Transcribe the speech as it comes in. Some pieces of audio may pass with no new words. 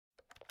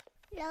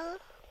Hello.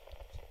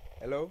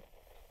 Hello?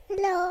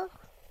 Hello.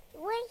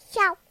 What's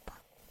up,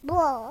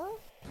 bro?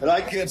 And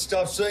I can't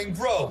stop saying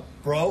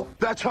bro.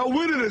 That's how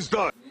winning is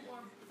done.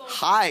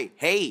 Hi.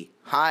 Hey.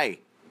 Hi.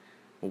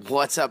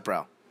 What's up,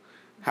 bro?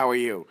 How are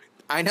you?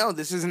 I know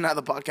this isn't how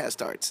the podcast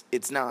starts.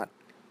 It's not.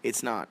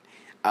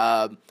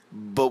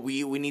 But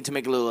we need to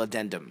make a little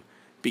addendum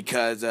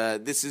because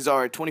this is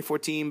our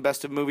 2014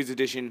 Best of Movies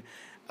edition.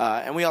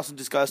 And we also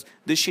discussed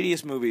the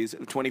shittiest movies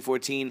of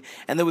 2014.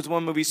 And there was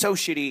one movie so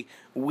shitty,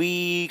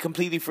 we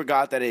completely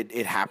forgot that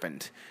it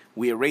happened.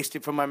 We erased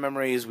it from our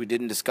memories. We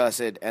didn't discuss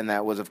it. And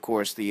that was, of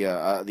course, the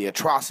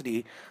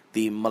atrocity,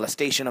 the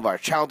molestation of our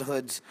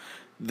childhoods.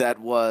 That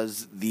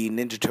was the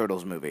Ninja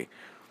Turtles movie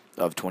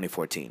of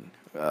 2014.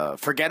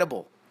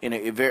 Forgettable.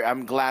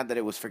 I'm glad that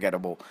it was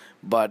forgettable.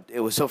 But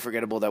it was so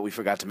forgettable that we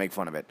forgot to make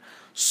fun of it.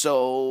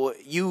 So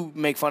you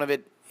make fun of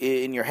it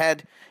in your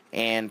head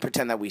and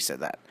pretend that we said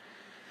that.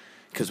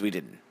 Because we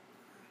didn't.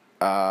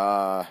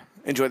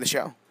 Enjoy the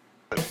show.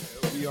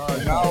 We are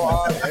now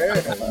on air.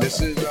 This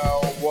is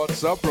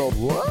What's Up, Bro?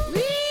 What?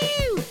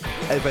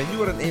 If I knew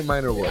what an A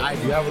minor was,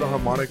 you have a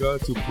harmonica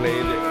to play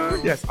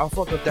it. Yes, I'll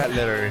fuck up that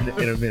letter in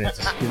a minute.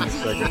 Just give me a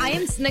second. I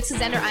am next to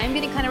Xander. I am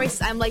getting kind of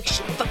racist. I'm like,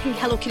 fucking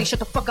Hello Kitty, shut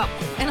the fuck up.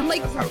 And I'm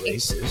like, That's not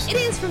racist. It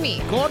is for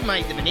me. God,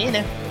 mate, the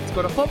banana. It's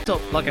got a pop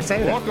top, like I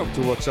said. Welcome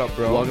to What's Up,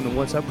 Bro. Welcome to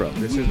What's Up, Bro.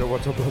 This is the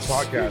What's Up, Bro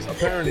podcast.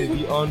 Apparently,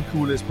 the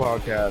uncoolest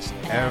podcast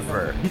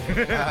ever.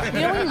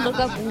 You know when you look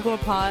up Google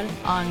Pod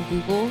on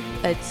Google,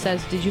 it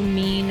says, did you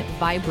mean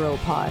Vibro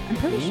Pod? I'm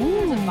pretty sure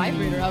there's a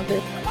vibrator out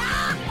there.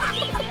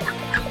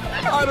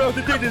 I don't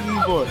have to take this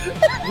anymore.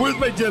 Where's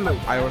my jello?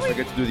 I always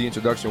forget to do the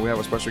introduction. We have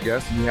a special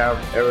guest. We have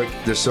Eric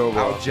De Silva,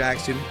 Al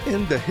Jackson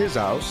in his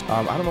house.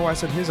 I don't know why I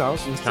said his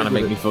house. Kind of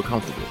make me feel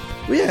comfortable.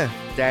 Well, yeah.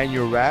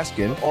 Daniel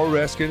Raskin or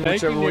Raskin,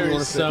 whichever one you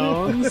want to say.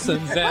 Sons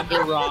and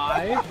Xander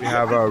Rye. We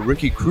have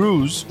Ricky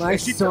Cruz. My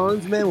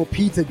sons, man, will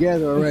pee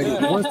together already.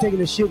 One's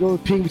taking a shit, the other's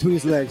peeing between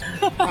his legs.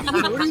 What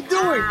are you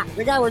doing?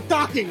 The guy we're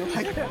talking. I'm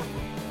like,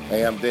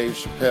 Hey, I'm Dave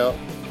Chappelle,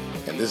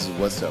 and this is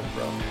What's Up,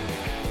 Bro.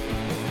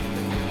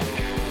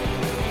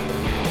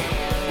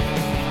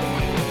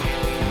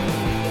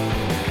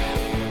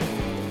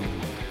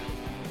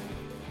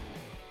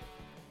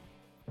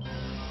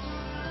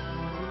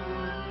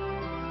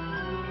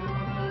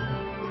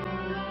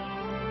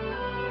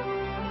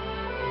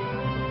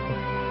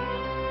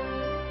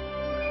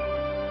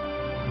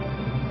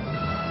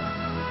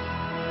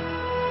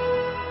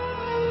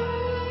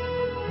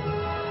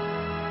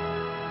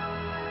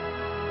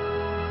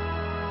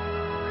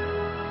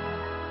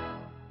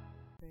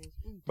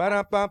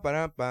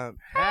 Ba-dum-bum.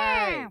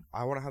 Hey!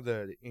 I want to have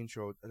the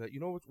intro. You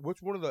know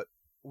what's one of the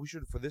we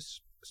should for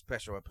this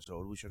special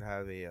episode we should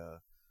have a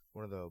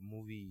one of the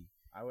movie.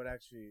 I would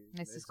actually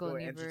Let's go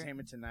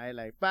Entertainment Tonight,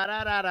 like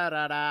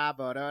ba-da-da-da-da-da,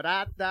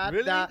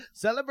 Really?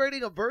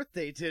 celebrating a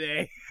birthday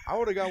today. I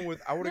would have gone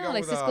with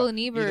like Siskel and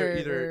Ebert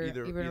either or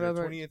Ebert and either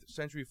Robert. 20th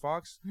Century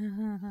Fox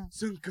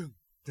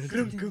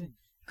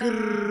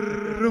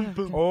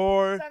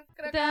Or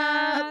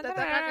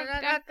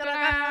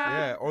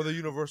or or the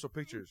Universal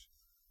Pictures.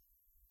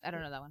 I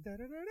don't know that one.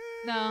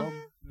 No.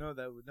 no,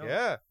 that would no.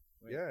 Yeah,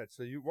 Wait. yeah.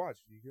 So you watch.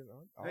 You get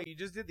Hey, you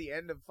just did the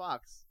end of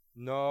Fox.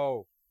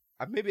 no.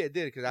 Maybe I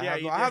did because I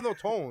you have did. no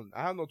tone.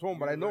 I have no tone,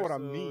 but I know what I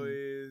mean.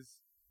 Is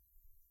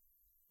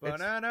It's-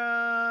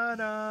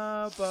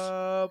 banana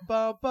ba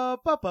ba ba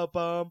ba ba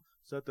bum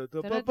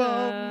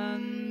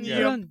Da-da-dun.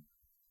 Yeah.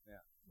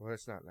 Well,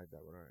 it's not like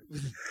that one. All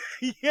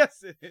right.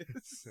 Yes, it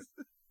is.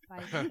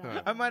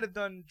 Five-star. I might have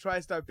done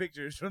TriStar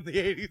Pictures from the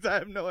 80s. I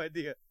have no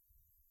idea.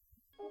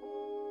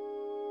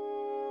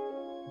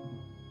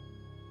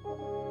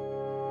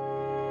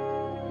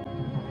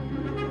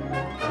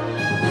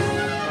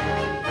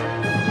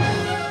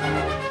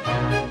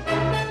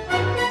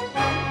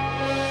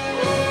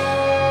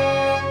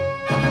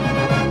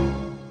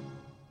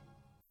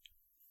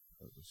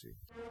 Let's see.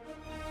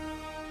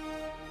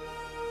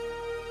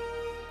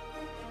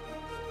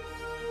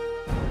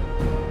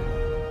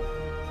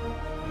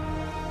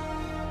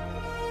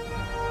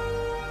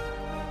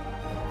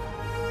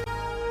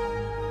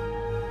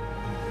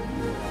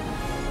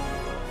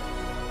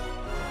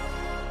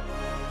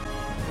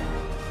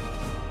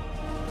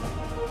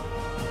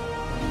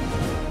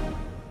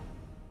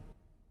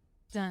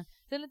 Dun,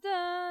 dun,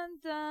 dun,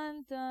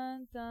 dun,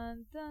 dun,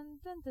 dun, dun,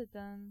 dun, dun,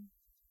 dun.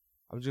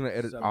 I'm just gonna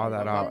edit Some all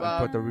that out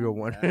and put the real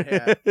one.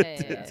 Yeah.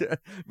 Yeah.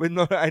 But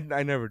no, I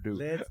never do.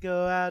 Let's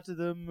go out to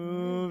the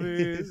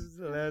movies.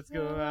 Let's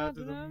go out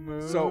to the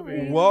movies. So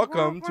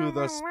welcome to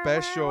the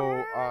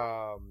special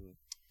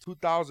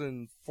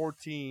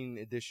 2014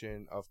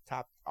 edition of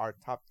our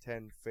top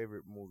 10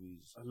 favorite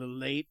movies a little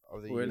late.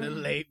 of the We're a year. little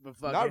late, but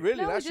fuck Not it.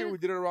 really. No, we Last year did we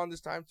it- did it around this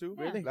time too.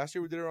 Really? Last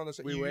year we did it around this.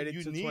 We waited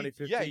till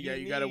 2015. Yeah,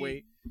 you gotta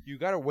wait. You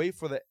gotta wait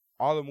for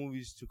all the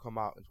movies to come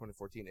out in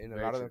 2014, and a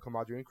Very lot of true. them come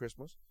out during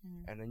Christmas,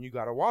 Mhm. and then you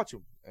gotta watch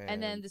them.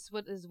 And then this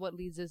is what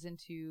leads us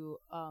into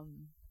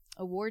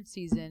award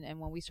season, and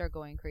when we start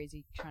going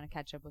crazy trying to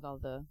catch up with all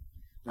the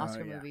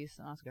Oscar yeah. movies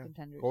and Oscar Yeah.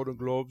 contenders. Golden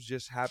Globes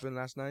just happened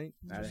last night.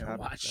 I Just didn't happened.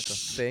 watch.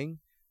 That's a thing.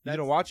 You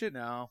didn't watch it?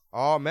 No.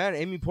 Oh man,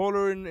 Amy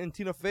Poehler and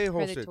Tina Fey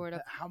hosted.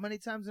 How many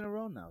times in a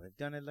row now? They've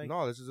done it like.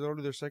 No, this is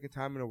only their second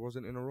time, and it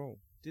wasn't in a row.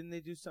 Didn't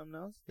they do something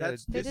else? Yeah,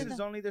 This is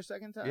only their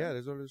second time. Yeah,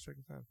 this is only their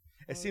second time.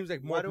 It seems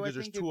like more Why do I because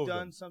there's think two they've of done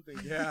them. something?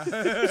 Yeah.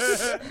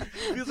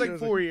 Feels like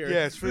 4 years.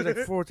 Yeah, it feels like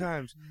 4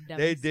 times.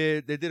 They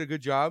did a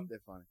good job. They're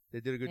funny.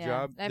 They did a good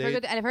job.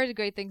 I've heard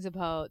great things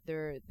about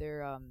their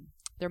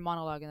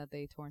monologue and that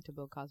they tore into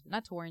Bill Cosby.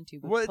 Not tore into,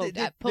 but Well,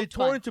 poked they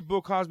tore into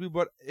Bill Cosby,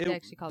 but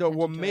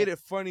what made it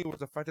funny was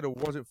the fact that it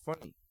wasn't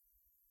funny.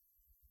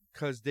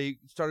 Because they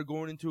started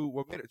going into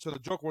what made it, so the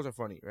joke wasn't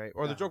funny, right?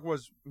 Or the joke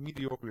was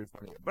mediocrely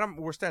funny. But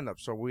we're stand-up,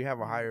 so we have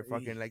a higher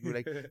fucking like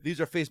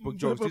these are Facebook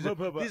jokes. These are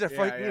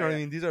you know what I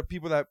mean? These are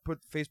people that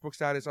put Facebook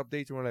status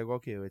updates, and we're like,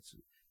 okay,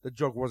 the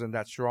joke wasn't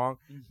that strong.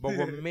 But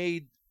what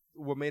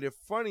made it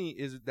funny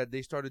is that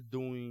they started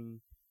doing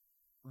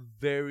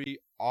very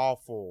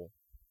awful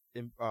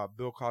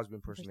Bill Cosby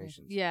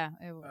impersonations. Yeah,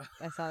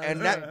 I saw that.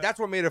 And that's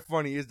what made it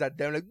funny is that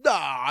they're like,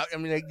 nah. I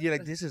mean, like, you're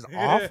like, this is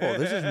awful.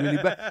 This is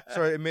really bad.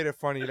 So it made it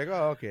funny. You're like,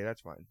 oh, okay,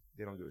 that's fine.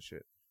 They don't give a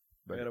shit.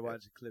 But I gotta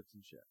watch the clips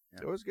and shit.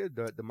 Yeah. It was good.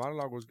 The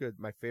monologue was good.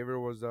 My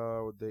favorite was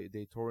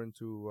they tore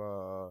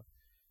into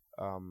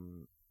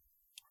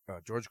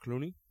George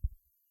Clooney.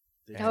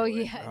 Oh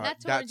yeah, not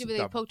tore into, but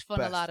they poked fun.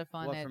 Best. A lot of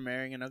fun. What, for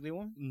marrying an ugly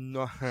woman?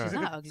 No, she's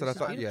not ugly. So that's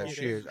why, yeah,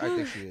 she is. I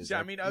think she is.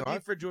 I mean, ugly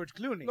for George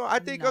Clooney. No, I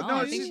think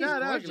no, she's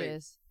not gorgeous. ugly.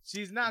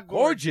 She's not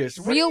gorgeous.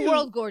 Real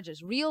world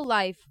gorgeous. Real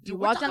life. You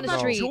watch on the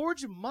street.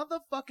 George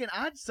motherfucking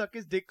I'd suck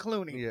his dick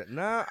Clooney. Yeah,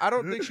 nah, I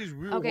don't think she's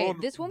real. Okay,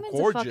 this woman's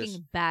gorgeous. a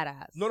fucking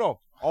badass.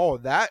 No. Oh,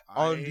 that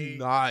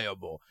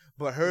undeniable.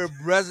 But her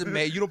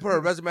resume, you don't put her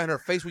resume on her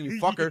face when you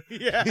fuck her.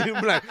 Yeah. You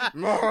be like,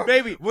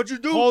 baby, what'd you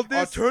do? Hold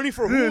this. Attorney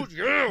for who?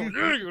 yeah,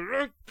 you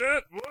like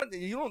that? What?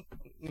 You don't.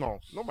 No,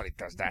 nobody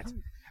does that.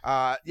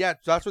 Yeah,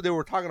 so that's what they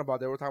were talking about.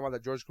 They were talking about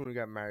that George Clooney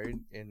got married,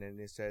 and then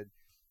they said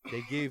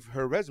they gave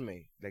her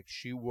resume. Like,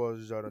 she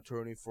was an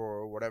attorney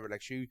for whatever.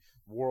 Like, she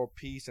world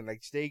peace and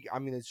like stay. I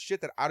mean, it's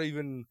shit that I don't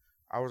even.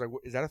 I was like,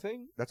 is that a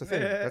thing? That's a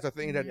thing. That's a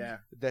thing that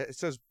it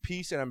says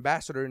peace and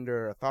ambassador in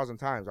there 1,000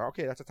 times.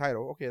 Okay, that's a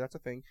title. Okay, that's a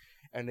thing.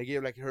 And they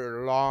gave like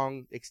her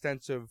long,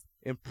 extensive,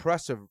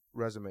 impressive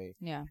resume.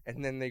 Yeah.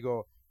 And then they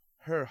go,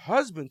 her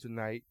husband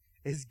tonight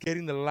is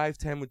getting the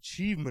Lifetime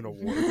Achievement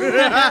Award.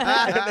 And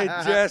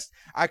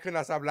I could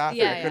not stop laughing.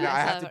 Yeah, I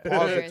had to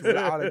pause it.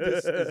 I was like,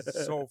 this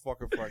is so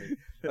fucking funny.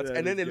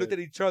 And then they looked at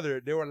each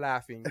other. They were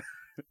laughing.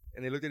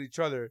 And they looked at each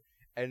other.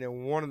 And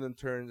then one of them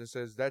turns and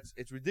says,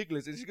 it's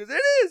ridiculous. And she goes,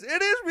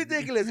 it is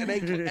ridiculous.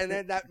 And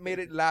then that made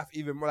it laugh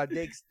even more. Like,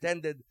 they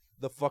extended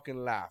the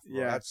fucking laugh. Bro.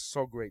 Yeah. That's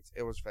so great.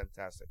 It was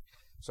fantastic.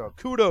 So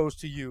kudos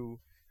to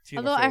you,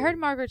 Tina Although Fey. I heard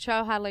Margaret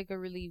Cho had like a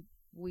really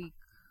weak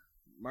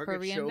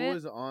Margaret Cho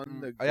was on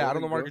the yeah, I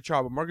don't know Margaret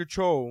Cho, but Margaret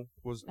Cho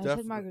was definitely. I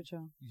said Margaret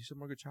Cho. You said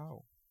Margaret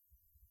Cho.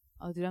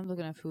 Oh, dude, I'm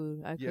looking at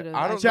food. I could have.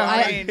 I don't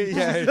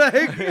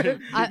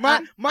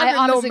know.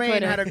 Margaret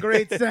Lomain had a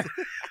great set.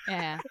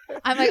 Yeah.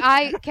 I'm like,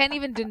 I can't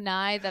even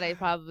deny that I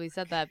probably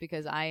said that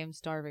because I am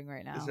starving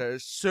right now.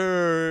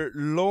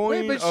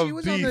 Sirloin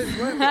of beef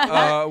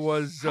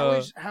was.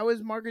 How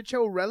is Margaret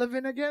Cho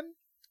relevant again?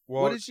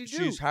 Well, what did she do?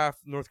 She's half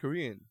North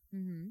Korean.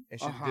 Mm-hmm. And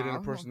she did an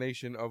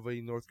impersonation of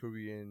a North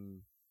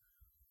Korean.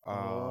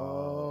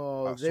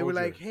 They were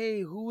like,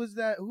 "Hey, who was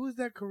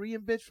that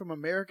Korean bitch from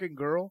American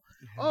Girl?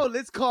 Oh,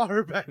 let's call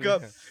her back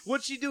up.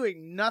 What's she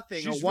doing?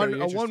 Nothing. She's a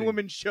one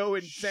woman show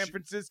in San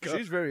Francisco.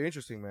 She's very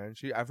interesting, man.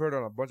 I've heard her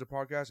on a bunch of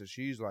podcasts, and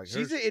she's like,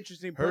 she's an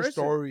interesting person. Her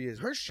story is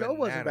her show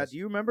wasn't bad. Do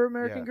you remember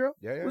American Girl?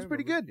 Yeah, it was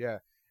pretty good. Yeah,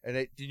 and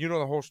did you know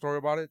the whole story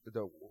about it?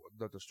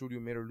 The studio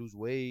made her lose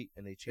weight,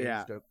 and they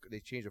changed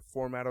the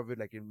format of it.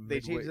 Like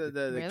they changed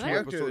the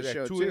character of the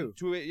show too.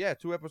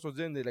 2 episodes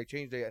in, they like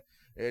changed it,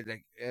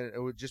 and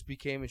it just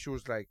became, and she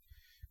was like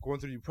going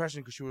through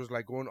depression because she was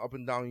like going up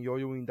and down,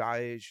 yo-yoing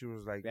diet. She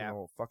was like,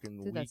 fucking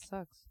Dude, weak. that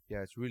sucks.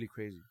 Yeah, it's really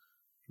crazy,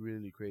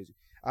 really crazy.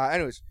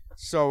 Anyways,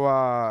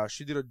 so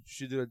she did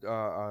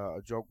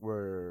a joke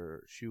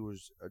where she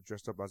was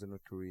dressed up as a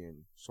North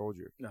Korean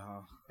soldier,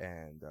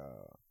 and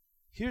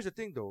here's the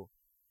thing though.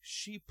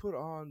 She put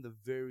on the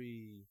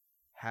very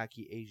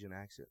hacky Asian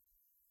accent.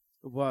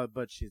 Well,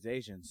 but she's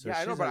Asian, so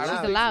I know,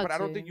 but I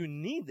don't think you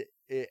need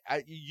it.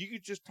 You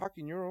could just talk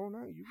in your own.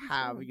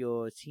 Have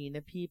you seen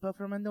the people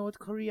from North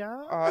Korea?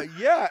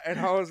 Yeah, and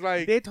I was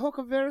like, they talk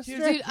a very.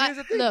 Here's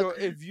the thing, though.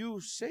 If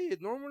you say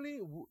it normally,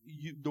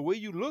 the way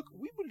you look,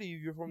 we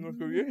believe you're from North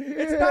Korea.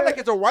 It's not like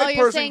it's a white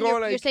person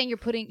going like. You're saying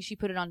she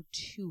put it on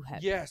too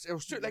heavy. Yes, it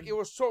was like it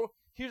was so.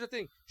 Here's the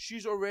thing.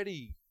 She's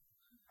already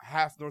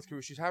half North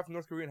Korean. She's half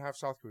North Korean, half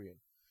South Korean.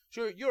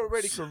 Sure, you're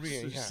already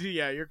Korean.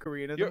 Yeah, you're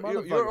Korean.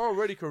 You're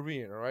already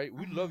Korean, all right?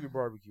 We love your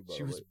barbecue, by She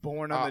the way. was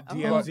born on the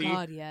DMZ. Oh,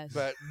 God, yes.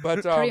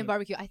 But Korean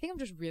barbecue. I think I'm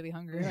just really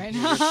hungry right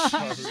now.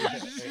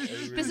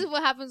 This is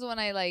what happens when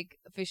I, like,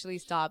 officially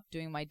stop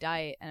doing my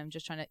diet and I'm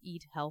just trying to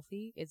eat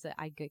healthy. It's that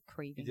I get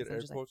cravings. You did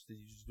air quotes? Did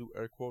you just do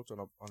air quotes on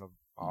a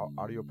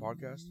audio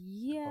podcast?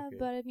 Yeah, Okay.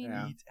 but I mean,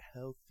 Yeah. Eat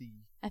healthy.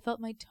 I felt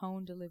my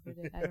tone delivered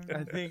it. I don't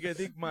know. I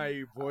think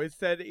my voice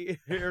said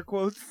air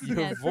quotes. Your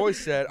Yes. voice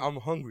said, "I'm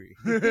hungry."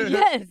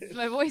 Yes,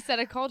 my voice said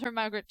I called her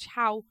Margaret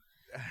Chow.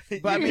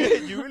 But I I mean,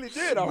 mean, you really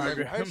did. I was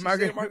Margaret- like, why is she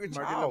Margaret- saying Margaret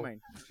Margaret Chow?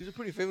 Lemaine. She's a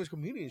pretty famous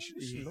comedian. She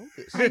should know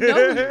this.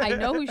 I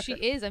know who she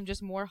is. I'm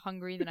just more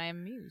hungry than I am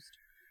amused.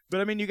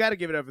 But I mean, you got to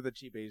give it up for the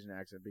cheap Asian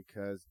accent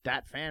because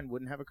that fan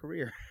wouldn't have a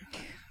career.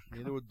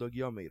 Neither would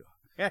Dougie Almeida.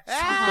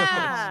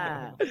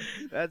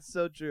 That's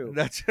so true.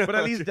 That's But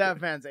at least that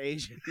fan's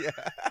Asian. Yeah.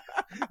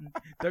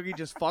 Dougie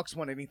just fucks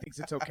one and he thinks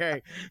it's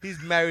okay.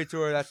 He's married to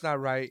her. That's not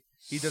right.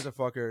 He doesn't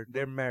fuck her.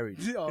 They're married.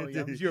 Oh,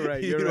 yeah, you're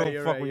right. You You're don't right.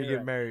 You're fuck right. when you you're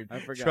get married. I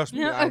forgot. Trust me,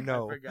 Yeah, I I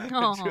know. forgot.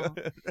 Aw,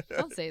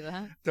 don't say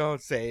that.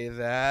 Don't say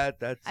that.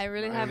 That's I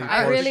really have. only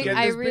I really, partially- I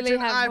Get this really bitch an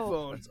have hope.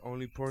 iPhone. That's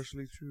only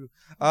partially true.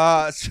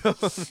 So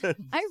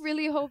I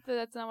really hope that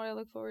that's not what I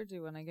look forward to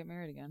when I get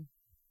married again.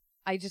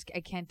 I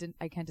can't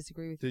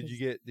disagree with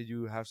you. did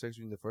you have sex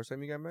with him the first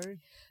time you got married?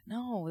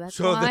 No, that's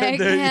So why then I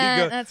there you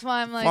can't. go. That's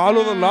why I'm like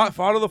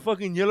Follow the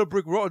fucking yellow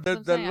brick road. That's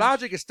what The I'm saying.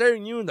 logic is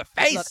staring you in the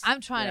face. Look,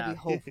 I'm trying to Yeah. be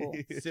hopeful.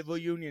 Civil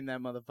union, that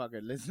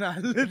motherfucker. Let's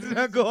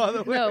not go all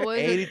the way. No, what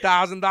is it?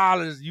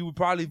 $80,000. You were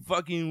probably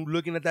fucking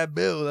looking at that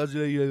bill. That's I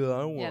don't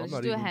want. Yeah, I'm let's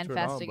not do a even hand turned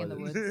on fasting by in the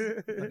this.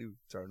 woods. Not even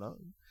turned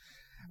on.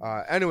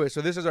 Anyway,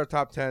 so this is our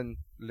top 10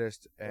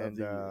 list, and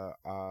the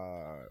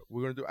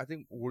we're gonna do. I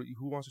think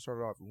who wants to start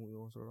it off? Who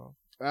wants to start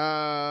it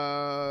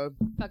off?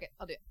 Fuck it,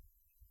 I'll do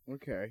it.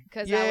 Okay.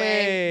 Because that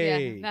way,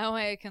 Yay. that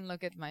way I can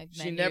look at my She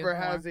menu never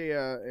more. has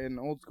an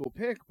old school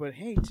pick, but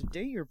hey,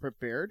 today you're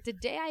prepared.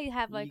 Today I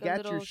have like You a got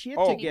little. your shit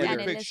Oh, teeny we're together. gonna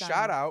tiny quick list on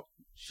shout me. out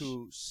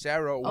to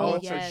Sarah Oh,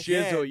 once yes.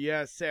 again. Shizzle,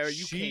 yes, Sarah,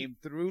 you She- came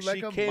through like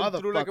she a came motherfucker.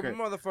 through like a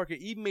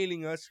motherfucker,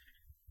 emailing us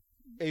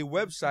a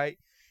website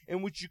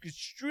in which you could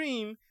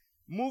stream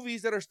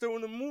movies that are still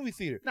in the movie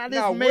theater. Now,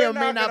 this may or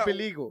may not be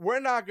legal. We're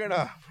not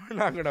gonna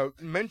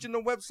mention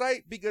the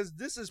website because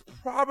this is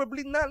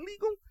probably not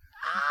legal.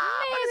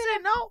 I'm gonna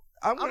say no.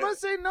 I'm gonna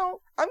say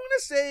no. I'm gonna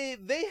say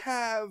they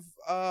have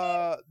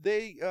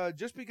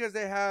just because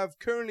they have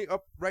currently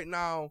up right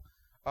now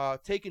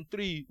Taken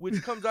 3,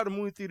 which comes out of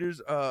movie theaters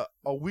a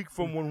week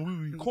from when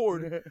we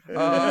record.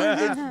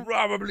 It's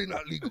probably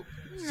not legal.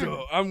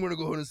 So I'm gonna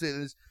go ahead and say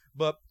this.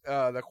 But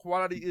the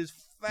quality is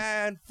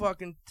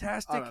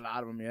fan-fucking-tastic. On a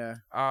lot of them,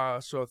 yeah.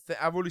 So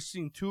I've only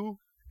seen 2,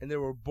 and they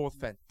were both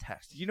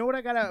fantastic. You know what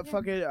I gotta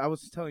fucking? I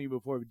was telling you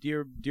before,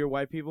 dear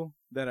white people,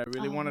 that I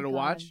really Oh wanted my to God.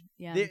 watch.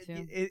 Yeah, They-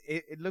 me too.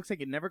 it looks like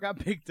it never got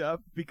picked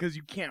up because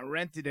you can't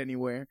rent it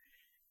anywhere,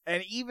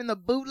 and even the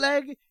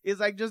bootleg is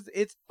like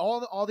it's all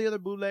the other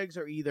bootlegs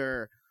are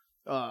either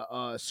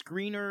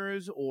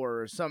screeners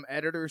or some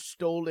editor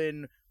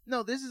stolen.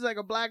 No, this is like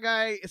a black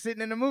guy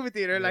sitting in a movie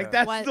theater. Yeah. Like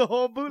that's Why- the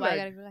whole Why I bootleg.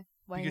 gotta be like?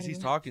 Why I Because gotta he's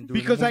be talking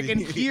during Because the I movie.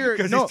 can hear-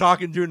 Because no. he's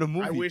talking during the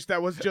movie. I wish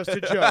that was just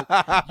a joke.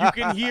 You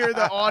can hear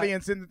the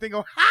audience in the thing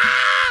go,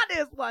 "Ha!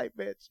 This white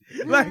bitch!"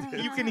 Like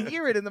you can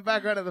hear it in the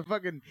background of the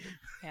fucking.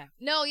 Yeah.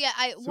 No, yeah,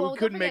 So we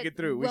couldn't make it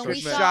through. We When So we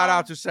couldn't saw, shout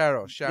out to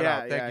Sarah. Shout Yeah,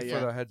 out. Thank you yeah.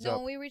 for the heads No, up.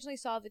 when we originally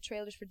saw the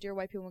trailers for Dear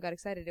White People and got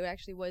excited, it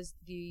actually was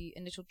the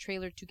initial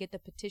trailer to get the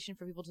petition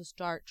for people to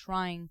start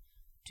trying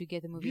to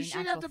get the movie You in should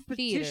actual have to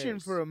petition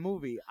theaters. for a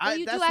movie. Well,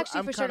 you that's do what actually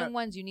I'm for kinda- certain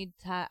ones. You need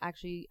to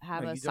actually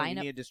have No, a you don't. sign You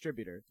up. need a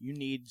distributor. You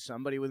need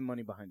somebody with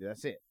money behind it.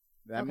 That's it.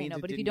 That Okay, means no,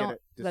 it but if you didn't don't,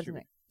 get that's the distributed.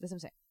 thing. That's what I'm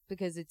saying.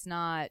 Because it's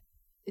not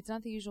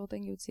the usual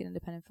thing you would see at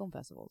independent film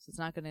festivals. It's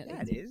not gonna.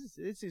 Yeah, it is.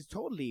 This is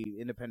totally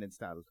independent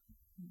style.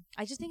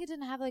 I just think it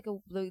didn't have like a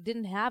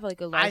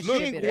large I think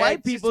distributor. white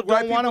It's just people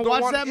don't want to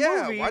watch that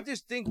yeah, movie. I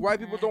just think white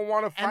people don't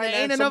want to And there finance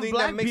ain't enough something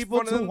black that makes people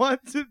fun of to them.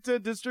 want to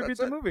distribute That's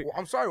the it. movie. Well,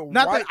 I'm sorry.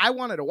 Not white, that I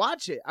wanted to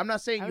watch it. I'm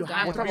not saying I you was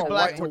have dying to to be watch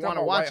black it. to we're talking want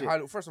to about watch white it.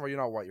 Hollywood. First of all, you're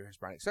not white. You're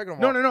Hispanic. Second of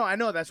No, all, no. I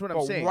know. That's what I'm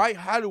but saying. white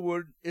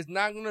Hollywood is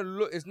not gonna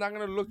look. It's not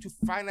gonna look to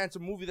finance a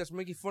movie that's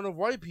making fun of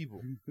white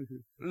people.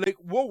 Like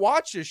we'll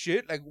watch this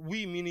shit. Like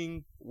we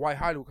meaning white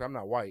Hollywood. 'Cause I'm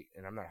not white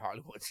and I'm not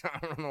Hollywood. So I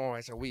don't know why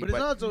I said we. But it's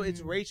also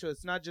it's racial.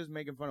 It's not just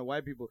making fun of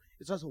white people.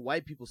 It's also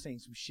white people saying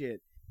some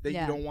shit that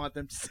Yeah. you don't want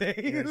them to say.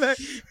 Yeah, Like,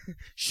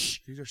 shh,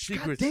 these are God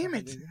secrets. damn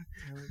it!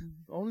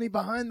 Only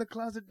behind the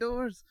closet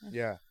doors.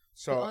 Yeah.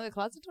 So, So only the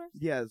closet doors?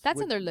 Yes, That's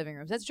with, in their living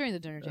rooms. That's during the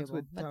dinner That's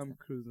table. with Tom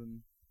Cruise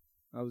and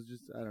I was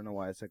just I don't know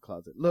why I said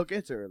closet. Look,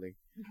 it's early.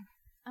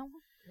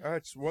 Oh,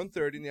 it's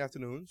 1:30 in the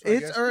afternoon. So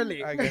It's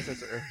early. I guess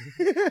it's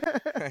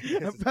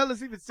early. I fell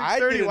asleep at I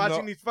 6:30 didn't watching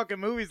know- these fucking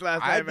movies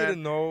last I night, man.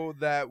 didn't know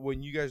that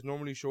when you guys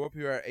normally show up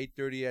here at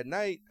 8:30 at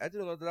night. I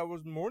didn't know that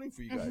was morning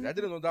for you guys. I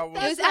didn't know that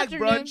was. It was like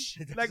afternoon.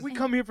 brunch. Like we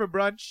come here for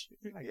brunch.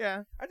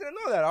 Yeah. I didn't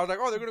know that. I was like,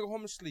 oh, they're gonna go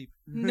home and sleep.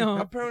 No.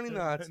 Apparently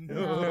not.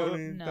 No.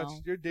 Apparently No.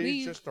 That's, your day We-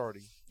 is just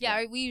starting.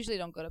 Yeah, we usually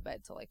don't go to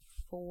bed till like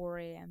 4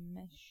 a.m.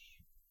 ish.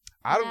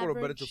 I don't go to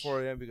bed Average. until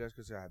 4 a.m.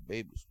 because I have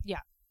babies.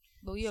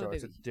 But you have so a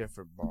it's baby. a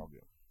different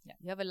ballgame. Yeah,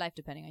 you have a life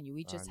depending on you.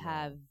 We I just know.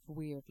 have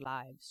weird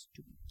lives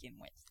to begin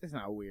with. It's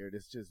not weird.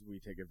 It's just we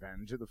take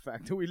advantage of the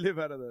fact that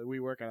we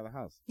work out of the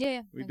house.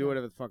 Yeah. We I do know.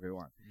 whatever the fuck we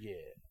want. Yeah.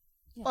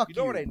 Fuck You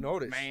know what I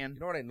noticed? man. You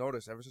know what I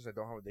noticed ever since I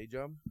don't have a day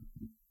job?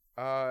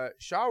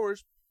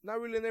 Showers not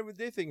really an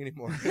everyday thing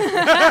anymore.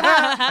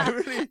 I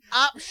really,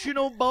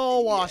 Optional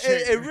ball washing.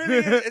 it really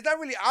is. It's not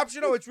really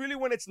optional. It's really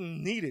when it's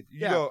needed. You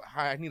Yeah. go,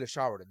 I need a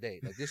shower today.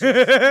 Like this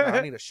is,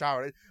 I need a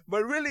shower.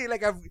 But really,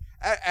 like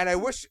I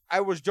wish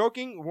I was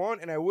joking,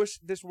 and I wish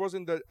this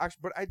wasn't the actual,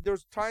 but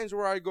there's times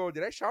where I go,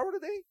 did I shower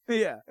today?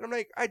 Yeah. And I'm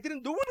like, I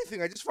didn't do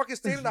anything. I just fucking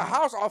stayed in the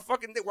house all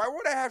fucking day. Why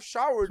would I have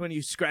showered? When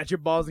you scratch your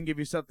balls and give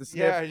yourself the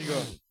sniff. Yeah, you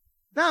go.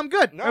 No, I'm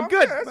good. No, I'm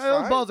good. that's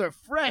Those fine. balls are That's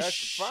fine.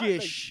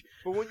 fresh-ish.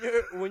 But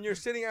when you're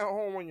sitting at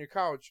home on your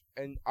couch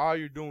and all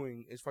you're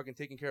doing is fucking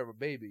taking care of a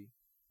baby,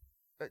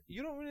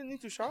 you don't really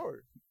need to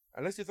shower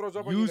unless he throws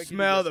up on you. You like he did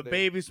smell, the yesterday.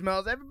 baby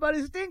smells.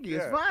 Everybody's stinky. Yeah.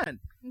 It's fine.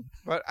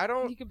 But I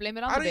don't. You can blame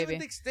it on I the don't baby. even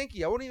think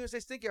stinky. I wouldn't even say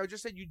stinky. I would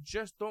just say you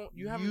just don't.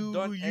 You haven't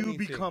done You anything.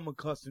 become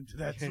accustomed to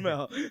that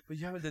smell. But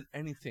you haven't done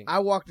anything. I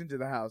walked into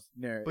the house.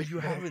 No. But you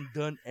haven't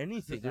done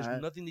anything.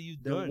 There's nothing that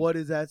you've Then done. what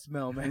is that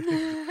smell, man?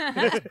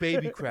 It's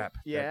baby crap.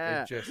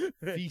 Yeah. It's just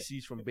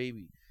feces from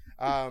baby.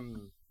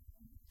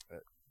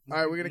 All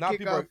right, we're gonna now kick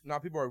people off. Now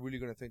people are really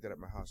gonna think that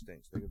my house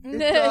stinks. It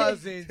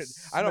doesn't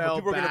I know, but smell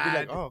people are gonna be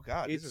bad. like, "Oh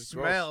God, It this is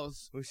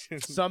smells gross."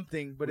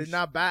 something, but we it's should-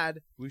 not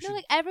bad. We No, should.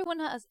 like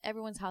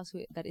everyone's house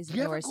that isn't Do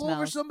you ever yours go over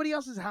smells. somebody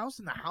else's house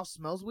and the house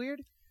smells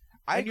weird?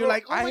 I And you're go-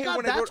 like, oh I my hate God,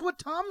 when I go that's to- what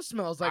Tom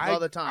smells like I- all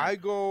the time.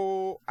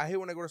 I hate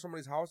when I go to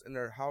somebody's house and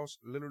their house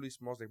literally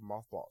smells like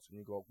mothballs, and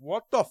you go,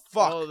 "What the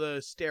fuck?" Oh,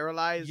 the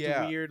sterilized,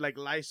 Yeah. weird, like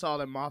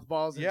Lysol and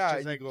mothballs. And yeah, it's and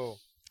just like, you go,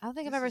 I don't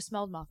think I've ever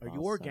smelled mothballs. are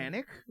you so-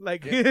 organic?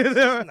 Like, "This is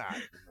not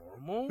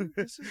normal.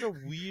 This is a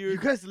weird." you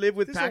guys live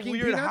with This is a packing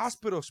weird peanuts?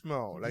 hospital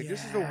smell. Like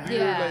this is a Yeah. weird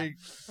Yeah. like.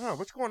 I don't know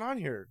what's going on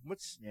here.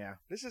 Yeah.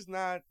 This is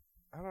not.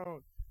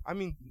 I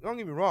mean, don't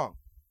get me wrong.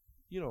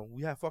 You know,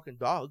 we have fucking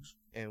dogs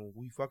and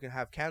we fucking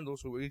have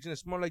candles, so it's gonna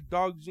smell like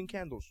dogs and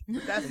candles.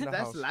 That's in the that's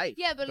house. life.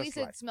 Yeah, but at That's least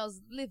life. it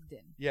smells lived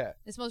in. Yeah.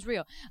 It smells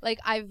real. Like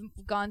I've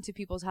gone to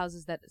people's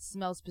houses that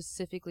smell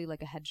specifically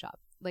like a head shop.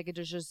 Like it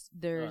is just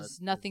there's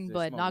nothing they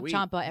but smoke Nag weed.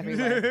 Champa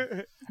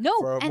everywhere. No,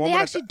 For a and they moment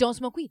I actually thought- don't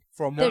smoke weed.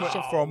 For a They're moment, just-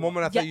 I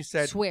thought Yeah, you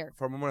said. swear.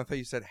 For a moment, I thought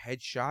you said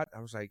headshot. I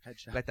was like,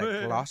 Headshot. like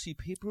that glossy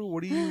paper.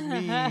 What do you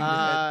mean?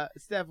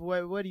 Steph,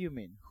 what do you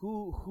mean?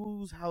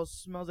 Whose house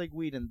smells like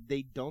weed and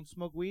they don't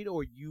smoke weed,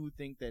 or you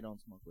think they don't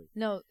smoke weed?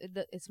 No,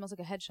 it smells like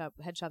a head shop.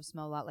 Head shops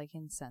smell a lot like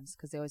incense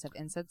because they always have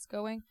incense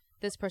going.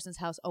 This person's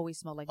house always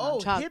smelled like Oh,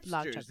 log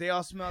hipsters. chop. They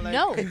all smell like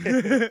No.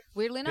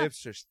 Weirdly enough,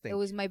 Hipsters stink. it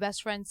was my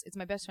best friend's. It's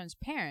my best friend's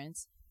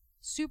parents.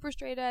 Super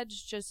straight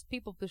edge, just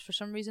people. But for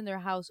some reason, their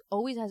house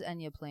always has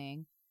Enya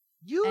playing.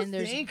 You And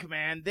there's- think,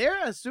 man? They're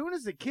as soon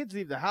as the kids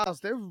leave the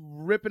house, they're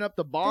ripping up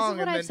the bong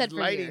what and I've then said for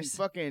lighting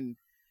years.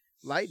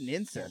 lighting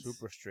incense.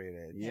 Super straight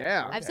edge.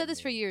 Yeah. I've said this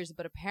for years,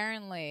 but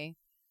apparently,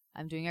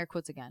 I'm doing air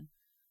quotes again.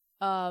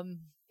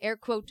 Air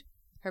quote.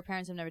 Her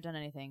parents have never done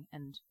anything,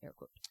 and air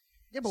quote.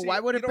 Yeah, but See, why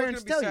would you her know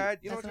what's parents gonna be tell sad?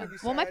 You know That's what's gonna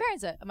what- be well, my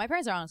sad?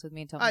 parents are honest with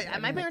me and tell me. you?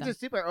 everything My with parents them. are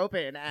super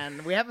open,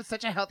 and we have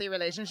such a healthy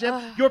relationship.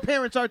 Your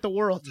parents aren't the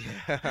world.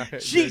 Your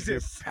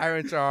Jesus.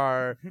 parents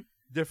are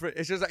different.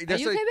 It's just like Are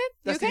that's you like, okay, babe?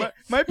 You that's okay? the-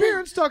 My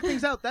parents talk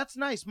things out. That's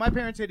nice. My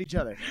parents hate each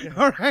other.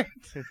 All right.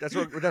 That's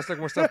like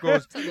when stuff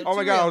goes. a little Oh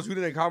my too god! I real. was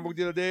reading a comic book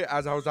the other day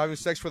as I was having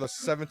sex for the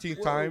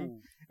 17th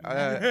time.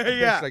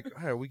 Yeah. It's like,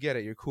 hey, we get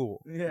it. You're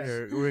cool.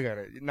 Yeah. We get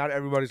it. Not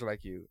everybody's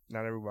like you.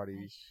 Not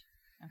everybody.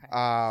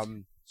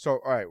 Okay. So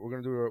all right, we're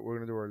gonna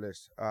do our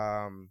list.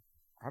 I don't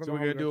So know we're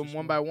how going to do do them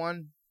one by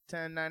one,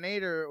 10, 9,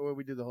 8, or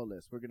we do the whole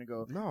list? We're going to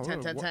go No, 10,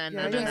 we're 10, gonna- 10, yeah,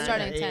 9, we're doing 9,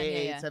 starting 9, 10, 8, yeah,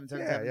 8, yeah. 7,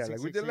 7, Yeah, 7, yeah, 6, like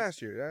we 6, did 6,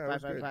 last year. Yeah, that 5,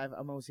 was 5, good. 5.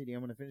 I'm OCD. I'm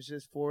going to finish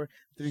this. 4,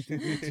 3,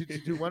 2,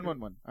 2, 1, 1,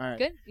 1. All right.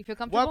 Good. You feel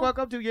comfortable?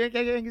 Welcome to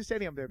Yankee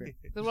Stadium, baby.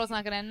 The world's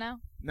not gonna end now.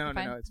 No,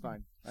 Fine? it's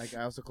fine. Like,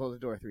 I also closed the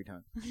door 3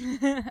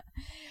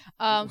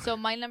 times. So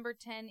my number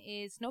 10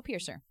 is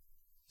Snowpiercer.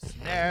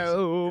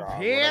 No, God,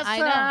 Pierce. I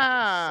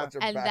know. Such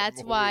a And bad that's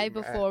movie, why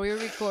man. before we were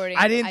recording,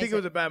 I didn't think it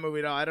was said- a bad movie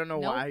at all. I don't know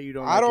Nope. why you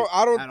don't I like don't. it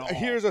I at don't. all.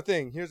 Here's the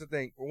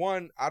thing.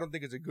 One, I don't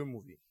think it's a good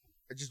movie.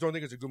 I just don't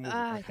think it's a good movie.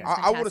 I think it's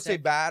I wouldn't say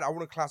fantastic. bad. I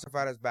wouldn't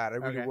classify it as bad. I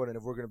really Okay. wouldn't,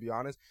 if we're gonna be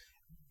honest.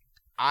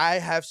 I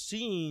have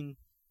seen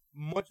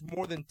much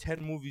more than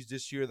 10 movies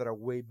this year that are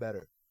way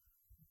better.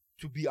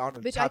 To be on a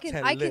Bitch, top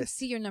 10 I can list.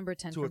 see your number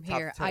 10 to a from top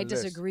here. 10 I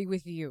list. disagree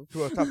with you.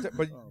 To a top 10,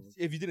 but Oh.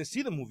 if you didn't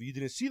see the movie, you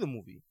didn't see the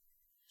movie.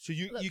 So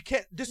Look, you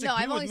can't disagree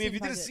I've with only me if seen you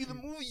didn't parts see of the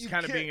it. movie. You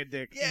Kind of can't. being a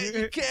dick. Yeah,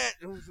 you can't.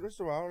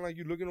 First of all, I don't like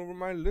you looking over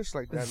my list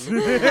like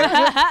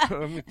that.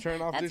 Let me turn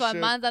off That's this why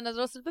shit. mine's on the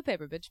roasted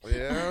paper, bitch.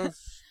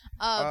 Yes.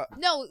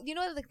 No, you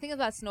know the thing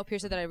about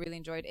Snowpiercer that I really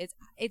enjoyed is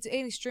it's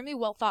an extremely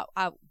well thought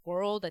out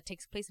world that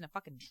takes place in a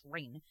fucking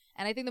train,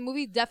 and I think the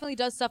movie definitely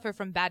does suffer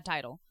from bad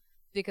title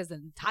because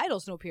the title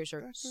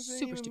Snowpiercer That doesn't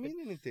super even stupid.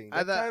 mean anything.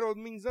 I The thought- title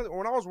means nothing.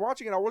 When I was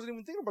watching it, I wasn't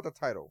even thinking about the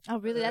title. Oh,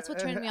 really? That's what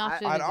turned me off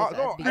to I- the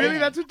no, beginning. Really,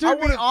 that's what I turned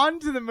me would've- on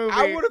to the movie.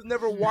 I would have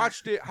never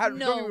watched it. Don't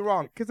get me No.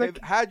 wrong. 'Cause, If-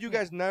 like- had you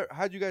guys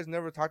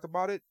never talked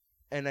about it,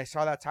 and I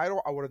saw that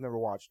title, I would have never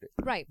watched it.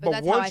 Right, but But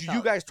that's how I once felt.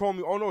 you guys told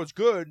me, "Oh no, it's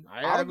good," I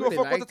I don't give really a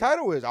fuck what the liked it.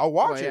 title is. I'll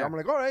watch Oh, it. yeah. I'm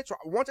like, all right. So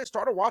once I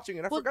started watching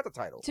it, I Well, forgot the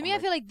title. To me, I'm I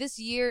like, feel like this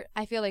year,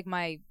 I feel like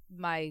my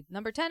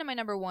number 10 and my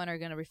number 1 are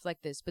going to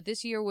reflect this. But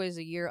this year was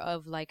a year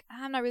of like,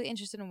 I'm not really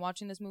interested in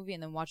watching this movie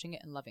and then watching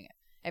it and loving it.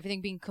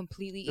 everything being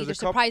completely There's either a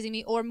couple- surprising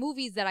me or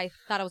movies that I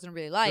thought I wasn't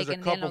really like. There's a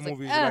And then I couple was like,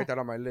 movies "Ugh." like that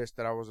on my list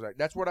that I was like,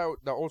 that's what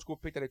the old school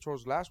pick that I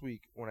chose last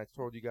week when I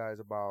told you guys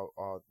about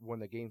When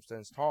the Game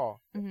Stands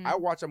Tall. Mhm. I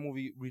watched that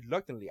movie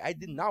reluctantly. I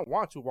did not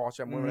want to watch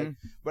that movie, like,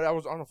 but I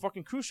was on a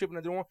fucking cruise ship and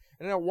I didn't want.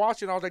 And then I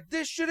watched it and I was like,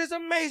 this shit is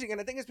amazing.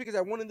 And I think it's because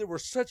I went in there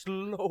with such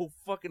low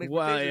fucking expectations.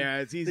 Well, yeah,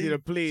 it's easy to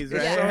please,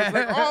 right? So I was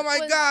like, oh my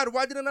Was- god,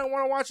 why didn't I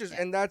want to watch this?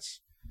 And that's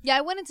Yeah,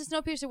 I went into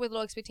Snowpiercer with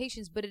low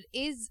expectations, but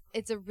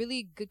it's a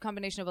really good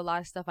combination of a lot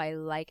of stuff I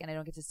like and I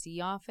don't get to see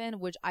often,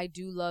 which I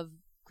do love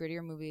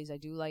grittier movies. I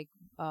do like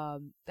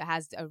that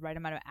has a right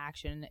amount of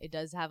action. It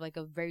does have like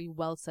a very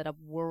well set up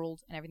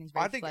world and everything's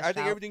very I think fleshed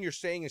out. everything you're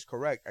saying is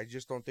correct. I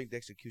just don't think the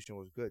execution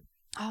was good.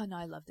 Oh no,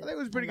 I loved it. I think it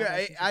was pretty love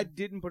good. that I season.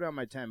 didn't put it on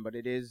my 10, but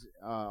it is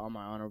on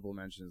my honorable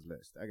mentions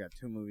list. I got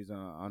 2 movies on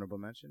honorable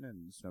mention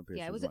and Snowpiercer.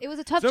 Yeah, one. it was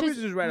a tough Snowpiercer choice.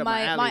 is right up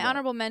my alley, my though.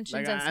 honorable mentions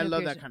Like, and I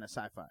love that Snowpiercer. kind of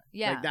sci-fi.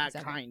 Yeah, like that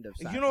exactly. kind of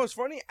sci-fi. You know what's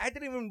funny? I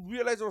didn't even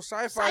realize it was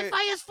sci-fi.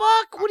 as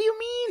fuck. What do you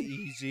mean?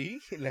 Easy.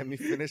 Let me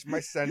finish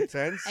my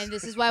sentence. And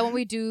this is why when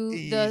we do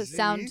the Easy.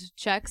 sound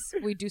checks,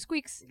 we do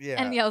squeaks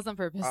Yeah. and yells on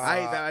purpose.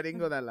 I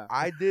didn't go that loud.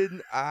 I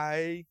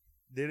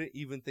didn't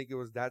even think it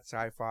was that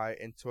sci-fi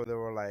until they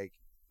were like,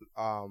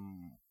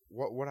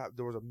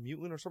 there was a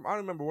mutant or something. I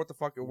don't remember what the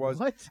fuck it was.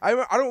 What? I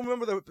don't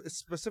remember the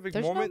specific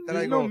There's moment that I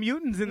There's go. no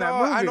mutants in no, that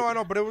movie. I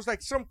know, but it was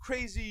like some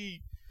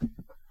crazy.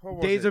 What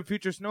was Days it? of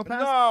Future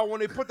Snowpass? No, when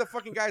they put the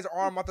fucking guy's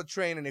arm out the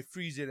train and they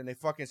freeze it and they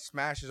fucking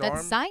smash his That's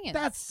arm. science.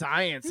 That's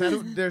science.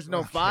 There's no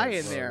Okay, phi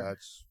in well, there.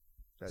 That's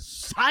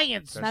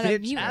Science, Not a bitch.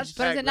 mutant, Hashtag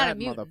but is it not a that,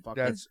 mutant? motherfucker.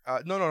 That's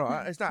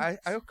no. It's not.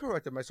 I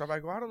corrected myself. I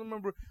go. I don't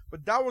remember,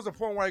 but that was the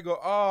point where I go.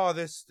 Oh,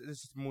 this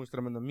is muy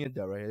tremenda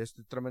mierda right here. This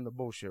is tremenda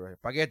bullshit right here.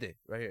 Paguete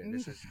right here.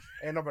 This is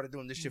ain't nobody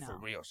doing this shit for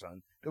real,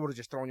 son. They would have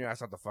just thrown your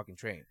ass out the fucking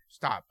train.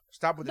 Stop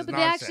with No, this but they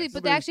nonsense. actually, but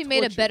But they it's actually made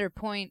a torture. better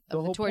point The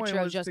of the whole point torture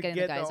of was just to getting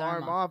get the guy's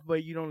arm off. off,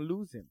 but you don't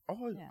lose him.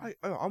 Oh, Yeah.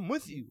 I'm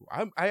with you.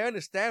 I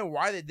understand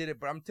why they did it,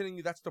 but I'm telling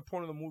you that's the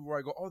point of the movie where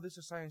I go, oh, this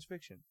is science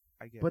fiction.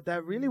 I get. But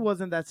that really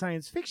wasn't that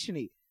science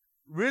fiction-y.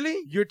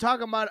 Really? You're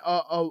talking about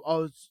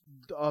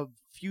a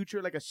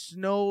future, like a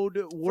snowed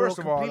world, First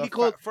of all, completely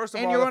cold, first of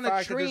and all, you're the on a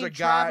fact that there's train a guy,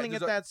 traveling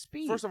at that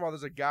speed. First of all,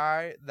 there's a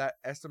guy that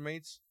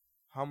estimates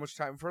how much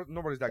time.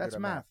 Nobody's that That's good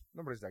at math.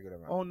 Nobody's that good at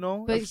math. Oh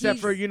no! But Except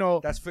for he's-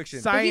 That's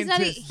fiction. But he's not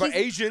a- scientists. But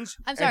he's- Asians,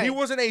 I'm and sorry. he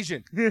wasn't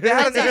Asian. They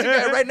had an Asian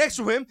guy right next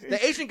to him.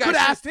 The Asian guy Could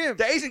have asked him.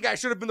 The Asian guy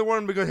should have been the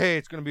one because hey,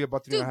 it's gonna be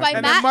about 3.5 Dude, by minutes.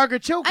 And math- then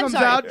Margaret Cho I'm comes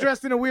sorry. out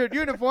dressed in a weird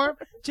uniform.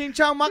 Ching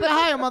chong maka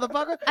haya,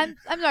 motherfucker. I'm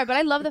sorry, but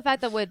I love the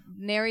fact that what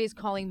Neri is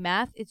calling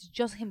math, it's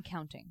just him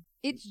counting.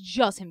 It's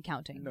just him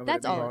counting. No,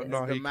 That's but all no, it is.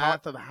 no, the he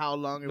math of how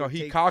long it No, would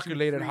he take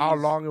calculated to how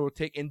freeze. long it would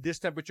take in this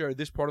temperature, in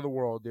this part of the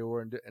world. They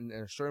were in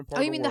a certain part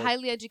Oh, of you the mean world. the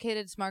highly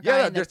educated smart Yeah,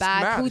 guy in the that's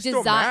back math. who It's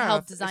still math.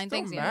 helped It's design still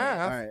things? math.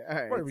 All right, all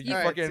right. What, were you All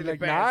right, fucking silly like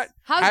pants.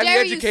 not? How highly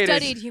dare you educated.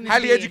 studied human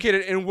Highly being?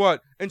 educated in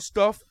what? In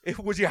stuff?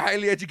 Was he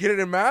highly educated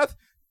in math?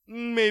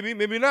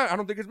 Maybe not. I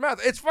don't think it's math.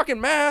 It's fucking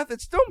math.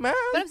 It's still math.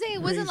 But I'm saying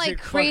it wasn't like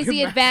Basic crazy fucking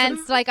math.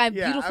 advanced, like I'm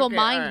Yeah, beautiful okay,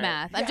 mind all right.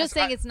 math. I'm Yes, just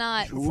saying I- it's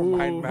not. Beautiful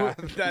mind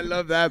math. I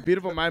love that.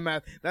 Beautiful mind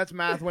math. That's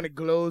math when it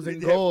glows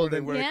in Yeah, gold.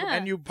 when it Yeah.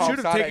 And you pops should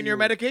have out taken at your you.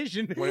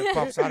 medication. When it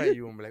pops out at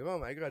you, I'm like, oh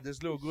my god,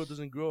 this little girl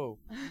doesn't grow.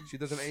 She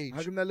doesn't age.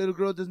 How come that little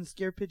girl doesn't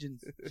scare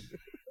pigeons?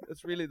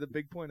 That's really the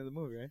big point of the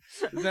movie, right?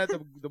 Isn't that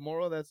the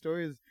moral of that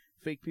story is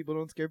fake people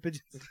don't scare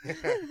pigeons?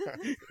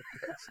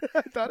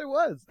 I thought it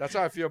was. That's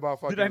how I feel about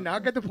fucking. Did I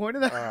not get the point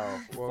of that?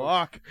 Oh, well.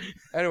 Fuck.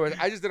 Anyways,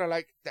 I just didn't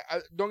like.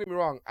 Don't get me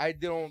wrong. I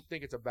don't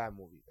think it's a bad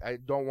movie. I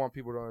don't want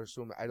people to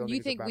assume that I don't. You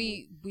think, think it's a bad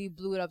movie. we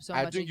blew it up so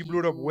I much? think that you blew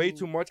it up way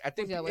too much. I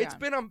think the other way it's around.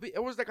 been on.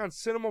 It was like on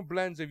Cinema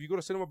Blends. If you go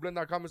to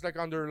cinemablend.com, it's like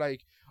under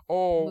like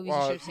Movies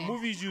you should've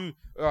seen.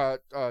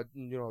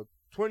 you know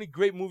 20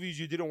 great movies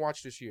you didn't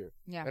watch this year.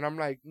 Yeah. And I'm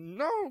like,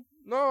 no,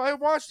 I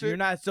watched it. You're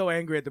not so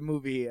angry at the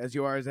movie as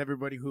you are as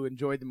everybody who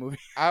enjoyed the movie.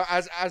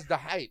 as the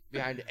hype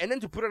behind it, and then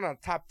to put it on a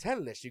top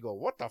 10 list, you go,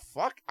 what the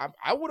fuck?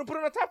 I wouldn't put it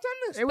on a top 10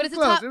 list. It But was it's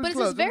close, a it was but it's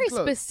close, a it very was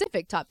close.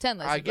 specific top 10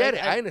 list. I get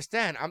Like, it. I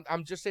understand.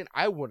 I'm just saying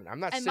I wouldn't. I'm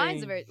not And saying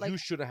mine's a very, like- you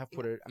shouldn't have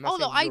put it. I'm not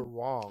Although saying you're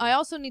wrong. I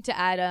also need to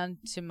add on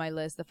to my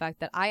list the fact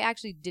that I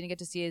actually didn't get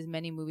to see as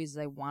many movies as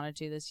I wanted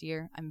to this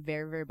year. I'm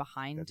very, very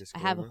behind. That I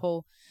have a disclaimer.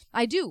 whole.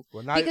 I do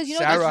well, now because you know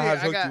Sarah what? has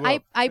I hooked got-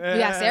 you up.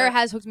 Yeah, Sarah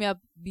has hooked me up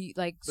But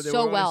there so were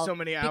only well. so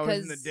many hours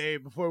in the because- day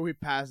before we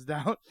passed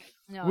out.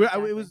 No, It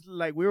exactly. was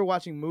like we were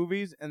watching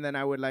movies, and then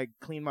I would like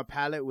clean my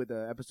palate with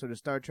an episode of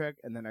Star Trek,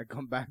 and then I'd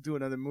come back to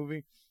another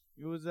movie.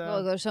 It was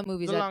Well, there's some it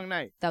movies was a that long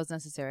night. was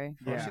necessary.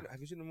 Yeah.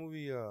 Have you seen the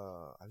movie?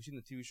 Have you seen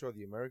the TV show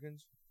The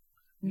Americans?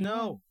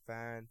 No,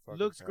 Fan fucking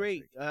looks tastic.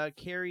 great.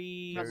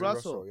 Carrie Carrie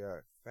Russell, yeah,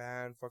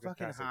 fan fucking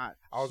fucking tastic. hot.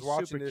 I was Super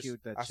watching this.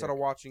 Cute, that I started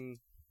chick. watching.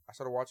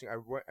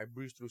 I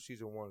breezed through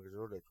season 1 because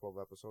there were like 12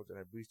 episodes, and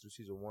I breezed through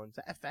season 1. Is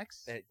that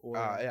FX? And, Or-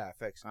 yeah,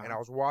 FX. And Uh-huh. I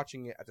was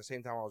watching it at the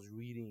same time I was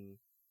reading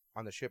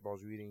on the ship, I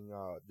was reading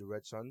the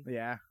Red Sun.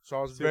 Yeah. So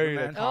I was Superman.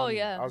 very like, Oh commie.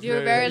 yeah, I was you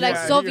were very like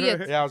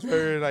Soviet. Yeah, I was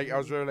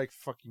very like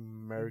fucking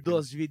American.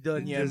 Dos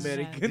Vidonia These-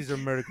 American. These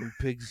American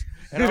pigs.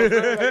 And I was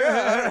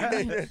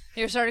very like,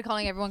 You started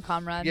calling everyone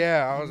comrade.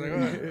 yeah, I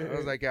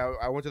was like,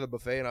 I went to the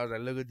buffet and I was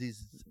like, look at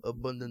this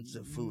abundance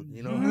of food,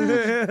 you know.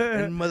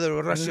 In Mother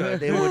Russia,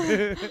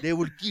 they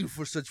would kill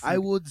for such food. I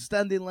would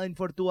stand in line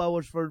for 2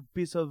 hours for a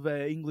piece of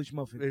English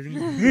muffin.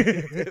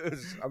 It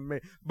was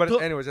amazing. But So,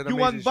 anyways, an you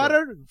amazing want show.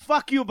 butter?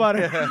 Fuck you,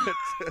 butter.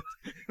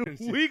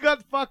 We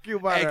got fuck you,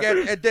 butter. Again,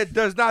 it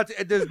does not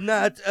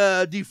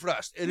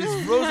defrost. It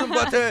is frozen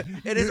butter.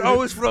 It is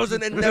always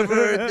frozen and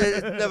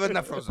never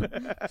not frozen.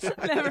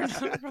 Never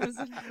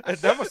frozen.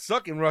 That must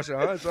suck in Russia,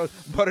 huh? So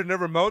butter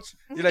never melts.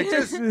 You're like,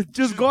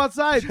 Just go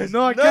outside.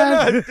 No, I no,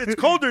 can't. it's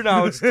colder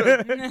now.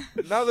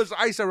 Now there's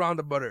ice around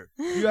the butter.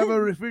 You have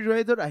a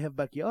refrigerator? I have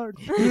backyard.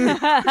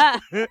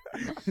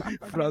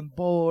 Front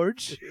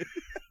porch.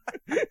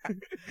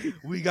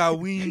 We got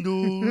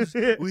windows.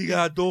 We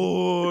got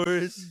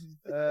doors.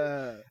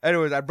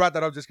 Anyways, I brought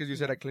that up just because you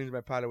said I cleansed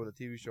my palate with a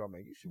TV show. I'm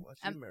like, you should watch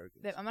The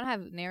Americans. I'm gonna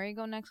have Neri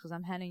go next because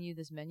I'm handing you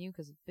this menu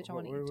because bitch, I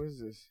want to Where eat. was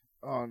this?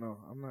 Oh no,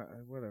 I'm not.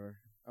 Whatever.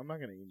 I'm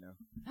not gonna eat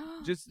now.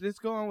 Just let's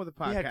go on with the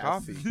podcast. He had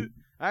coffee.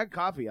 I had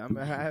coffee. I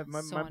have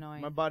So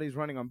annoying. my body's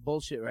running on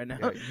bullshit right now.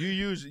 Yeah, you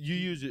use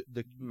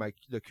the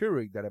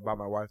Keurig that I bought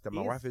my wife that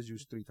my Yes. wife has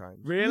used 3 times.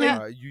 Really?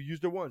 Yeah. You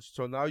used it once,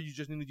 so now you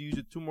just need to use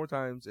it 2 more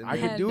times. And I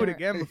then- can do it Never.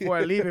 again before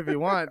I leave if you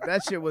want.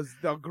 That shit was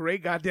a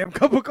great goddamn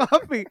cup of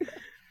coffee.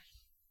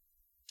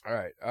 All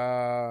right.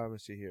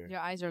 Let's see here. Your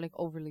eyes are like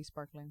overly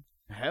sparkling.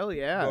 Hell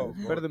yeah, Go,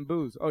 it's go. better than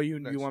booze. Oh, you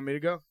Next. want me to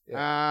go?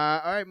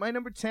 Yeah. All right, my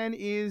number 10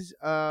 is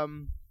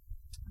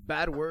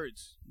bad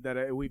words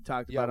that we've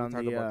talked Yeah, about we on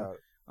talked the about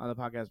on the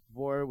podcast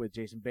before with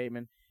Jason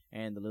Bateman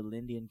and the little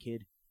Indian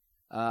kid.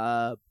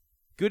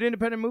 Good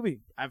independent movie.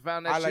 I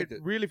found that I shit liked it.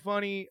 really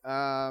funny.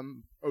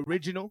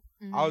 Original.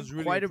 Mm-hmm. I was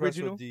really Quite impressed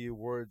original. with the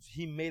words.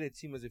 He made it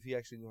seem as if he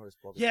actually knew how to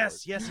spell. the Yes,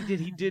 words. yes, he did.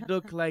 He did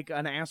look like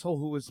an asshole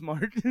who was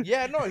smart.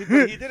 Yeah, no, he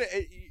did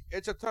it.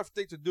 It's a tough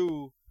thing to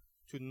do,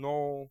 to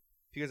know,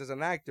 because as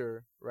an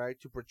actor, right,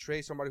 to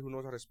portray somebody who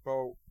knows how to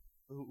spell,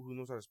 who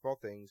knows how to spell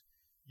things,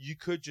 you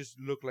could just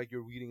look like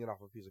you're reading it off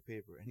a piece of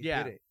paper, and he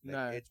Yeah, didn't. Like,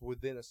 no. it's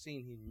within a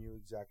scene. He knew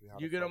exactly how.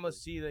 You to could spell almost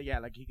things. see the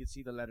like he could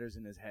see the letters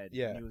in his head.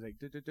 Yeah. And he was like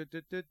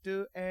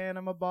do, and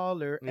I'm a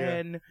baller Yeah.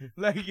 and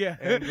like yeah.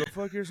 And go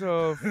fuck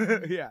yourself.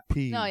 Yeah.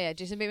 P. No, yeah,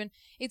 Jason Bateman.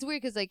 It's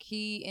weird because like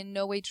he in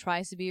no way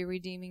tries to be a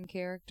redeeming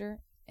character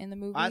in the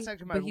movie. That's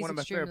actually but he's one of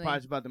my favorite extremely-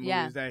 parts about the movie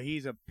Yeah. is that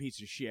he's a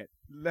piece of shit.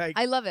 Like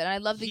I love it, and I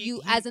love that he- you,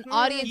 he- as an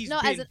audience, he's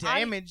no, been as an audience,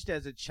 damaged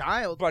as a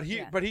child. But he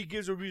Yeah.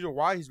 gives a reason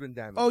why he's been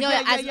damaged. Oh, no,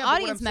 yeah, as an but what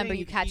audience I'm member, saying,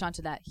 you catch he- on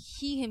to that.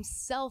 He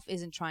himself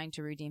isn't trying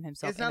to redeem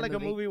himself. it's not in like the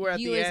a movie where at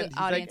you the as end an he's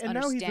like, audience and now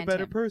he's a understand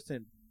better him.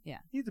 person. Yeah.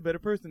 He's a better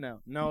person now.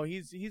 No,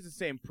 he's the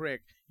same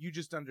prick. You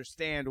just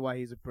understand why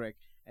he's a prick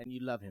and you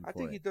love him I for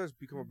think it. he does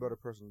become a better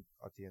person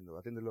at the end, though.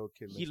 I think the little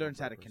kid. He makes him a learns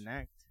how to better person.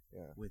 connect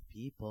Yeah. with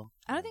people.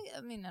 I don't think.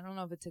 I mean, I don't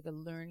know if it's like a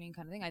learning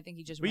kind of thing. I think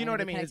he just. But you know what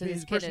I mean? randomly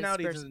His connects with kid at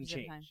personality spurs- doesn't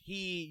certain change. time.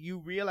 You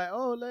realize,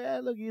 oh,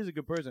 look, he is a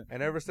good person.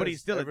 And ever since, But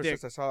he's still a ever dick.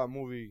 since I saw that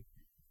movie,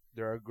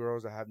 there are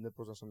girls that have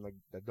nipples and some like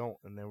that don't.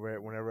 And then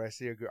whenever I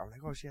see a girl, I'm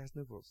like, oh, she has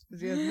nipples.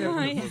 He has Oh,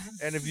 nipples. yes.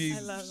 And if I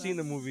you've love seen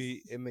that. the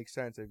movie, it makes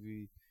sense. If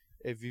you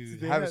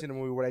They haven't have- seen the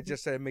movie, what I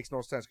just said, it makes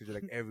no sense because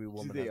you're like every Do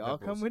woman. they has all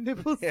nipples. come with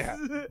nipples? Yeah,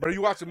 but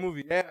you watch the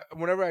movie. Yeah,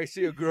 whenever I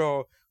see a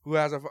girl who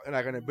has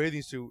like in a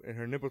bathing suit and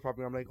her nipples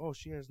popping, I'm like, oh,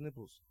 she has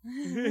nipples.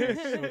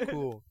 So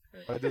cool.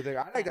 But I do think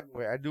I like that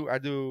movie. I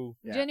do.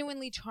 Yeah.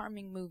 Genuinely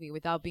charming movie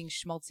without being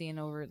schmaltzy and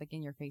over like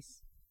in your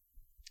face.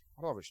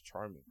 I thought it was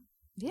charming.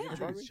 Yeah,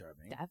 Charming?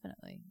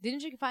 definitely.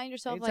 Didn't you find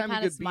yourself Anytime like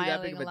kind you of could be that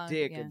smiling big of a along?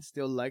 dick Yeah. and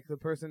still like the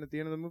person at the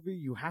end of the movie,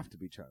 you have to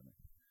be charming.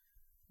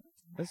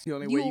 That's the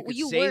only You- way you could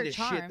you say were the shit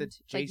charmed. that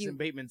Like, Jason you-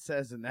 Bateman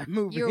says in that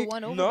movie. You were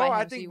won over No, by him,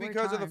 I so think you were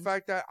because of the charmed.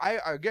 fact that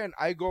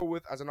I go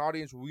with as an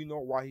audience, we know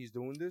why he's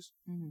doing this.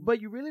 Mhm. But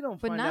you really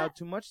don't But find not- out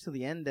too much till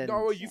the end. Then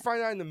No, you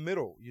find out in the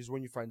middle. Is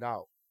when you find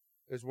out.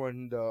 Is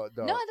when the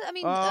No, I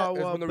mean, Oh, is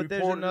well, when the but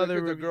there's report, another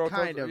the girl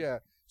tells kind her- of. yeah.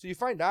 So you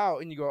find out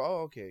and you go,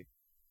 oh, okay.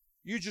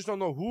 You just don't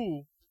know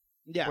who,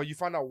 Yeah. but you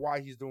find out why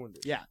he's doing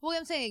this. Yeah. well,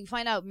 I'm saying you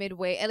find out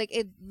midway, and like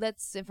it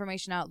lets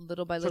information out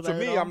little by So little. to by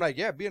me, little. I'm like,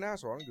 yeah, be an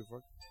asshole. I don't give a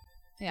fuck.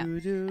 Yeah.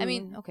 I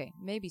mean, okay,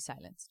 maybe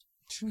silenced.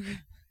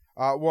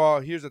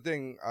 Well, here's the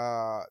thing.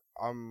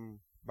 I'm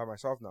by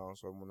myself now,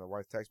 so when my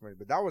wife texts me,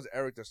 but that was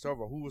Eric Da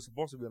Silva, who was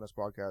supposed to be on this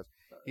podcast.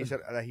 He said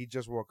that he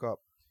just woke up.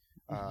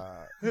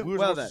 We were Well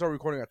supposed then. to start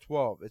recording at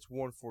 12. It's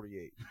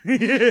 1:48.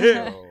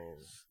 Yeah. So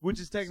Which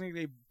is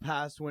technically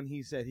past when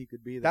he said he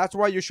could be there. that's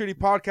why your shitty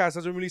podcast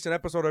doesn't release an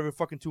episode every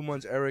fucking 2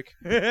 months, Eric.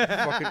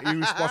 Fucking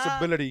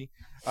irresponsibility.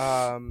 Is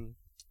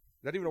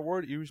that even a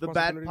word? the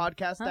Irresponsibility. bad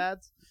podcast Huh?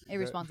 ads.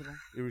 Irresponsible.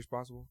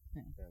 Irresponsible.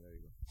 Yeah. Yeah, there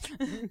you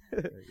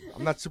go. There you go.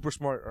 I'm not super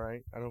smart, all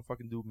right? I don't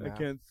fucking do I math.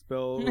 can't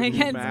spell I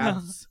can't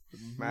maths.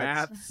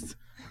 Maths. Maths.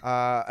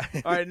 All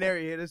All right,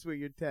 Neri, hit us with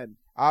your 10.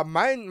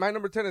 my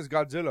number 10 is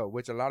Godzilla,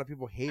 which a lot of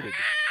people hated.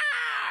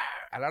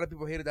 a lot of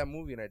people hated that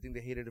movie, and I think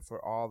they hated it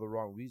for all the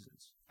wrong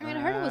reasons. I mean,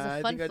 I heard it was a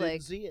I fun think I flick.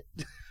 didn't see it.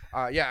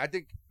 Yeah, I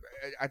think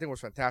it was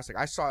fantastic.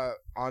 I saw it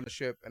on the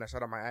ship, and I saw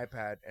it on my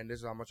iPad, and this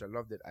is how much I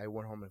loved it. I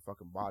went home and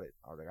fucking bought it.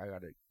 I was like, I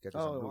gotta get this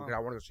on Blu-ray. wow.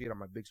 I wanted to see it on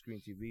my big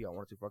screen TV. I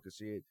wanted to fucking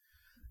see it.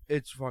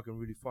 It's fucking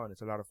really fun.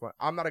 It's a lot of fun.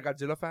 I'm not a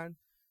Godzilla fan.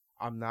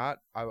 I'm not.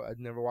 I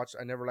never watched.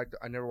 I never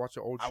watched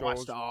the old shows. I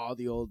watched all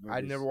the old movies.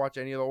 I never watched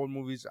any of the old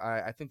movies.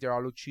 I think they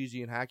all look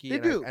cheesy and hacky. They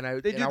and do. I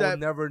They do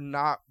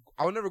that.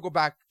 I would never go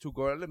back to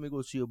go. Let me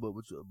go see a book.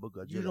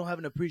 Godzilla. You don't have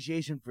an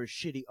appreciation for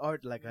shitty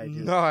art like I do.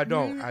 No, I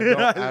don't. I don't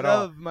I at all.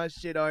 love my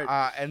shit art.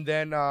 And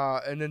then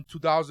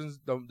 2000s,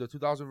 the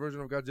 2000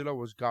 version of Godzilla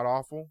was god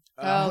awful.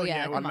 Oh,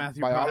 yeah, with come on.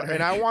 Matthew By all, Broderick.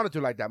 and I wanted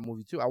to like that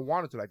movie too. I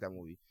wanted to like that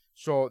movie.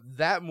 So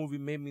that movie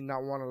made me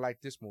not want to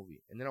like this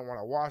movie. And then I want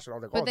to watch it. I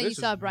was like, But oh, then this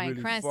you saw is Bryan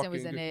really Cranston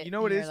was fucking in good. it. You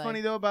know what and is you're funny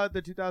like, though about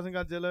the 2000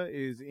 Godzilla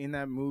is in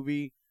that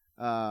movie,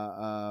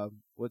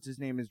 what's his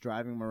name is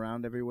driving him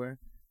around everywhere.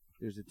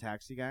 There's a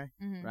taxi guy,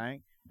 Mhm.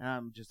 right? And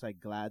I'm just like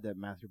glad that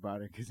Matthew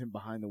Broderick isn't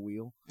behind the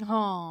wheel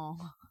Oh.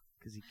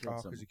 because he killed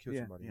Oh, somebody. because he killed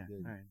somebody. Yeah, He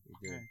did. all right. He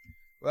did. All right.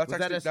 Well, that's Was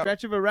that actually, a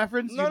stretch of a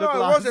reference? No, You no, look it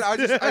lost.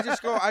 wasn't. I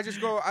just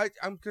go.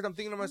 I'm because I'm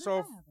thinking to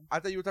myself. I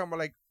thought you were talking about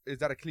like, is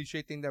that a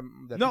cliche thing that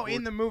No, people in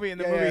would- the movie,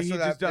 Yeah, he so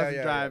just that- doesn't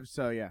yeah. drive.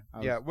 So yeah,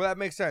 Yeah, well, that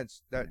makes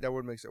sense. That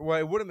would make sense. Well,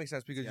 it wouldn't make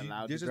sense because Is he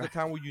allowed to this is the drive?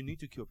 time where you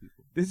need to kill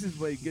people. This is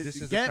what you This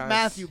is the get time.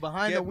 Matthew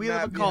behind Get the wheel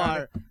of a Matt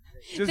car.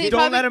 Just They don't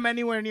probably- let him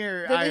anywhere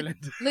near They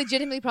Ireland.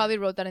 legitimately probably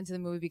wrote that into the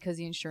movie because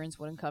the insurance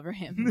wouldn't cover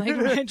him. Like,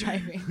 when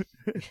driving.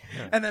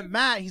 And then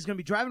Matt, he's gonna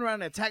be driving around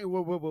and attacking.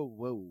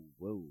 Whoa.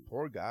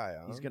 Poor guy.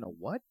 Huh? He's gonna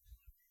what?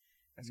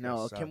 That's gonna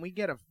No, suck. can we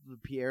get a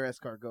Pierre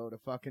Escargot to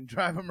fucking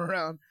drive him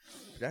around?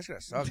 That's gonna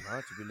suck,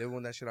 man. To be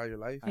living that shit all your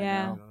life.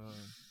 Yeah.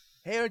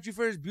 Hey, aren't you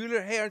Ferris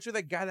Bueller? Hey, aren't you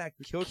that guy that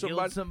killed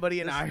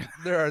somebody? in Ireland.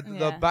 There are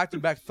Yeah. the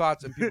back-to-back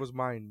thoughts in people's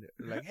mind.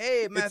 Like,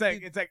 hey,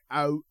 Matthew. It's like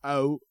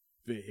oh,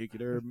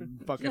 vehicular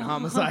fucking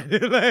homicide.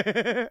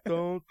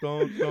 Don't.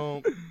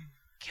 Oh.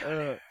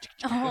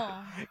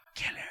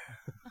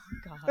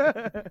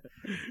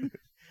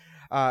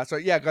 God. So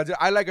yeah, Godzilla,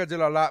 I like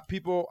Godzilla a lot.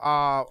 People,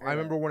 I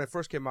remember when it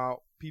first came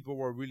out, people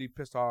were really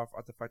pissed off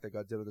at the fact that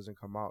Godzilla doesn't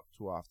come out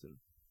too often.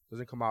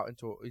 Doesn't come out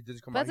until it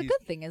doesn't come That's out. a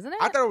good thing, isn't it?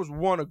 I thought it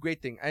was a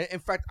great thing. In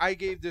fact, I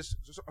gave this.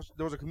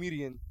 There was a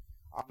comedian.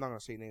 I'm not gonna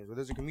say names, but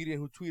there's a comedian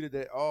who tweeted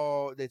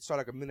that they saw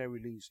like a midnight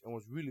release and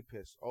was really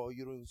pissed. Oh,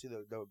 you don't even see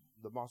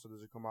the monster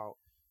doesn't come out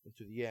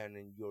into the end,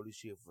 and you only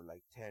see it for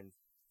like 10,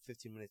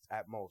 15 minutes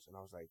at most. And I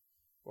was like,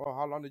 well,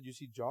 how long did you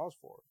see Jaws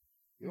for?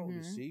 You don't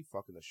really see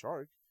fucking the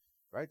shark,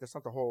 right? That's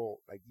not the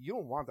whole. Like, you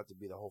don't want that to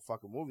be the whole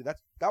fucking movie. That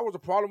was a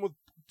problem with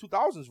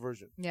 2000s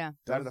version. Yeah.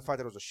 That and the fact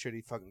that it was a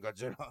shitty fucking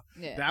Godzilla.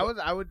 Yeah. That was,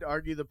 I would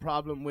argue, the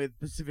problem with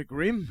Pacific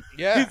Rim.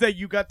 Yeah. Is that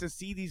you got to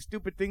see these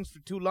stupid things for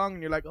too long,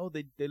 and you're like, oh,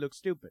 they look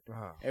stupid.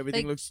 Uh-huh.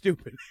 Everything Like- looks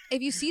stupid.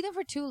 If you see them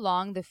for too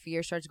long, the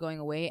fear starts going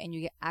away and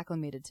you get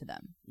acclimated to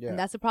them. Yeah. And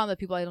that's the problem that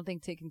people I don't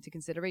think take into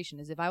consideration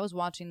is if I was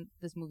watching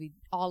this movie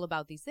all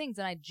about these things,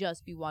 then I'd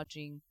just be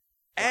watching.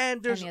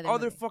 And there's Any other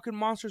other movie. fucking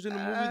monsters in the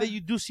movie that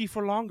you do see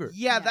for longer.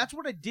 Yeah, Yeah. that's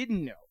what I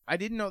didn't know. I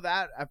didn't know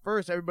that at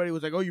first. Everybody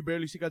was like, oh, you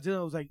barely see Godzilla.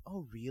 I was like,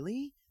 oh,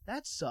 really?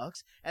 That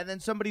sucks. And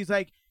then somebody's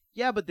like,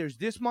 yeah, but there's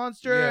this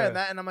monster Yeah. and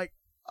that. And I'm like,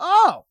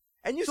 oh.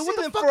 And you So see what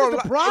the them fuck for is a the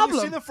lot. problem?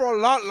 You see them for a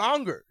lot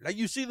longer. Like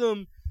you see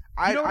them.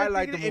 You know what I I'm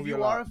like the thinking? movie If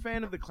you a are lot. a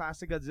fan of the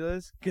classic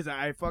Godzillas, because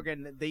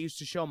they used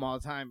to show them all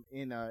the time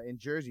in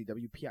Jersey,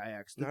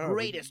 WPIX, the No, but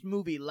greatest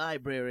movie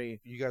library.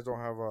 You guys don't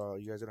have a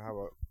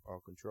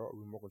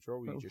remote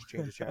control. We just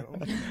change the channel.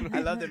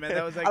 I loved it, man.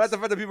 That was like I like the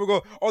fact that people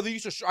go, oh, they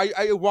used to.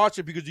 I watch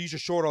it because they used to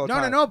show it all the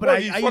time. No, but Well, I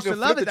you used to fucking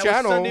love flip it. the That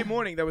channel. was Sunday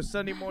morning. That was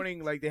Sunday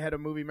morning. Like they had a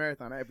movie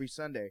marathon every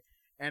Sunday,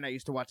 and I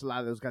used to watch a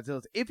lot of those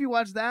Godzillas. If you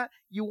watch that,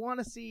 you want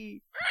to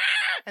see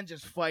and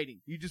just fighting.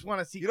 You just want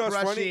to see You know what's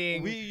funny?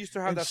 crushing. We used to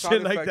have and that shit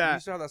sound like effect. that. We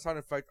used to have that sound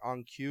effect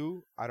on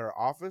cue at our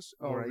office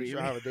Oh, when I used to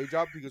really? have a day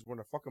job because when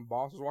the fucking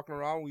boss was walking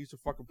around, we used to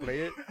fucking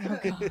play it.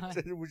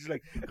 We're just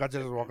like,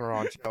 Godzilla's walking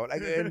around, chill.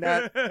 Like, and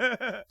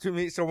that to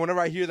me. So whenever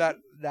I hear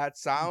that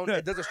sound,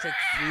 it doesn't strike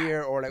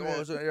fear or like,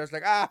 oh, so it's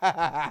like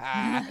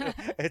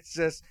it's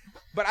just.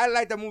 But I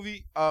like that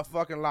movie a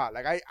fucking lot.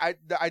 Like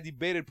I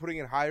debated putting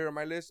it higher on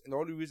my list, and the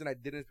only reason I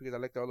didn't is because I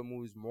like the other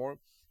movies more.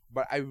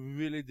 But I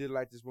really did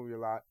like this movie a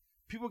lot.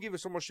 People give it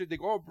so much shit. They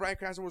go, oh, Bryan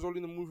Cranston was only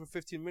in the movie for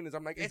 15 minutes.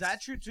 I'm like, Is that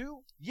true too?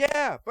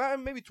 Yeah, but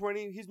maybe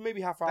 20. He's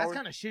maybe half hour. That's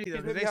kind of shitty though. He's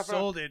 'cause maybe They half hour.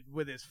 sold it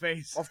with his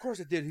face. Of course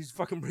it did. He's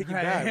fucking Breaking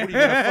Right. Bad. What are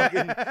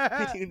you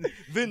gonna fucking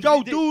Vin?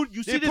 Yo, they- dude,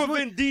 you they see this put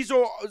movie? Vin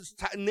Diesel's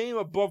name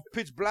above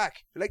Pitch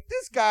Black. Like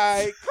this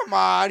guy, come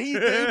on, he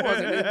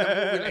wasn't in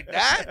the movie like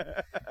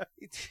that.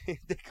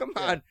 Come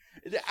on.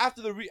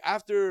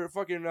 After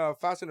fucking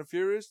Fast and the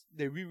Furious,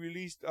 they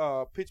re-released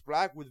Pitch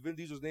Black with Vin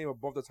Diesel's name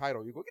above the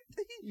title. You go,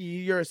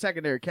 You're a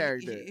secondary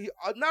character.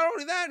 not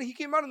only that, he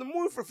came out in the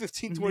movie for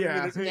 15, 20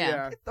 minutes.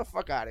 Yeah. Get the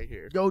fuck out of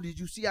here. Yo, did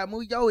you see that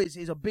movie? Yo, it's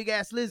a big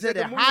ass lizard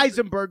the and movie-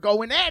 Heisenberg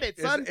going at it,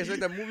 son. It's like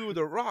that movie with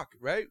The Rock,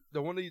 right?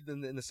 The one that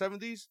in the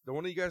 70s, the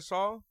one that you guys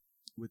saw.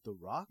 With The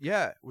Rock?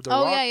 Yeah, with the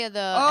Oh Rock. yeah,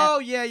 the Oh,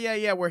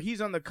 yeah, where he's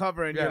on the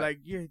cover and Yeah. you're like,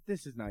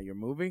 this is not your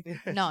movie. no,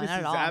 This not is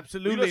at all. You know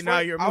absolutely what's not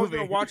funny? your I was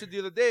movie. gonna watch it the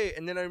other day,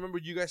 and then I remember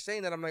you guys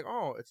saying that. I'm like,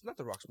 oh, it's not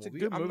the Rock's It's a movie.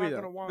 good I'm movie, not though.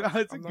 gonna watch. No,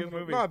 it's a I'm good not gonna-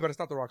 movie. No, but it's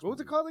not the Rock's What was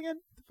movie. it called again?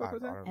 The fuck I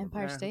was that? don't remember.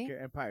 Empire State.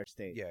 Okay, Empire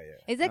State. Yeah.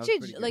 It's That was actually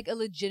pretty good. like a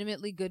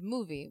legitimately good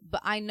movie,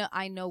 but I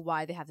know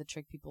why they have to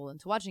trick people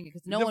into watching it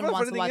because no The one funny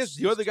wants to thing watch. is,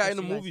 the other guy in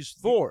the Christian movie is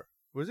Thor,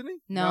 wasn't he?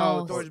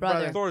 No, Thor's his brother.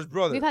 brother. Thor's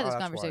brother. We've had this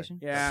that's why. conversation.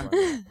 Yeah. That's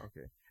why.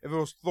 Okay. If it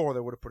was Thor,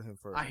 they would have put him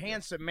first. A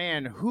handsome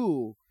man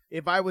who,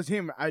 if I was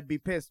him, I'd be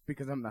pissed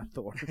because I'm not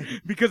Thor.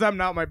 Because I'm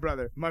not my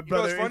brother. My know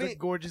brother what's is funny? a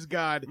gorgeous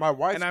god, My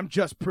wife and I'm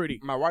just pretty.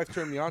 My wife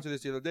turned me on to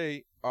this the other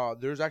day.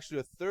 There's actually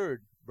a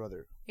third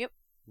brother,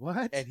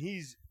 What? and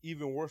he's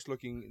even worse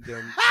looking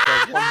than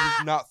the one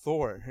who's not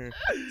Thor.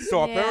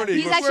 So Yeah. apparently,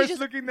 He's goes- actually worse just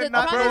looking the than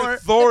not problem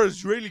is- Thor. Thor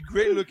is really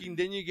great looking.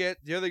 Then you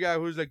get the other guy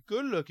who's like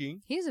good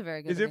looking, He's a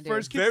very good. Is it looking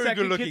first dude. kid, very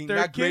second good kid, looking, third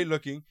not great kid?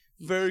 looking,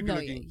 very No,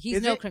 good looking. he's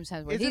Is no it- Chris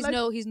Hemsworth. is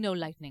it He's no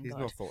lightning He's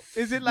god. no Thor.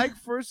 Is it like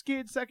first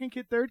kid, second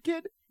kid, third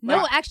kid? No,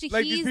 Like- actually,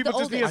 like these he's people the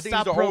just need to oldest. I think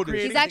he's stop the oldest.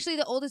 procreating? He's actually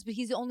the oldest, but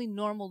he's the only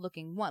normal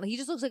looking one. He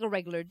just looks like a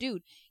regular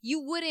dude. You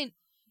wouldn't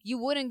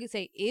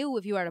say ew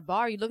if you were at a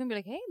bar. You'd look and be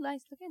like, hey,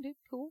 nice looking dude,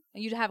 cool,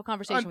 and you'd have a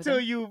conversation Until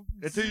with him.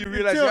 you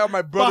realize, yeah,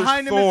 my brother's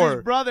behind him Thor. is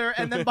his brother,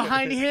 and then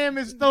behind him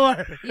is Thor.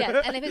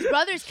 Yeah, and if his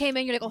brothers came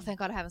in, you're like, oh, thank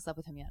God I haven't slept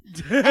with him yet.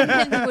 And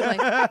then you would like,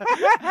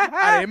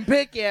 I didn't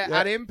pick yet. Yeah.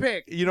 I didn't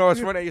pick. You know, it's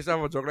funny. I used to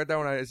have a joke like that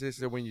when I say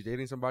when you're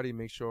dating somebody,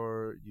 make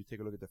sure you take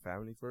a look at the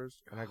family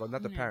first. And I go,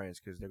 not the parents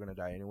because they're gonna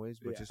die anyways,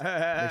 but just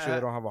make sure they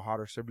don't have a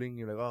hotter sibling.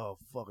 You're like, oh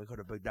fuck, I could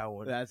have picked that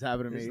one. That's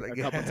happened to It's me like,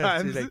 a couple she's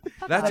times. like,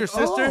 that's your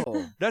sister.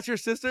 Oh. That's your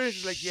sister.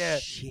 She's like, yeah.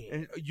 Shit.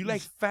 And you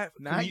like fat?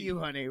 Not you,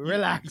 honey.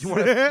 Relax. You,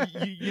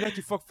 you like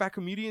to fuck fat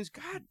comedians?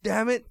 God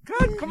damn it!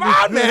 God, come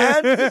on,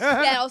 man.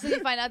 yeah. Also, you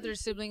find out their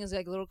sibling is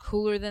like a little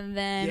cooler than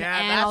them, Yeah,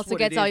 and that's also what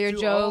gets it all is, your too.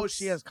 jokes. Oh,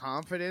 she has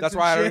confidence. That's and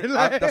why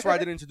shit. that's why I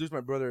didn't introduce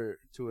my brother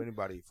to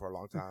anybody for a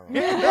long time. I'm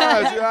like,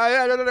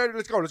 yeah,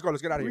 let's go,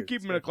 let's get out of We here.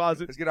 keep him in a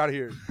closet. Let's get out of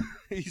here.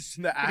 He's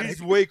In the attic.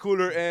 he's way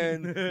cooler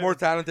and more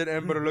talented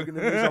and better looking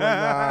than me. So I'm like,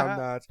 nah, I'm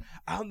not.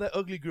 I'm the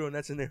ugly girl in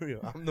that scenario.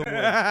 I'm the one.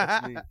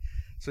 That's me.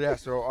 So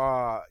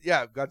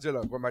yeah,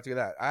 Godzilla. Going back to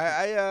that,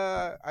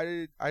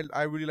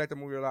 I really like the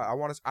movie a lot.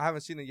 I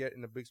haven't seen it yet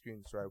in the big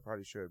screen, so I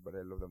probably should. But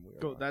I love that movie.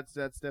 a Cool. lot. That's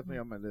definitely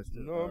on my list.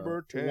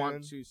 Number 10.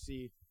 Want to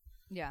see.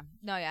 Yeah,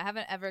 no, yeah, I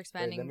haven't ever Wait,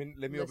 expanding.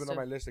 let me list open up of-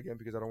 my list again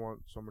because I don't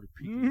want somebody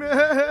peeking. All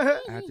I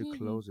had to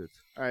close it.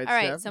 right. All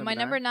right, Steph, so my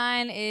number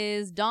 9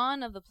 is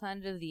Dawn of the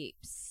Planet of the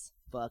Apes.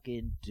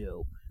 Fucking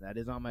dope. That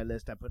is on my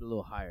list. I put it a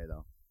little higher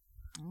though.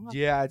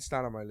 Yeah, it's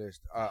not on my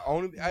list.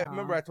 I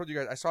remember I told you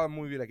guys I saw the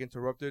movie like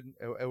interrupted.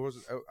 I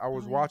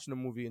was watching the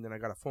movie and then I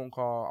got a phone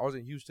call. I was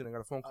in Houston. I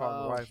got a phone call.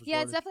 My wife was Yeah,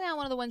 going it's definitely not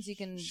one of the ones you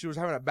can. She was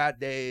having a bad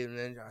day, and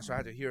then so I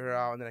had to hear her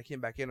out. And then I came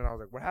back in, and I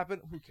was like, "What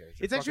happened? Who cares?"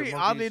 It's They're actually fucking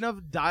oddly monkeys.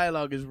 enough,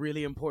 dialogue is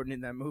really important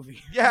in that movie.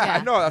 Yeah, Yeah.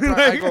 I know. That's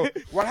why I go,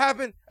 "What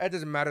happened?" It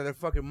doesn't matter. They're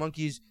fucking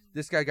monkeys.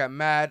 This guy got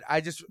mad.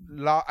 I just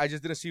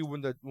didn't see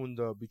when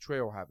the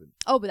betrayal happened.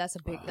 Oh, but that's a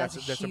big. That's,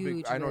 That's a a huge.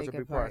 big. I know really it's a good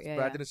big part, Yeah,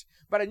 but I yeah. didn't.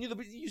 But I knew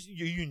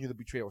you knew the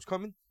betrayal was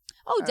coming.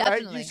 Oh, Right?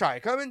 definitely. You saw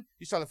it coming.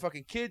 You saw the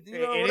fucking kid. You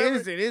know, It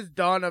whatever. is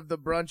Dawn of the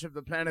Brunch of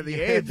the Planet of the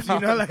Yeah, Apes. You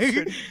know, like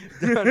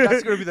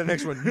that's gonna be the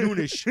next one.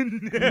 Noonish.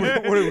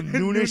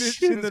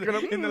 Noonish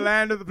in the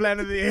land of the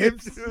Planet of the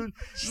Apes.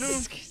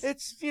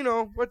 It's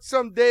but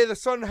someday the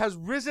sun has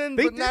risen.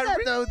 They but did not that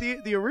risen.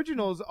 though. The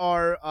originals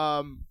are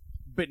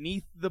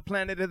beneath the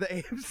Planet of the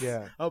Apes.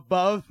 Yeah.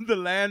 Above the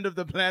land of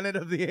the Planet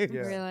of the Apes.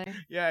 Yeah. Really?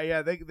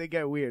 Yeah. They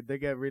get weird. They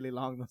get really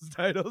long, those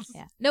titles.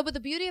 Yeah. No, but the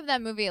beauty of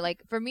that movie,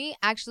 like for me,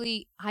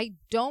 actually, I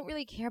don't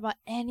really care about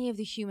any of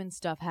the human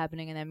stuff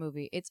happening in that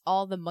movie. It's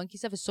all the monkey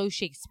stuff is so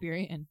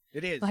Shakespearean.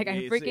 It is. Like,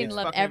 I freaking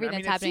love fucking-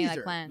 everything that's it's happening in that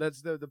Caesar. clan.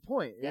 That's the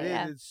point. Yeah, It is.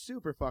 yeah. It's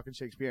super fucking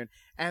Shakespearean.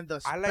 And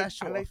the I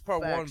special like part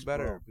one effects,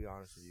 better, bro. to be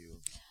honest with you.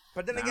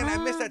 But then again, I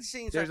missed that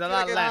scene. So There's I a feel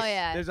lot like less. Oh,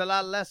 yeah. There's a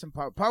lot less in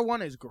part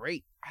one is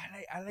great,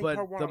 I like but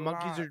part one the a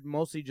monkeys lot. are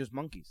mostly just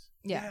monkeys.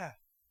 Yeah.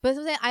 But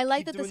something I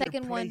like Keep that the them in their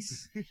second one.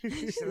 place.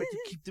 I like to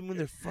keep them in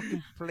their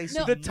fucking place.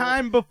 No. The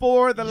time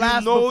before the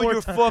last. You know before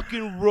your time.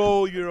 fucking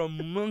role. You're a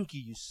monkey.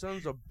 You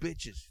sons of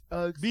bitches.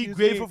 Be Excuse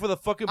grateful me. for the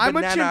fucking I'm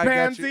a banana I got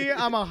you. chimpanzee.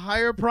 I'm a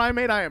higher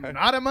primate. I am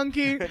not a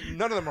monkey.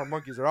 None of them are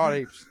monkeys. They're all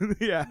apes.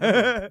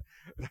 Yeah.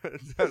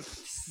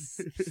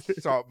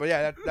 So, but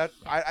yeah,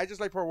 I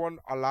just like part one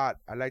a lot.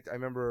 I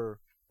remember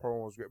part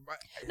one was great. But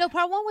No,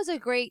 part one was a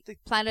great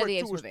Planet of part the two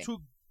Apes was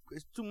movie.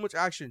 it's too much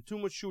action, too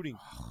much shooting.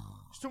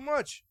 It's too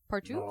much.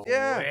 Part two? No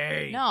Yeah.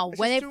 way. No, It's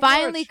when just it too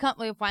finally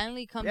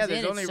much. comes Yeah, there's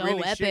in, only it's so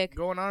really epic. shit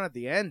going on at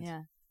the end.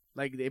 Yeah.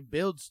 Like it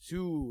builds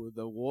to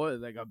the war.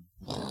 Like a.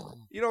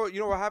 You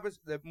know what happens?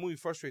 The movie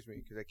frustrates me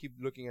because I keep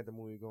looking at the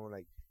movie going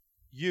like,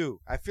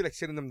 I feel like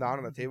sitting them down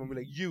on the table and be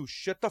like, you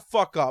shut the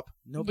fuck up.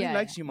 Nobody Yeah,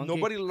 likes you, monkey.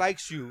 Nobody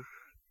likes you.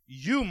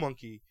 You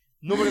monkey.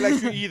 Nobody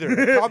likes you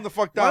either. Calm the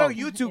fuck down. Why don't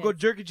you two go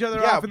jerk each other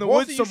Yeah, off in the both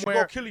woods of you somewhere?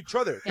 should go kill each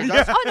other. Yeah.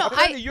 That's- Oh, no,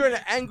 apparently you're an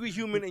angry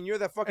human and you're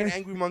that fucking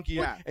angry monkey.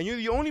 Yeah. And you're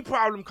the only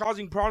problem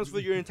causing problems for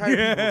your entire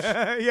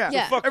people. Yeah.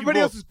 Yeah. Fuck you Everybody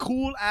both. else is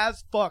cool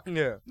as fuck.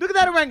 Yeah. Look at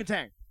that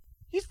orangutan.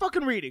 He's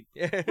fucking reading.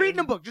 Yeah. Reading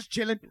a book, just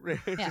chilling. Yeah.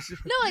 No,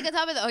 like on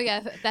top of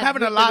that,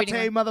 Having a the reading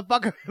latte, one.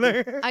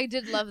 motherfucker. I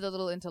did love the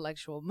little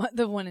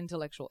the one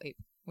intellectual ape,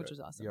 which was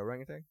awesome. The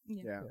orangutan?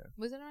 Yeah.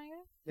 Was it an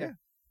orangutan? Yeah.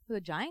 Was it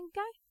a giant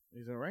guy?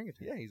 He's an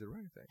orangutan. Yeah, he's an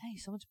orangutan. Hey,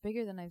 he's so much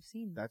bigger than I've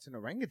seen. That's an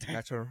orangutan.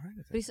 That's an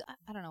orangutan. But he's,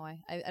 I don't know why.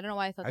 I don't know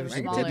why I thought they Have were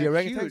you seen smaller. baby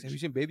orangutans? Huge. Have you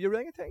seen baby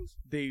orangutans?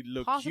 They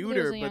look Possibly cuter,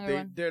 there's a but younger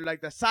one. they're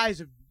like the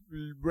size of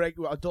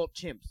regular adult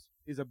chimps.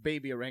 Is a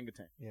baby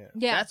orangutan. Yeah.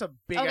 Yeah. That's a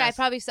big. Okay, ass,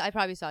 I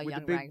probably saw a with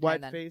young the big orangutan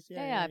white then. face.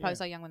 Yeah, I probably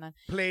saw a young one then.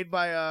 Played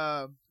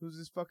by who's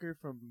this fucker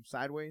from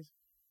Sideways?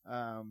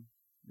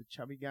 The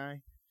chubby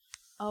guy.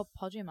 Oh,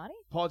 Paul Giamatti?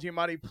 Paul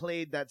Giamatti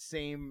played that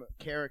same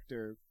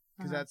character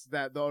because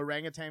the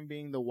orangutan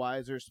being the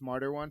wiser,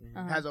 smarter one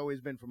has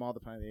always been from all the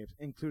Planet of the Apes,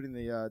 including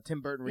the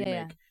Tim Burton remake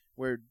Yeah.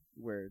 where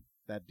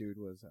that dude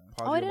was.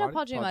 Oh, I didn't know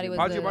Paul Giamatti was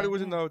Paul the- Giamatti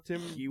was in the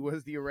Tim. He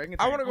was the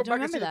orangutan. I want to go I don't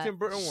back and see the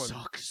remember Tim Burton one.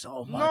 Sucks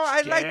so much. No,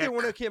 I liked dick. it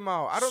when it came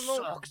out. I don't know.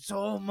 Sucks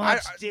so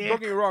much. dick. Don't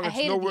get me wrong. I It's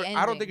hated the nowhere. I don't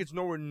ending. think it's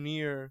nowhere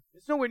near.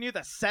 It's nowhere near the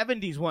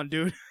 '70s one,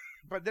 dude.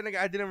 But then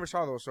again, I never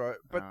saw those. So,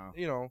 but Oh.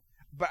 you know,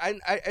 but I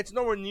it's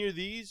nowhere near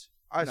these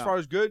as No. far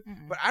as good.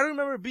 Mm-mm. But I don't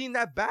remember it being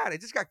that bad.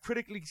 It just got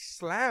critically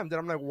slammed, and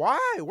I'm like, why?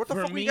 What the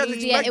For fuck were me, you guys It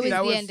was the, expecting? it was That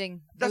the was- ending.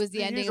 It that's- was the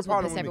here's ending the is what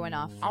problem pissed with everyone me.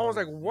 off. I was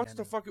like, what's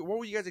the fuck? What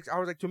were you guys? I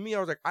was like, to me, I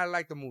was like, I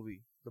like the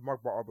movie, the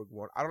Mark Wahlberg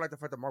one. I don't like the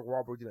fact that Mark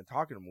Wahlberg didn't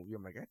talk in the movie.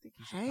 I'm like, I think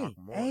he should talk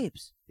more.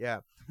 apes.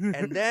 Yeah.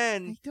 And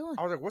then you doing?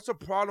 I was like, what's the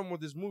problem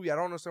with this movie? I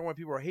don't understand why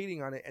people are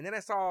hating on it. And then I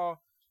saw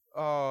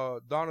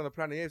Dawn of the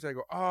Planet of the Apes. And I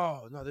go,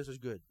 oh no, this is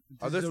good.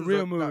 This is a was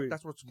real movie.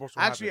 That's what's supposed to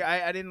Actually,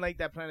 happen. I didn't like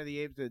that Planet of the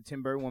Apes, the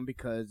Tim Burton one,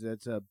 because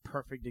it's a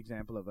perfect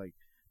example of like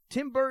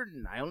Tim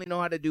Burton. I only know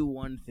how to do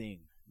one thing: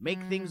 make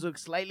things look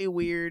slightly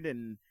weird.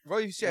 And Well,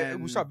 you said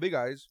we and- saw Big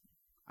Eyes.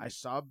 I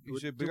saw. You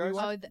see did Big we Eyes?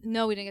 watch-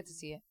 No, we didn't get to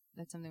see it.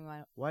 That's something we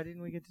Why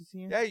didn't we get to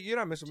see it? Yeah, you're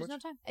not missing just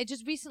much. no time. It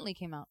just recently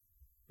came out.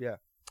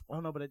 Oh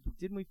no, but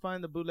didn't we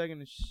find the bootleg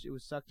and it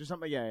was sucked or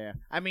something? Yeah.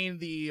 I mean,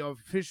 the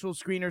official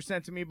screener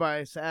sent to me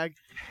by SAG.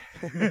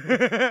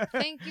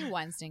 Thank you,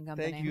 Weinstein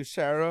Company. Thank you,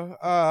 Sarah.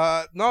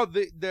 No,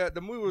 the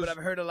movie was. But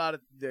I've heard a lot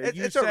of. It's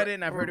You said alright. it,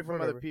 and I've heard it from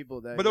Whatever. other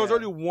people. That, But there was yeah.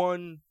 only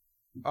one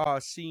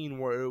scene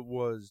where it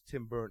was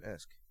Tim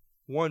Burton-esque.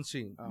 One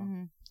scene. Oh.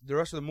 Mhm. The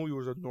rest of the movie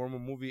was a normal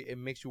movie. It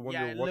makes you wonder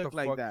Yeah, it what the looked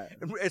like fuck. that.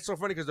 And it's so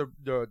funny because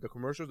the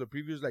commercials, the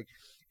previews, like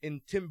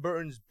in Tim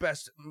Burton's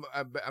best.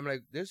 I'm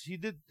like, this he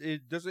did.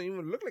 It doesn't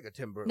even look like a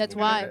Tim Burton. That's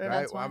movie. why, Like,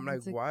 that's why. I'm like,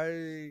 It's like-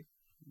 why?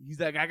 He's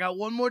like, I got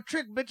one more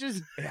trick,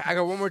 bitches. I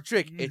got one more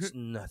trick. It's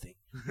nothing.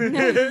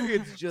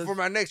 It's just For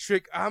my next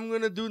trick, I'm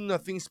gonna do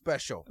nothing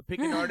special. pick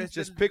an artist.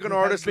 Just pick an that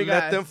has artist, big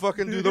let eyes. them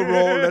fucking do the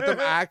role, let them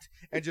act,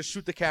 and just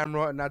shoot the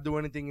camera and not do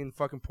anything in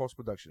fucking post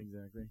production.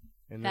 Exactly.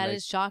 And That they're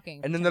is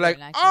shocking. and then Tim they're like,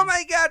 Burton, "Oh actually.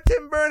 my god,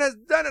 Tim Burton has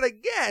done it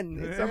again!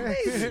 It's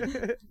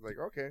amazing." Like,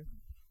 okay,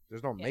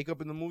 there's no makeup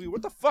in the movie.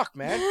 What the fuck,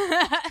 man?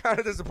 Kind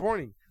of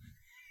disappointing.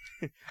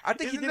 I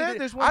think Isn't he there?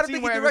 did. There's I one don't scene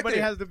think where he everybody directed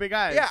it. has the big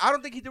eyes. Yeah, I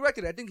don't think he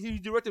directed it. I think he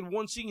directed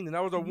one scene, and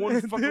that was a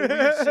one fucking weird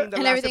scene that And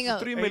lasted everything for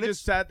else. 3 And he minutes.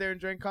 just sat there and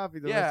drank coffee.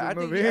 The Yeah, rest I of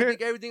the think, movie. I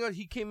think everything else.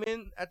 He came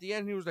in at the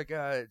end. He was like,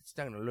 "It's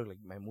not gonna look like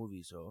my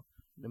movie, so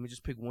let me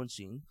just pick one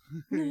scene."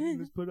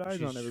 Let's put eyes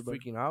She's on everybody.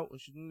 freaking out.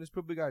 Let's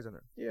put big eyes on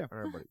her. Yeah. On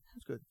everybody.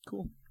 It's good.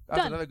 Cool. That's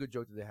Done. another good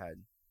joke that they had.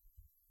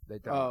 They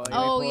Oh,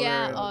 Oh Amy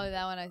yeah. Poehler. Oh,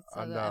 that one I saw.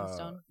 on The M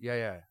Stone.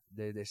 yeah.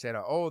 They said,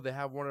 they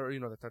have one of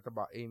they talked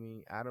about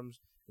Amy Adams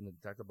and they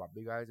talked about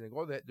Big Eyes and they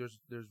go, there's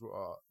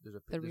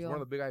real- one of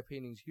the Big Eye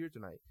paintings here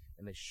tonight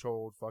and they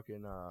showed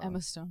fucking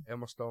Emma Stone.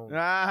 Emma Stone.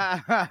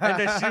 Ah. And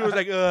then she was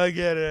like, I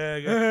get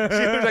it. She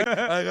was like,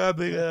 I got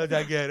big eyes,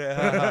 I get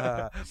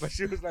it. But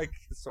she was like,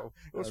 so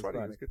it was That's funny.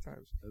 It funny. was good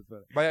times. That's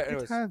funny. But yeah, Good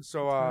anyways, times,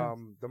 so good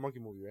times. the monkey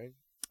movie,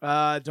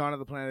 right? Dawn of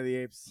the Planet of the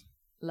Apes.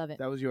 Love it.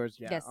 That was yours.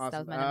 Yeah. Yes, that awesome.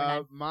 was my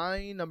number 9.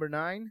 My number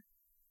 9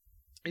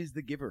 is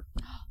The Giver.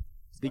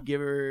 The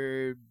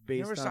Giver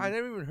based I on.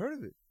 never even heard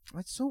of it.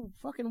 That's so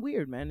fucking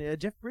weird, man.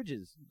 Jeff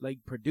Bridges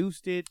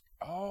produced it.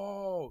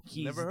 Oh,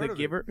 He's never heard the of it.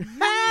 giver.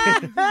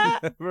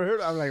 Never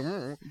heard. I'm like,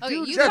 Okay,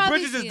 you Jeff probably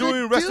Bridges is seen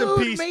doing it. rest in Dude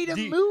peace. made a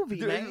D. movie,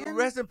 Dude, man.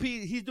 Rest in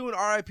peace. He's doing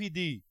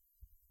R.I.P.D.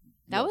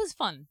 That was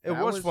fun. It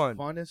was fun.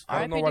 Fun as I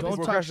don't know R.I.P.D. why Don't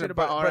people talk question shit it,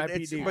 but about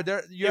it's- R.I.P.D. But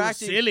It you're was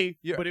acting silly,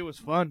 you're- but it was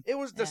fun. It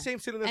was the Yeah. same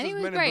silliness And as it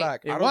was Men great. in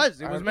Black. It I don't-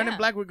 was. I It was don't- Men in Yeah.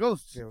 Black with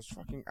ghosts. Yeah, it was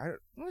fucking. It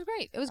was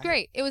great. It was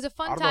great. It was a I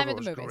fun don't time know at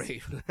if the it was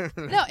movies. great.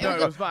 No, it No,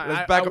 was it was fine.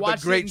 Let's I back up the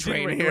watched great it and didn't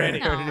train regret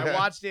here. it. No. I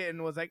watched it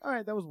and was like, all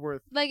right, that was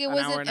worth. Like it an hour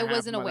wasn't. and a It half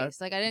wasn't a of my life. waste.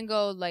 Like I didn't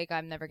go like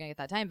I'm never gonna get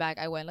that time back.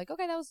 I went like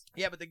okay, that was.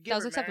 Yeah, but the That Giver,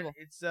 was acceptable.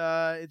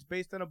 man, it's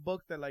based on a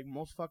book that like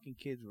most fucking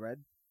kids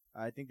read.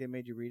 I think they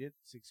made you read it.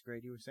 6th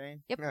grade, you were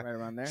saying. Yep. Right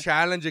around there.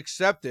 Challenge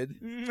accepted.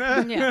 So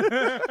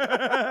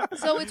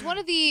it's one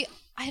of the.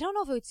 I don't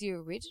know if it's the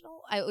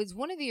original. It's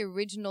one of the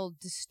original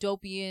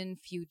dystopian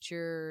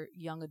future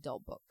young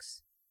adult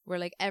books where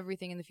like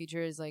everything in the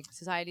future is like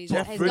society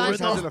Jeff has Bridges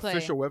gone has to an play.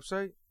 official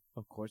website.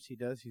 Of course he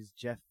does. He's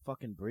Jeff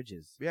fucking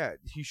Bridges. Yeah,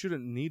 he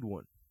shouldn't need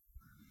one.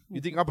 You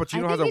think Al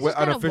Pacino I has think he just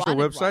an kinda official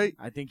wanted website?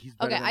 I think he's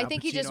better Okay, than I Al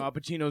think he Pacino. just- Al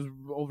Pacino's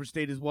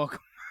overstayed his welcome.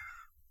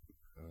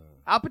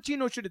 Al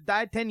Pacino should have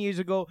died 10 years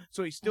ago,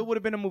 so he still would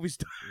have been a movie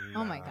star.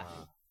 Oh my god.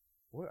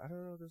 What? I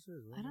don't know what this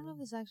is. I don't know if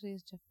this actually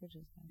is Jeff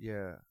Bridges.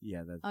 Yeah.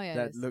 Yeah, that, Oh, yeah, it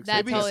that is. looks. That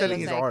Maybe he's totally selling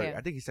looks his like art. him.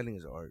 I think he's selling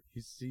his art.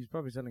 He's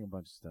probably selling a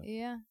bunch of stuff.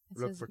 Yeah. It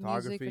Look, says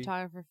photography. music,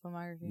 photographer,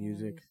 filmography,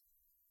 Music.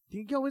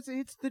 movies. Yo,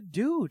 it's the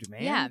dude,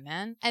 man. Yeah,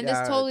 man. And Yeah,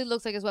 this totally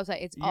looks like his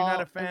website. It's You're all. not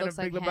a it fan looks of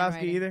like Big Lebowski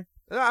handwriting. either?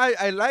 No,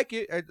 I like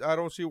it. I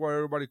don't see why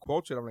everybody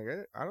quotes it. I'm like,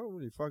 I don't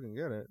really fucking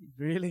get it.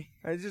 Really?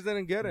 I just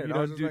didn't get it. You I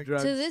was don't just do like,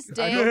 drugs. To this I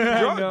day, don't do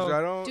drugs. No.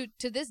 I don't.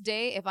 to this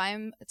day, if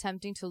I'm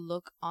attempting to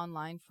look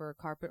online for a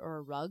carpet or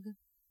a rug,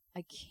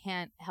 I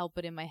can't help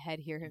but in my head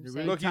hear him You're say,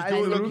 really Look, he's tied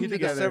doing. in the Look, room he did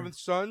together. the Seventh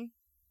Son.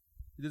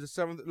 He did the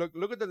seventh.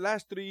 Look at the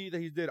last three that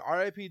he did.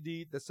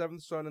 R.I.P.D., the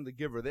Seventh Son, and the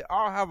Giver. They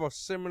all have a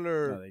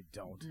similar. No, they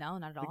don't. "No,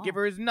 not at The all."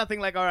 Giver is nothing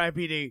like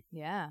R.I.P.D.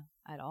 Yeah,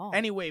 at all.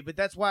 Anyway, but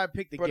that's why I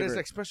picked the But Giver. it's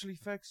like special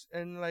effects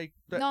and like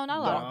the, No, not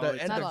a lot. the it's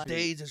end not a of lot.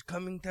 days is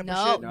coming type No.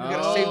 of shit. no, We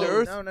gotta save the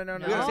Earth. No. We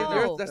gotta save the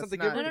Earth. That's not the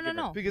Giver. No, no,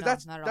 no. Because No,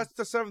 not at all. that's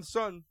the Seventh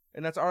Son,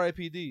 and that's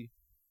R.I.P.D.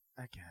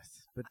 I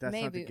guess, but that's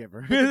not the Maybe.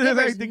 Giver. But The Giver's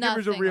Like, the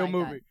Giver's a nothing real like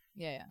movie. that.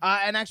 Yeah.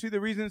 And actually,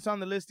 the reason it's on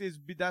the list is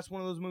that's one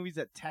of those movies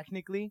that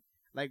technically,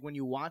 like when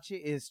you watch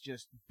it, is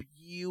just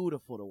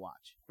beautiful to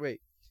watch.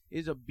 Wait,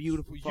 It's a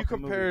beautiful. you fucking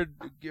movie. compared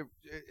the Giver.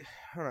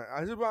 Hold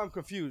on, this is why I'm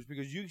confused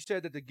because you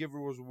said that the Giver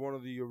was one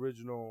of the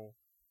original.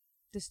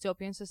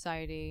 Dystopian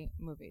society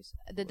movies.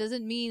 That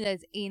doesn't mean that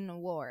it's in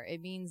war.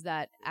 It means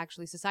that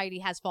actually society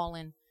has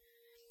fallen.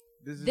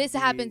 is This the-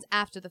 happens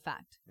after the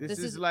fact. This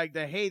is like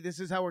hey, this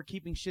is how we're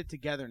keeping shit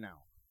together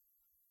now.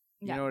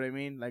 You Yeah. know what I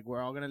mean? Like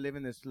we're all gonna live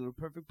in this little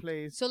perfect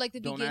place. So like the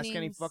Don't beginnings. ask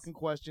any fucking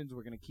questions.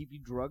 We're gonna keep you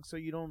drugged so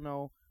you don't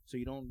know, so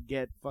you don't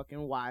get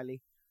fucking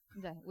wily.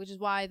 Yeah, which is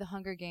why the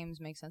Hunger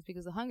Games make sense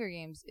because the Hunger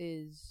Games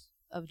is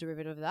a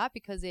derivative of that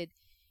because it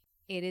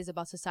is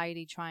about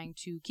society trying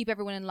to keep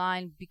everyone in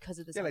line because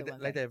of this. Yeah, other like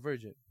one like thing.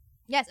 Divergent.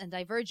 Yes, and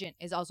Divergent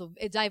is also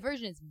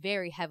Divergent is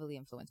very heavily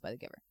influenced by The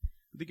Giver.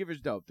 The Giver's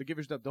dope. The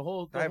Giver's dope. The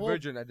whole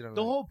Divergent, I didn't.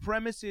 the like. whole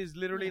premise is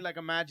literally like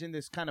imagine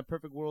this kind of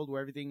perfect world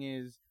where everything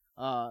is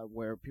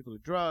where people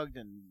are drugged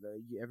and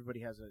everybody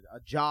has a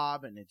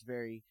job and it's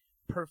very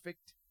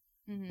perfect.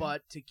 Mhm.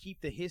 But to keep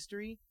the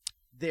history,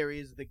 there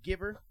is the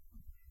giver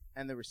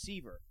and the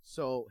receiver.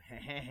 So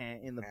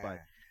in the butt.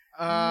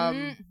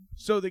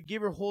 So the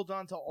giver holds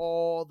on to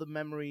all the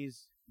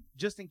memories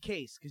just in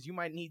case, because you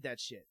might need that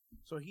shit.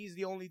 So he's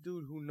the only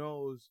dude who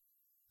knows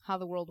How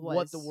the world was.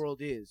 what the world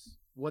is,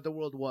 what the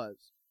world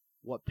was,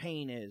 what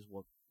pain is,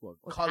 what What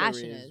color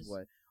passion is, is.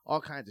 what all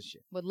kinds of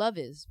shit. What love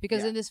is,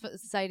 because Yeah. in this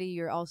society,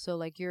 you're also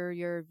like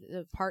your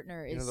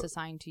partner is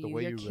assigned to The you.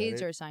 way Your you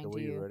kids read are it, assigned the to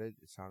way you you. read it,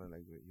 it sounded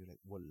like you're like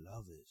what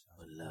love is.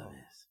 What love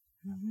is.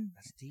 Mhm.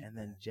 That's deep. And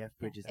then Jeff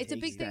Bridges It's a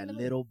takes big thing in that the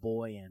movie. little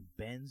boy and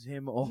bends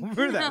him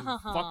over that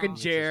fucking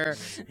chair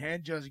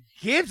and just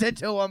gives it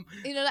to him.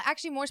 You know,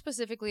 actually, more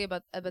specifically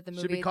about the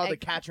movie. Should be called I- the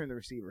catcher and the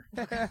receiver.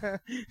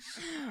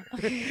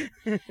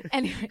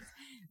 Anyways,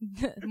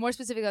 more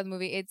specifically about the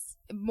movie, it's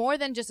more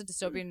than just a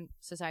dystopian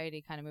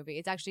society kind of movie.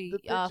 It's actually The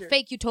picture.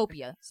 fake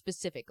utopia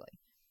specifically.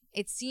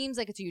 It seems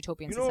like it's a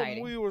utopian You know what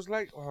society. movie was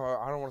like?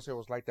 I don't want to say it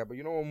was like that, but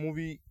you know what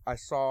movie I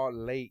saw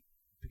late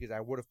because I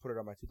would have put it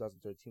on my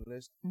 2013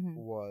 list Mhm.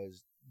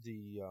 was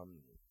the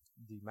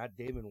Matt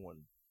Damon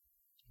one.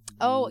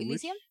 Oh, Which-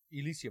 Elysium?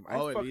 Elysium.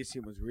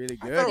 Elysium was really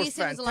I good. thought it was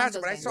Elysium is along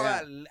fantastic, but I those saw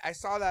lines. that. I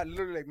saw that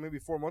literally like maybe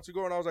 4 months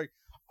ago, and I was like,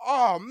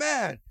 "Oh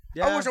man, I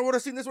Yeah. wish I would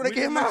have seen this when We it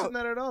didn't came mention out."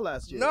 that at all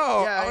last year. No,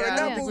 yeah, I was like, I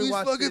that think we movie's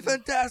watched fucking it.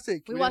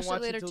 fantastic. We We watched didn't it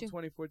watch later, until too.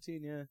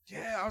 2014. Yeah.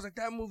 Yeah, I was like,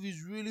 that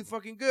movie's really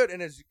fucking good,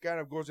 and it kind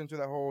of goes into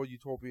that whole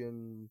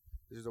utopian.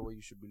 This is the way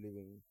you should be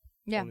living.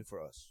 Yeah. Only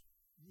for us.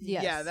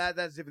 Yes. Yeah,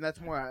 that's different. That's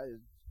more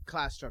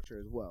class structure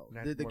as well.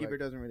 That's The more Giver like-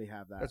 doesn't really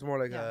have that. That's more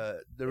like Yeah.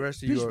 the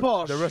rest of Pish you.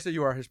 posh. The rest of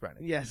you are Hispanic.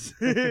 Yes.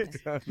 Let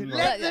Let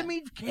Yeah. them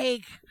eat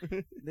cake.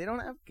 They don't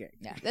have cake.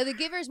 Yeah, the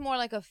Giver is more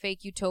like a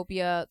fake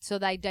utopia, so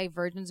that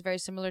Divergence is very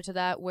similar to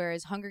that.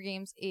 Whereas Hunger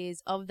Games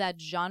is of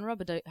that genre,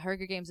 but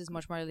Hunger Games is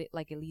much more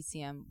like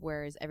Elysium,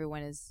 whereas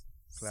everyone is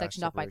Class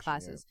sectioned off by separation,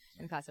 classes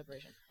in class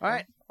separation. All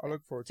right. I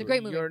look forward It's to a it.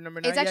 great movie. Your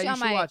number 9. It's actually yeah, on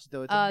you should my, watch it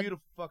though. It's uh, a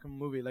beautiful fucking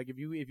movie. Like if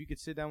you could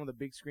sit down with a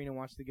big screen and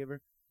watch The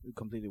Giver, it's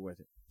completely worth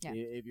it. Yeah.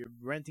 If you're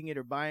renting it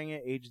or buying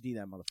it, HD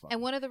that motherfucker.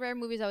 And one of the rare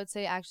movies I would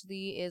say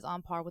actually is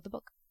on par with the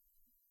book.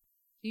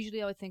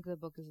 Usually, I would think the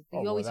book is.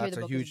 Oh, You always well, hear that's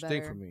the a book huge is better.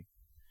 thing for me.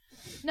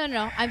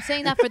 No. I'm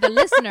saying that for the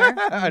listener,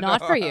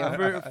 not for you.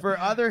 for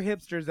other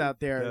hipsters out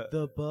there, Yeah.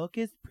 the book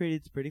is pretty.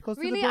 It's pretty close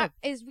Really, to the book.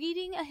 is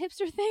reading a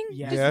hipster thing?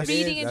 Yes, Just it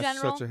reading is. in That's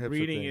general. such a hipster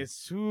Reading thing. is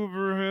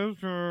super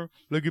hipster.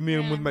 Look at me,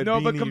 I'm Yeah. with my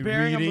No, but beanie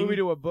comparing reading. a movie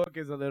to a book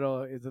is a little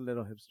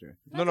hipster.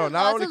 No, That's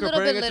not only a little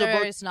comparing bit it to a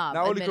literary book. snob, Not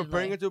only admittedly.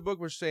 comparing it to a book,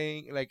 we're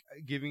saying like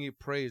giving it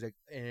praise, like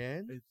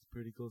and It's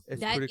pretty close. it's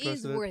That pretty close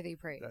is to that. worthy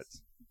praise.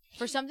 That's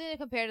For something to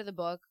compare to the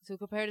book, to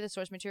compare to the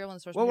source material, and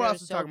the source Well, we're material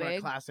also is so talking about a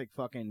big. classic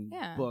fucking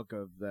Yeah. book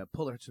of the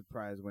Pulitzer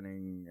Prize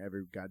winning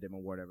every goddamn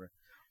award ever.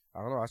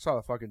 I don't know. I saw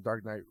the fucking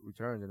Dark Knight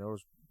Returns, and it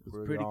was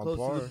Pretty on close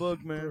par. to the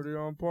book, man. Pretty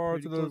on par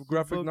Pretty to close the to the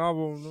graphic book.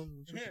 novel. No,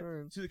 just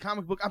saying. To the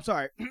comic book. I'm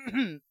sorry.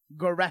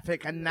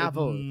 Graphic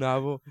novel.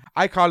 Novel.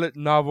 I call it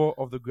novel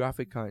of the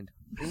graphic kind.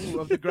 Ooh,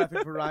 of the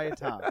graphic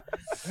variety.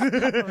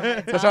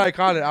 That's how I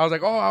call it. I was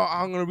like, oh,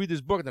 I'm going to read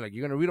this book. And they're like,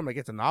 you're going to read it? I'm like,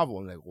 it's a novel.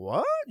 I'm like,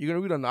 what? You're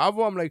going to read a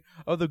novel? I'm like,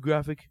 of the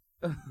graphic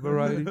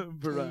variety. Have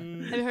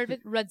you heard of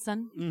it? Red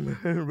Sun.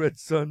 Red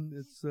Sun.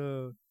 It's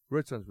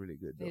Red Sun's really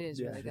good, though. It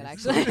is really good, Did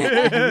actually. you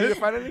read it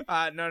finally?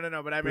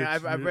 No. But I mean,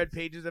 I've read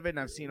pages of it and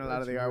I've seen a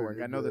lot of the It's artwork.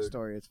 really I know the good.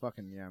 story. It's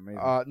fucking amazing.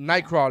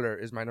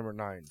 Nightcrawler is my number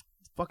 9.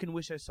 Fucking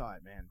wish I saw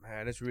it, man.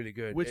 Man, it's really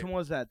good. Which one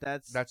was that?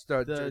 That's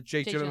the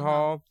Jake Jake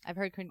Gyllenhaal. I've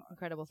heard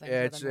incredible things. Yeah,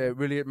 about it's that movie.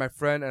 really my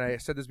friend, and I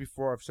said this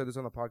before. I've said this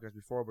on the podcast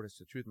before, but it's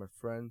the truth. My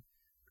friend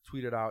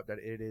tweeted out that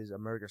it is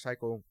American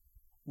Psycho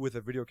with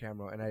a video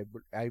camera, and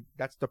I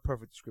that's the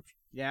perfect description.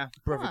 Yeah.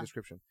 Perfect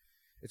description.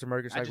 It's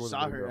American I Psycho. just with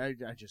saw a video.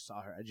 her. I just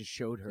saw her. I just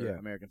showed her Yeah.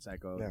 American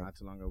Psycho Yeah. not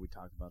too long ago. We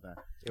talked about that.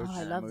 It was Oh, I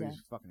just- love movie that.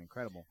 was fucking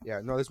incredible.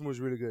 Yeah, no, this movie's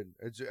really good.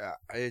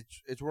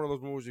 It's one of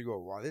those movies you go,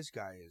 wow, this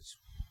guy is,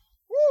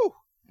 woo.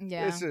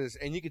 Yeah. This is,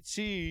 and you could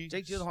see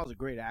Jake Gyllenhaal's a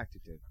great actor,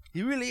 dude.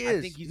 he really is.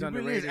 I think he's He really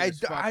underrated. is. as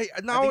fuck. I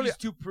I not think only he's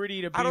too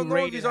pretty to be I don't know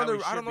if rated he's how under.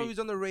 he I don't should know if be. he's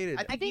underrated.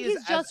 I think he he's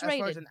is just as far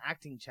as rated. an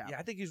acting chap. Yeah,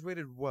 I think he's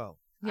rated well.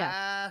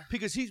 Yeah.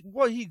 Because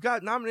he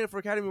got nominated for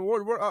Academy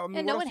Award. I mean,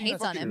 And no what one else do you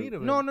hates on fucking him. need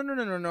of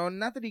No.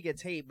 Not that he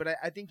gets hate, but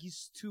I think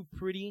he's too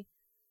pretty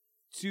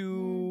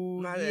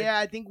to. Not-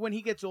 I think when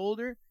he gets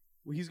older,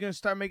 he's gonna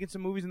start making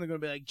some movies, and they're gonna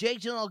be like, Jake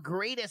Gyllenhaal,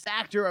 greatest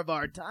actor of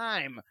our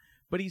time.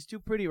 But he's too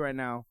pretty right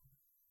now,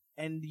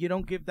 and you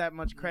don't give that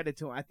much credit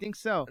to him. I think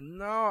so.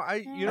 No,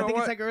 I I know think what?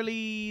 it's like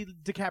early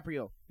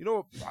DiCaprio. You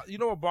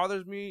know what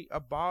bothers me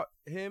about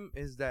him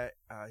is that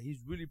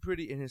he's really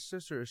pretty and his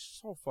sister is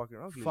so fucking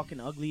ugly. Fucking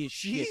ugly as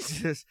shit.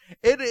 Jesus,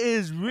 it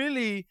is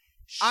really.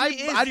 I'd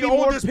I'd be the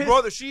more oldest pissed.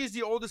 brother. She is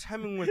the oldest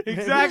Hemingway.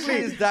 Exactly. She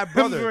is that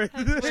brother.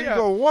 She Yeah.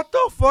 go, what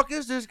the fuck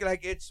is this?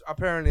 Like, it's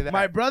apparently that.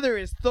 My brother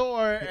is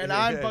Thor, and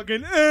I'm Yeah.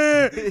 fucking.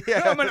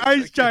 Yeah. I'm an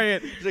ice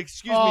giant. She's like,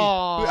 excuse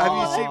Oh, me. Have you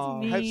that's seen?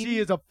 mean. She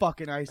is a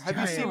fucking ice Have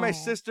giant. you seen my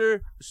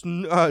sister,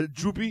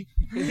 Droopy?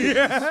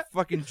 Yeah.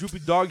 Fucking Droopy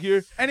dog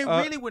here. And it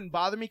Uh, really wouldn't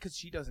bother me because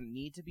she doesn't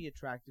need to be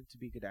attractive to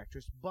be a good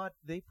actress, but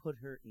they put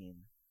her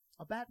in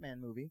a Batman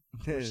movie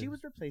where she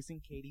was replacing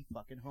Katie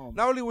fucking Holmes.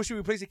 Not only was she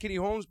replacing Kitty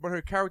Holmes, but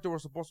her character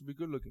was supposed to be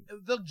good looking.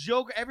 The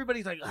joke,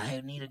 everybody's like,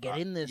 I need to get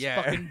in this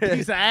yeah. fucking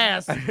piece of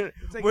ass.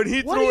 It's like, When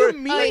he what threw do her- you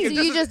mean? Oh, Like, so it you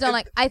doesn't- just don't it-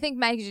 like. I think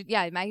Maggie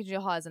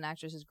Gyllenhaal as an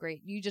actress is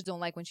great. You just don't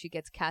like when she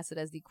gets casted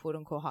as the quote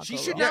unquote hot She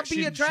girl should role. not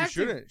be attractive. She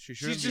shouldn't. She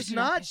shouldn't. She's just be.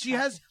 not. She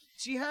has There's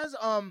she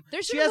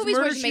certain has movies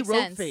where Murder, she She makes Wrote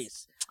sense.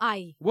 face.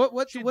 Aye.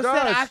 What's She that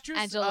does. actress?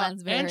 Angela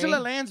Lansbury. Angela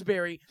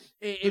Lansbury.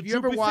 If you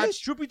ever Droopy watch, face,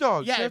 Droopy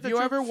dog. yeah, She has if the you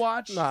droop- ever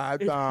watch, Nah,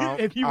 don't.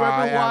 if you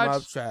I ever am watch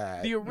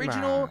upset. the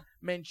original Nah.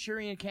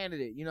 Manchurian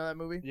Candidate, you know that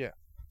movie? Yeah.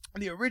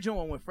 The original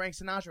one with Frank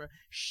Sinatra.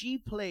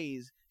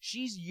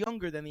 She's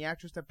younger than the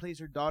actress that plays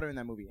her daughter in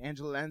that movie.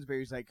 Angela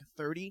Lansbury's like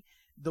 30.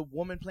 The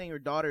woman playing her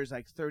daughter is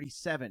like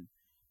 37.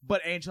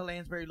 But Angela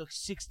Lansbury looks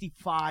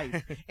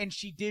 65, and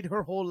she did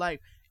her whole life.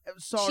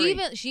 Sorry.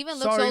 She even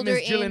looks Sorry, older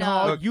Miss in.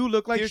 Gyllenhaal. Look, You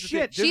look like here's the thing.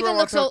 shit. This is what I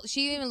want to-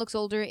 She even looks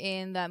older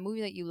in that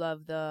movie that you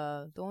love,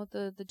 the one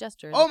with the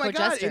jester. Oh the my court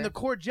god! Jester. In the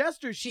Court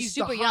Jester, she's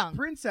super the hot young.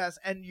 princess,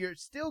 and you're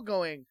still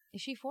going.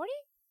 Is she 40?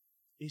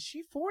 Is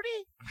she 40?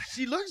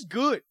 She looks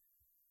good,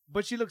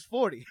 but she looks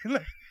 40.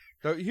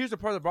 Here's the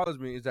part that bothers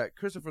me is that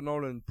Christopher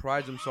Nolan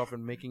prides himself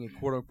in making a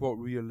quote unquote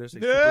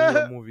realistic Yeah.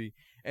 superhero movie.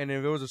 And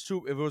if it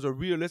was a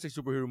realistic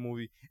superhero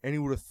movie and he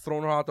would have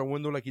thrown her out the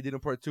window like he did in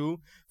part 2,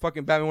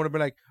 fucking Batman would have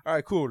been like, all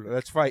right, cool,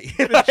 let's fight.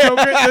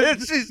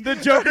 The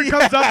Joker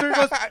comes up to her and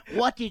goes,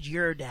 "What did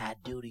your dad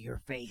do to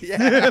your face?"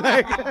 That's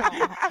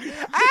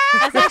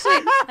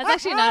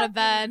actually not a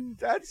bad.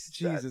 That's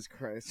Jesus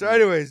Christ. So,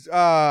 anyways,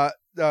 Again,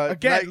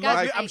 like-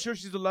 lovely, I'm sure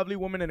she's a lovely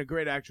woman and a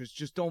great actress.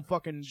 Just don't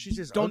fucking. She's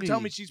just don't ugly. tell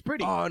me she's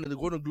pretty. Oh, and in the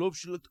Golden Globe,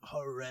 she looked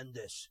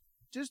horrendous.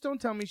 Just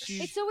don't tell me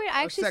she's. It's so weird.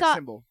 a sex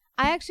symbol.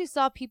 I actually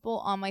saw people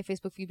on my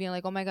Facebook feed being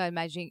like, "Oh my god,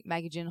 Maggie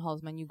Gyllenhaal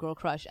is my new girl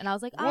crush," and I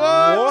was like, What?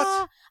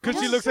 "Ah." Because I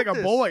she don't- looks like a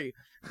this? boy.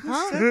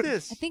 Huh? Said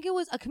this. I think it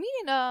was a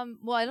comedian.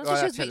 Well, I don't Oh,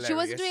 think that's she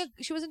wasn't hilarious.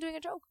 she wasn't doing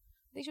a joke.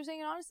 I think she was saying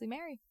it honestly.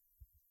 Mary,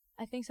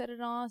 I think said it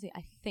honestly.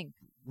 I think.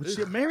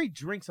 Mary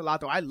drinks a lot,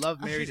 though. I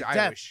love Mary She's to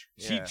death. Irish.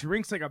 She Yeah.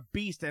 drinks like a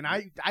beast, and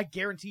I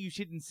guarantee you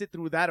she didn't sit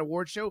through that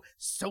award show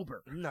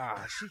sober.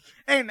 Nah, she.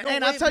 And No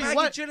and I'll way, tell you Maggie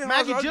what, Gyllenhaal's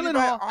Maggie ugly by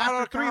Gyllenhaal all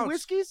after 3 accounts.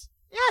 whiskeys,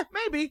 yeah,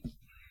 maybe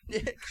Yeah,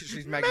 'cause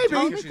she's Maggie. Maybe.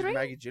 Gyllenhaal. Only She's 3?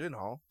 Maggie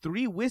Gyllenhaal.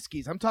 3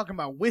 whiskeys. I'm talking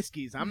about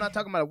whiskeys. I'm not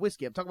talking about a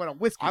whiskey. I'm talking about a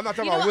whiskey. I'm not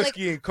talking You know, about like-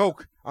 whiskey and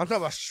Coke. I'm talking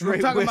about I'm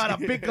straight. talking whiskey.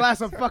 about a big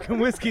glass of fucking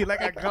whiskey, like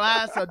a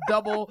glass of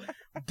double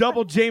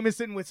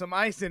Jameson with some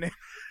ice in it.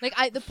 Like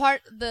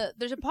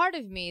there's a part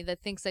of me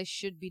that thinks I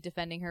should be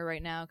defending her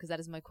right now because that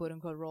is my quote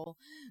unquote role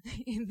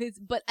in this.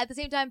 But at the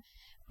same time,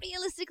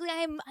 realistically,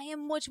 I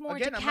am much more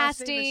Again, into I'm not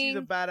saying that she's a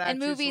casting bad and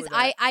actress movies. or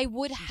that I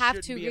would she have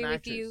should to be agree an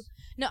with you. actress.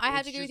 No, I have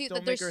It's to agree with just you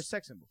don't that make her a there's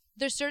sex symbol.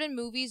 certain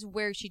movies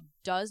where she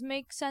does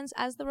make sense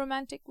as the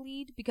romantic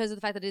lead because of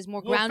the fact that it is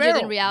more Will grounded in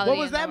Ferrell. reality. What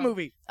was and that the ro-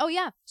 movie? Oh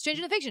yeah,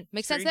 Stranger Than Fiction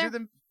makes sense there.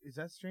 Is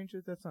that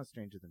Stranger? That's not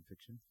Stranger Than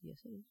Fiction.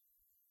 Yes, it is.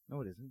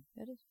 No, it isn't.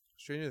 That is.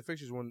 Stranger Than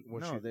Fiction is when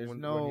No, there's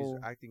when no-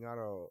 he's acting out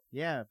of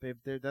Yeah, babe,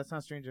 that's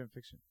not Stranger Than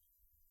Fiction.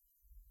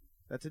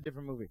 That's a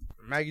different movie.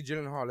 Maggie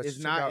Gyllenhaal. Let's It's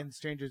check not out, in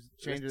Stranger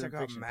let's Than check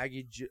out Fiction.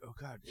 Maggie. Oh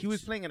God, He was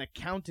it's- playing an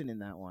accountant in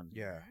that one.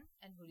 Yeah.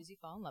 And who does he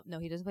fall in love? No,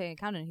 he doesn't play an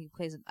accountant. He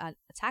plays a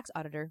tax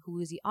auditor. Who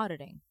is he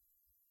auditing?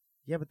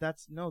 Yeah, but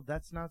that's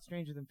not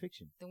Stranger Than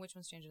Fiction. Then which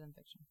one's Stranger Than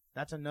Fiction?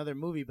 That's another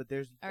movie, but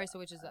there's. All right, so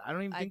which is? I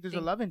don't even think there's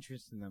a love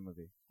interest in that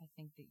movie. I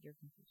think that you're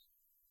confused.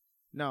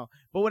 No,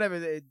 but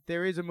whatever.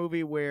 There is a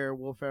movie where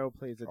Will Ferrell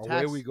plays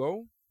Away we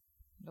go.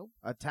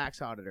 a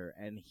tax auditor,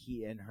 and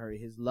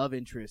his love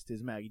interest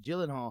is Maggie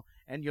Gyllenhaal,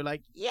 and you're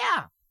like,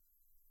 yeah,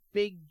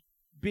 big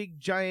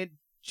giant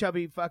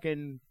chubby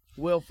fucking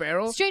Will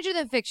Ferrell. Stranger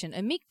Than Fiction.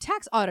 A meek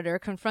tax auditor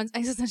confronts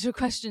existential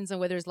questions on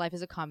whether his life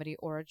is a comedy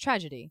or a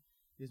tragedy.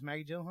 Is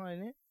Maggie Gyllenhaal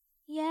in it?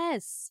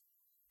 Yes.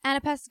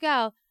 Anna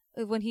Pascal,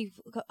 when he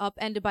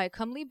upended by a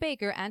comely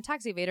baker and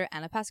tax evader,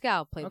 Anna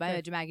Pascal, played by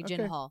Okay. Maggie Okay.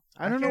 Gyllenhaal.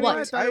 I don't know can't why I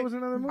even- thought it was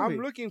another movie. I'm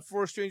looking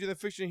for Stranger Than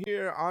Fiction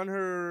here on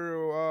her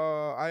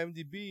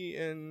IMDb,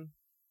 and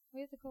We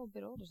have to go a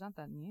bit older. It's not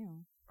that new.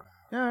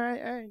 All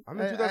right. I'm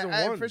in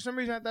 2001. For some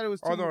reason, I thought it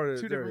was two, oh no,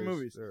 two there different it is.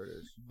 movies. There it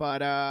is.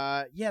 But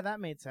yeah, that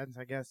made sense,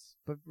 I guess.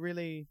 But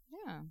really,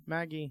 Yeah.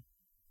 Maggie,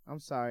 I'm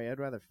sorry. I'd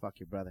rather fuck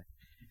your brother.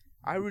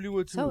 I really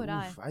would too. So would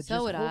I. Oof, So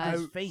just would hope I.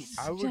 his face.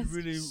 I would Just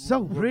really so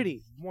would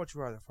pretty. much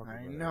rather fuck.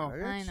 I your know.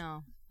 brother.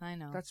 I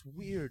know. That's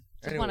weird.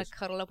 Just want to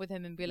cuddle up with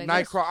him and be like,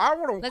 Nightcrawler. I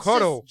want to let's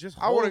cuddle. just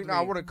I wouldn't. hold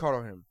I me. wouldn't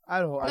cuddle him. I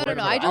don't.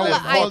 No. I I do a would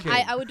lot. fuck him.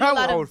 I would do a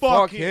lot I of. would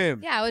fuck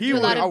him. Yeah, I would He do a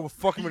lot I of. would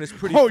fuck him in his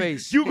pretty Oh,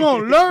 face. you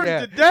gonna learn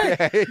Yeah.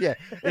 today.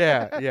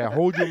 yeah.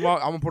 Hold your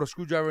mouth. I'm gonna put a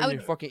screwdriver I in would-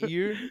 your fucking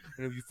ear,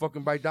 and if you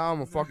fucking bite down, I'm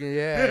gonna fucking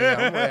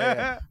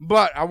yeah.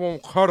 But I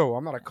won't cuddle.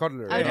 I'm not a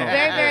cuddler. I would do you know?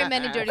 very, very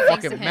many dirty I'm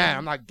things to fucking him. man.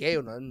 I'm not gay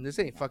or nothing. This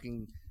ain't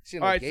fucking. This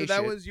ain't All no right, gay so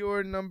that shit. was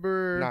your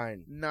number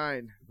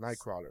 9.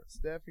 Nightcrawler.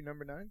 Steph, your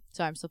number 9.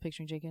 Sorry, I'm still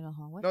picturing Jake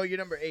Gyllenhaal. What? No, you're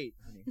number 8,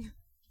 honey.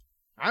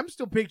 I'm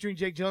still picturing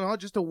Jake Gyllenhaal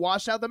just to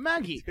wash out the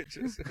Maggie.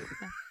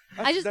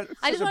 I just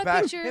want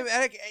to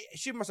picture.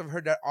 She must have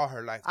heard that all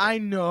her life. I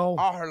know.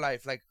 All her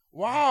life, like,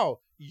 wow,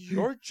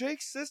 you're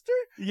Jake's sister?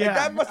 Yeah. Like,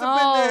 that must have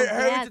Oh, been her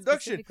that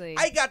introduction. specifically.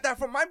 I got that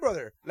from my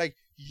brother. Like,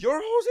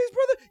 you're Jose's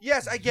brother?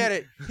 Yes, I get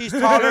it. He's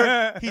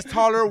taller. He's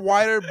taller,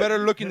 wider, better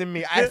looking than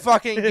me. I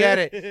fucking get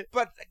it.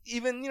 But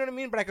even, you know what I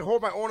mean? But I can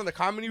hold my own in the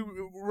comedy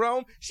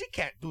realm. She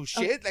can't do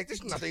shit. Like,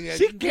 there's nothing.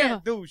 She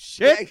can't do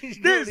shit. Like, This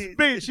really-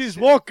 bitch is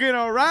walking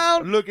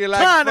around looking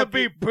like trying to fucking-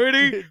 be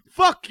pretty.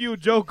 Fuck you,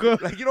 Joker.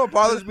 Like, you know what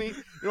bothers me? You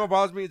know what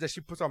bothers me is that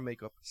she puts on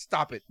makeup.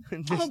 Stop it.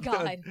 Oh,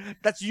 God.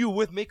 That's you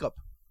with makeup.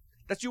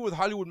 That's you with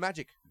Hollywood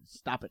magic.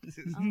 Stop it.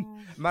 Oh.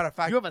 Matter of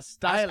fact, You have a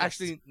stylist.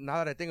 actually, now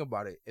that I think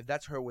about it, if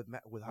that's her with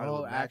Hollywood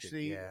Oh, magic,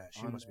 actually, yeah,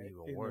 she on must be even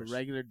in worse. the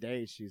regular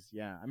day, she's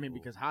I mean,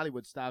 because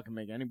Hollywood style can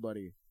make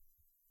anybody.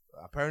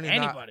 Apparently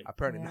Anybody. not.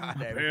 Apparently Yeah. not.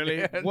 Apparently,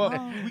 Yeah. well,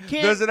 Oh. we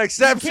can't. There's an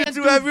exception can't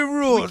to do- every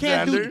rule, we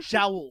can't do Xander.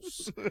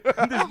 jowls.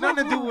 There's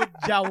nothing to do with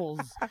jowls.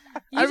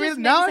 You I just really,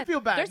 made now me I say-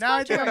 feel bad. There's Now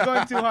I think I'm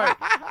going too hard.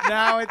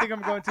 Now I think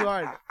I'm going too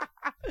hard.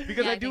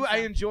 Because Yeah, I I do. think I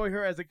so. enjoy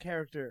her as a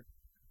character.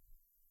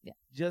 Yeah.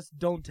 Just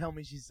don't tell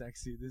me she's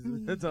sexy.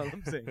 That's all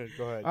I'm saying.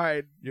 Go ahead. All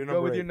right, Your go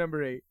number with 8. your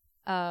number 8.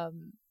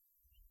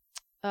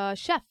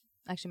 Chef.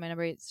 Actually, my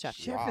number 8 is Chef.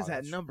 Chef Wow, is at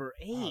that's- number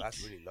 8. Oh,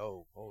 that's really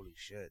low. Holy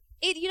shit.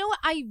 You know what?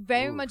 I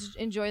very Oof. much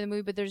enjoy the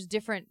movie, but there's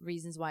different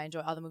reasons why I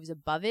enjoy all the movies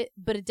above it.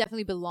 But it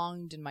definitely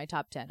belonged in my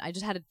top 10. I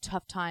just had a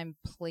tough time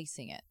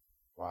placing it.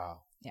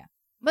 Wow.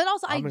 But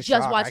also, I'm I in just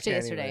shock. I watched it can't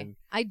yesterday. even-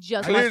 I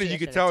just Clearly, watched it you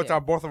can yesterday, tell it's too.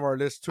 on both of our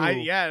lists too.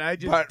 I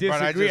just But I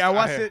disagree. just- I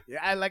watched I- it.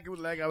 I like it.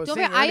 Like I was Don't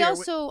saying forget,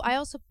 earlier. I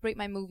also rate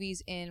my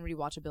movies in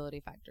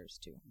rewatchability factors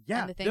too. Yeah.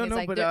 And the thing No, is, no,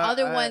 like, but, there are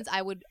other I- ones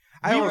I would.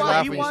 I We always wa-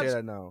 laugh we when you say watched-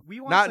 that now. we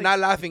watched, Not like- not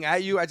laughing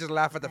at you. I just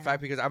laugh at the Yeah.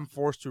 fact because I'm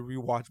forced to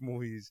rewatch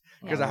movies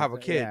because Yeah. I have a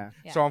kid,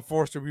 Yeah. so I'm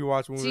forced to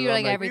rewatch movies. you're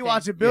I'm like everything.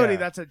 Rewatchability. Yeah.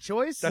 That's a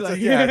choice. That's Like,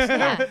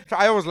 Yeah. So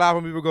I always laugh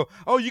when people go,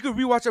 "Oh, you could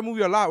rewatch a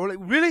movie a lot." We're like,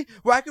 "Really?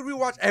 Well, I could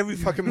rewatch every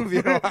fucking movie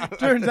a lot."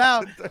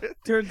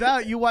 Turns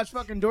out, you watch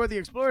fucking Dora the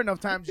Explorer enough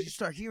times, you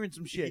start hearing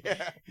some shit.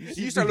 Yeah.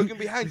 You start looking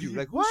behind you,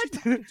 like, who's she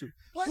talking to?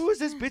 Who is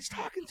this bitch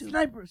talking to?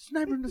 Sniper,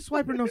 no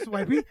swiper, no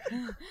swipey.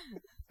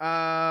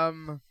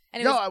 And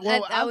it No, was-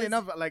 well, that oddly was-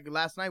 enough, like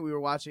last night we were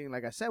watching.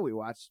 Like I said, we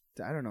watched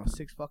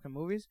 6 fucking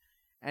movies,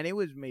 and it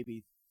was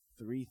maybe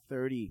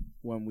 3:30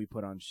 when we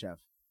put on Chef,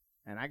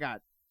 and I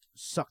got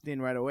sucked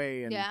in right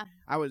away. And Yeah.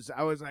 I was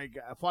like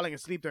falling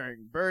asleep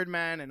during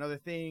Birdman and other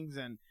things,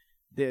 and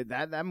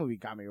that movie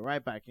got me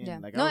right back in. Yeah.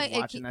 Like No, I was it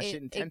watching that ke- shit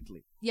it-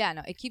 intently. Yeah,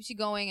 no, it keeps you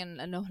going, and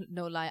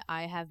no lie,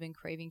 I have been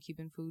craving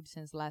Cuban food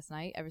since last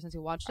night. Ever since we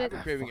watched I've it.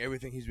 been craving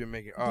everything he's been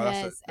making. Oh,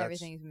 Yes, that's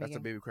everything he's been That's a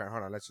making. baby crying.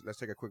 Hold on, let's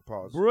take a quick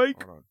pause.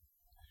 Break. Hold on.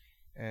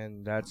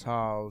 And that's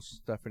how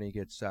Stephanie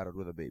gets saddled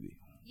with a baby.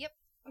 Yep.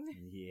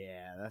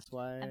 Yeah, that's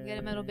why. I'm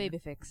getting a little baby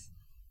fix.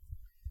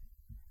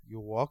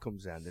 You're welcome,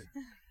 Xander.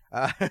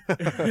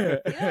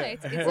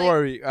 It's Where like,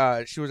 were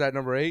we? She was at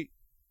number 8.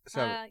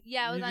 7.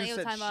 yeah, it was You on just it was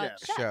said time about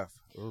chef. Chef.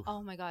 Oof.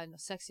 Oh my god, no,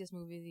 sexiest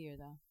movie of the year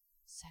though.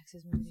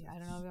 Sexiest movie of the year. I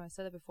don't know if I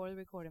said that before the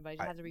recording, but I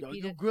just had to Yo,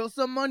 repeat you it. grill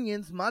some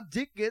onions, my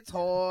dick gets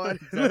hard.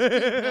 No.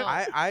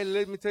 I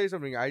let me tell you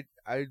something.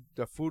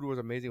 The food was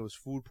amazing. It was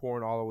food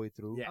porn all the way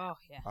through. Yeah. Oh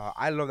yeah.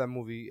 I love that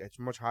movie. It's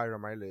much higher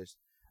on my list.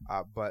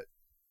 But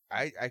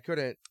I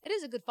couldn't. It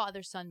is a good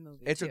father-son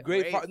movie. It's too. a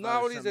great. Great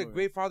Not only is it a father-son movie.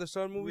 great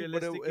father-son movie,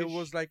 but it Realistic-ish.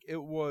 was like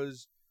it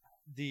was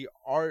the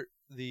art,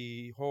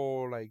 the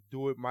whole like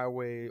do it my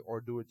way or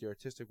do it the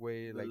artistic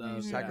way. Like do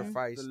you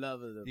sacrifice? The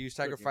love of the Do you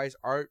sacrifice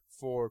art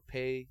for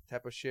pay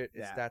type of shit?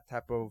 It's Yeah. that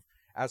type of.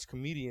 As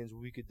comedians,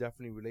 we could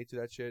definitely relate to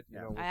that shit. You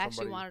Yeah. know, with I actually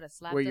somebody- wanted to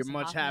slap. where you're Dustin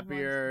much Hoffman once.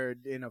 happier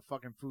in a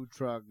fucking food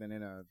truck than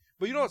in a.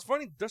 But you know what's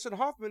funny? Dustin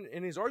Hoffman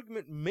in his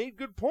argument made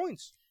good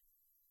points.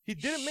 He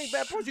didn't make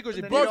bad points. He goes,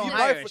 But if then bro, they if you don't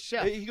buy, hire a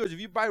chef. he goes, if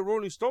you buy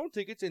Rolling Stone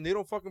tickets and they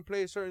don't fucking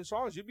play certain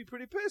songs, you'd be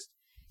pretty pissed.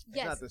 It's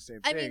Yes. not the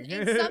same I thing. mean,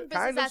 in some business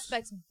Kind of.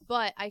 aspects,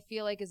 but I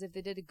feel like as if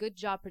they did a good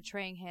job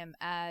portraying him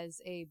as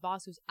a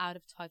boss who's out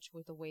of touch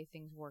with the way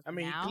things work I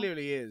mean, now. he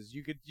clearly is.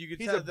 You could He's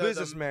tell a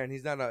businessman.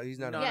 He's not a. He's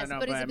not. No, a, yes,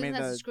 but he's but a I mean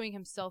business the- screwing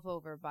himself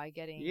over by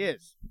getting, He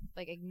is.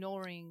 like,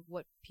 ignoring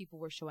what people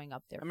were showing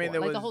up there I mean, for.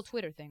 there Like the was- whole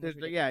Twitter thing. Was There's,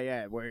 ridiculous.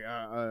 yeah, where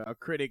a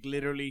critic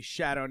literally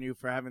shat on you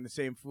for having the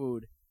same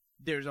food.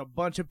 There's a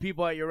bunch of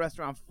people at your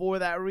restaurant for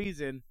that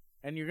reason,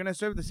 and you're gonna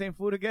serve the same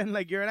food again?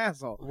 Like you're an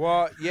asshole.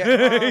 Well,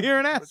 yeah, You're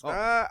an asshole. You're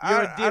a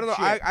I don't know.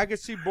 dipshit. I could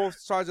see both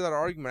sides of that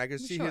argument. I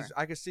could see Sure. his.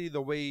 I could see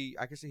the way.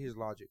 I could see his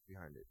logic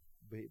behind it.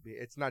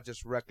 It's not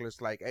just reckless.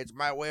 Like it's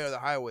my way or the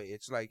highway.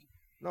 It's like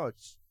no.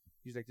 It's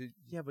he's like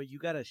Yeah, but you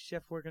got a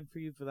chef working for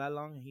you for that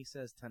long, and he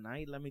says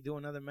tonight, let me do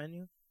another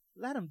menu.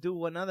 Let him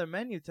do another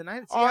menu tonight.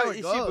 And see how it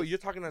you goes. see, but you're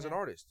talking as an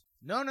artist.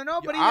 No,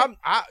 but Yeah, even, it's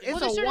Well, it's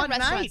there's a certain one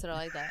restaurants night. that are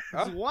like that.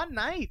 Huh? It's one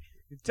night.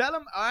 You tell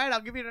him, all right,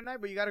 I'll give you tonight,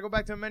 but you got to go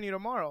back to a menu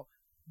tomorrow.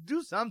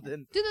 Do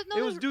something. Dude, no,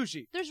 It was there's-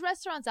 douchey. There's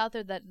restaurants out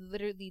there that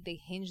literally they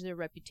hinge their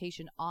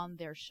reputation on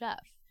their chef.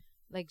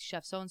 Like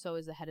chef so and so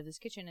is the head of this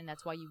kitchen, and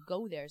that's why you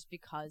go there. Is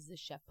because the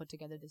chef put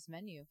together this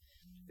menu.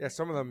 Yeah,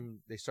 some of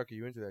them they sucker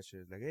you into that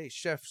shit. Like, hey,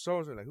 Chef so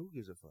like, who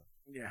gives a fuck?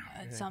 Yeah.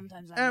 And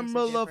sometimes that And makes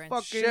a difference.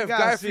 motherfucking Chef Guy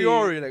Gassi.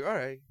 Fiore. Like, all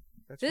right,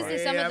 that's This fine.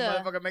 is some of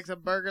that the- motherfucker makes a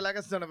burger like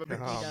a son of a bitch.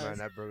 Oh does. man,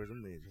 that burger's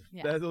amazing.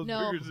 Yeah. Those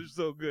no, burgers are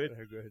so good.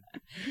 They're good.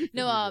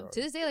 no. They are.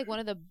 To this day, like one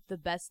of the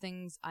best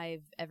things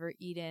I've ever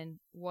eaten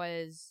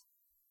was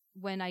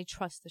when I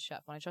trust the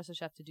chef. When I trust the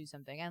chef to do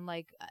something, and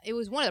like it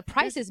was one of the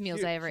priciest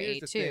meals I ever Here's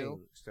ate the too. thing,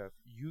 Steph,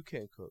 you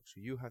can't cook, so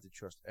you have to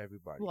trust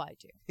everybody. Well, I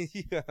do.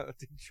 You have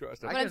to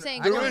trust. But I'm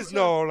saying there going is to-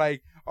 no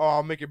like, oh,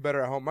 I'll make it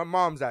better at home. My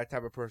mom's that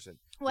type of person.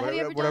 Well, have you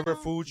ever whatever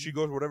done, food she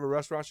goes, whatever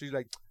restaurant she's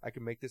like, I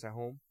can make this at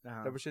home.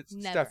 Uh-huh. Type of shit.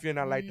 Never. Steph, you're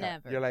not like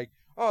Never. that. You're like,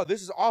 oh,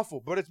 this is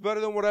awful, but it's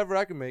better than whatever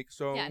I can make.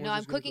 So Yeah, we're no, I'm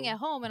just gonna cooking go. at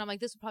home, and I'm like,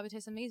 this would probably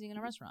taste amazing in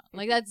a restaurant.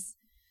 Like that's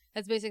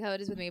basically how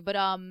it is with me. But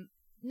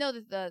no,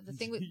 the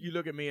thing with You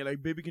look at me and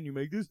like, baby, can you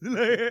make this?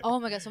 oh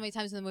my god, so many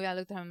times in the movie I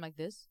looked at him I'm like,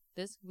 this,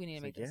 we need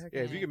to make like, this.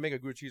 Yeah, if you can make a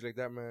good cheese like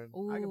that, man.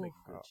 Ooh. I can make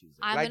good cheese.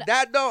 I'm like gonna-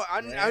 that though, I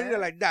Yeah. need it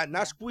like that,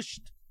 not squished.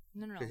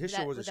 No, 'Cause his with shit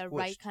that, was with a that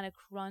right squished. kind of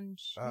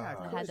crunch. Ah.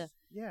 that had the,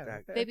 Yeah.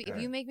 That- baby, if that-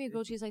 you make me a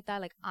grilled cheese like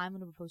that, like I'm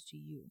gonna propose to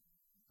you.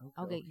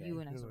 I'll get you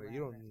an extra. You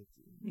don't need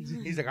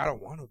to. He's like, I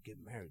don't want to get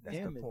married. That's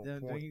Damn the it,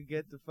 point. don't you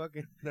get the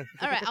fucking... All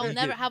right, I'll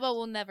never. How about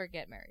we'll never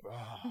get married?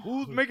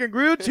 Who's making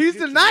grilled cheese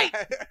tonight?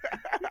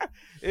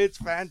 It's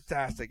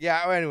fantastic.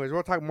 Yeah. Anyways,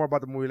 we'll talk more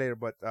about the movie later.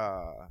 But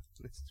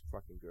it's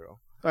fucking girl.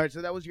 All right,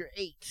 so that was your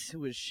 8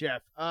 was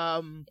Chef.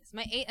 It's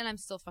my 8, and I'm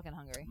still fucking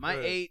hungry. My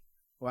Good. 8,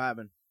 what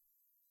happened?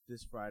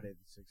 This Friday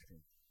the 16th.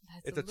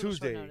 That's It's a little short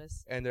Tuesday,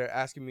 notice. and they're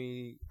asking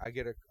me. I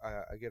get an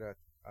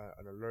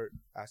alert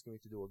asking me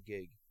to do a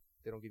gig.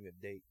 They don't give me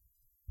a date.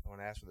 When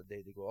I ask for the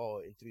date, they go,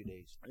 "Oh, in 3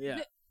 days.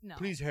 Yeah. No.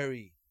 Please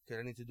hurry, because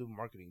I need to do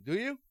marketing." Do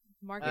you?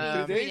 Marketing Um,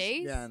 in 3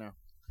 days? Yeah, I know.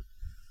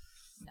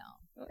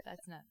 No,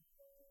 that's not.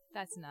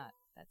 That's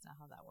not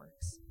how that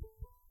works.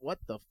 What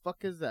the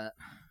fuck is that?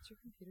 Is your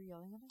computer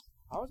yelling at us?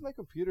 How is my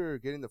computer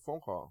getting the phone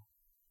call?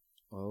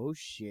 Oh,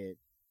 shit.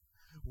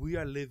 We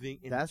are living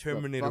in That's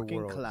Terminator the fucking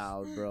world.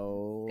 cloud,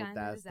 bro. Skynet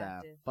That's is that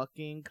active.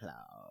 fucking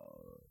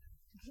cloud.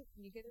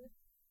 You get it?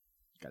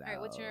 All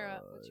right, what's your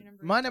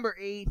number? My number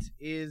 8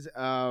 is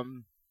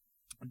Dawn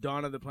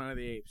of the Planet of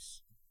the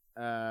Apes.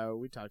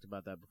 We talked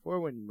about that before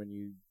when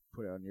you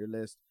put it on your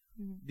list.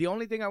 Mhm. The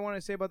only thing I want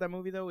to say about that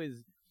movie though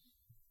is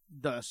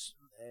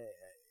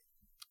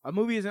a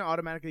movie isn't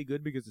automatically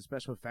good because the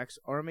special effects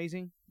are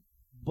amazing,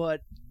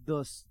 but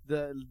the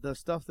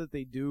stuff that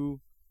they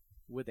do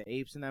with the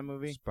apes in that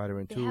movie,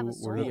 Spider-Man They 2, have a we're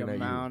soul. the looking at you.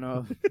 amount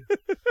of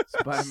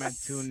Spider-Man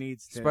 2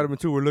 needs to. Spider-Man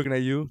 2, we're looking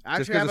at you.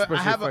 Actually, just 'cause of I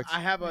special have effects. I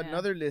have Yeah.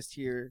 another list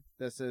here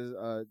that says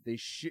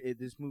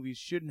this movie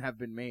shouldn't have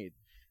been made,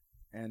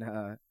 and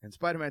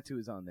Spider-Man 2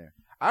 is on there.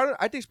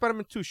 I think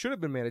Spider-Man 2 should have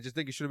been made. I just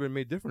think it should have been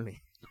made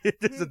differently.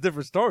 It's a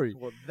different story.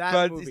 Well, that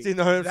But movie, you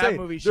know what I'm that saying?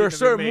 movie There are shouldn't have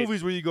certain been made.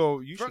 movies where you go,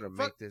 you should have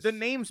Fuck, made this. the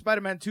name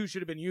Spider-Man 2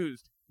 should have been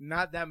used,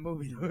 Not that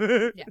movie.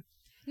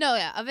 No,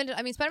 yeah.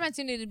 I mean, Spider-Man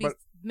 2 needed to be But-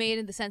 made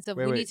in the sense of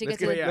Wait, we wait. need to Let's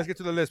get to. let's get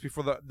to the list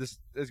before this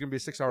is gonna be a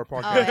 6-hour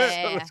podcast. Oh, yeah, So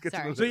yeah, let's get to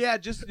sorry. the So list. yeah,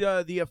 just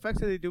the effects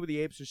that they do with the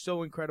apes are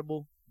so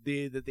incredible.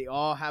 That they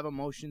all have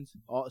emotions,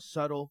 all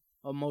subtle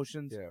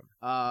emotions.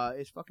 Yeah.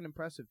 It's fucking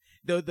impressive.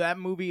 Though that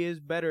movie is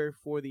better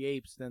for the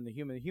apes than the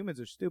humans. The humans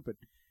are stupid.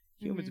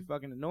 Humans are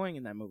fucking annoying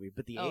in that movie,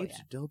 but the apes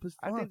are dope as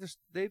fuck. I think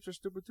the apes are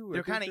stupid too.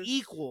 They're kind of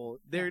equal.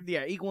 They're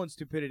equal in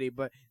stupidity,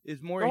 but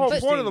it's more The whole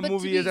interesting. point of the But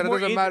movie to is that it more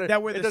doesn't in- matter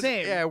that we're it the doesn't-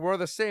 same. Yeah, we're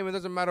the same. It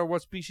doesn't matter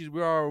what species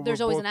we are. There's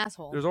we're always both- an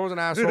asshole. There's always an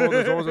asshole.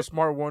 There's always a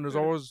smart one. There's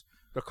always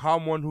the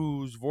calm one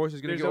whose voice is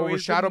gonna There's get always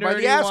overshadowed the by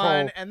the nerdy asshole.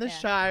 one and the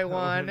shy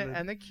one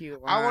and the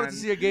cute one. I wanted to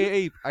see a gay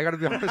ape. I gotta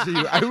be honest with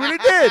you. I really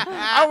did.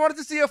 I wanted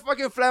to see a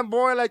fucking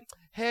flamboyant, like,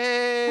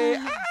 hey,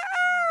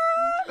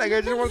 like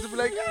I just wanted to be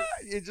like,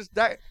 it just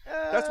that.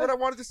 That's what I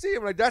wanted to see.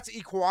 I'm like, that's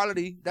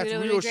equality. That's Dude, it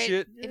would real be great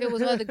shit. If it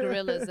was one of the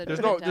gorillas, that'd There's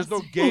be no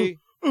fantastic. gay.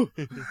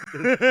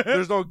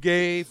 There's no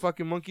gay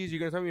fucking monkeys. You're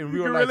gonna tell me in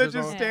real life? Gorilla There's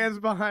just no, stands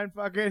behind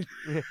fucking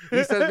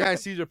he stands behind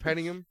Caesar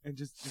petting him. and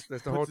just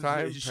That's the whole puts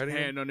time. his petting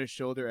him. hand on his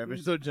shoulder ever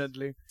so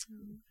gently.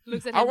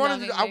 Looks at I him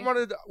wanted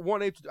lovingly.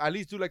 one ape to at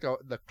least do like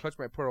the clutch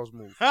my pearls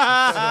move.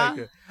 Ah!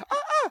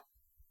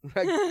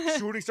 like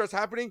shooting starts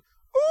happening.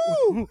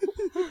 Ooh!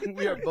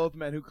 We are both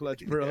men who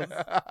clutch pearls.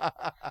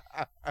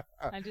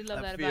 I do love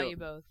I that feel- about you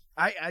both.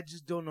 I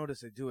just don't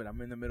notice I do it.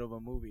 I'm in the middle of a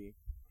movie.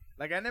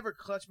 Like I never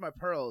clutch my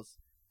pearls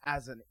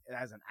as an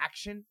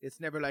action. It's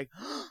never like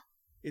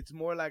it's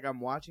more like I'm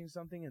watching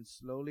something and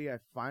slowly I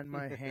find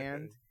my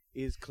hand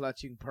is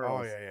clutching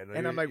pearls. Oh yeah. No,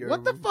 And I'm you're- like,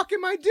 what the you're- fuck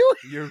am I doing?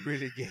 You're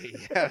really gay.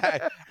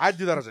 I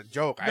do that as a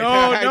joke. No,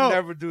 I no.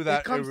 never do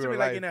that. It comes in to real me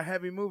like life. in a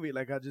heavy movie.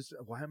 Like I just,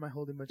 why am I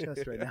holding my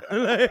chest right now?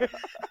 Like,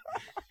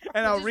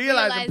 and I'll just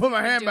realize and realize put my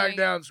you're hand back doing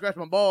down, scratch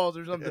my balls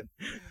or something.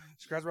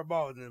 Scratch my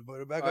balls and then put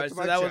it back All up right, to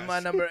so my that chest. was my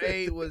number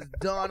 8. Was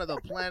Dawn of the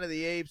Planet of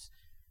the Apes.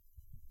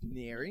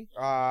 Neri.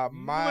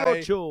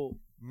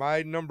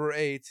 My number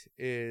 8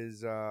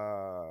 is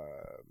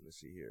let's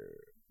see here.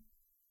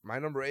 My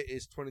number 8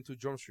 is 22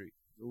 Jump Street.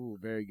 Ooh,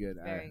 very good.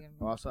 Very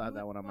good. I also have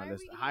that one on my Why are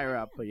list. we Higher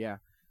up, but yeah.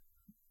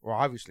 Well,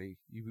 obviously,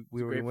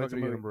 we already great went fucking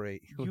through your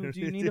movie. number 8. Do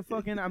you need a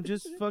fucking? I'm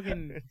just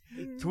fucking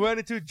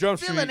 22 Jump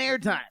filling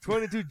Street. airtime.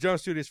 22 Jump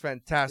Street is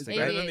fantastic. It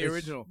better is than the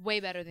original. way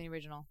better than the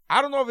original.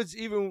 I don't know if it's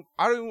even.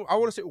 I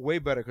want to say way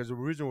better because the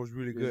original was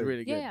really It was good.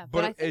 really good. Yeah,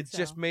 but I think it so.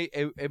 just made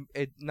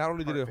it. Not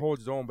only did it Perfect. hold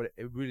its own, but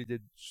it really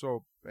did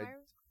so. Myers?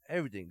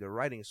 Everything. The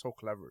writing is so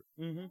clever.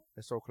 Mm-hmm.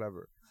 It's so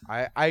clever.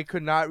 I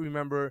could not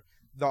remember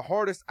the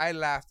hardest I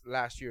laughed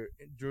last year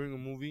during a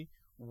movie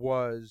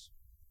was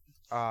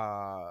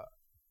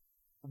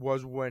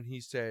when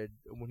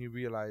he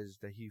realized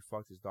that he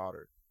fucked his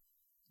daughter.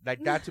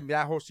 Like that to me,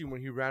 that whole scene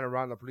when he ran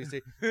around the police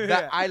station,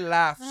 that I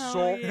laughed Oh,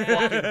 so yeah.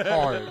 fucking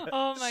hard.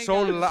 Oh my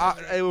So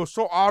god. it was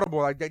so audible.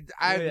 Like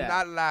I have Yeah.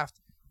 not laughed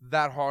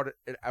that hard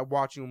at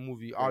watching a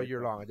movie all Great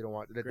year film. long. I didn't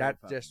want that. Great That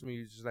film. just me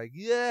was just like,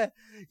 yeah,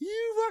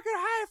 you fucking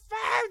high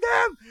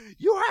fived him.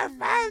 You high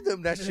fived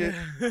him. That shit.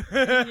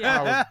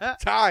 I was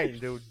dying,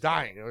 dude,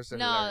 dying. It was so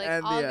No,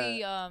 hilarious. like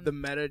And all the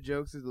meta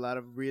jokes is a lot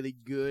of really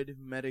good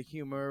meta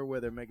humor where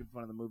they're making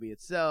fun of the movie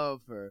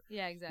itself or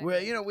yeah, exactly.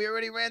 where we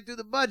already ran through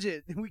the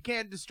budget. We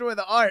can't destroy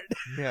the art.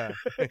 Yeah.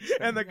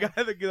 And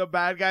the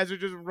bad guys are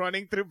just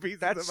running through pieces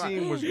That of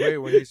scene was great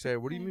when he said,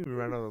 "What do you mean we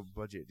ran out of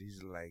budget?"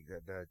 He's like,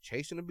 "The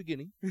chase in the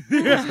beginning." He's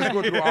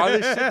going through all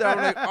this shit. That I'm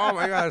like, "Oh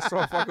my god, it's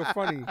so fucking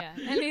funny." Yeah,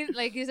 and he's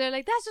like,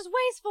 that's just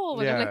wasteful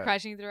when they're Yeah. like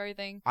crashing through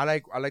everything. I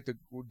like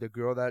the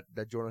girl that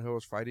Jonah Hill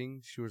was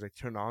fighting. She was like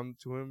turned on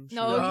to him. She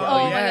No, was you- like,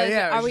 oh my yeah, God,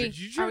 yeah. are we- Did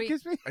you try are to we-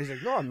 kiss me? He's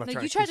like, "No, I'm not No,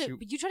 trying you to tried kiss to. you."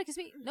 You tried to kiss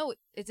me. No,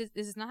 is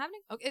this not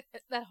happening? Okay,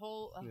 that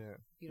whole Yeah.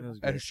 beautiful.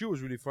 That was And she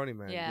was really funny,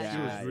 man. Yeah. She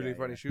was Yeah, really yeah,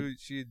 funny.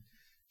 yeah.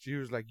 She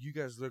was like, "You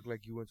guys look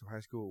like you went to high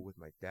school with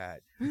my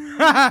dad."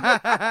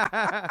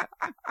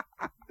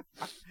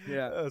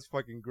 Yeah. That was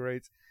fucking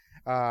great.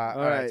 All All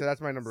right, right. so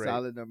that's my number 8.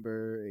 Solid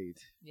number 8.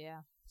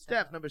 Yeah.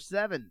 Steph, number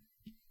 7.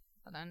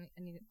 Hold on,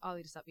 I need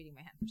Ollie to stop eating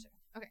my hand for a second.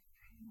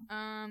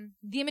 Okay.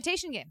 The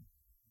Imitation Game.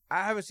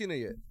 I haven't seen it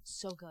yet.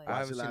 So good. I Watched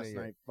haven't it seen last it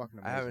yet. night. Fucking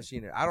I haven't amazing.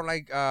 seen it. I don't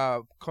like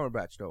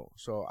Cumberbatch though,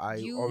 so I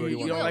You- already you want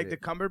You to don't will. like the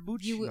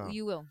Cumberbooch? You No.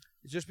 you will.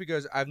 It's just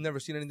because I've never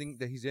seen anything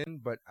that he's in,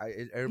 but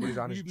everybody's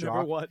on his You've job.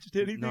 never watched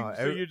anything, No,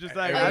 so you're just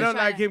like, every- I don't You're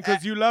like trying him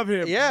because you love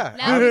him. Yeah,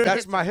 Now he's a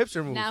that's hipster. my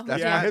hipster move. Now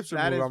That's he's my a- hipster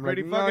that move. is I'm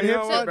pretty like, fucking you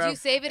know hipster, what? So bro. do you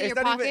save it in your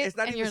pocket? It's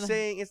not and even you're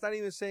saying. It's not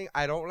even saying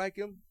I don't like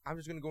him. I'm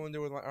just gonna go in there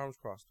with my arms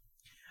crossed.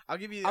 I'll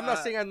give you. I'm not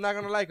saying I'm not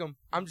gonna like him.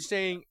 I'm just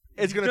saying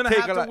it's He's gonna gonna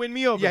take have a to lot. win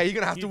me over. Yeah, you're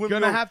gonna have to He's win me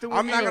gonna over. have to win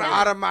I'm me not gonna over.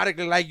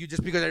 automatically like you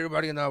just because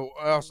everybody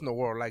else in the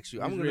world likes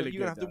you. He's You're really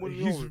gonna have good, to win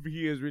though. me over.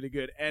 He is really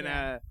good. And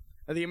Yeah.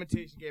 the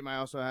Imitation Game I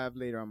also have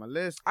later on my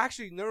list.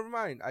 Actually, never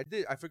mind.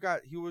 I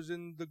forgot. He was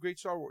in the Great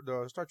Star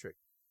Trek.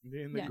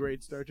 In the Yeah.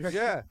 great Star Trek.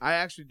 Yeah. I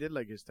actually did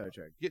like his Star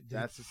Trek. Yeah,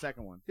 That's the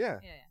second one. Yeah.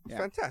 Yeah. It's Yeah.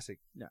 fantastic.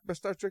 Yeah. Best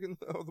Star Trek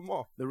of them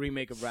all. The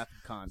remake of Wrath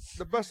of Khan.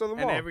 The best of them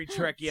And all. every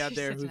Trekkie out She's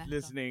there such who's an asshole.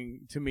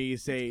 listening to me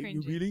say, "You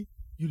cringy. really?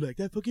 You like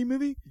that fucking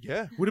movie?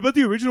 Yeah. What about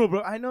the original,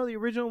 bro? I know the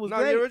original was No,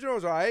 great. the original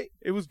was alright.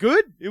 It was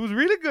good. It was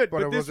really good.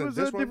 But But, it this wasn't was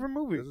this a one. different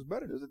movie. This was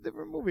better. It was a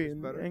different movie.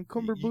 And, better. and You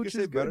Cumberbatch can say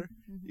is good. better.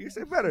 You can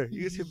say better.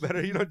 You can say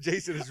better. You know,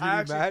 Jason is really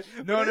Actually- mad.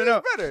 no, but no, it no.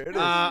 is better. It is.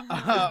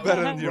 It's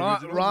better than the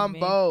original. Ron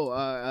Bow,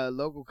 a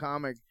local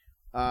comic,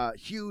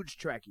 huge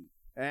Trekkie,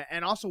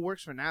 and also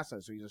works for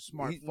NASA, so he's a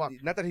smart fuck.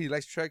 Not that he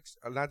likes Treks,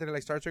 not that he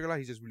likes Star Trek a lot.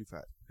 He's just really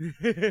fat.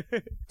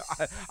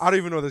 I don't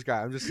even know this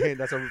guy. I'm just saying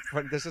that's a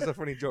fun, this is a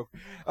funny joke.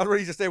 That's what I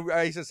used to say.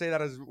 I used to say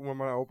that as one of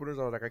my openers.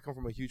 I was like, I come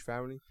from a huge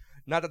family.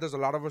 Not that there's a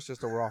lot of us,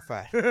 just that we're all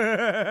fat.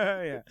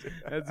 Yeah,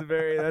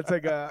 that's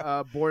like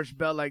a Borscht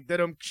Belt, like that.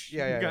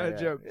 Yeah, kind of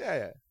joke.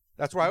 Yeah.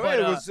 That's why But,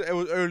 it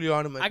was early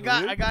on in my I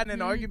career. got in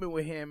an argument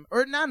with him,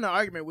 or not an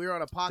argument. We were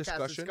on a podcast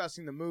Discussion.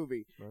 discussing the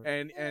movie,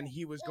 Right. and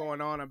he was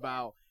going on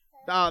about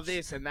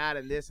this and that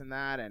and this and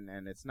that,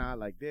 and it's not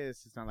like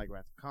this. It's not like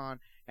Wrath of Khan.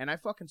 And I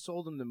fucking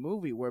sold him the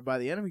movie, where by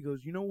the end of it, he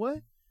goes, you know what?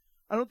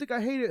 I don't think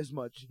I hate it as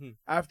much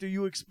after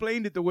you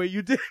explained it the way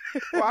you did.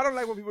 Well, I don't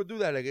like when people do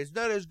that. Like, it's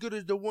not as good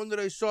as the one that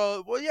I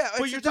saw. Well, yeah,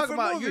 But it's you're a talking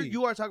different about movie.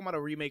 you are talking about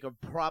a remake of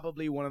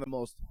probably one of the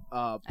most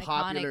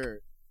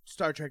popular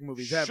Star Trek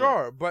movies ever.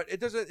 Sure, but it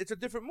doesn't. It's a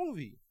different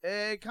movie.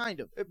 Kind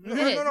of. No,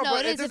 It is. no, No,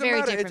 but it is a doesn't very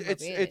matter. different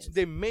It's movie. It it's is.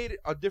 they made it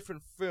a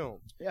different film.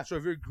 Yeah. So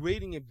if you're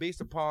grading it based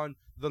upon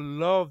the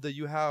love that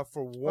you have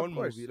for one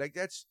course. movie, like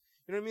that's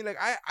you know what I mean. Like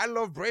I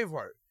love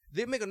Braveheart.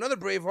 They make another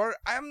Braveheart.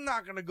 I'm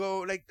not gonna go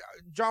like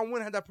John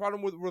Wynn had that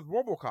problem with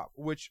RoboCop,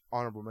 which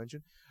honorable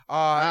mention.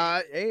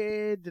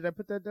 Hey, did I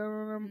put that down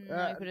on him?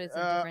 I put it in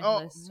a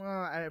different list.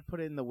 I put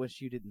it in the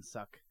wish you didn't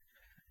suck.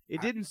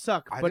 It didn't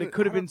suck, I but it didn't-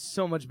 could have I don't- been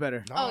so much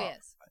better. No. Oh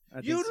yes. I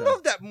think You so.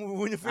 love that movie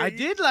when you I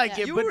did like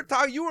it, You but were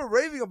talking. You were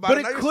raving about but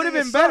it. Now it you're could have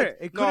saying been it better.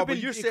 sucked. It No, could have but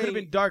been. you're It could have saying-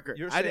 been darker.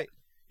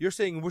 You're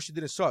saying wish it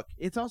didn't suck.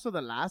 It's also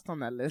the last on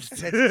that list.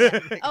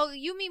 Oh,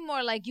 you mean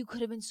more like you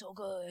could have been so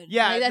good.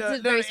 Yeah, Like, that's no, a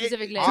no, very it-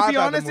 specific To list. I thought be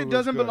the honest, movie it was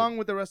doesn't good. belong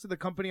with the rest of the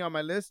company on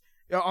my list.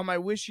 On my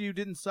wish you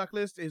didn't suck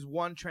list is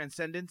one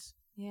Transcendence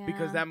Yeah.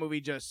 because that movie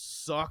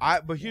just sucked.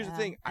 But here's the Yeah,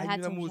 thing. I I had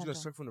knew that to movie was check gonna that.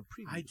 suck from the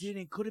previews. I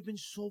didn't. Could have been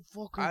so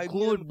fucking I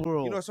good, knew-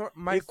 bro. You know, so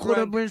my It could have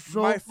friend, been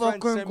so my friend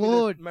fucking sent me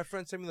good. my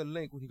friend sent me the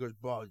link when he goes,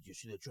 "Bro, did you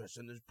see the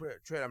Transcendence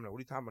trailer?" I'm like, "What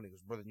are you talking about?" He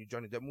goes, "Brother, you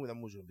Johnny Depp movie. That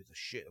movie's gonna be the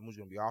shit. That movie's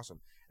gonna be awesome."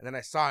 And then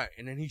I saw it,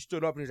 and then he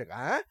stood up and he's like,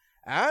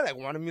 like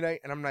wanted me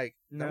like, and I'm like,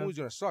 "That No. movie's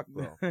gonna suck,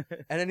 bro." And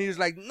then he was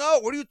like, "No,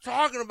 what are you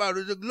talking about?"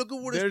 He's like, "Look at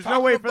what There's it's no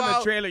talking way about." from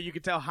the trailer you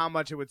could tell how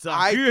much it would suck.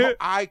 I you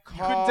called.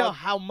 couldn't tell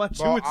how much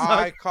it Bro, would suck.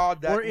 I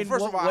called that. Or in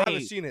First of what all, I way.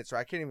 haven't seen it, so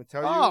I can't even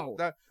tell Oh. you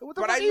that. What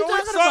the But fuck I are you know it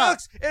talking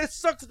about? sucks. It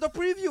sucks the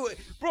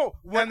preview, bro.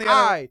 When the other-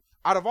 I,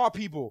 out of all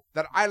people,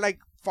 that I like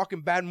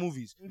fucking bad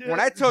movies. When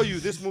I tell you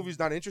this movie's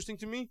not interesting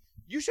to me,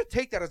 you should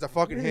take that as a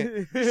fucking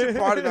hint. You should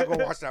probably not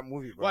go watch that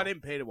movie, bro. Well, I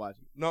didn't pay to watch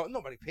it. No,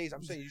 nobody pays.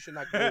 I'm saying you should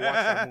not go watch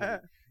that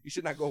movie. You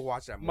should not go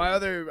watch that movie. My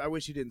other I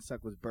wish you didn't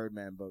suck was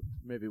Birdman, but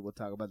maybe we'll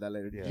talk about that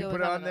later. Did Yeah. you Yeah, put we'll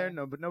it talk on about there? it.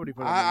 No, but nobody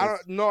put it on I the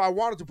list. don't know. I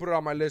wanted to put it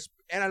on my list,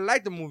 and I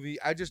like the movie.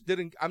 I just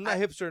didn't. I'm not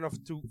hipster enough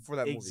for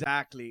that movie.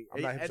 Exactly.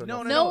 I'm not hipster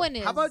no, enough. No one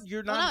is. How about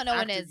you're Well, not? no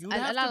one actor? is. You A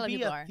have lot to of be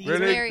people a are. theater-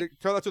 Really? very-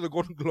 Tell that to the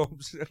Golden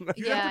Globes. You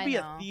Yeah, have to I be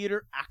a know.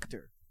 theater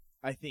actor,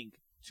 I think,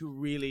 to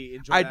really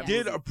enjoy. I that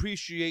did movie.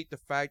 appreciate the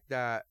fact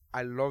that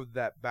I loved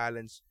that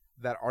balance,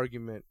 that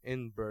argument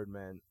in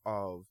Birdman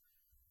of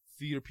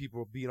theater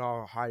people being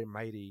all high and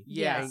mighty,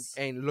 Yes.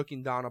 and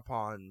looking down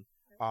upon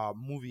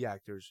movie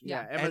actors.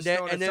 Yeah, Yeah. Emma And then-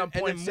 Stone and at some then- and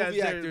point then says,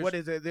 movie there- actors- "What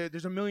is it?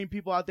 There's a million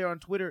people out there on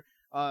Twitter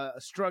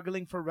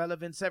struggling for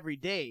relevance every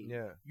day.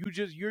 Yeah.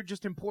 You're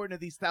just important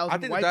to these I thousand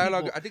think the white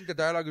dialogue. people." I think the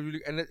dialogue is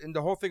really, and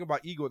the whole thing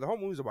about ego. The whole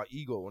movie is about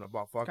ego and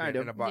about fucking Kind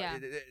of. and about. Yeah.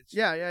 It's,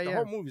 Yeah, The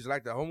whole movie's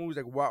like that. The whole movie's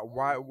like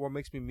what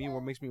makes me me,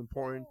 what makes me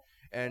important,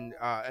 and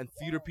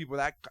theater people.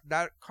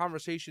 That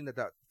conversation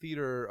that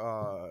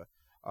theater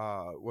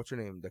what's her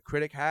name, the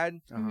critic had,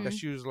 Mhm. that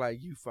she was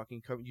like, you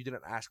fucking come, you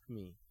didn't ask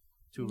me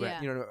to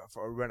rent, Yeah.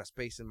 for rent a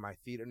space in my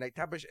theater, and like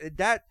type of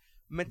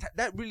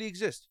that really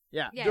exists.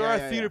 Yeah. Yeah. There are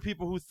yeah, theater yeah.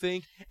 people who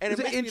think, and It's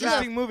it an makes me laugh.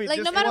 interesting movie. Like,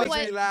 just no matter It makes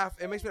what- me laugh.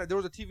 It makes me laugh. There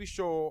was a TV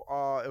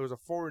show. It was a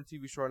foreign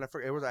TV show, and I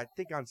forget. It was, I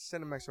think, on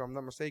Cinemax, if I'm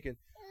not mistaken,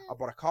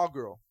 about a call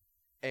girl,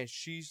 and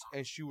she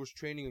was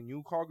training a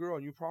new call girl,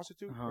 a new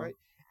prostitute, Uh-huh. right?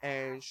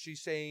 And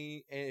she's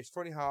saying, and it's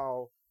funny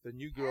how the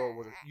new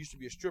girl used to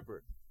be a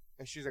stripper,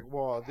 and she's like,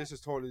 "Well, this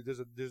is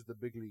the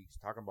big leagues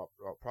talking about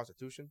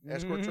prostitution,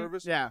 escort Mhm.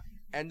 service." Yeah.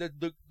 And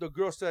the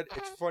girl said,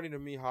 "It's funny to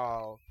me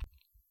how."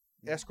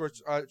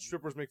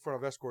 Strippers make fun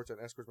of escorts and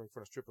escorts make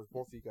fun of strippers.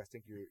 Both of you guys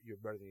think you're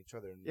better than each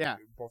other, and Yeah.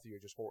 both of you are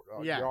just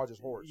Yeah. you're all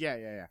just whores.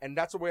 Yeah. And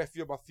that's the way I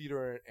feel about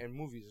theater and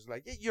movies. It's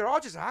like you're all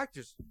just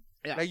actors.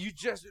 Yeah. Like you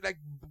just like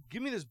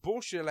give me this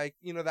bullshit. Like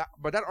that.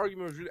 But that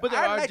argument was really. But there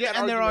I are like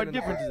that there are argument in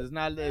the differences. It's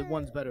not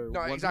one's better, No,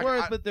 one's exactly.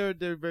 worse, but they're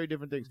very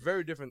different things. It's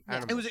very different Yeah.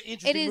 animals. It was an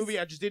interesting is- movie.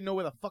 I just didn't know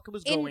where the fuck it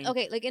was going.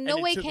 Okay, like in and no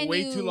it way took can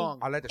way you. too long.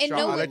 I like the in shot.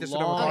 no I like the way-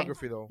 long.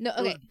 cinematography though. No, It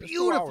okay. was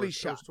beautifully It was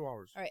shot. 2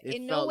 hours. All right. It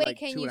In no felt way like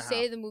can 2 you and a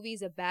say half. the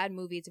movie's a bad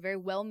movie. It's a very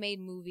well made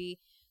movie.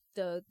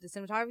 The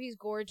cinematography is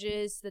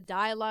gorgeous. The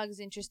dialogue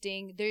is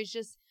interesting. There's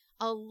just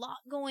a lot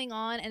going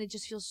on, and it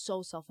just feels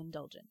so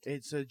self-indulgent.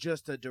 It's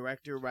just a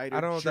director, writer.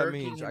 I don't know what that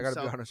jerking means. I gotta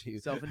be himself- honest with you.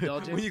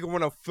 Self-indulgent. When you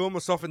want to film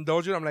a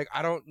self-indulgent, I'm like,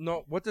 I don't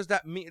know. What does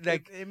that mean?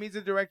 Like, it means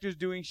the director's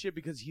doing shit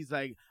because he's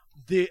like,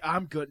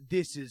 I'm good.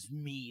 This is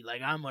me.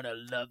 Like, I'm gonna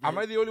love it. am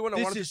I the only one that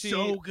this wanted to is see?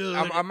 so good.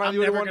 Am I I'm the only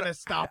never one gonna that-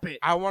 stop it.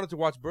 I wanted to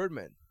watch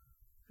Birdman.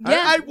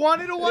 Yeah. I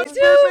wanted to watch too.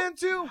 Birdman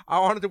too. I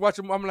wanted to watch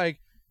him. I'm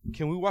like,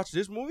 can we watch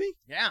this movie?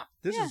 Yeah.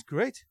 This Yeah. is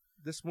great.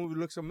 This movie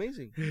looks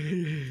amazing.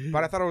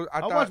 But I thought it was.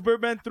 I'll watch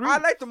Birdman 3. I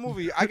liked the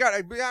movie. I'll be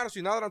honest with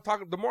you. Now that I'm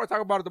talking, the more I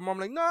talk about it, the more I'm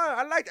like, no,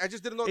 I liked it. I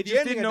just didn't know It the just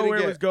ending. didn't I know where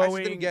it was I just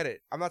going. didn't get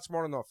it. I'm not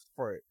smart enough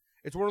for it.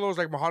 It's one of those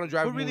like Mulholland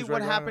Drive But really, movies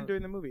what where I happened go,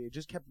 during the movie?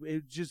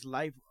 It just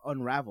life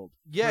unraveled.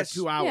 Yes, For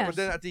 2 hours. Yeah. But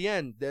then at the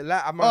end, I'm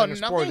not gonna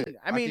spoil nothing. it.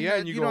 I mean, at the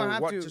end, you you don't go,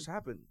 have what to- just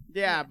happened?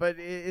 Yeah, but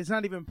it's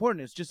not even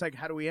important. It's just like,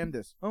 how do we end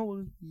this? Oh,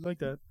 well, like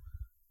that.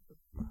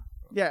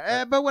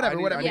 Yeah, but whatever.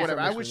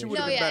 I wish it would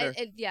No, have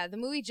been yeah, better. the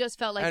movie just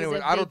felt like. Anyway, as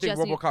if I don't they think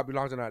just RoboCop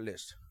belongs on that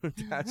list.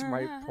 That's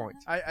my point.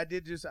 I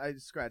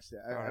scratched it.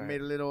 I Alright. made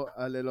a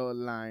little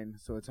line,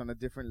 so it's on a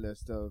different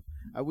list of.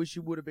 I wish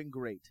you would have been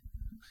great.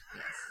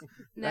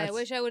 No, I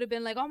wish I would have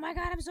been like, oh my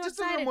god, I'm so Just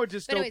a excited. little more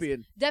But anyways,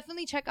 dystopian.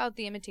 definitely check out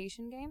The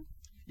Imitation Game.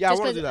 Yeah,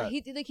 Just I want to 'cause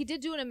do that. He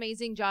did do an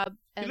amazing job,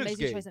 He an looks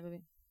amazing gay. choice in that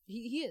movie.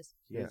 He is.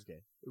 Yeah. He's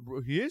gay.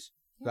 He is?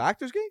 The Yeah.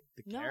 actor's gay?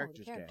 The No,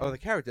 character's the gay. Oh, the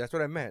character. That's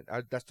what I meant.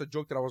 That's the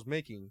joke that I was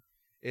making.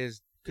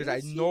 Is because I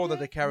Is he know that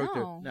gay? the character.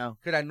 No. No.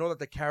 Because I know that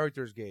the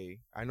character's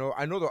gay. I know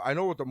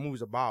what the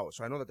movie's about.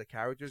 So I know that the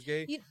character's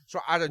gay. You- So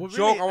as a Well, joke,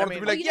 really, I wanted I to mean-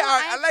 be like, Well, you yeah, know,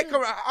 I like actually-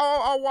 him.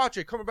 I'll watch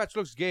it. Cumberbatch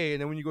looks gay, and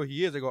then when you go,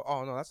 he is. I go,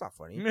 oh no, that's not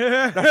funny.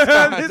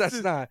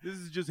 This not. This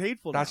is just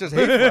hateful. That's now. just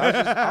hateful.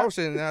 I was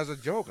saying that as a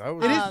joke. I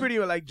was. It is pretty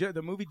like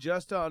the movie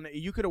just on.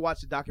 You could have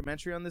watched a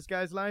documentary on this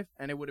guy's life,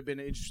 and it would have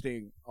been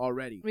interesting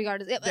already.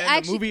 Regardless, yeah, but Then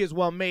actually, the movie is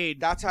well made.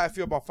 That's how I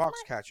feel about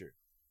Foxcatcher.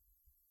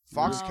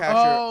 Foxcatcher,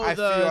 Oh, I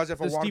feel as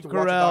if I the wanted Steve to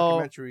watch a Carell-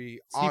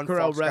 documentary Steve on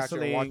Carell Foxcatcher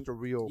wrestling. and watch the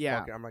real Yeah.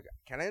 fucking. I'm like,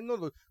 can I know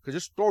the? Because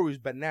this story is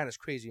bananas,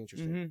 crazy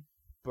interesting. Mhm.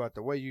 But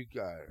the way you,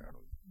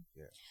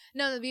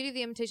 no, the beauty of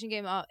The Imitation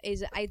Game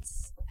is I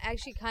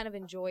actually kind of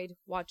enjoyed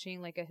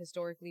watching like a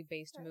historically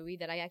based movie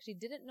that I actually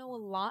didn't know a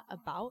lot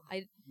about.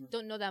 I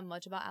don't know that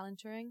much about Alan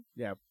Turing.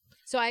 Yeah.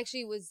 So I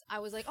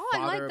was like, oh, I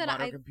Father like of that.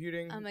 modern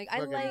computing. I'm like,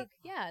 fucking-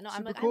 I'm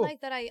super like, cool. I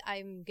like that.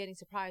 I'm getting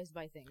surprised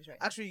by things, right?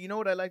 Actually, you know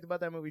what I liked about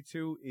that movie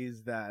too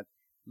is that,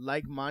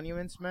 like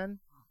Monuments Men,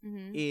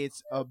 Mm-hmm.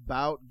 it's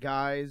about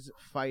guys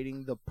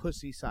fighting the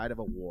pussy side of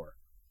a war.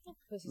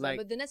 like-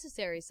 but the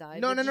necessary side.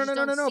 No. that you just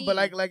don't see. But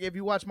like if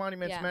you watch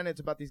Monuments Yeah. Men,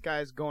 it's about these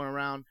guys going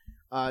around,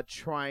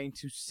 trying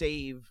to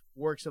save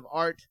works of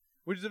art,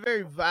 which is a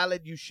very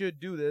valid. You should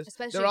do this.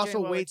 Especially They're also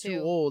during World way War too II.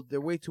 old.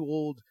 They're way too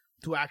old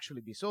to actually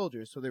be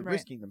soldiers, so they're Right.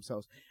 risking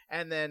themselves.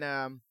 And then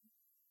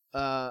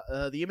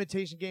the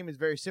Imitation Game is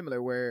very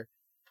similar, where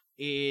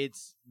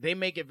they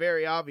make it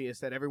very obvious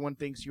that everyone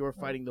thinks you're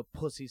fighting the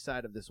pussy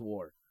side of this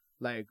war.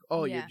 Like,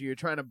 oh, Yeah. you're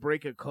trying to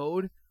break a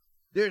code.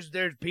 There's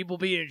people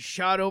being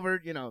shot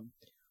over.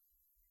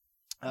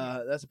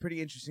 That's a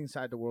pretty interesting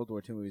side to World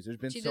War II movies. There's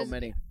been She so does-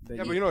 many. that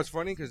yeah, but you know it's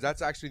funny because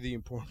that's actually the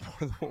important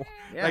part of the war.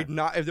 Yeah. Like,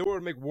 not if they were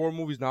to make war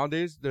movies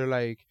nowadays, they're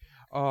like,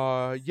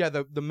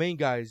 the main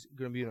guy's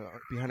gonna be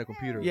behind a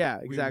computer. Yeah,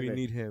 We exactly.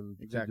 need him.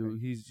 Exactly.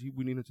 To do,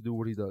 we need him to do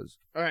what he does.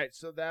 All right,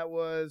 so that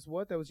was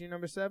what? That was your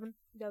number 7?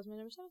 That was my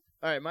number 7.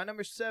 All right, my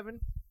number 7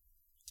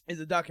 is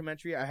a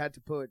documentary. I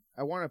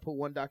wanted to put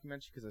one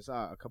documentary because I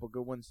saw a couple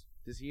good ones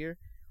this year.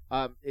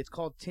 It's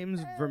called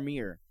Tim's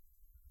Vermeer.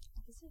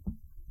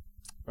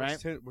 Right?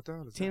 What the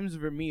hell is Tim's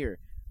Vermeer.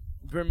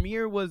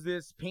 Vermeer was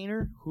this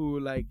painter who,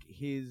 like,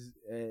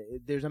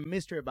 there's a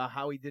mystery about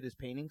how he did his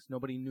paintings.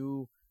 Nobody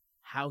knew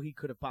how he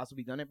could have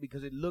possibly done it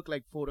because it looked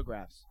like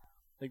photographs.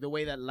 Like the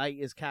way that light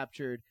is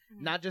captured.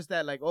 Not just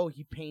that, like, oh,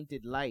 he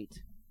painted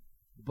light,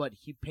 but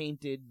he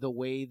painted the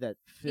way that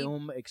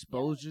film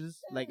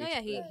exposes. Like, No,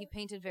 yeah, he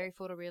painted very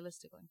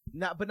photorealistically.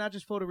 not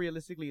just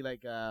photorealistically.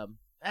 Like,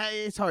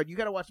 it's hard. You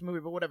gotta watch the movie,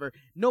 but whatever.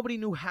 Nobody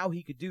knew how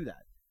he could do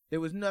that. There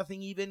was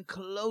nothing even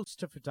close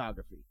to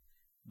photography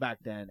back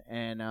then.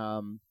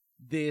 And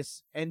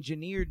this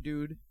engineer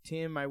dude,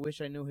 Tim, I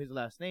wish I knew his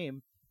last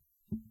name.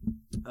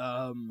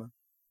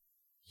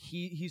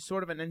 He's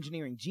sort of an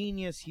engineering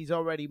genius. He's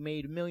already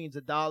made millions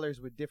of dollars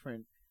with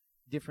different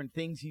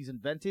things he's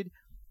invented,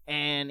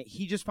 and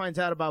he just finds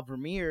out about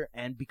Vermeer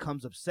and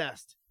becomes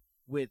obsessed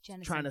with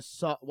Jennison. trying to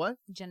solve what?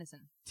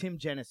 Jennison. Tim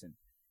Jennison,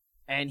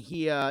 and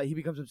he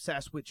becomes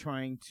obsessed with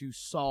trying to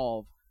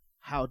solve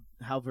how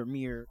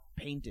Vermeer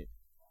painted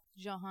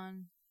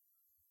Johannes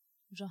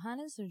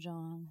or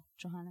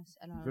Johannes?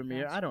 I don't know.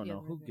 Vermeer. I don't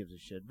know who Vermeer. gives a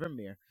shit.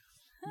 Vermeer,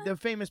 the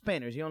famous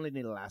painters. You only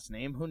need a last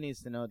name. Who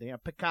needs to know?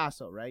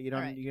 Picasso, right? You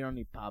don't. Right. You don't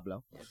need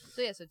Pablo.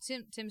 So yeah, so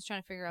Tim's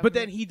trying to figure out. But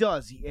then he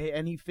does,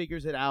 and he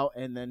figures it out,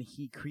 and then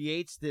he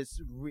creates this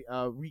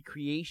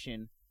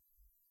recreation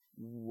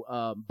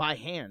by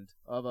hand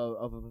of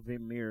a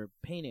Vermeer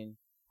painting,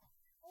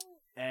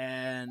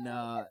 and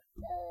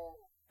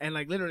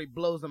like literally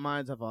blows the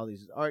minds of all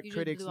these art You just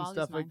critics blew and Ollie's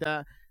stuff like mind.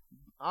 that.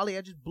 Ollie,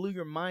 I just blew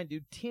your mind,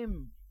 dude.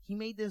 Tim, he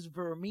made this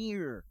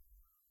Vermeer.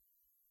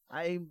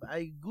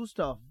 I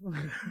Gustav.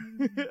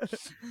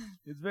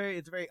 It's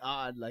very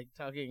odd, like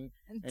talking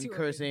and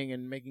cursing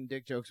and making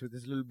dick jokes with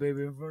this little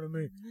baby in front of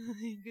me.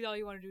 All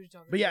you want to do is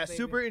talk. But yeah,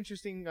 super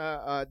interesting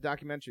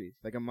documentary,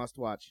 like a must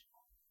watch.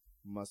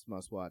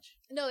 Must watch.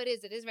 No, it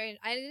is. It is very.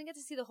 I didn't get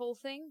to see the whole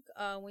thing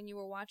when you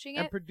were watching it.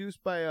 And produced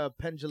by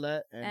Penn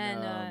Jillette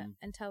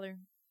and Teller.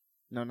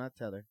 No, not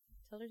Teller.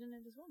 Teller's in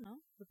it as well. No,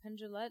 the Penn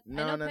Jillette.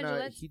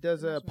 No. He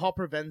does Paul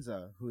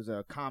Provenza, who's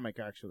a comic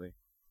actually,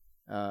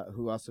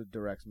 who also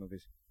directs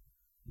movies.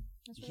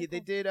 Really They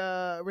did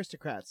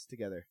Aristocrats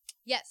together.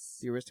 Yes.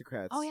 The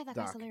Aristocrats. Oh yeah, that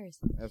doc. guy's hilarious.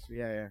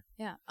 Yeah.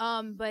 Yeah.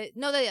 But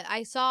no,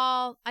 I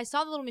saw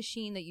the little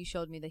machine that you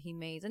showed me that he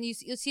made, and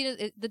you'll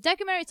see the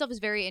documentary itself is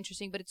very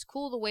interesting, but it's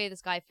cool the way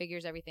this guy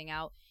figures everything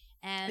out,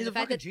 and he's the a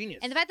fact fucking that, genius.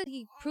 and the fact that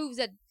he proves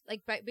that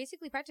like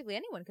basically practically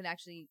anyone can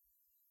actually.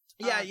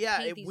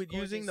 With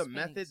using the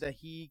method that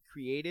he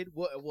created.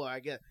 Well,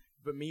 I guess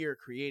Vermeer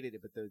created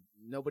it, but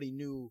nobody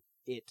knew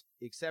it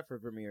except for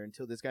Vermeer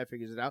until this guy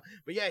figures it out.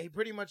 But yeah, he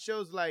pretty much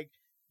shows like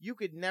you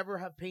could never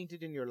have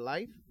painted in your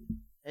life,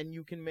 and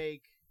you can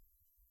make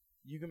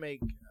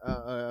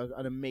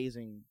an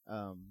amazing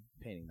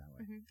painting that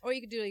way. Mm-hmm. Or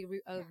you could do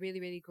a really,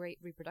 really great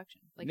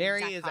reproduction. Like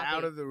Neri is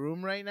out of the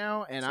room right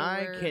now, and So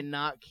I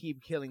cannot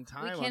keep killing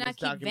time. We on cannot this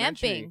keep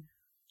documentary. vamping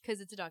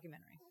because it's a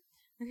documentary.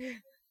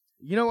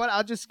 You know what?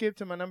 I'll just skip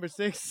to my number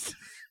 6.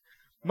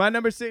 My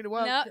number 6.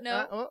 Well,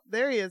 No.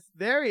 There he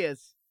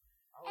is.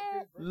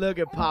 Look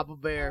at Papa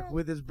Bear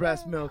with his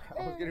breast milk.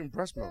 I was getting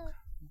breast milk.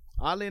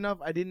 Oddly enough,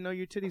 I didn't know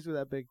your titties were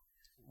that big.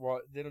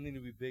 Well, they don't need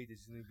to be big. They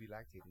just need to be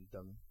lactated,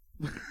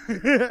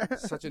 dummy.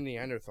 Such a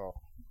Neanderthal.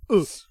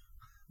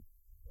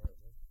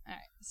 All right,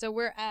 so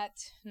we're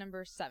at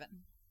number 7.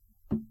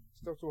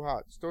 Still too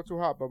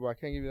hot, Bubba. I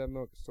can't give you that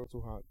milk. It's still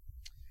too hot.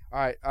 All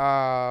right.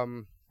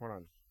 Hold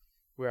on.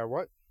 We are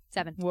what?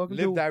 7. Welcome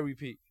Live, to Die,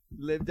 Repeat.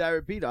 Live, Die,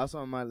 Repeat. Also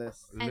on my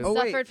list. And Oh,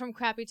 suffered wait. from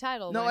crappy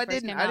title. No, when I it first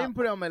didn't. came I out. didn't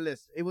put it on my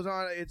list.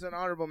 It's an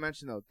honorable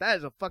mention though. That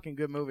is a fucking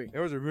good movie. It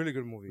was a really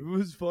good movie. It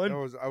was fun. It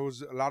was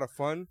a lot of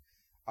fun.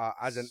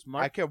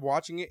 Smart. I kept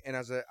watching it, and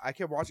I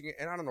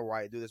don't know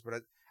why I do this, but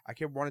I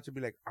kept wanting to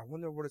be like, I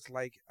wonder what it's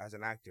like as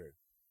an actor.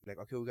 Like,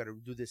 okay, we got to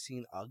do this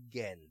scene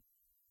again,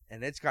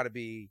 and it's got to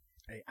be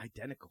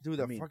identical. Dude,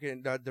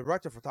 the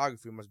director of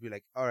photography must be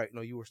like, all right,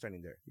 no, you were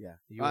standing there. Yeah.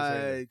 You were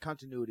standing there.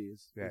 Continuity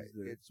is.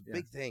 It's a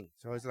big thing.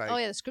 So it's like, Oh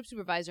yeah, the script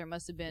supervisor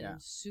must have been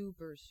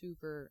super,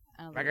 super.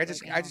 like I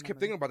just kept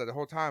thinking about that the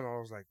whole time. I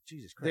was like,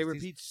 Jesus Christ, They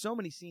repeat so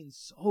many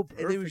scenes so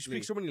perfectly. and they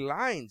speak so many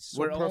lines so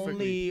where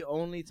perfectly.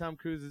 only Tom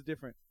Cruise is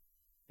different.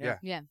 Yeah.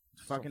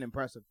 It's fucking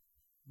impressive.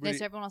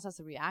 Yes, everyone else has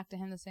to react to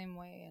him the same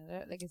way,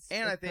 and like it's.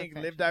 And it's I think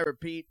perfect. Live, Die,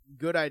 Repeat.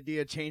 Good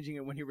idea changing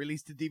it when he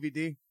released the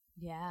DVD.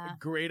 Yeah.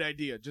 Great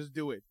idea. Just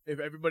do it. If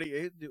everybody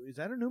is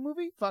that a new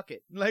movie? Fuck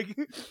it. Like,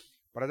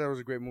 but I thought it was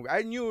a great movie.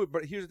 I knew it,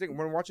 but here's the thing: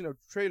 when watching the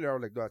trailer, I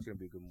was like, "No, that's gonna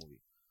be a good movie."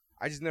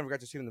 I just never got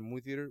to see it in the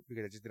movie theater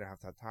because I just didn't have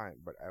that time.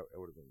 But it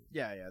would have been.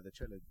 Yeah. The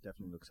trailer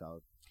definitely looks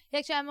solid. Yeah,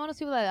 actually, I'm one of those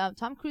people that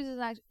Tom Cruise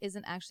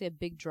isn't actually a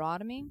big draw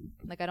to me.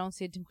 Like, I don't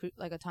see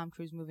a Tom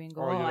Cruise movie and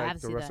go, you I like have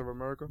to the see rest that. of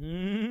America?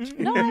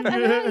 No, I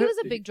know he was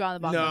a big draw in the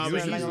box office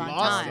but for like he's a long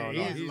lost time.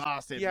 it. He's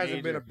lost it. He hasn't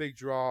major. been a big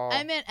draw.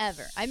 I meant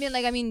ever. I mean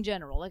in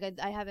general. Like,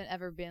 I haven't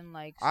ever been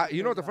like.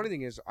 You know what the super funny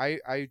thing is?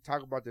 I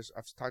talk about this.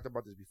 I've talked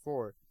about this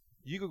before.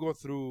 You could go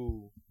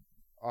through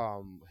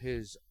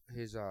his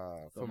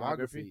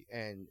filmography,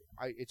 and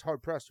it's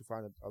hard pressed to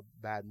find a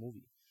bad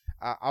movie.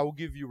 I will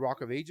give you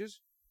Rock of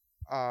Ages.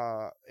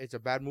 It's a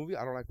bad movie.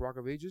 I don't like Rock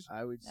of Ages.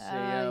 I would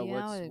say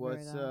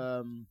what's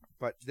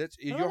but that's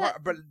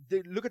What but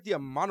look at the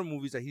amount of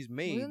movies that he's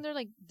made. Wasn't there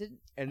like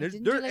and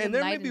didn't there do, like, a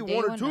there may Night be and Day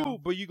one or one, two, no?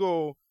 but you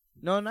go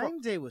No, Night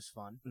and Day was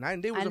fun. Night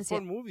and Day I was a didn't see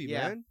fun it. movie,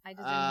 Yeah. man. I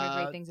just didn't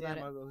hear great things about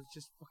I it. was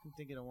just fucking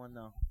thinking of one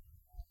though.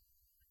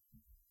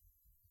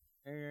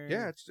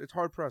 Yeah, it's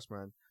hard pressed,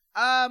 man.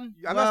 I'm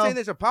I'm not saying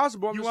it's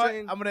impossible. I'm you just want,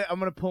 saying I'm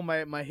gonna pull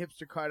my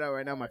hipster card out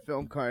right now, my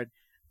film card.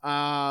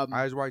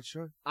 Eyes Wide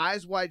Shut.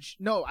 Eyes Wide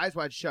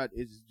Shut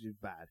is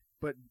bad,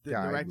 but the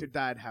Yeah, I director agree.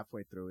 died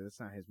halfway through. That's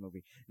not his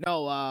movie.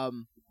 No,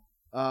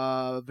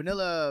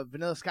 Vanilla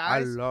I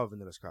Skies. love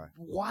Vanilla Sky.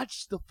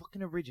 Watch the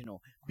fucking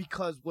original,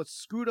 because what's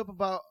screwed up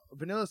about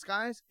Vanilla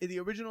Skies is the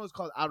original is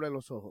called Abre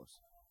los Ojos,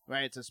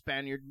 right? It's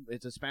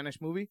a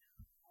Spanish movie.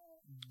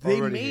 They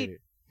Already made hate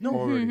it. no,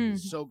 Already.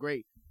 it's so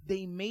great.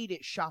 They made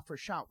it shot for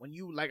shot. When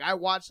you I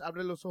watched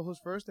Abre los Ojos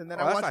first, and then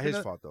Oh, I that's watched not his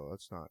Vanilla- fault though.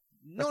 That's not.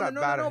 No, That's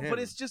not bad of but him.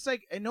 it's just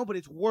like, no, but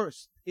it's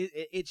worse.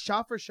 It's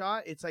shot for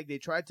shot. It's like they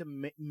tried to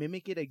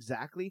mimic it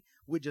exactly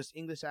with just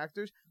English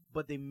actors,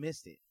 but they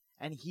missed it,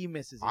 and he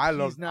misses it.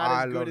 He's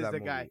not as good as that the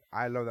movie. guy.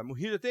 I love that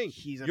movie. Here's the thing.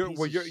 He's a you're, piece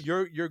what of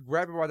you're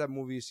grabbing about that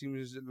movie. It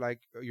seems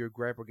like you're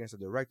grabbing against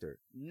the director.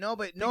 No,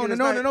 but Because no, it's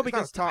not- it's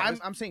because not Tom. I'm,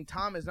 It's- I'm saying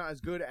Tom is not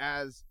as good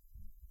as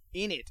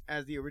in it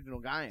as the original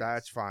guy is.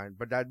 That's fine,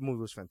 but that movie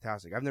was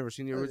fantastic. I've never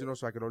seen the original,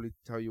 so I could only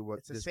tell you what.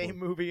 It's the this same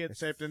was. movie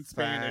except in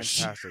Spanish.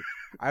 Fantastic.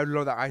 I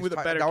love that. With a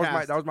better that was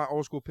cast. that was my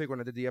old school pick when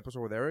I did the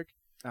episode with Eric,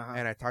 Uh-huh.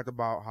 and I talked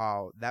about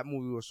how that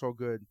movie was so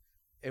good.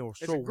 It was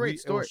It's so a great It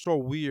story. was so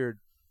weird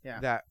Yeah.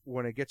 that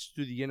when it gets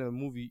to the end of the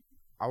movie,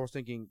 I was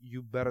thinking,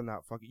 you better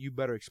not you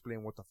better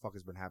explain what the fuck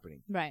has been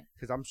happening. Right.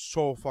 Because I'm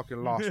so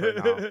fucking lost right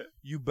now.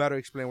 You better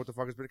explain what the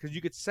fuck has been, because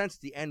you could sense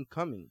the end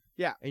coming.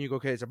 Yeah. And you go,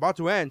 okay, it's about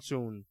to end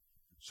soon.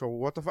 So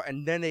what the fuck?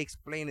 And then they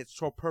explain it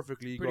so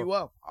perfectly. You Pretty go,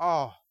 well.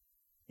 oh,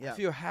 Yeah. I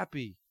feel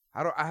happy.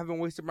 I haven't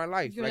wasted my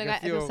life. You're like, I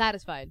feel feel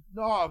satisfied.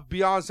 no,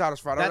 beyond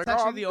satisfied. That's I'm like,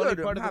 actually I'm the only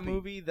good, part I'm of the happy.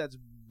 movie that's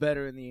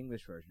better in the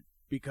English version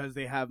because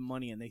they have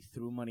money and they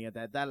threw money at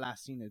that. That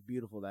last scene is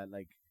beautiful.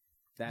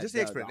 Just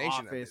the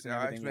explanation. The office and the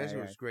everything. explanation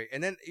Yeah, was great.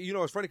 And then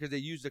it's funny because they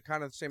used the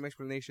kind of same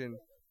explanation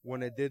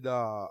when they did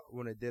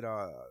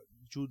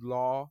Jude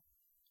Law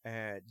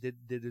and did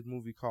this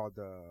movie called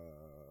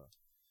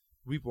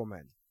Repo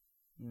Man.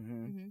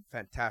 Mm-hmm.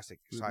 Fantastic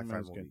Repo sci-fi Man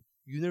was movie. good.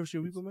 You never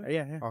seen Repo Man?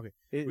 Yeah.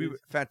 Okay.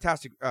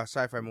 Fantastic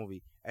sci-fi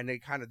movie. And they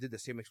kind of did the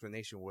same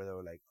explanation where they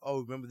were like,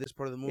 "Oh, remember this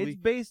part of the movie? It's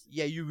based.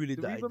 Yeah, you really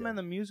The died." Repo Man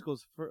there." the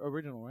musical's for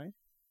original, right?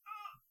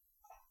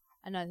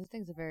 I know this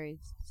thing's a very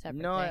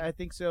separate No, thing. I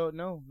think so.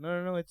 No.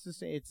 It's the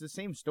same. It's the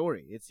same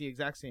story. It's the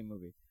exact same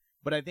movie.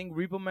 But I think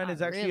Repo Man Not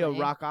is actually really.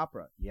 a rock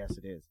opera. Yes,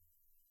 it is.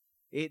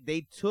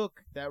 They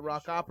took that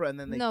rock opera and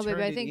then they No, turned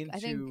baby,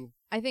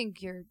 I I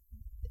think you're.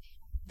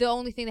 The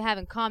only thing they have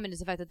in common is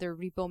the fact that they're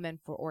repo men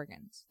for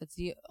organs. That's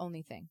the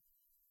only thing.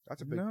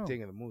 That's a big No.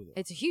 thing in the movie. Though.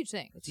 It's a huge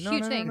thing. It's a No,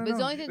 huge no, thing. no, But it's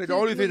the no. only thing. Like, the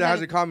only thing that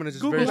has in common is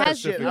it's Google very that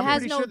specific. shit. He I'm has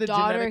pretty no sure the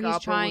daughter genetic he's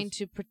opera trying was-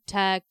 to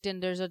protect,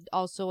 and there's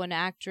also an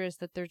actress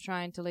that they're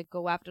trying to like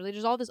go after. Like,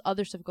 there's all this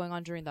other stuff going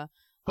on during the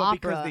But opera.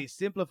 because they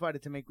simplified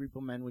it to make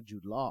Repo Man with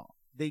Jude Law,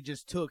 they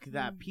just took Mm.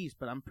 that piece.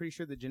 But I'm pretty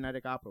sure the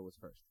genetic opera was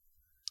first.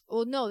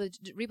 Well, no, the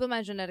Repo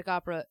Man Genetic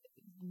Opera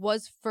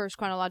was first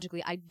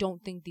chronologically. I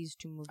don't think these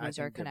two I movies think are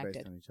they're connected.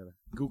 based on each other.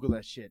 Google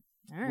that shit.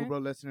 All right. Google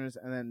listeners,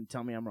 and then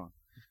tell me I'm wrong.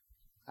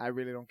 I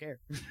really don't care.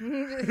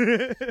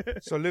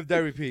 So Live Die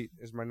Repeat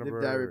is my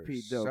number. Die,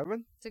 Repeat, dope.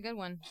 7. It's a good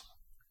one.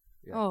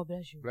 Yeah. Oh,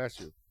 bless you. Bless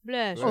you.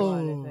 Bless you.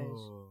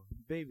 Oh,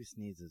 baby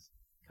sneezes.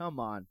 Come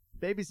on,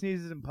 baby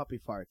sneezes and puppy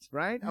farts.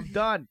 Right? I'm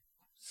done.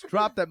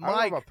 Drop that I don't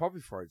know mic. about puppy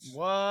farts.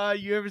 What?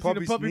 You ever Puppy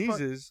seen a puppy fart?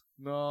 sneezes.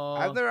 No.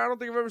 I don't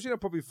think I've ever seen a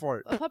puppy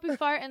fart. A puppy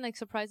fart and like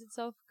surprise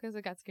itself because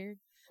it got scared.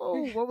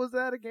 Oh, what was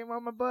that? It came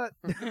out my butt.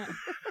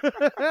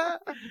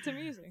 It's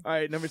amusing. All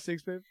right, number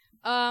 6, babe.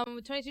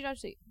 22 Jump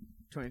Street.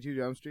 22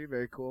 Jump Street.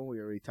 Very cool. We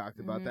already talked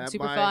about that.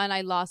 Super My- fun. I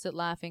lost it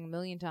laughing a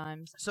million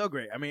times. So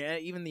great. I mean,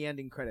 even the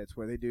ending credits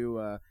where they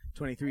do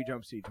 23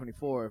 Jump Street,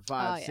 24,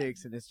 5, Oh, yeah.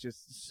 6, and it's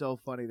just so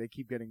funny. They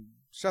keep getting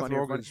Seth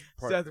funnier, Rogen's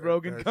part. Seth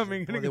Rogen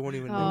coming Well, in. they won't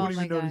even Oh, notice.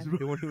 my God.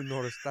 They won't even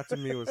notice. That to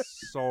me was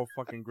so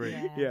fucking great.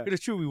 Yeah. Yeah. It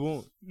is true, we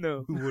won't.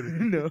 No. We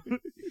wouldn't. No.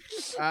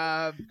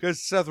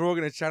 Because Seth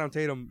Rogen and Channing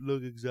Tatum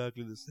look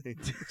exactly the same.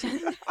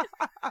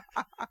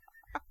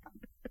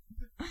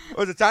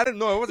 Was it Tatum?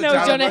 No, it wasn't No,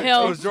 Tatum. Jonah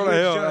Hill. It was Jonah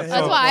Hill. Jonah That's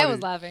Hill. why I funny.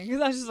 was laughing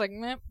because I was just like,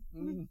 meh.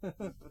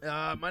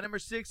 My number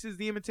 6 is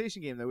The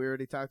Imitation Game that we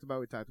already talked about.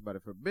 We talked about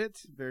it for a bit.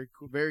 Very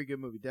cool. Very good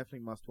movie. Definitely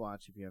must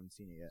watch if you haven't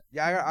seen it yet.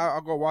 Yeah,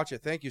 I'll go watch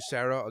it. Thank you,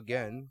 Sarah,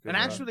 again. And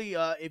actually,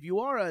 if you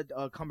are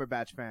a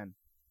Cumberbatch fan,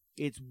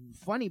 it's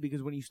funny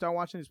because when you start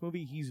watching this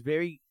movie, he's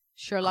very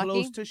Sherlock.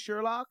 close to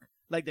Sherlock.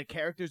 Like the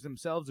characters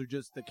themselves are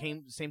just the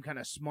same kind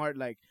of smart.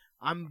 Like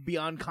I'm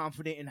beyond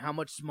confident in how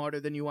much smarter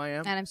than you I am.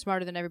 And I'm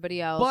smarter than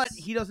everybody else. But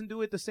he doesn't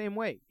do it the same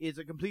way. It's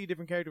a completely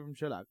different character from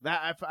Sherlock.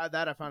 That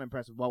I found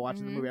impressive while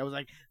watching the Mhm. movie. I was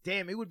like,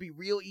 damn, it would be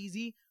real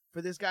easy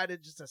for this guy to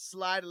just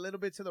slide a little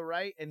bit to the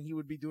right, and he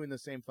would be doing the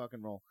same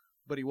fucking role.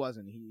 But he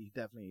wasn't. He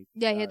definitely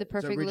yeah, he had the it's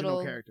perfect original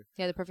little character.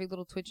 Yeah, the perfect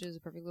little twitches, the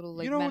perfect little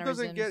like you know who mannerisms.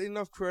 doesn't get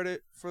enough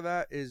credit for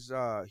that is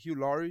Hugh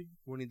Laurie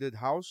when he did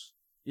House.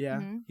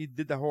 Yeah. Mhm. He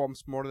did the whole I'm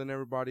smarter than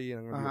everybody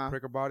and I'm gonna be a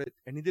prick about it,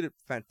 and he did it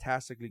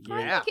fantastically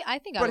great. I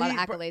think I got a lot of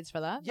accolades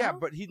for that. Yeah, no?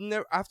 but he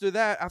never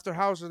after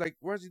House was like,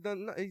 where's he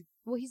done?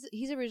 Well,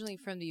 he's originally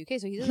from the UK,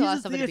 so he does He's a lot a of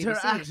stuff at the theater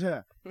BBC.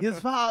 actor. He's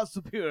far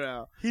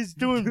superior. He's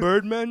doing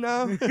Birdman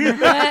now.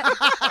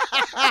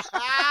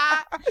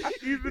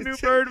 He's the new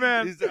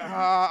Birdman.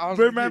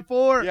 Birdman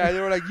 4. Yeah, they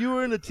were like, you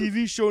were in a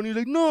TV show, and he's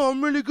like, no,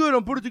 I'm really good.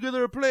 I'm putting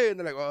together a play, and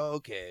they're like, oh,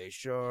 okay,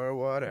 sure,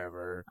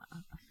 whatever.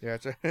 Yeah,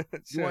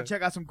 You want to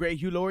check out some great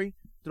Hugh Laurie?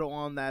 Throw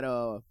on that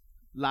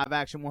live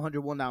action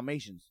 101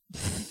 Dalmatians.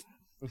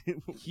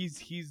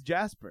 He's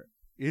Jasper.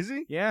 Is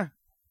he? Yeah.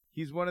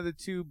 He's one of the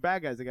two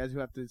bad guys, the guys who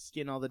have to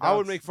skin all the dogs. I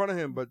would make fun of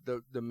him, but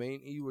the main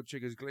evil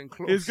chick is Glenn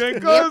Close. It's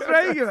Glenn Close,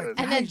 right? You're like,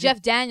 And then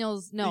Jeff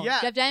Daniels. No, Yeah,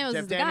 Jeff Daniels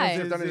Jeff is the Daniels guy.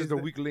 Jeff Daniels is the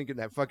weak link in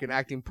that fucking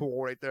acting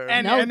pool right there.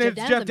 And, No, and Jeff then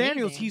Daniels Jeff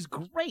Daniels, amazing. he's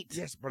great.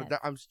 yes, but Jeff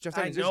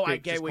I Daniels know, is great, I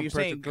get just what you're compared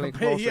to saying. Glenn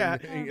Compare- Close yeah,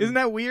 and- isn't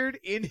that weird?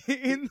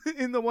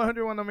 In the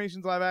 101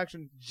 Dalmatians live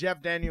action,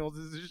 Jeff Daniels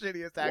is the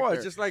shittiest actor. Well,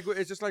 it's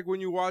just like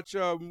when you watch.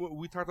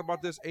 We talked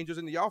about this, Angels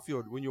in the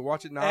Outfield. When you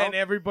watch it now, and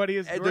everybody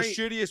is and the great.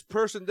 shittiest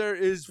person there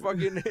is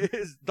fucking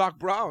is Doc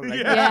Brown. Like,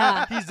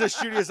 Yeah. he's the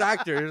shittiest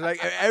actor. It's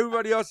like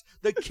everybody else,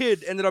 the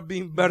kid ended up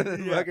being better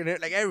than fucking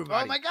like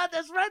everybody. Oh my God,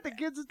 that's right. The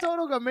kid's a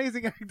total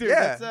amazing actor.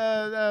 Yeah. That's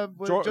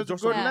Joseph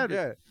Joseph Gordon-Levitt.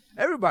 yeah.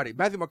 Everybody.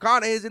 Matthew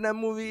McConaughey is in that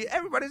movie.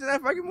 Everybody's in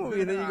that fucking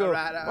movie. And then you go,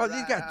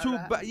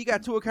 you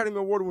got two Academy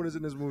Award winners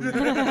in this movie.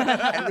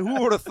 And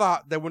who would have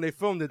thought that when they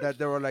filmed it that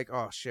they were like,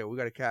 oh shit, we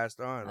got to cast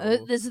on.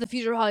 This is the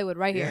future of Hollywood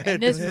right here in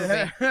this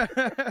movie.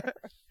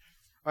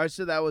 All right,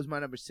 so that was my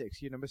number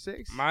 6. Your number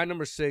 6? My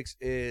number 6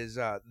 is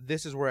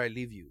This Is Where I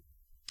Leave You.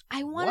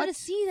 I wanted to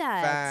see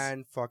that.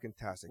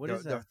 Fan-fucking-tastic. What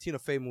is that? The Tina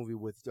Fey movie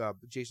with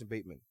Jason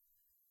Bateman.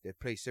 They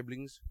play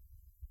siblings.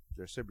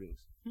 They're siblings.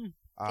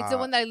 It's the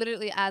one that I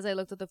literally, as I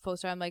looked at the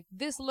poster, I'm like,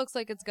 this looks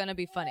like it's going to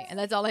be funny. And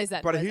that's all I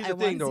said. But here's the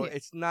thing, though. It.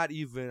 It's not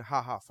even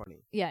ha-ha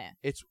funny. Yeah.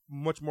 It's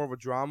much more of a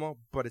drama,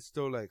 but it's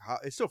still like,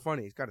 it's still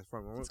funny. It's got its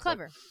fun. It's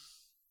clever. Like,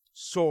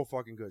 so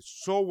fucking good.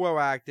 So well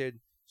acted.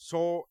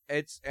 So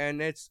and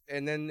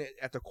then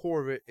at the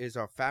core of it is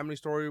a family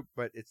story,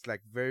 but it's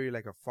like very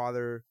like a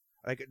father.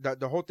 Like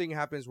the whole thing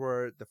happens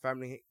where the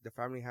family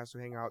has to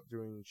hang out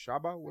during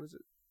Shabbat. What is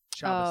it?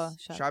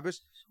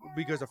 Shabbos,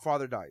 because the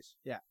father dies.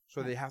 Yeah.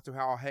 So they have to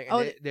all hang.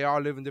 And they all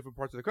live in different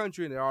parts of the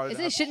country, and they all.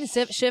 Isn't it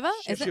Shiva? Shiva.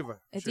 It's someone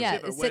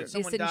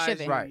in dies,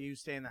 Shiva. Right. You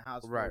stay in the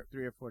house for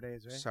 3 or 4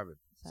 days, right?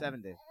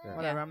 7 days. Yeah.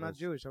 Whatever. I'm not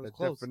Jewish. I was the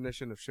close.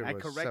 Definition of Shiva. I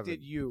corrected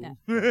 7. you.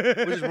 Which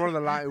is one of the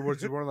lines.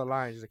 Which is one of the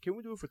lines. He's like, "Can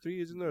we do it for 3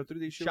 days? Isn't there a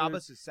 3-day Shiva?"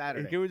 Shabbos is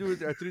Saturday. And can we do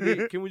it a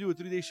 3-day? Can we do a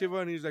 3-day Shiva?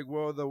 And he's like,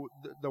 "Well,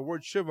 the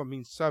word Shiva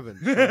means 7.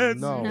 So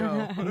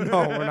no,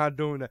 we're not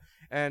doing that."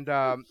 And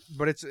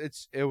but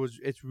it's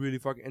really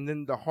fucking. And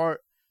then the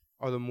heart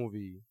of the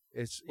movie.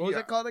 What was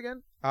it called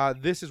again?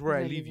 This Is Where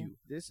I Leave You.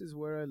 This Is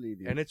Where I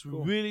Leave You. And it's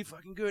really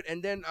fucking good.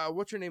 And then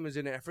what's her name is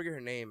in it? I forget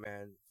her name,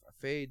 man.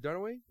 Faye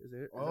Dunaway? Is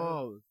it?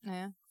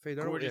 Yeah. Faye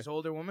Dunaway. Gorgeous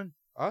older woman.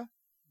 Huh?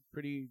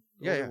 Pretty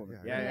older woman.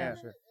 Yeah.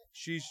 Sure.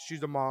 She's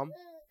the mom,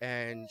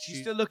 and she's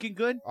still looking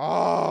good.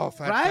 Oh,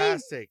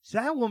 fantastic!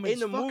 Right? That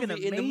woman's fucking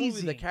amazing. In the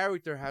movie, the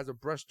character has a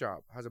breast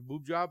job, has a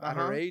boob job at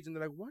her age, and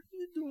they're like, "What are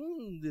you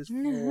doing this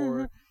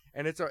for?"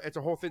 And it's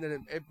a whole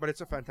thing, but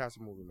it's a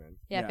fantastic movie, man.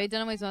 Yeah, Faye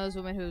Dunaway's one of those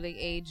women who like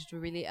aged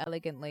really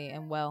elegantly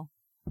and well.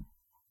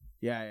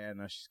 Yeah,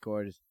 no, she's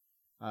gorgeous.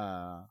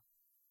 What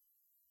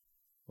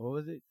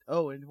was it?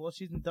 Oh, and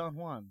she's in Don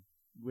Juan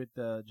with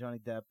Johnny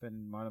Depp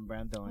and Marlon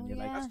Brando, and you're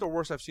like, that's the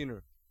worst I've seen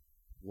her.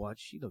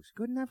 What? She looks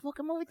good in that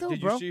fucking movie too, Did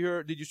bro.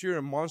 Did you see her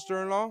in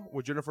Monster-in-Law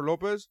with Jennifer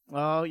Lopez?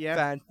 Oh yeah,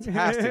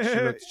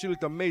 fantastic. she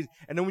looked amazing.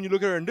 And then when you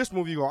look at her in this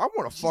movie, you go, I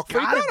want to fuck Faye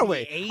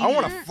Dunaway. I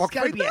want to fuck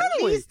Faye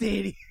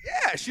Dunaway.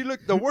 Yeah, she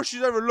looked the worst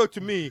she's ever looked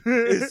to me.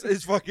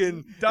 is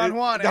fucking Don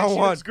Juan. Don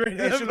Juan. She great.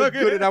 Yeah, she looked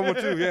good in that one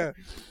too. Yeah.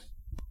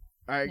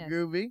 All right,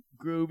 groovy.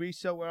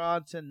 So we're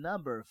on to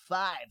number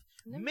 5.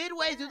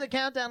 Midway through the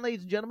countdown,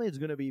 ladies and gentlemen, it's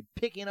gonna be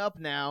picking up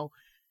now.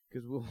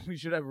 Because we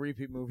should have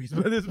repeat movies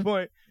by this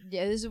point.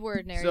 Yeah, this is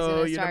where Nary's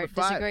going to start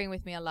disagreeing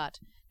with me a lot.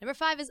 Number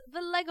 5 is the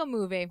Lego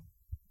Movie.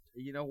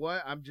 You know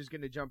what? I'm just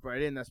going to jump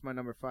right in. That's my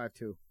number 5,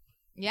 too.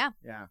 Yeah.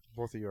 Yeah.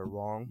 Both of you are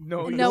wrong.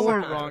 No,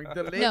 you're wrong.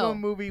 The Lego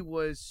Movie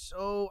was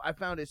I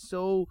found it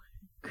so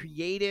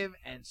creative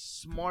and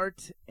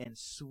smart and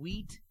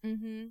sweet.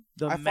 Mm-hmm.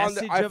 I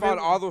found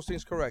all those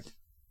things correct.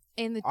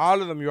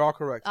 All of them, you're all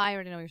correct. I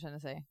already know what you're trying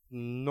to say.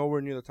 Nowhere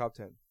near the top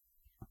 10.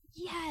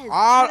 Yes.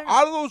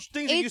 All of those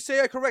things that you say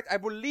are correct. I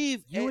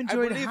believe you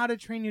enjoyed How to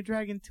Train Your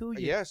Dragon 2.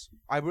 Yes,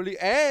 I believe,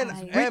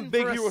 and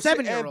Big Hero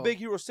 6 and Big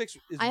Hero 6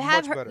 is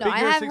much better. No, I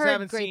have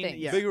heard great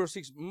things. Big Hero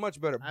 6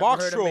 much better.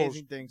 Box Trolls,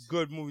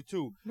 good movie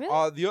too. Really?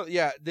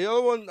 The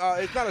other one,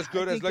 it's not as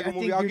good as Lego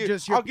Movie. I'll give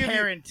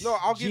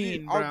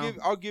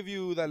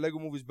you that Lego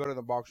Movie is better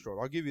than Box Trolls.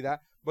 I'll give you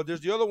that. But there's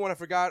the other one I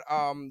forgot.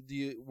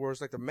 Where it's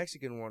like the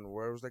Mexican one,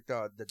 where it was like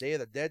the Day of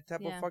the Dead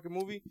type of fucking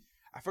movie.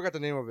 I forgot the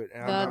name of it.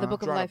 And the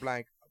Book of Life.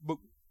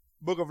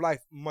 Book of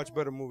Life, much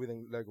better movie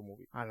than Lego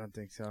Movie. I don't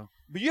think so.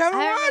 But you haven't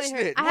watched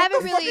it. I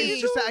haven't really.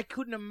 It's just that I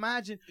couldn't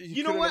imagine.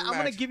 You know what? I'm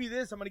gonna give you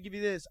this.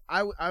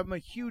 I'm a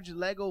huge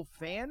Lego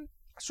fan.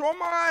 So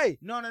am I.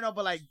 No.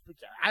 But like,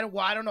 I don't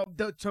know.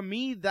 To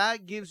me,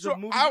 that gives the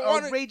movie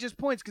outrageous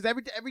points because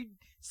every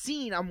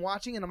scene I'm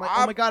watching and I'm like,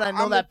 oh my god, I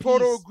know that piece. I'm in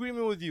total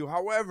agreement with you.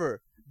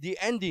 However, the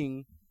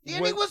ending. The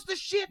ending was the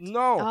shit.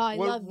 No. I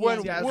love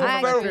when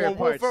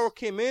Will Ferrell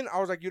came in, I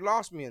was like, you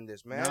lost me in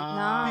this, man.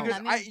 No,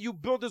 because you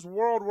built this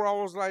world where I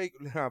was like,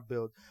 not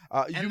build.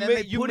 You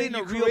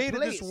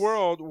created this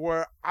world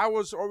where I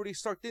was already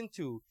sucked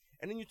into.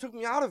 And then you took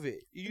me out of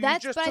it. I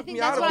think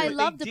that's what I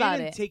loved about it.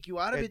 They didn't take you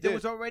out of it. There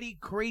was already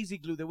Crazy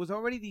Glue. There was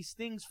already these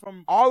things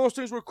from... All those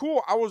things were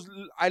cool.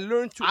 I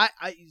learned to...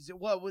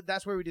 Well,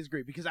 that's where we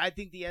disagree. Because I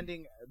think the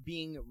ending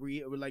being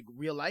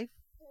real life,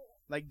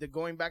 like the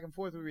going back and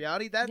forth with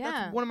reality, that's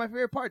one of my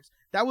favorite parts.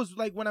 That was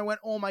like when I went,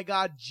 oh my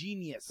god,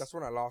 genius. That's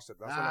when I lost it.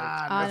 That's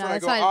when I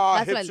go,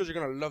 hipsters are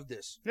going to love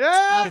this.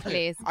 Yeah. Oh,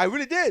 please. I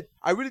really did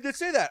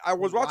say that. I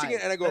was watching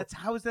it and I go,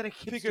 how is that a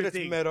hipster that's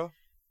thing? Meta.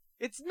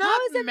 It's not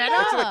meta.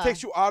 It's like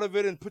takes you out of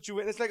it and puts you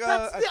in. It's like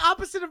that's the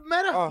opposite of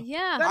meta.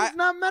 Yeah, that is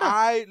not meta.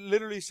 I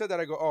literally said that.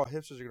 I go, oh,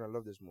 hipsters are gonna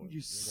love this movie.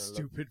 You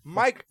stupid.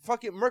 Mike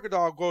fucking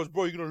Mercadal goes,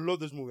 bro, you're gonna love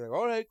this movie. I go,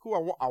 all right,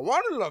 cool. I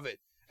want to love it.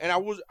 And I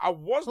was Well,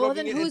 loving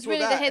then it who's until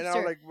really the that, and I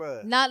was hipster? like,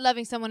 bruh. Not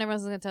loving someone,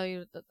 everyone's gonna tell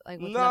you like.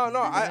 What's No, another-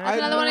 no,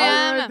 Another one,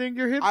 yeah. I think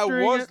you're I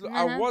hipstering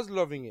was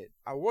loving it.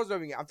 I was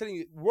loving it. I'm telling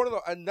you, one of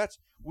the and that's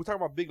we're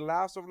talking about big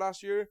laughs of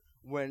last year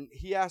when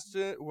he asked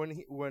it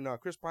when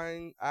Chris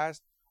Pine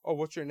asked, "Oh,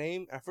 what's your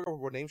name?" I forgot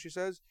what name she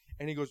says,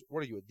 and he goes,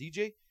 "What are you, a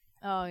DJ?"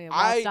 Oh yeah.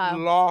 I Style.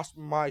 lost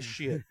my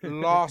shit.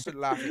 Lost it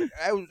laughing.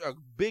 It was a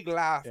big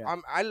laugh. Yeah.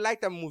 I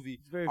like that movie.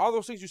 All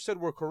those things you said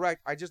were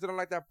correct. I just didn't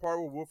like that part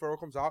where Will Ferrell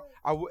comes out.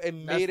 It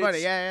made That's it.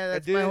 funny. Yeah, it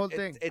that's did- my whole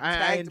thing. It I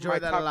tagged enjoy my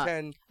that a top lot.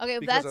 10. Okay, if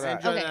because that's of that.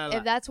 Enjoy okay, that a lot.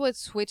 if that's what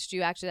switched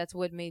you, actually, that's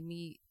what made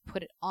me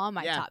put it on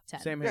my Yeah, top 10.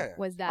 same here.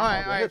 Was that? All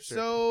right, the all right. hipster.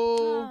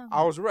 So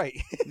I was right.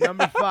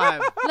 number 5.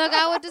 Look,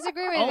 I would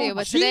disagree with you,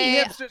 but OG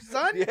today hipster,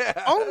 son.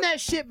 Yeah. Own that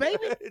shit, baby.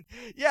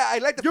 Yeah, I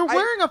like the. You're I-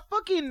 wearing a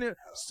fucking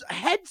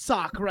head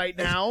sock right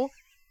now.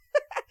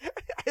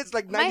 It's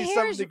like my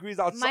 97 hair's degrees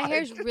outside. my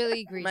hair's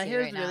really greasy My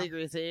hair's right really now.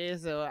 greasy,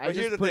 so I But here's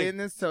just the put thing. in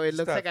this so it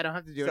looks Steph, like I don't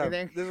have to do Steph,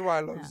 anything. This is why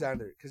I love Yeah.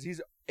 Xander, because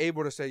he's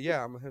able to say,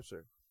 "Yeah, I'm a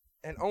hipster,"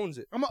 and owns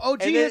it. I'm an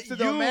OG And then hipster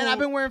though, man. I've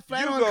been wearing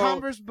flannel and go-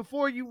 Converse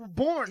before you were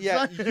born.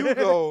 Yeah, son. you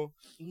go.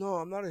 No,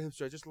 I'm not a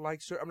hipster. I just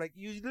like shirt. I'm like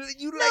you. You No, like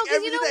 'cause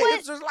everything you know that what?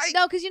 hipsters like.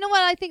 No, because you know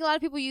what? I think a lot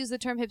of people use the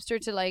term hipster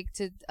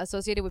to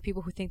associate it with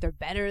people who think they're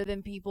better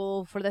than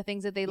people for the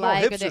things that they No,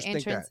 like or their hipsters think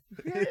interests.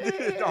 that. No. I'm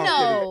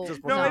kidding.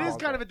 Just No, for it now. is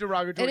kind of a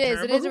derogatory It is.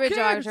 term. It but is a who cares?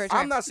 derogatory term.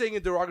 I'm not saying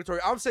it derogatory.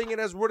 I'm saying it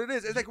as what it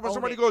is. It's like when Own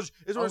somebody it. goes.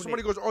 It's when Own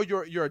somebody it. goes. Oh,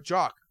 you're a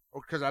jock.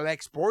 Because I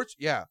like sports.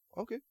 Yeah.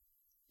 Okay.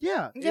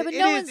 Yeah, Yeah, but it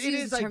no is- one's it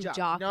used is the like term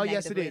jock No,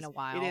 yes, it negatively is. in a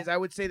while. It is. I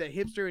would say that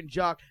hipster and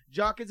jock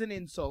is an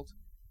insult,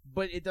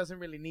 but it doesn't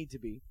really need to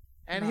be.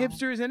 And No.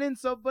 hipster is an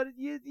insult, but if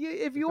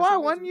you Because are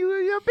some one, reason-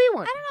 you'll be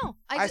one. I don't know.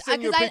 I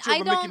sent you a picture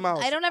of a Mickey Mouse.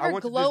 I don't I ever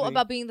went to glow Disney.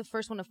 about being the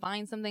first one to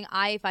find something.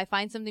 If I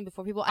find something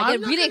before people, I I'm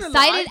get not really gonna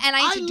excited lie. and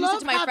I introduce love it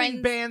to my having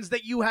friends. bands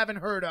that you haven't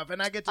heard of,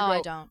 and I get to Oh, go.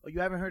 I don't. Oh, you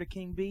haven't heard of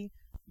King B?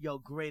 Yo,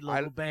 great I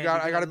local band.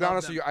 gotta You're gonna be love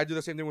honest them. with you. I do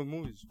the same thing with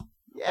movies.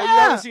 Yeah. Oh, you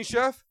haven't seen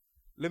Chef?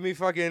 Let me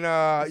fucking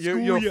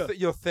School ya.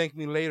 you'll thank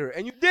me later.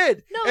 And you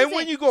did. No, and listen.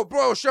 when you go,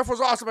 bro, Chef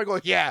was awesome. I go,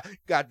 yeah,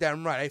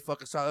 goddamn right. I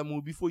fucking saw that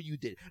movie before you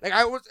did. Like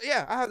I was,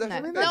 yeah, I have that. No,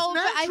 feeling. that's no, but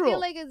I natural. feel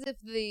like as if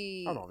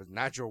the I don't know if it's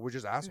natural. We're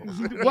just assholes.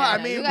 Well, I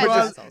no, mean, you guys bro, are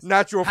assholes.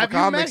 natural for Have you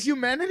met comics.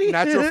 humanity?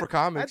 Natural for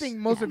comics. I think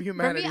most of For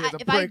humanity me, is a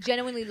if I prick.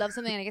 genuinely love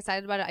something and I get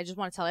excited about it, I just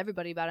want to tell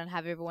everybody about it and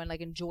have everyone like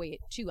enjoy it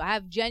too. I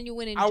have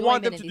genuine I enjoyment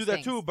want them in to these do that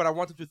things. too, but I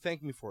want them to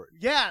thank me for it.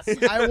 Yes,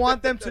 I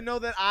want them to know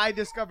that I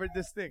discovered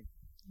this thing.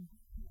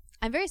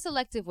 I'm very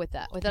selective with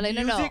that. With that, like,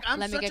 no, Music, I'm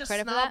let me such get a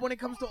credit for snob that. when it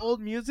comes to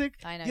old music.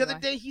 I know The you other are.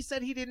 day he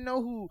said he didn't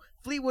know who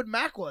Fleetwood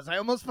Mac was. I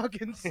almost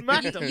fucking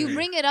smacked him. You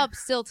bring it up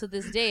still to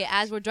this day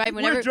as we're driving.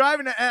 Whenever We're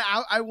driving, and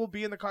I will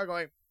be in the car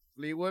going,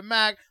 Fleetwood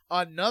Mac,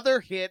 another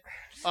hit,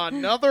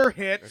 another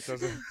hit. It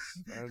doesn't.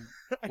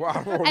 Well, I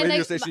don't know what And, radio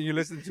like, station you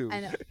listen to. I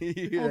know.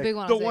 You're Oh, like, big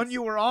one. The one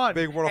you were on.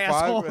 Big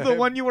 105? Asshole. The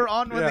one you were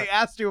on when Yeah. they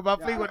asked you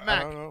about Fleetwood I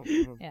Mac. don't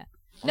know. Yeah.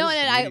 I'm No, just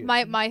and an I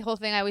idiot. my whole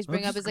thing I always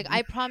bring I'm up just is like,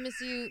 I promise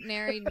you,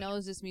 Neri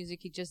knows this music.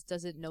 He just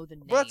doesn't know the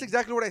name. Well, that's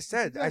exactly what I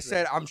said. I Exactly.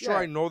 said, I'm sure Yeah.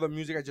 I know the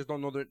music. I just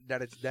don't know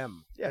that it's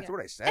them. That's what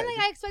I said. And like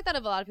I expect that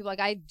of a lot of people. Like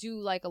I do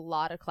like a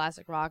lot of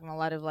classic rock and a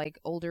lot of like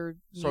older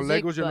So music.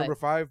 Lego's your but- number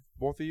 5,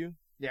 both of you?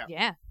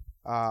 Yeah.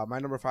 My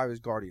number 5 is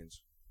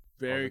Guardians.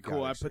 Very of the cool.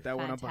 I Galaxy. put that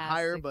one up Fantastic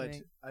higher, but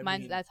movie. I Mine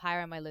mean, that's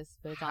higher on my list,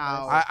 but it's on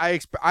how- the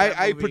list. That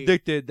I movie-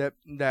 predicted that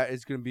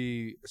it's gonna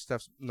be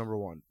Steph's number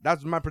 1.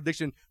 That's my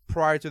prediction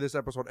prior to this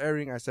episode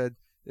airing. I said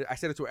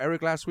it to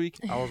Eric last week.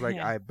 I was like,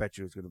 Yeah. I bet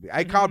you it's gonna be.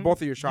 I called both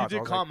of your shots. You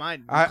I did was call like, mine.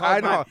 You I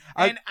called know. mine.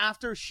 I- And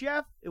after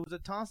Chef, it was a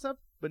toss-up,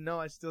 but no,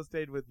 I still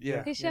stayed with Yeah.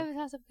 Because Chef is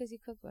awesome because you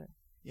cook better.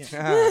 Yeah.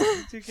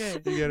 it's okay.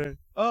 You get it?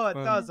 Oh, a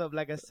toss-up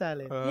like a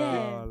salad.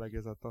 Yeah. Like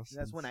it's a toss.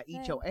 That's when I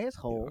eat your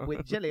asshole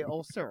with jelly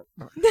or syrup.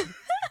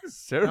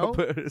 Syrup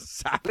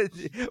salad.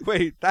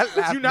 Wait, that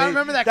laugh. Do you not made-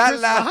 remember that that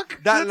Chris laugh? Rock?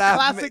 That That's laugh.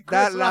 classic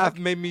That Chris laugh Rock.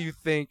 made me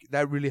think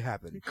that really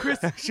happened. Chris,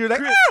 She was like,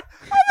 Chris-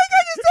 oh my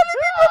god, you're telling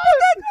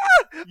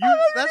me about that.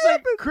 That's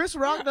like Chris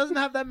Rock doesn't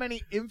have that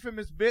many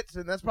infamous bits,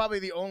 and that's probably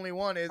the only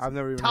one. Is I've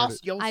never even heard toss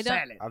it. your I don't-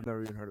 salad. I've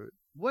never even heard of it.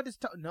 What is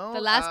no? The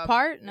last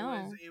part?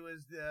 No. It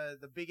was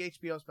the big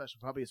HBO special,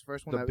 probably his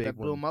first one The that big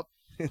blew one. him up.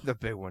 The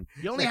big one.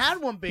 He only had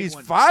one big He's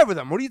one. 5 of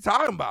them. What are you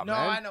talking about, No,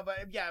 man? I know, but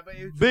yeah, but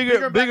it's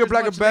Bigger, is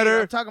blacker, much better.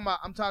 later.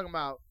 I'm talking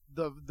about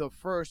the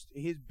first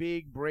his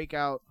big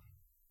breakout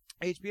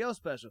HBO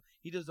special.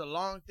 He does a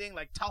long thing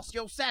like toss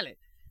your salad.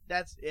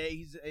 That's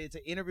it's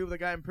an interview with a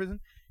guy in prison.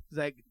 He's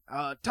like,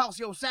 toss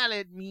your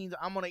salad means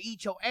I'm gonna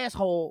eat your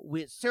asshole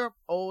with syrup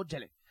or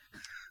jelly.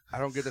 I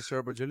don't get the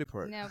syrup or jelly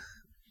part. No.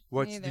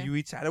 What me do either. you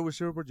eat salad with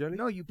syrup or jelly?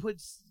 No, you put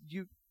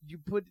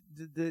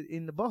the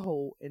in the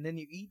butthole and then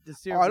you eat the Oh,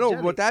 syrup. I know or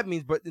jelly. what that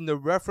means, but in the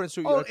reference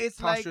to It's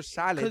toss like your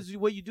salad. because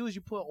what you do is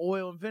you put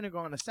oil and vinegar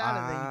on the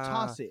salad and then you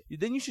toss it.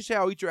 Then you should say,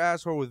 "I'll eat your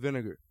asshole with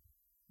vinegar."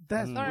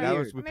 That's Mm, not that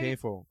weird. would be Maybe-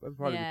 painful. That would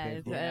probably Yeah, be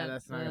painful. Yeah,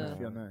 that's not gonna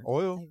feel nice.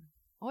 Oil?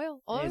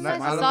 Oil. Oil is Nice.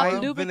 nice. Olive Soft,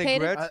 oil,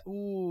 lubricated. vinaigrette.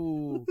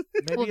 Ooh.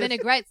 Well,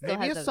 vinaigrette still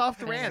Maybe has a soft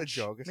the- ranch. It's a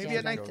joke. It's Maybe just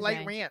a a nice joke.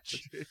 light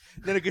ranch.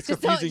 Then it gets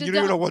Just don't- confusing. just You don't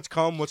even know don't- what's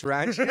cum, what's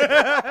ranch.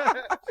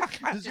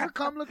 It Does your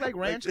cum look like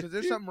ranch? Because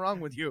there's something wrong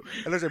with you.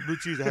 looks like blue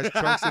cheese that has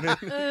chunks in it.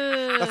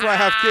 That's why I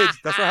have kids.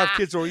 That's why I have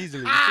kids so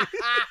easily.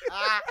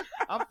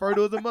 I'm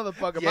fertile as a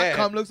motherfucker. My Yeah.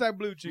 cum looks like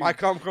blue cheese. My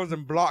cum comes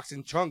in blocks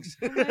and chunks.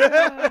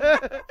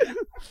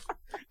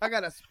 I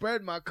gotta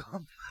spread my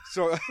cum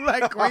So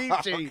like cream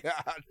Oh, cheese. God.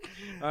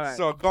 All right.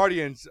 So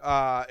Guardians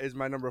is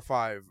my number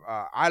 5.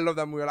 I love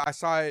that movie. I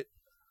saw it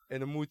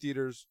in the movie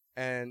theaters,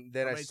 and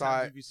then How I many saw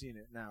times it have you seen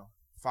it now?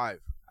 5.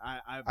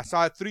 I I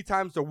saw it 3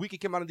 times the week it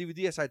came out on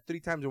DVD. I saw it 3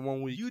 times in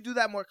 1 week. You do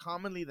that more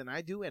commonly than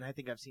I do, and I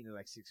think I've seen it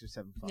like 6 or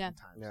 7 fucking Yeah.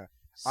 times. Yeah.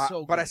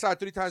 So but I good. saw it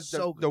 3 times.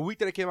 So The week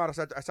that it came out, I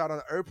saw it on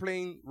an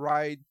airplane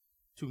ride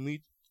to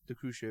meet the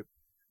cruise ship.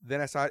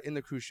 Then I saw it in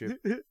the cruise ship,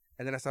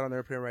 and then I saw it on the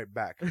airplane ride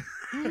back.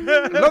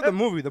 I love the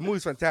movie. The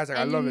movie's fantastic.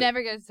 I And love you it.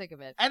 never get sick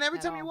of it. And every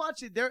at time you all.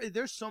 watch it,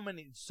 there's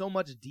so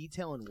much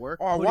detail and work.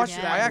 Oh, I put watched.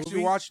 into I that actually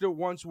movie. watched it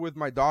once with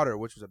my daughter,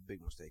 which was a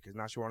big mistake because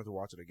now she wanted to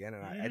watch it again,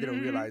 and I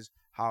didn't realize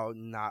how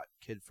not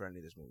kid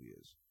friendly this movie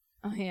is.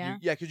 Oh yeah.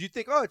 Yeah, because you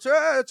think, oh, it's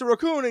a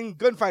raccoon and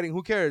gunfighting.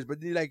 Who cares?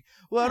 But you're like,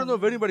 well, I don't know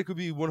if anybody could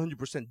be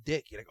 100%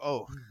 dick. You're like,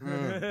 oh,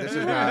 this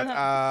is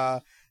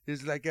not.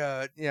 It's like,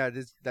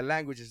 the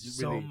language is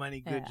So really.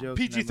 many good Yeah.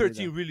 jokes. in that movie,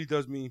 PG-13 really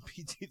does mean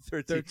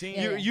PG-13. 13?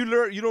 Yeah. You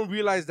learn. You don't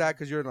realize that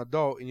because you're an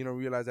adult, and you don't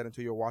realize that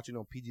until you're watching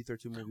a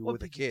PG-13 movie though. Well,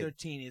 with a kid.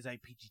 PG-13 is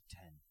like PG-10.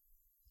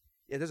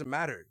 It doesn't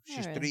matter.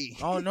 She's Alright. 3.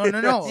 Oh no!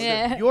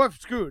 Yeah. You're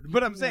screwed.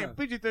 But I'm saying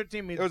Yeah.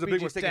 PG-13 means It was a big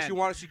PG-10. mistake.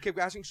 And she kept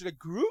asking. She's like,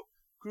 Groot?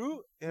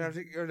 And I was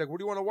like, what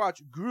do you want to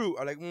watch? Groot.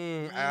 I'm like,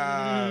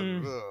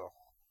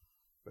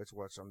 let's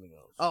watch something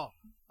else.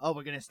 Oh,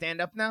 we're gonna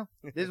stand up now.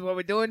 This is what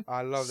we're doing.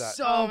 I love that.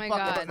 So Oh my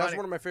fucking God. funny. That's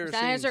one of my favorite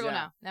Stand in a scenes. circle Yeah.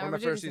 now. Now One we're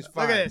of my favorite doing scenes. this.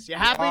 Look at this. You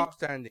happy? We're all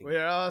standing.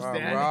 We're all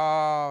standing. We're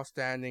all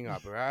standing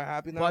up. We're all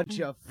happy now. Bunch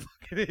of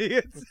fucking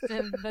idiots.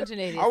 Bunch of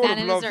ladies I would've stand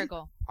in a loved-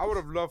 circle. I would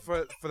have loved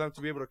for them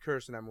to be able to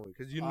curse in that movie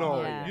because you Oh,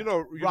 know, yeah. you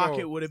Rocket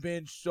know, would have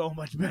been so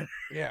much better.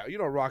 yeah,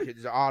 Rocket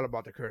is all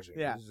about the cursing.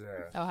 Yeah. It's,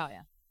 Oh hell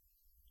yeah.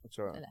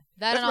 so, That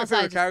that's and my also I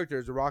favorite just, character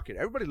is the Rocket.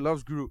 Everybody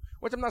loves Groot.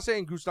 Which I'm not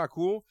saying Groot's not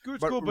cool. Groot's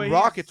but cool, but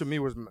Rocket to me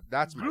was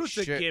that's my Groot's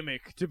a shit.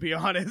 gimmick, to be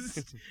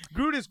honest.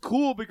 Groot is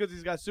cool because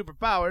he's got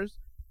superpowers,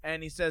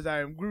 and he says, "I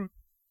am Groot,"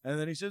 and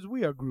then he says,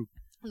 "We are Groot."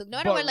 look, no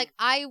matter but- what, like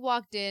I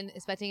walked in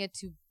expecting it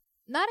to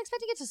not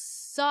expecting it to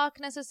suck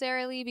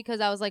necessarily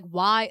because I was like,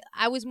 why?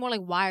 I was more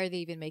like, why are they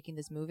even making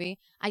this movie?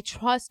 I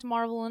trust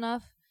Marvel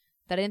enough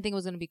that I didn't think it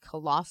was going to be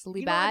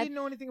colossally You know, I bad. didn't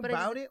know anything but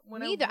about it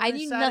when neither. I I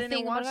knew sat in and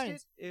nothing about watched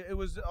Guardians. it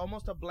was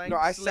almost a blank No,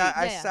 I slate. sat.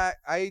 Yeah.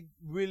 I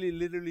really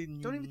literally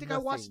Don't even think nothing. I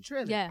watched the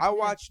trailer. Yeah. I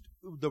watched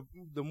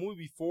the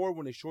movie before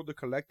when they showed the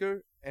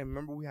Collector, and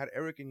remember we had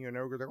Eric in here, and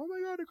Eric was like, "Oh my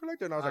God, the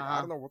Collector!" And I was like, "I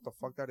don't know what the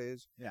fuck that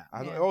is." Yeah.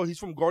 I don't, Yeah. Oh, he's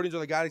from Guardians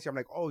of the Galaxy. I'm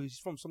like, "Oh, he's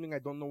from something I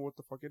don't know what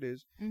the fuck it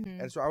is."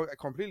 Mhm. And so I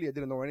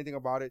didn't know anything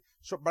about it.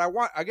 So, but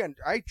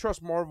I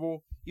trust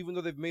Marvel, even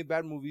though they've made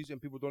bad movies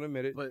and people don't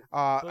admit it. But-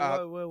 what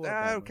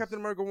bad movies? Captain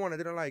America 1, I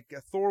didn't like.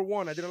 Thor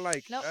 1, I didn't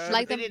like. Nope, Uh,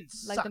 like they them, didn't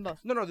like them suck.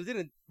 both. No, they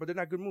didn't. But they're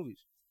not good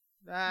movies.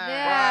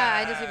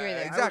 Yeah, I disagree there.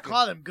 I would Exactly.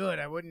 call them good.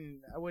 I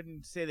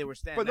wouldn't say they were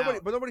standing But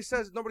out. nobody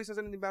says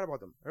anything bad about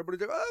them. Everybody's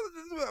like,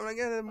 "Oh, I'm like,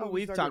 yeah, that Oh, movie's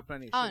we've not talked good."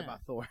 plenty of Oh, shit no.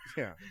 about Thor.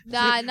 Yeah.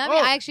 Nah, not me.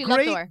 I actually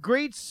love Thor.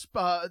 Great,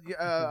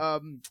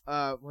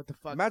 what the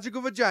fuck?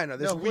 Magical vagina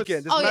this No, what's-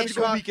 weekend. This Oh, yeah,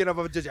 magical sure. weekend of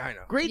a vagina.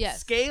 Great Yes.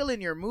 scale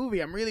in your movie.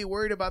 I'm really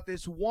worried about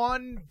this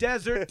one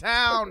desert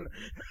town.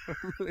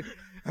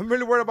 I'm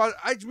really worried about.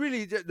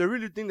 The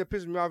really thing that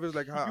pisses me off is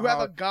like how You have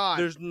how a god.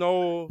 There's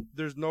no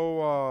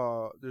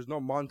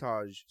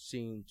montage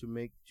scene to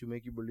make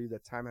you believe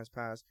that time has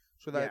passed,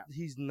 so that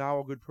he's now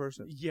a good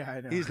person. Yeah,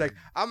 I know. He's like,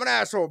 I'm an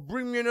asshole.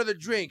 Bring me another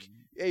drink.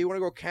 Hey, you want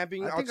to go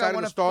camping I think outside I in the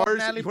wanna fuck stars?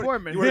 Natalie You wanna-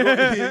 Portman.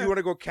 You want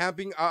to go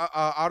camping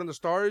out in the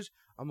stars?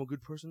 I'm a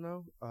good person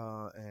now,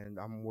 and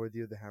I'm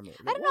worthy of the hammer.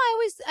 I don't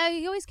know.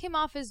 He always came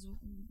off as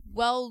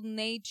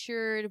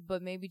well-natured,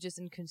 but maybe just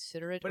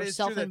inconsiderate but or it's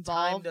true that time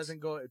self-involved. doesn't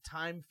go.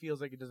 Time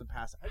feels like it doesn't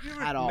pass Have you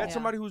ever at all. met Yeah.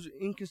 somebody who's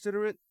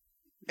inconsiderate?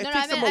 It No, no,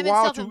 takes I them meant a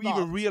while to self-involved.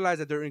 even realize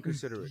that they're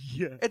inconsiderate.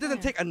 Yeah. It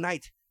doesn't take a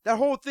night. That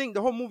whole thing,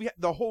 the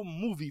whole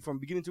movie from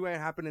beginning to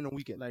end happened in a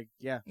weekend. Like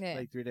Yeah.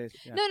 like 3 days.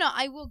 Yeah. No,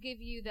 I will give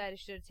you that. It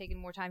should have taken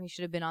more time. He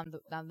should have been on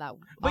that.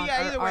 But on yeah,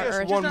 our- either our way, just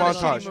Earth one not a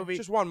little- shitty montage. movie.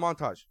 Just one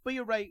montage. But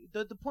you're right.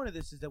 The point of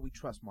this is that we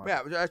trust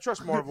Marvel. Yeah, I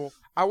trust Marvel.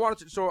 I wanted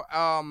to. So,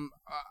 I'm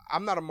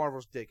not a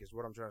Marvel's dick, is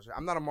what I'm trying to say.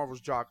 I'm not a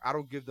Marvel's jock. I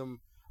don't give them,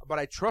 but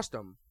I trust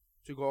them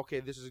to go. Okay,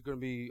 this is going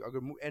to be a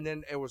good movie. And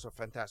then it was a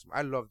fantastic.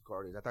 I loved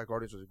Guardians. I thought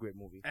Guardians was a great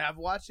movie. And I've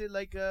watched it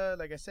like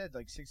I said,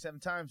 like 6-7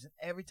 times, and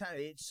every time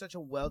it's such a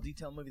well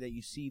detailed movie that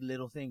you see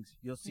little things.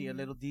 You'll see a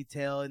little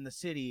detail in the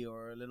city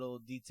or a little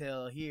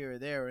detail here or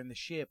there in the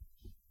ship.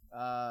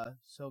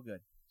 So good,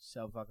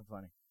 so fucking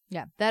funny.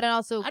 Yeah, that and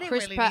also I didn't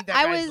Chris really Pratt. need that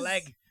I guy's was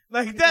leg.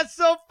 Like that's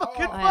so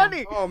fucking Oh, yeah.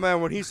 funny. Oh man,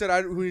 when he said,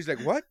 when he's like,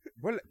 what?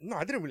 Well, no,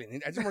 I didn't really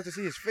need. I just wanted to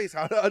see his face.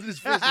 How his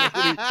face was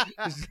really,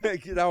 it's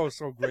like, that was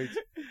so great.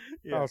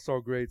 Yeah. That was so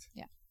great.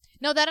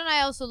 No, that and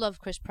I also love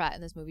Chris Pratt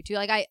in this movie too.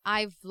 Like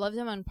I've loved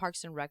him on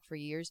Parks and Rec for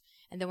years,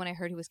 and then when I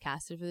heard he was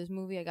casted for this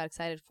movie, I got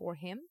excited for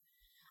him.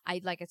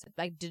 Like I said,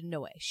 I didn't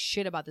know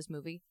shit about this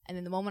movie, and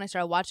then the moment I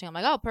started watching, I'm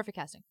like, oh, perfect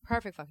casting,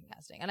 perfect fucking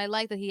casting, and I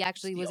like that he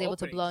actually was able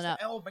to blow up.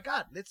 Oh my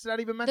god, let's not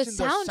even mention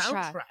the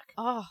soundtrack.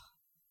 Oh,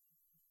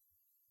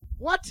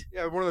 what?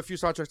 Yeah, one of the few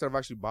soundtracks that I've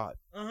actually bought.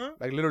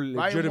 Like literally,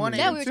 Buy 'em one legitimately.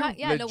 yeah, and we were two. talking.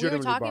 Yeah, no, we were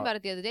Legitimately talking bought. about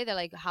it the other day. They're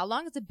like, how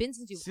long has it been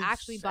since you Since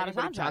actually bought a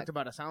anybody soundtrack? talked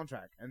about a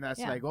soundtrack, and that's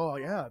Yeah. like, oh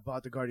yeah, I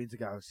bought the Guardians of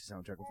the Galaxy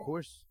soundtrack, of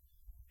course.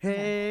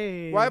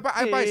 Hey. Well, I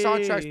buy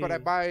soundtracks, but I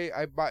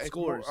hey. buy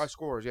Scores.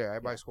 Scores, yeah, I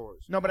buy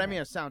scores. No, but I mean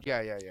a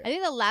soundtrack. Yeah. I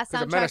think the last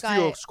Because the Man of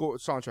soundtrack Steel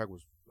soundtrack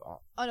was. Oh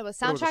no, but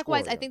was a soundtrack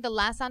wise, score, I think the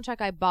last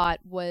soundtrack I bought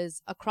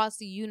was Across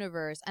the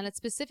Universe, and it's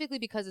specifically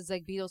because it's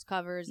like Beatles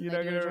covers and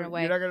You're they do it in a different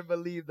way. not gonna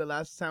believe the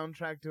last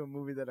soundtrack to a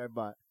movie that I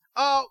bought.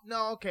 Oh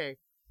no, okay.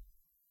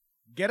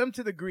 Get 'em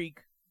to the Greek.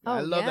 Oh, I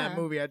love yeah. that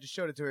movie. I just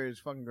showed it to her. It was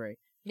fucking great.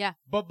 Yeah.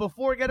 But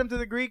before Get 'em to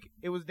the Greek,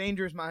 it was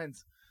Dangerous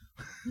Minds.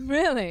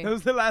 Really? That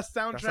was the last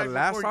soundtrack. That's the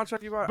last before-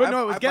 soundtrack you bought? But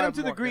no, it was I Get bought 'em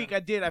to the more, Greek.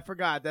 yeah. I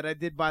forgot that I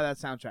did buy that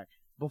soundtrack.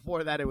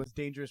 Before that, it was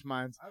Dangerous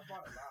Minds. I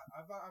bought a lot.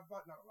 I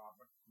bought not a lot,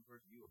 but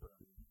compared to you.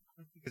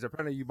 Because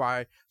apparently you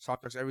buy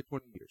soundtracks every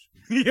 20 years.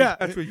 Yeah,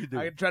 That's what you do.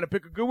 I try to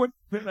pick a good one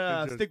and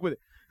Just- stick with it.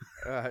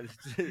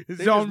 It's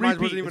It's on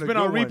repeat. It's been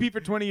on repeat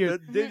for 20 years.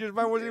 Dangerous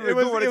Mind wasn't even It a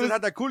good was- one. it It was- just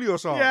had that Coolio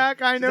song. Yeah, It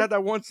kind just of. had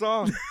that one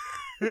song.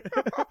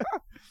 All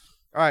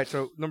right,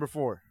 so number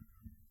 4.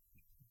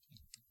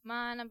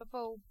 My number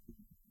 4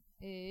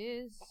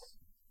 is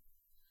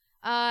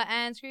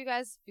and screw you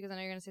guys because I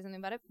know you're gonna say something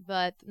about it.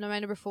 But my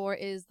number 4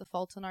 is The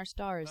Fault in Our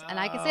Stars, and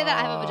I can say that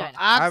I have a vagina.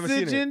 I haven't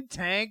seen Oxygen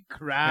tank I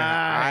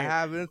cry.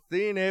 haven't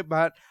seen it,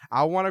 but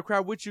I want to cry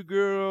with you,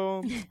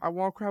 girl. I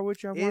want to cry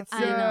with you. I want It's, to I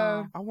see it.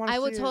 know. I want to I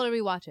see would it. totally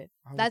rewatch it.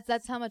 I would-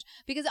 That's how much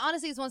because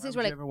honestly, it's one of those things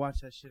where Why would like you ever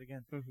watch that shit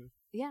again?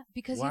 yeah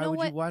because Why you know would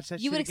what you watch that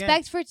you shit would again?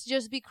 expect for it to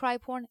just be cry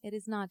porn. It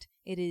is not.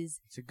 It is.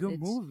 It's a good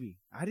It's- movie.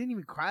 I didn't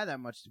even cry that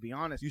much, to be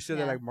honest. You said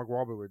Yeah. that like Mark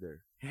Wahlberg were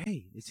there.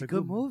 Hey, it's a a good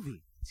good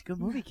movie. It's a good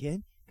movie,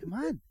 kid. Come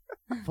on.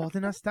 Fault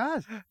in Our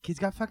Stars. Kid's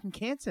got fucking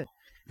cancer.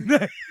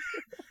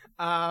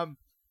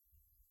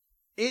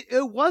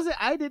 It wasn't.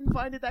 I didn't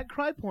find it that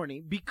cry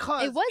porny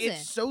because It wasn't.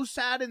 it's so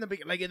sad in the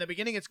beginning. Like in the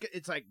beginning,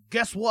 it's like,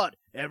 guess what?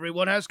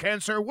 Everyone has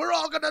cancer. We're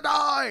all gonna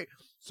die.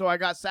 So I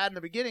got sad in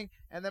the beginning,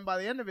 and then by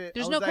the end of it,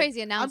 There's I no was like,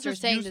 crazy I'm announcer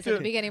just saying used this to- at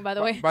the beginning. By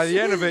the way, By the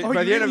end of it, Oh,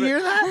 by you the end didn't of hear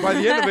it, that? by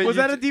the end of it, was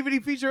you that a ju- DVD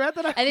featurette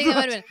that I? I think that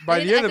might have been. by I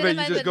the think- end I of think it,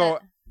 might you have just been go,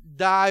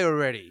 die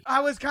already. I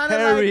was kind of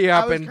Hurry like,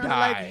 up I was and kinda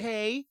like, die.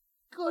 hey,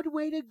 good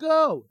way to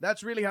go.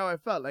 That's really how I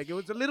felt. Like it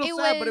was a little It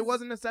sad, but it was-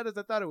 wasn't as sad as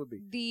I thought it would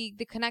be.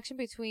 the connection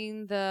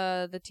between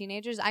the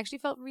teenagers actually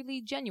felt really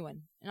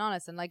genuine and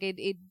honest, and like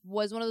it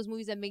was one of those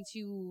movies that makes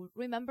you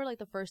remember like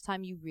the first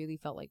time you really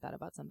felt like that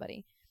about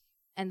somebody,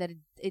 and that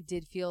it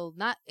did feel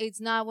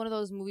it's not one of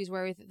those movies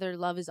where their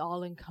love is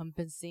all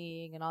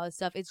encompassing and all this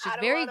stuff. It's just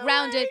very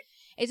grounded.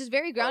 It's just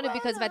very grounded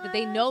because of the fact that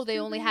they know they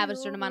only have a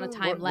certain amount of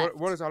time left.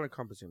 What does all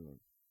encompassing mean?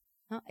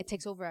 Huh? It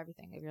takes over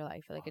everything of your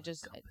life. Like it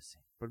just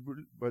But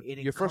It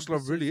your first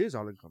love really is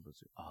all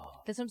encompassing.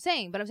 that's what I'm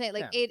saying. But I'm saying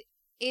like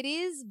it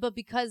is, but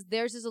because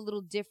theirs is a little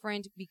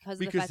different because of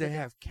the Because fact they that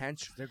have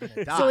cancer. They're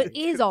gonna die. so it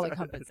is all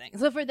encompassing.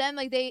 So for them,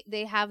 like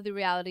they have the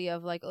reality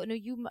of like, oh no,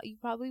 you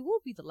probably will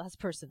be the last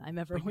person I'm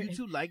ever But you with.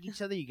 two like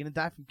each other. You're gonna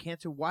die from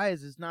cancer. Why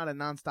is this not a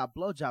nonstop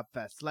blowjob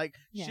fest? Like,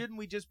 Yeah. shouldn't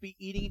we just be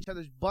eating each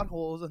other's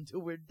buttholes until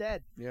we're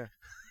dead? Yeah.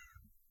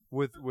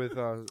 With With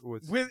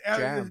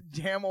jam.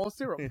 jam or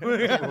syrup.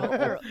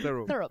 Syrup.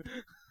 Syrup.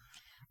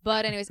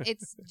 But anyways,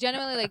 it's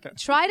genuinely like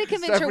try to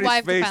convince your Stephanie's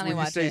wife to face finally when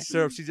you watch say it.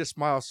 syrup, she just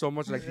smiles so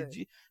much. Like,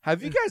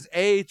 have you guys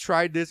A,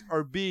 tried this,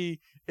 or B,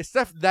 is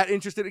Steph that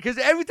interested? Because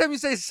every time you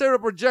say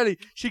syrup or jelly,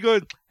 she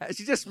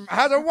just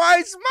has a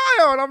wide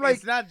smile, and I'm like,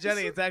 It's not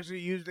jelly. It's actually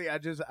usually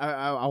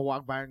I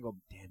walk by and go,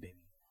 damn baby,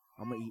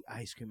 I'm gonna eat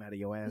ice cream out of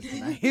your ass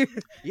tonight.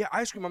 yeah,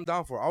 ice cream I'm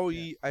down for. I will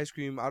eat ice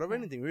cream out of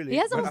anything, really. He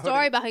has a But whole I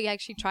story about how he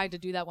actually tried to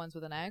do that once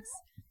with an ex,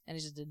 and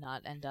it just did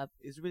not end up.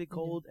 It's really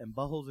cold and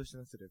buttholes are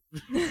sensitive.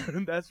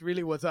 That's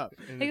really what's up.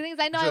 Like, the thing is,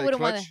 I know So I they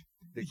wouldn't want clutch?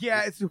 to.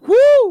 Yeah, it's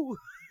woo.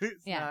 It's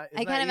Yeah, not- it's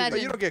I not can't easy. imagine.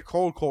 But you don't get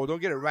cold. Don't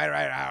get it right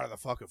out of the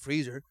fucking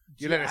freezer.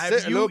 You let it Have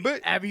sit a little you-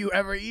 bit. Have you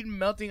ever eaten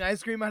melting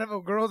ice cream out of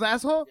a girl's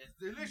asshole?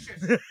 It's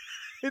delicious.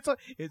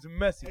 It's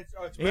messy.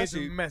 It's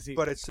messy,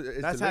 but it's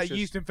That's delicious. how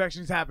yeast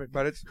infections happen.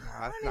 But it's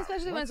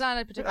Especially when it's not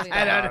particularly.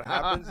 That's not bad. how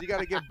it happens. You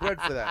gotta get bread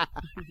for that.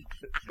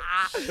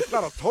 It's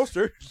not a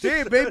toaster.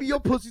 Damn, baby, your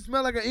pussy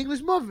smell like an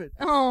English muffin.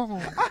 Oh,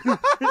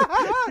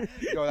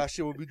 Yo, that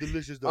shit would be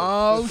delicious though.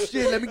 Oh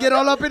shit! Let me get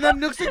all up in them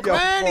nooks and Yo, for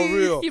crannies.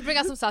 real. you bring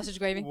out some sausage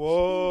gravy.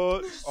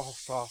 What? Oh,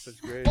 sausage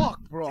gravy.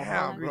 Fuck, bro. I'm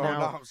Damn, hungry bro. now.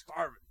 Now I'm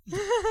starving.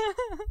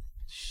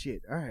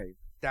 Shit. All right.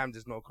 Damn,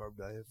 there's no carb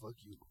diet. Fuck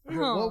you.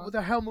 What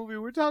the hell movie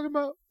we're talking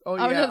about? Oh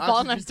Oh, yeah, The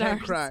Fault in Our Oxygen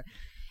Tank Stars. Cry.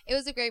 It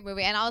was a great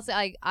movie, and also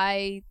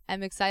I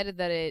am excited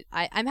that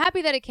I'm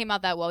happy that it came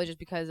out that well, just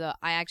because I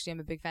actually am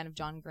a big fan of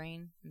John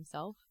Green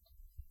himself,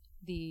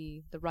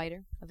 the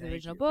writer of the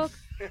original book.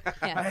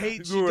 I Yeah.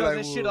 hate she We were does like,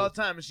 this shit whoa. all the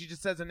time, and she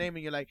just says a name,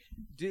 and you're like,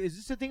 is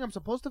this a thing I'm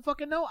supposed to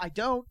fucking know? I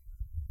don't.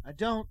 I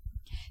don't.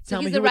 So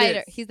Tell he's me the who it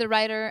writer. is. He's the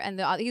writer and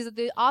he's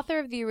the author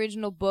of the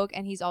original book,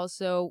 and he's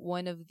also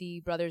one of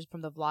the brothers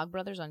from the Vlog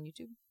Brothers on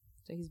YouTube.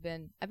 So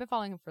I've been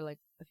following him for like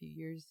a few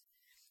years,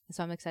 and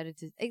so I'm excited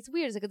to. It's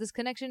weird. It's like this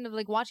connection of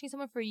like watching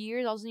someone for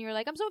years. All of a sudden, you're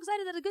like, I'm so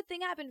excited that a good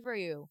thing happened for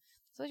you.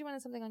 So you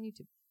wanted something on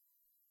YouTube.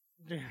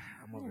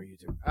 I'm over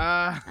YouTube.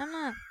 I'm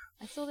not.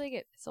 I still dig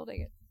it.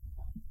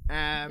 All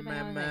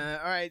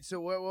right. So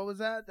what was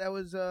that? That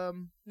was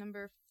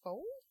Number 4.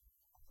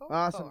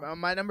 awesome.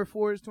 My number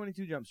 4 is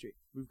 22 Jump Street.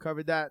 We've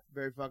covered that.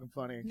 Very fucking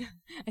funny.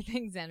 I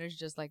think Xander's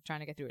just like trying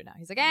to get through it now.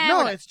 He's like,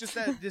 No, it's just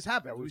that this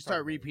happened. We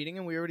start repeating,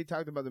 and we already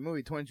talked about the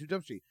movie 22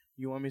 Jump Street.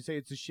 You want me to say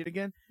it's a shit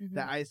again? Mhm.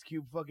 That Ice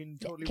Cube fucking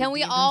totally Can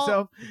we redeemed all-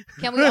 himself?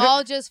 Can we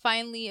all just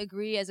finally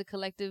agree as a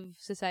collective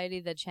society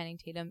that Channing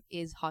Tatum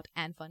is hot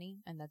and funny,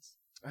 and that's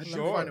I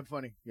Sure. find it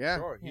funny. Yeah.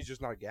 Sure, Yeah. he's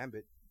just not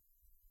Gambit.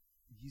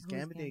 He's Who's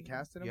Gambit. They Gambit?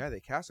 casted him. Yeah, they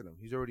casted him.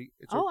 He's already.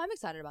 It's oh, I'm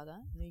excited about that.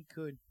 He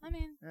could. I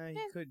mean, He yeah,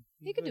 could.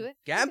 he could do it.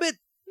 Gambit.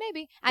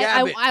 Maybe.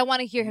 Gambit. I want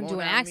to hear him Mon do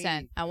an ami.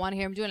 accent. I want to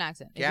hear him do an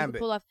accent. If he Gambit. could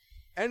pull off.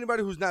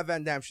 Anybody who's not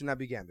Van Damme should not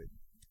be Gambit.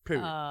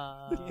 Period.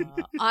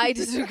 I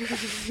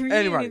disagree.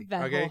 Anybody, with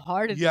that okay?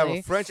 wholeheartedly. You have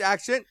a French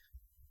accent.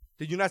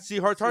 Did you not see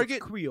Hard Target?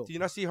 It's Creole. Did you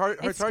not see Hard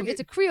Target? It's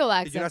a Creole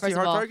accent. Did you not first see of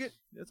Hard all. Target?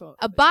 That's all.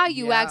 A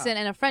Bayou Yeah. accent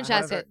and a French I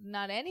have accent,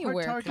 not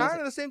anywhere. Target. close.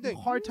 Kind of the same thing.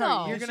 Hard No.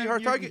 Target. You You're see gonna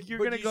Hard you're- Target, You're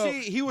but gonna you go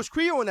see he was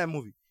Creole in that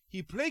movie.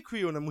 He played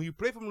Creole in that movie. He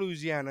played from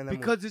Louisiana in that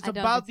because it's I don't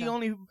about think the so.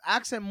 only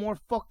accent more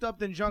fucked up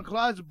than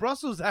Jean-Claude's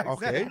Brussels accent.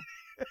 movie. Okay.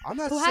 I'm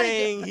not Who had it?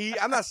 saying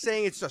I'm not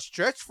saying it's a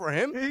stretch for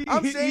him.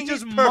 I'm He saying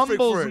just he's perfect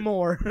mumbles for it.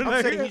 more.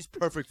 I'm saying he's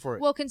perfect for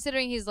it. Well,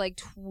 considering he's like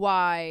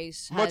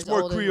twice Much as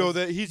more old as- Creole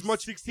than he's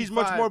much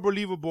 65. more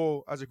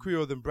believable as a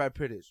Creole than Brad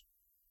Pitt is.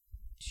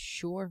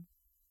 Sure.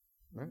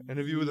 Right?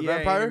 Interview with a Yeah,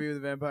 Vampire. Interview with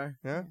a Vampire.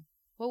 Yeah.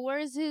 Well, where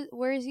is his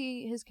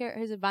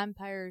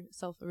vampire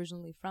self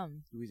originally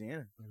from?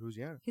 Louisiana.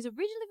 Louisiana. He's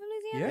originally from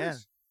Louisiana.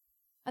 Yes.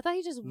 I thought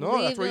he just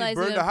No, that's where he legalized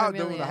burned it the house. from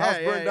The Iliad. house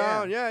Yeah, burned yeah,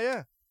 down.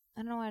 Yeah.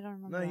 I don't know. I don't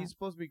remember. No, that. he's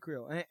supposed to be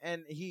Creole,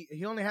 and he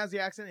only has the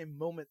accent in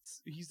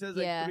moments. He says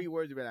like Yeah. 3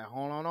 words. He'll be like,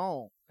 hold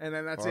on, and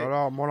then that's Hold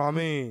on, mon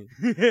ami.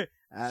 it.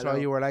 So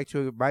you would like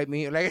to bite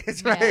me? Like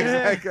it's Yeah.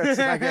 like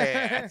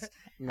it's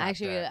not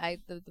Actually, that.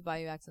 the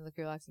Bayou accent, the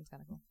Creole accent's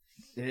kind of cool.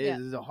 It Yeah.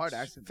 is a hard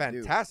accent. to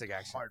do. Fantastic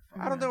accent. Hard.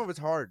 I don't know if it's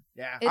hard.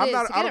 Yeah. It I'm is,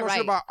 not. to I get don't it know shit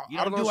right. about. You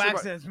I don't know do shit about-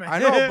 accents, man. I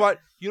know, but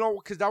you know,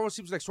 because that one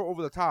seems like so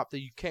over the top that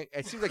you can't.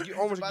 It seems like you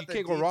almost It's like you about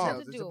can't the go wrong.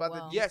 details. To It's do it about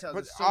well. the Yes, details. but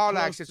It's so all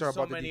close accents to are so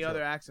about the many detail.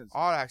 other accents.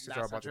 All accents That's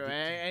are not about the true.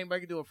 detail. Anybody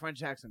can do a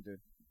French accent, dude.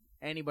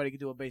 Anybody can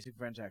do a basic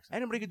French accent.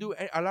 Anybody can do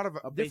a lot of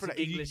A different. basic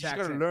You English just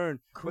gotta accent. learn.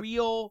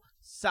 Creole,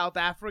 South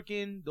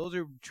African, those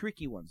are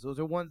tricky ones. Those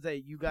are ones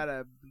that you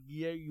gotta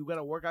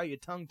work out your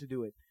tongue to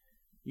do it.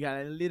 You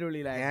gotta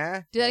literally like.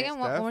 Yeah. Do that again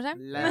one more time.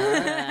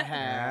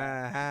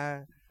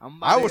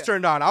 I was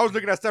turned on. I was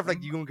looking at stuff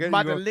like you gonna get.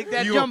 About You to gonna, lick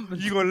that you jump.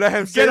 Gonna, you gonna let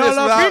him say Get this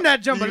all up without? in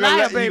that jambalaya, you gonna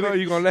let- baby.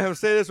 You gonna let him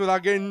say this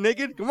without getting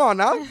naked? Come on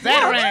now.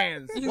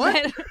 Veterans.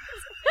 What?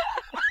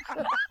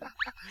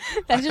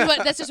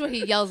 That's just what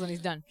he yells when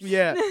he's done.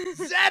 Yeah.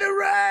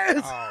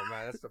 Veterans. Oh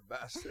man, that's the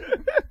best.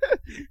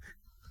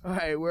 All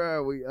right, where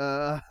are we?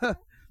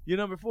 You're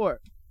number 4.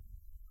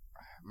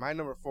 My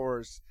number 4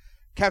 is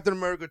Captain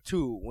America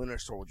 2: Winter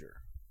Soldier.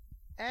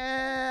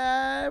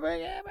 I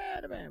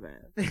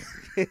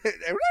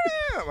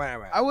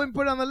I wouldn't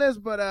put it on the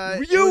list, but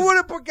you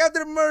wouldn't put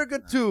Captain America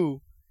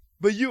 2,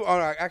 but you. All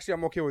right, actually,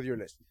 I'm okay with your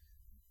list.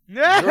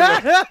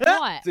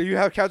 What? So you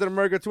have Captain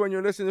America 2 on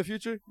your list in the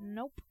future,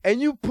 Nope. and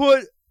you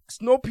put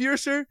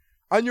Snowpiercer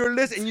on your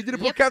list, and you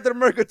didn't Yep. put Captain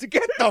America to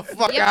get the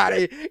fuck Yep. out of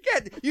here.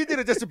 You did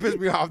it just to piss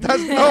me off.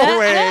 That's no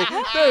way.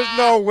 There's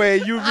no way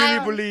you really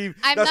I'm- believe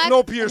I'm that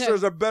not- Snowpiercer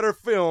is a better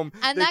film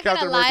I'm than not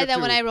Captain gonna lie America that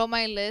 2. when I wrote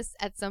my list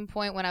at some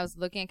point when I was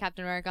looking at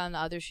Captain America on the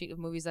other sheet of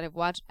movies that I've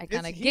watched, I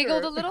kind of It's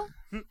giggled here. a little.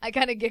 I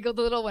kind of giggled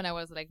a little when I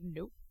was like,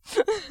 nope.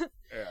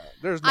 Yeah,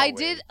 there's no I way.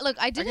 did look.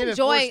 I did give it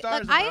 4 enjoy.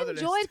 stars Look, on I my other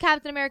enjoyed list.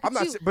 Captain America I'm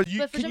not too. sa- but you-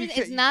 but for can some you-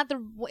 reason, it's can- not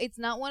it's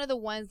not one of the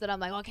ones that I'm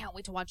like, oh, I can't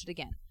wait to watch it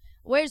again.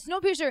 Whereas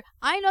Snowpiercer,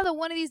 I know that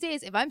one of these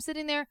days, if I'm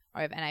sitting there,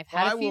 and I've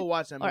had I a few, will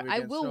watch that or movie I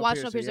again, will watch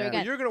Snowpiercer, Snowpiercer yeah.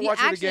 again. You're gonna The watch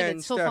it action of again,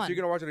 it's so Steph. fun. You're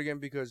gonna watch it again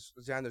because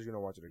Xander's gonna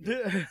watch it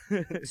again.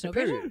 Snowpiercer?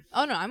 Period.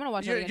 Oh no, I'm gonna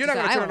watch it again. You're not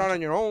just gonna so turn it I on watch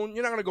on your own.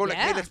 You're not gonna go like,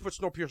 hey, Yeah. let's put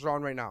Snowpiercer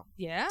on right now.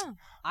 Yeah,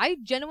 I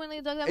genuinely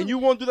dug that. And movie. you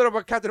won't do that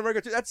about Captain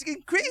America 2. That's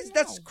crazy.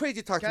 That's No.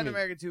 crazy talk to Captain me.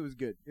 America 2 was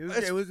good.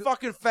 It's It was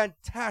fucking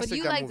fantastic. but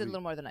you that liked movie. it a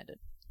little more than I did.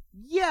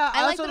 yeah. I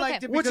I liked also it, okay.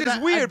 liked it Which because is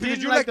I weird because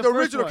didn't you like the first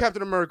original one.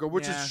 Captain America,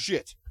 which Yeah. is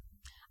shit.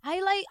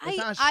 It's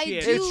not I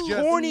shit. do. It's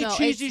corny, no,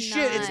 cheesy it's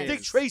shit. It's not.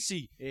 Dick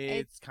Tracy.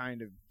 It's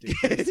kind of. It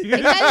kind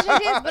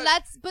of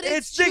is, but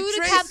it's It's true Dick to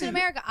Tracy. Captain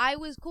America. I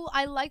was cool.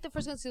 I liked the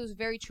first one because it was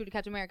very true to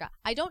Captain America.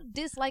 I don't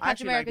dislike I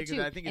Captain actually liked America it 'cause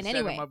too. I think it in set any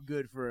him way. up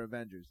good for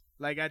Avengers.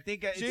 Like I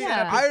think it See, set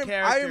up his Iron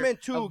character Man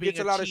 2 of being gets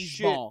a lot of cheese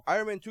shit. ball.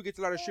 Iron Man 2 gets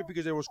a lot of shit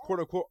because it was quote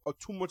unquote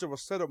too much of a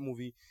setup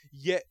movie.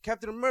 Yet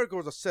Captain America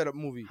was a setup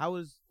movie. How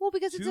was Well,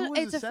 because Two was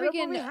it's a a setup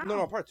freaking. movie? How?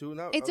 No, part 2.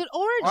 No, It's an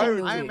origin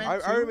movie. Iron Man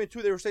 2? Iron Man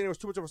 2. They were saying it was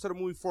too much of a setup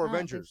movie for I don't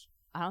Avengers.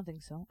 I don't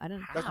think so. I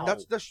didn't. That's How?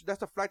 that's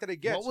the flag that it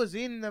gets. what was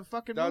in the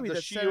fucking the, movie the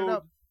that set it shield.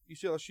 up? You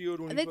see the shield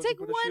when And you they fucking take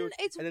put the one. shield,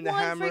 It's and then the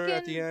one hammer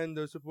at freaking. the end.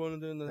 They're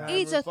supposed to.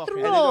 It's a fucking-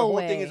 And then the whole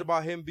throwaway. thing is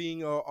about him being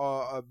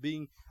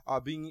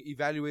being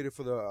evaluated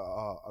for the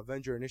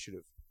Avenger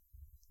Initiative.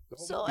 The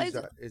whole So movie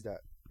it's- is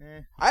that.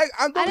 Eh.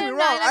 I'm don't get me didn't-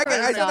 wrong. I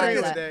never I saw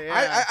think that. it's-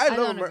 Yeah. I I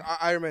love don't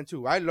Iron Man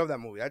 2. I love that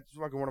movie. That's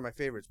fucking one of my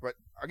favorites. But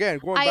again,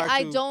 going back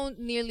I to don't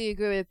nearly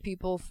agree with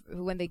people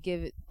when they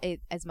give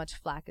it as much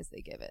flack as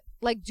they give it.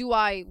 Like,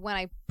 when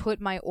I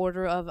put my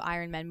order of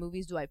Iron Man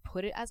movies, do I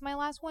put it as my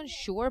last one?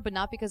 Sure, but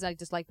not because I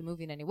dislike the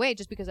movie in any way,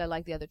 just because I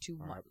like the other two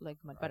much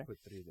I better. put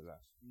 3 the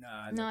last.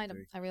 Nah, No, I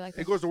don't. I really like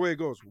It it. goes the way it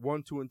goes.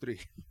 1, 2, and 3.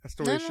 That's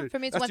the way No, it no, should. for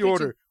me it's That's 1, the 3,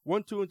 order.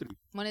 1, 2, and 3.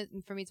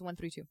 For me, it's 1,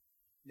 3, 2.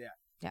 Yeah.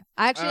 Yeah.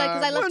 I actually like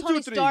because I love 1, 2,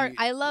 Tony 3. Stark.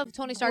 I love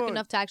Tony Stark Good.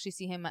 enough to actually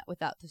see him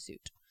without the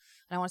suit,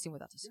 and I want to see him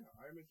without the suit.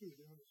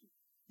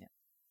 Yeah.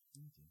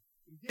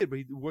 He did, but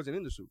he wasn't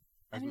in the suit.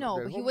 I That's know,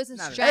 what- but he that- wasn't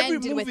Every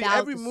stranded without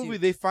every the movie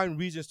suit. they find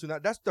reasons to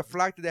not. That's the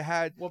flag that they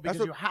had. Well, That's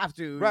because what- you have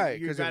to. Right,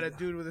 You 'cause got a of-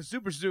 dude with a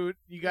super suit.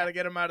 You got to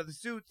get him out of the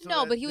suit. So No,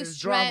 that but he was there's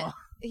drama.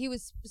 He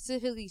was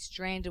specifically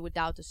stranded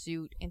without the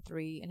suit in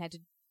 3, and had to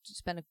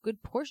spend a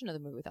good portion of the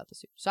movie without the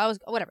suit. So I was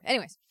whatever.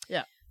 Anyways.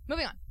 Yeah.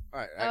 Moving on. All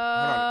right, hold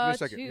on. Give me a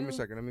second. to- Give me a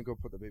second. Let me go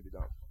put the baby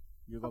down.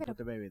 You go put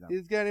the baby down.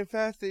 He's getting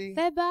fasty.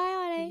 Bye bye,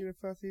 He's honey. getting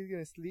fasty. He's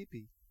getting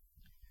sleepy.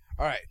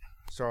 All right.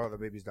 So the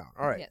baby's down.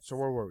 All right. Yes. So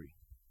where were we?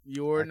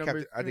 Your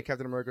number. I did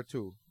Captain America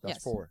 2. That's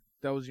Yes. 4.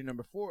 That was your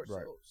number 4.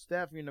 Right. So,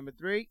 Steph, your number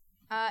 3.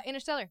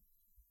 Interstellar.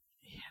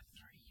 Yeah,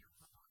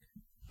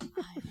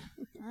 3.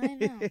 I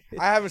know.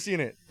 I haven't seen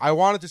it. I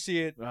wanted to see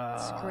it.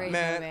 It's a great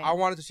Man, movie. I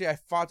wanted to see it. I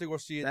fought to go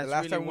see it. That's the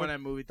last really time we one went,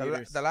 at movie the,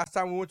 theaters. the last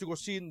time we went to go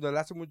see the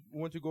last time we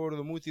went to go to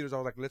the movie theaters, I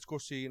was like, let's go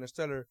see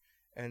Interstellar.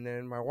 And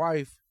then my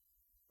wife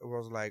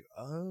was like,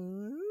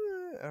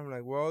 I'm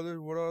like, well,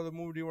 what other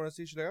movie do you want to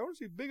see? She's like, I want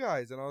to see Big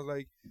Eyes. And I was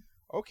like,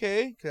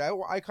 okay.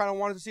 Because I kind of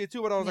wanted to see it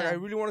too, but I was like, Yeah. I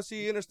really want to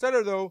see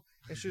Interstellar though.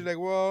 And she's like,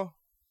 well.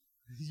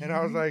 And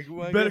I was like,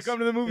 well, I Better guess- come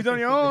to the movies on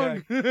your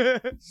own.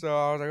 So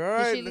I was like,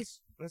 all she right,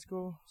 let's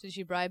go. So did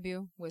she bribe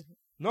you with?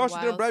 No, she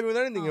didn't Wild? bribe me with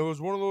anything. It Oh. was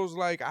one of those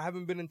like I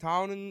haven't been in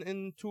town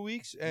in 2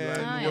 weeks,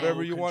 and yeah.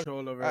 whatever you want.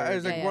 Control over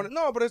It's like Yeah, one.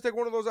 No, but it's like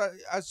one of those.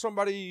 As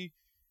somebody,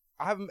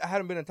 I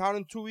hadn't been in town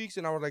in 2 weeks,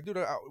 and I was like, dude,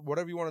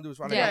 whatever you want to do is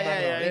fine. I Yeah, got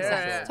time. yeah, makes yeah,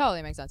 sense. yeah.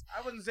 Totally makes sense.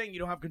 I wasn't saying you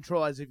don't have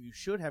control as if you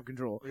should have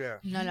control. Yeah.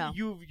 No.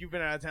 You've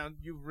been out of town.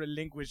 You've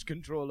relinquished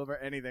control over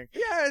anything.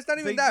 Yeah, it's not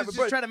even They that. just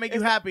but trying to make you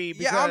it's- happy.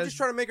 Yeah, I'm because- just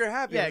trying to make her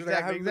happy. Yeah, I was like, I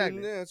exactly, haven't been-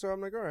 exactly. yeah, so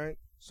I'm like, all right.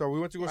 So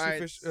we went to go see Alright.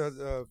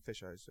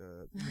 Fish Eyes.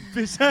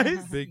 Fish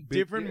Eyes, Big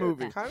different yeah,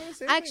 movie. Kind of the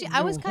same Actually, thing.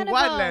 I was kind of.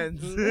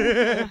 Wildlands.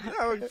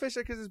 No, fish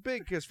because it's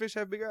big. Because fish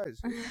have big eyes.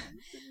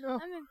 no,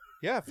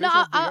 Yeah, fish No,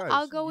 have big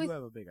I'll eyes. go you with.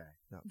 have a big eye.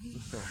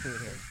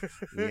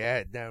 No.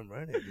 Yeah, damn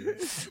right. I do.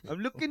 I'm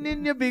looking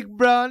in your big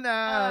brown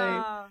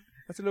eye.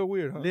 That's a little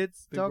weird, huh?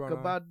 Let's Big talk brown eye.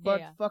 about butt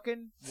Yeah.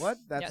 fucking. What?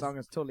 That Yes. song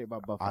is totally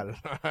about butt I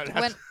fucking.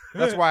 don't-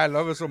 that's why I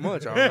love it so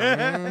much. I'm like,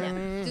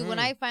 Yeah. Dude, when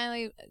I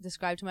finally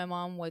described to my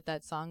mom what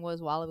that song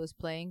was while it was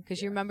playing, because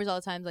she remembers all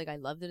the times like I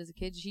loved it as a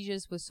kid, she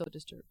just was so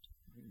disturbed.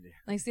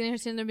 Like sitting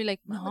there and be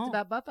like, No, no, it's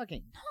about butt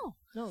fucking. no.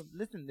 No,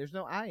 listen, there's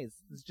no eyes.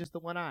 It's just the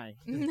one eye.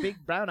 The big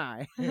brown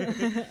eye.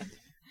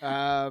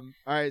 All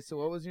right, so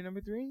what was your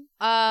number 3?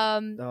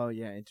 Oh,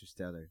 yeah,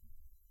 Interstellar.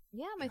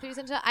 Yeah, my 3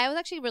 cents. I was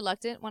actually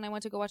reluctant when I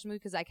went to go watch the movie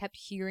because I kept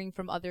hearing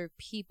from other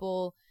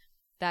people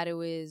that it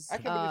was. I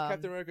can't believe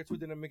Captain America 2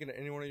 didn't make it on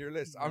any one of your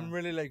lists. I'm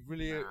really like,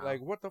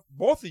 what the?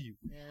 Both of you.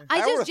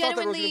 I would've just thought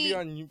that was gonna genuinely, be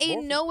on you- both in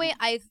of no you. way,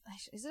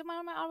 is it one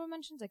of my honorable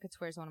mentions? I could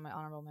swear it's one of my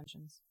honorable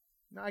mentions.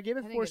 No, I gave I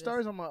it think 4 it is.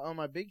 stars on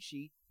my big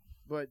sheet,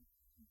 but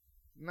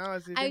no,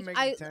 it I didn't make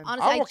I it 10.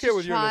 honestly, I'm I okay just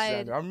with your list, tried.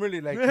 Sandra. I'm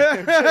really like.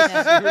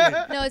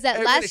 No, is that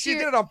Hey, last she year?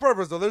 did it on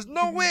purpose, though. There's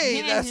no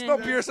way that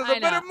Snowpiercer is I a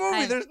better know,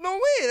 movie. There's no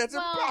way. That's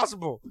Well-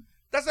 impossible.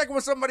 That's like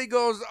when somebody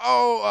goes,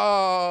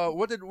 "Oh,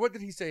 what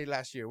did he say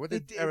last year? What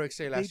did Eric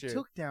say last they year?"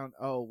 took down.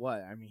 Oh,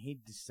 what? I mean, he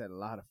just said a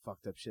lot of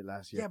fucked up shit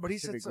last year. Yeah, but he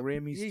said Pacific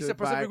Rim. He he stood said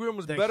by Pacific Rim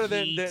was the better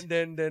heat.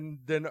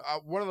 than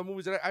one of the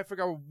movies that I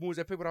forgot what movies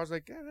I picked, but I was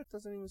like, yeah, that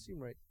doesn't even seem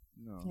right.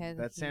 No, Yeah,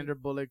 the that Heat. Sandra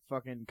Bullock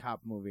fucking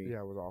cop movie.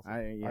 Yeah, it was awful.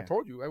 I I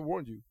told you. I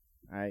warned you.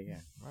 I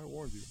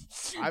warned you.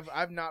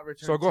 I've not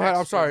returned. So go ahead. I'm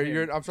texts from sorry.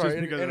 him I'm sorry.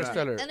 just because of that.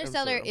 Interstellar.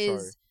 Interstellar I'm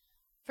is, sorry.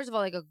 first of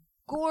all, like a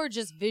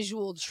gorgeous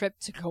visual trip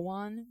to go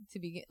on to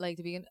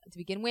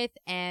begin with,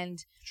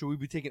 and Should we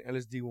be taking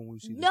LSD when we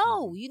see this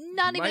no, movie?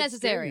 not even Might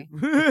necessary.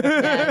 scare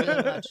Yeah, you. it'd be a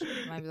little much.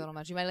 It might be a little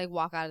much. You might like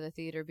walk out of the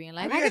theater being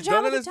like, Have I you can guys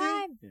done travel through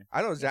LSD? time.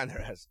 I know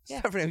Xander has. Yeah.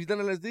 Stephanie, have you done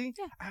LSD?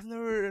 Yeah. I've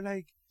never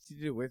like. She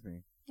did it with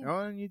me. Yeah. Oh,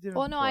 and you did it.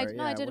 Oh no, I before.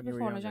 no, I Yeah, did it when you were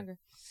before when I was younger.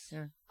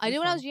 Yeah. I It's did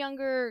when I fun. was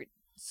younger.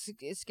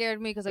 It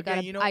scared me because I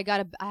Okay,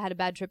 I had a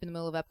bad trip in the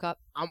middle of Epcot.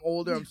 I'm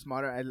older. I'm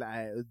smarter.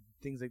 I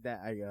things like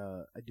that.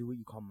 I do what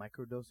you call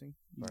microdosing.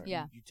 Right.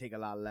 Yeah. You take a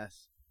lot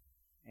less,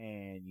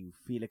 and you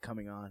feel it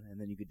coming on, and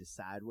then you can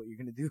decide what you're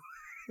gonna do.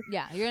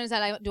 Yeah, you're gonna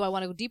decide. Do I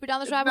want to go deeper down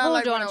this It's rabbit not hole,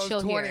 like or do I when want to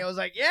was chill 20, here? I was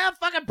like, yeah,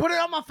 fucking put it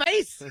on my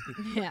face.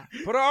 Yeah.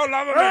 Put it all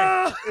over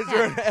Ah! me. Is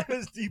there an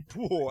LSD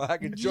pool I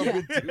can jump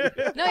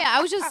into? No, yeah,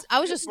 I was just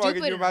Fuck, stupid.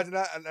 can you imagine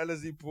that? An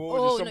LSD pool? Oh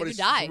just no, somebody you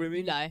die. swimming?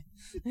 You die.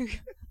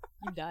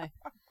 You die.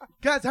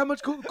 Guys, how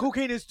much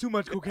cocaine is too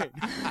much cocaine?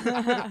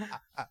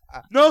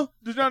 No?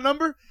 There's not a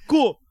number?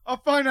 Cool. I'll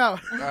find out.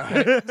 All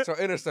right. So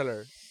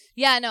Interstellar.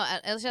 Yeah, no,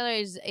 Interstellar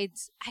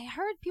it's. I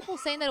heard people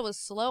saying that it was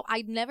slow.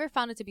 I never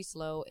found it to be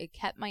slow. It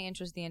kept my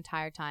interest the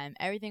entire time.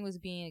 Everything was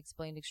being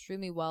explained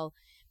extremely well.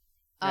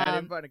 Yeah, I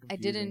didn't find it I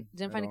confusing.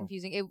 didn't find it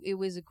confusing. It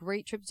was a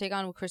great trip to take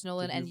on with Chris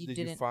Nolan, Did and you, you did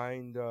didn't you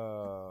find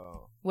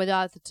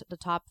whether the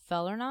top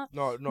fell or not.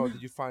 no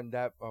did you find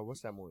that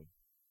what's that movie?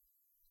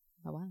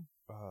 Oh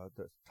wow,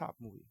 The top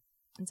movie.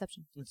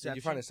 Inception. Did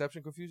you find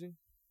Inception confusing?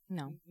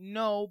 No.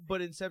 No,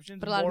 but Inception's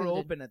But a lot of more people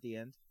did. open at the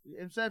end.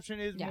 Inception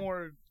is Yeah. more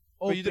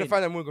open. But you didn't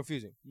find that movie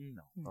confusing?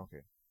 No.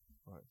 Okay.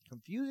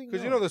 Confusing?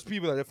 Because no. you know there's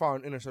people that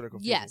found Interstellar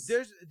confusing. Yes.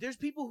 There's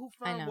people who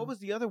I found, know. what was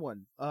the other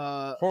one?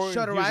 Horton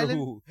Shutter Hears a Island?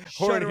 Who.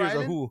 Horton Shutter Hears a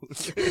Island?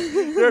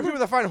 Who. There are people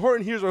that find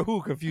Horton Hears a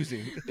Who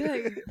confusing.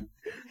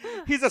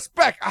 He's a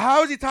speck.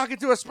 How is he talking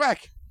to a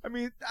speck? I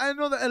mean, I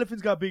know the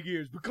elephant's got big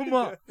ears, but come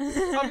on.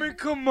 I mean,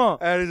 come on.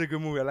 That is a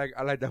good movie. I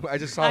like that. I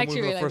just saw I the movie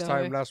actually for the really first like that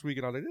time movie. last week,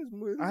 and I was like, this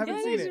movie. I haven't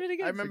Yeah, seen it's it. really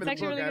good. I remember It's the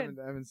actually book.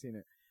 really I haven't seen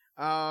it.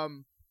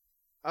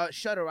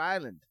 Shutter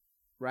Island,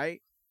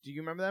 right? Do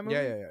you remember that movie?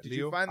 Yeah. Did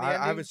Leo? you find the I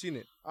ending? haven't seen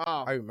it.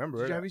 Oh, I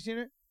remember it. have you seen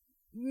it?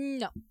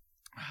 No.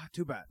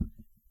 Too bad.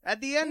 At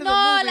the end of No,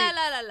 the movie. la,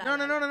 la, la,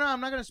 la, No.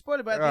 I'm not gonna spoil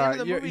it. But at the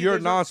end of the movie, your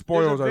there's a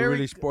non-spoilers are very-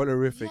 really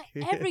spoilerific.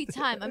 Yeah, every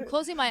time I'm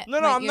closing my No,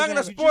 my I'm ears not gonna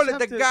and spoil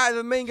just it. The have to-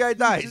 the main guy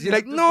dies. just You're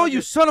like, have to no, fucking-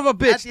 you son of a At bitch.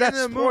 the end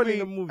That's of spoiling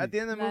the movie. At the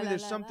end of the La, movie, la,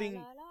 there's la, something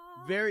la, la,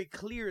 la. very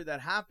clear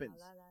that happens.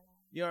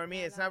 You know what I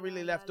mean? It's not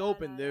really left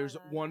open. There's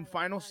one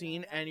final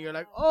scene, and you're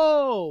like,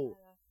 oh.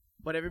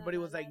 But everybody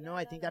was like, no,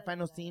 I think that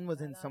final scene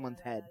was in someone's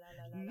head.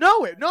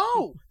 No.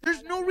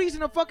 There's no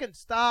reason to fucking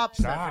stop,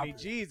 Stephanie.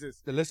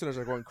 Jesus. The listeners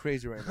are going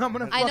crazy right now. I'm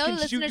gonna I know fucking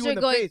the shoot listeners you in are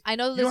the going. face. I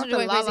know the You don't listeners have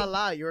are to going la crazy. la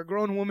la. You're a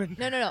grown woman.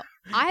 No.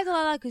 I have to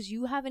la because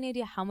you have any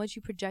idea how much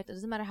you project. It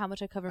doesn't matter how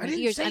much I cover I my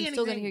didn't ears. say I'm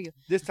still gonna anything. hear you.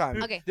 This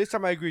time. Okay. This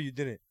time I agree you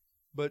didn't.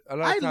 But a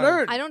lot I of times,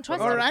 learned. I don't trust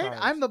a lot All of right, times-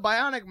 I'm the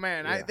bionic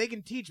man. Yeah. They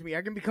can teach me.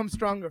 I can become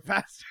stronger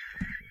faster.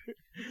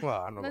 Well,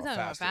 I don't know That's about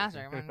not faster.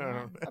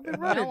 faster. I've been No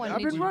running. one I've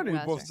needs been you running. We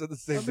faster. both said the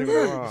same I've thing. been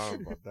running. Oh,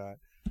 about that.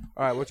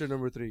 All right, what's your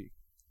number 3?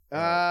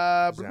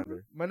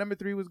 Xander. My number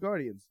 3 was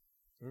Guardians.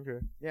 Okay.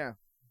 Yeah.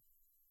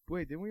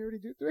 Wait, didn't we already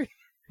do 3?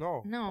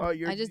 No. No, Oh,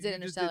 I just did you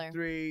Interstellar. did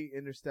 3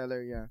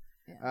 Interstellar.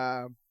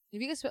 Yeah. If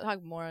you guys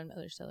talk more on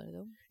Interstellar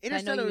though.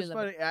 Interstellar you was love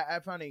funny. I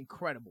found it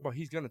incredible. But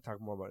he's gonna talk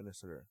more about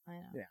Interstellar I know.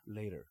 Yeah.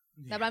 later.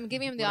 No, but I'm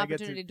giving him the When I get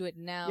opportunity to do it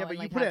now. Yeah, but and, you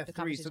like, put it have at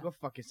the 3, so conversation. go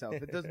fuck yourself.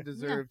 It doesn't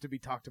deserve to be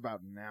talked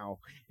about now.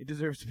 It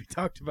deserves to be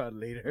talked about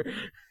later.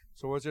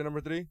 So what's your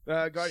number 3?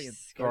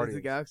 Guardians. Guardians of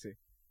the Galaxy.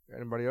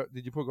 Anybody else?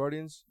 Did you put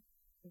Guardians?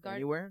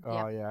 Anywhere?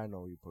 Oh yeah, I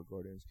know you put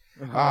Guardians.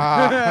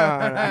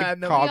 I I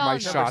know. called We all my know.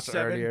 shots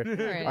Number 7.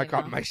 earlier. Already I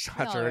caught know. my We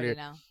shots all already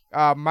earlier.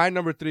 know. My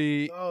number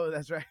 3. Oh,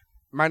 that's right.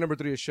 My number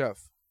 3 is Chef.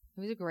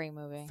 It was a great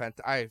movie.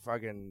 I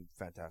fucking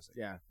fantastic.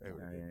 Yeah.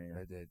 Everything.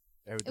 Yeah. I did. It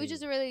Everything. was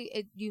just a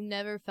really. You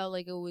never felt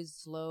like it was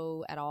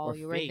slow at all. Or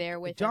You were fake. there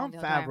with John him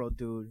the whole time. Favreau,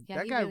 dude. Yeah,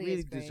 that he guy really is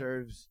really great.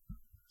 deserves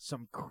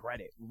some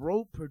credit.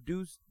 Wrote,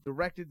 produced,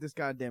 directed this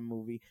goddamn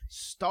movie,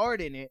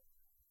 starred in it,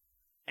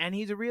 and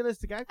he's a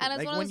realistic actor. And it's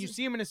Like one of when those- you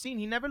see him in a scene,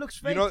 he never looks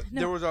fake. You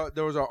know,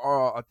 there was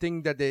a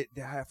thing that they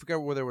I forget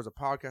whether it was a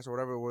podcast or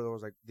whatever, where there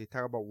was like they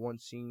talk about one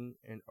scene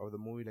of the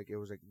movie, like it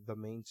was like the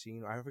main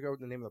scene. I forget what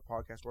the name of the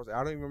podcast was. I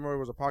don't even remember it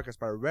was a podcast,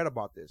 but I read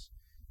about this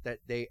that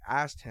they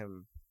asked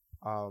him,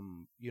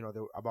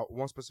 about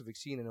one specific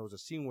scene, and it was a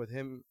scene with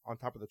him on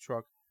top of the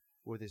truck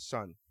with his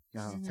son,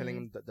 telling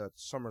him that the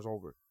summer's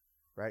over.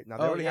 Right now,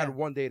 they only had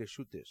one day to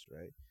shoot this.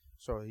 Right,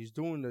 so he's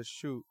doing the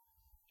shoot.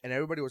 And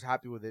everybody was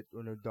happy with it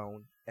when they're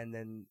done. And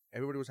then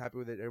everybody was happy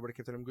with it. Everybody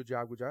kept telling him, good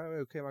job.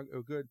 Okay,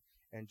 good.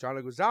 And John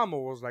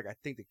Leguizamo was like, I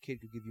think the kid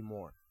could give you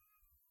more.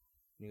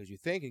 And he goes, you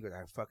think? He goes,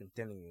 I'm fucking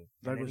telling you.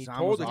 And then he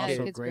told the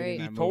also kid.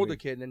 great in He told the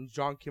kid. And then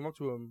John came up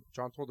to him.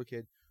 John told the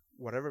kid,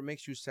 whatever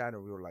makes you sad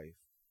in real life,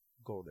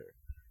 go there.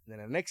 And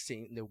then the next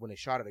scene, when they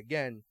shot it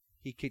again,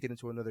 he kicked it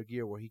into another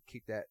gear where he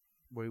kicked that.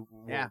 Where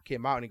it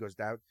came out and he goes,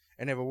 that.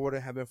 And if it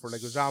wouldn't have been for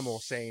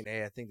Leguizamo saying,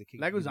 hey, I think the kid.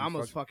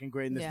 Leguizamo's fucking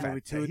great in this Yeah.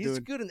 movie too, He's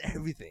dude. good in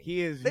everything.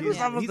 He is.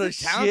 Leguizamo's He's the a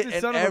talented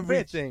shit son in of a bitch.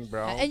 everything,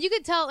 bro. And you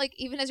can tell, like,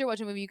 even as you're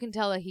watching the movie, you can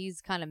tell that he's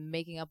kind of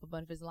making up a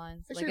bunch of his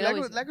lines. Actually, like, it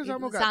always,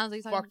 Leguizamo it got sounds like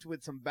he's talking- fucked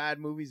with some bad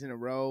movies in a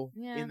row.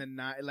 Yeah. In the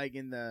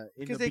beginning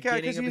Because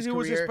of his he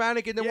was career.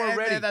 Hispanic and they Yeah, weren't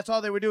ready. that's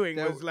all they were doing.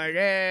 They was were- like,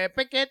 eh,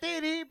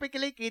 pickety,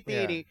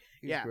 pickety.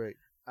 He's Yeah. great.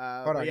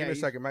 Hold Hold on, give me a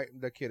second.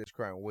 The kid is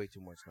crying way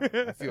too much now.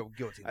 I feel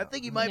guilty now. I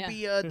think he might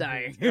Yeah. be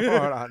dying. Hold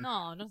on.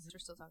 No, we're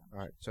still talking. All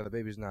right, so the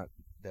baby's not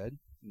dead.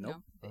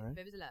 No, All right.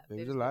 baby's alive.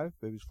 Baby's alive.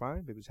 Baby's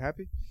fine. Baby's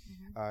happy.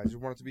 Just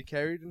wanted to be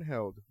carried and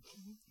held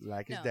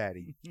like his No.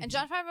 daddy. And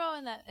John Favreau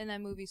in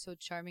that movie is so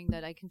charming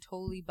that I can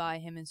totally buy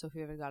him and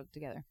Sofia Vergara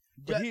together.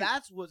 But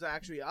That's what's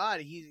actually odd.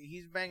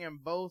 He's banging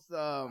both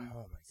Oh my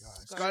God.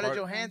 Scarlett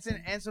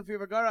Johansson and Sofia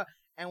Vergara,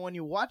 And when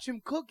you watch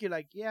him cook, you're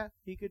like, yeah,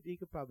 he could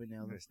probably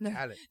nail this. No.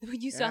 Talent.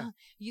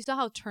 You saw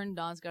how turned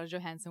on Scarlett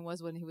Johansson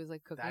was when he was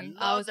like cooking.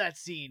 I love that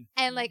scene.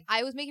 And like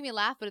I was making me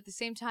laugh, but at the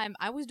same time,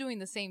 I was doing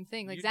the same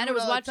thing. Like You Xander do it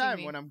was all the watching time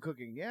me. when I'm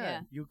cooking. Yeah. Yeah.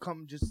 You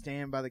come just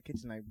stand by the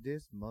kitchen like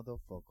this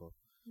motherfucker.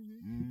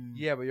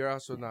 Yeah, but you're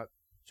also not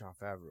Jon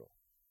Favreau.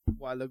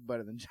 Well, I look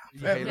better than Jon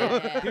Yeah,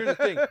 Favreau. Yeah. Here's the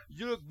thing: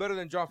 you look better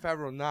than Jon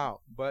Favreau now,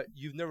 but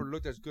you've never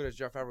looked as good as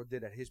Jon Favreau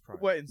did at his prime.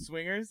 What, in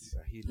Swingers?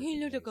 He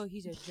looked like amazing.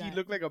 he's a He giant.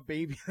 looked like a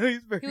baby.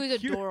 He's very He was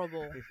cute.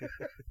 adorable.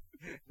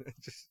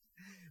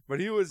 But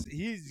he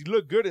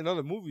looked good in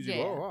other movies. You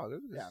Yeah. go, oh wow,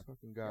 look at this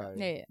fucking guy.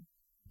 Yeah.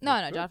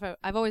 No, Jon Favreau.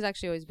 I've always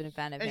been a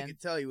fan of And you him. can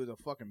tell he was a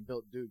fucking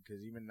built dude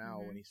because even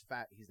now when he's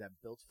fat, he's that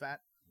built fat.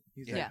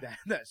 He's Yeah. like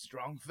that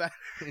strong fat.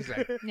 He's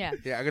like, Yeah.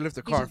 yeah, I can lift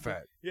a car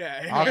fat.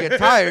 Yeah. I'll get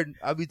tired.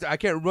 I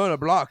can't run a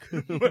block.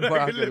 But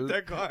I can lift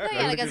that car. No,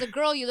 yeah, like as a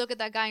girl, you look at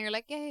that guy and you're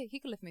like, hey, he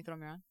could lift me, throw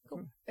me around.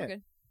 Cool. Yeah.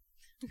 Okay.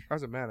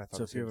 As a man, I thought the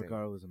Sofia same thing.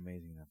 Vergara was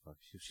amazing in that fuck.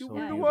 She was so She really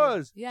beautiful.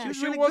 was. Yeah. She, was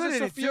she really wasn't good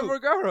in it, Sofia too.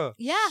 Vergara,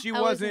 Yeah. She I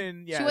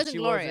wasn't. Yeah, she wasn't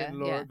Gloria.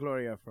 Yeah.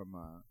 Gloria from.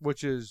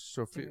 which is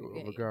Sofia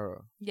Yeah.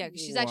 Vergara. Yeah,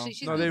 she's Well, actually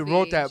she's No, they goofy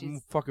wrote and that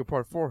she's- fucking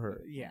part for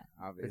her. Yeah,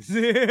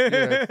 obviously.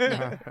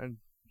 Yeah. And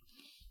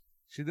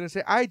she didn't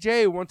say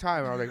IJ one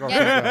time. I was like, oh, Yeah.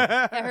 my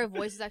God. Yeah, her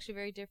voice is actually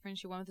very different.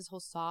 She went with this whole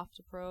soft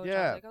approach.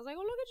 Yeah. I was like,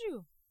 oh, look at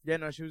you. Yeah,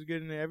 no, she was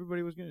good in it.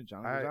 Everybody was good in it.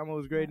 John I- Leguizamo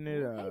was great in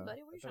it. Hey,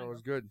 buddy, where you I thought trying it to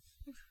was go? good.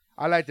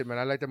 I liked it, man.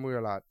 I liked that movie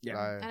a lot. Yeah.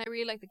 Like, And I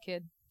really like the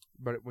kid.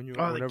 but when you,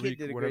 Oh, the whenever kid you,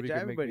 did a whenever great you job.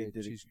 can make Everybody me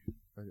did it. cheese,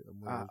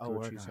 I'll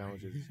work cheese on it.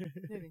 sandwiches.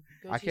 Maybe.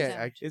 Go I cheese can't.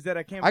 sandwich. Is that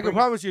I can't. I can bring it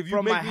promise you, if you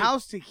from make my me,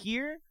 house to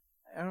here,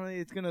 I don't think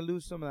it's gonna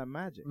lose some of that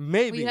magic.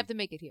 maybe, Well, you have to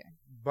make it here.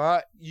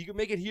 but you can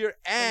make it here,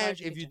 and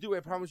larger if you kitchen. do,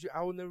 I promise you,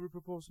 I will never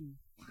propose to you.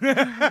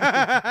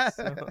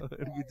 So,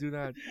 if you do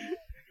that,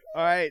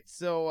 All right,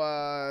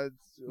 so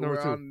Number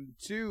we're two. on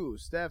 2.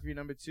 Steph, you're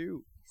number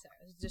 2. Sorry,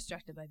 I was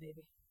distracted by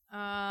baby.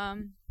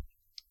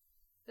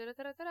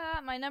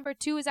 My number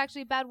 2 is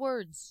actually Bad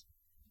Words.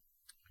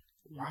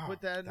 You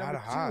put that at that number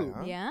high, 2.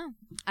 huh? Yeah.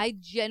 I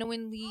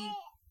genuinely...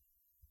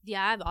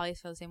 Yeah, I've always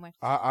felt the same way.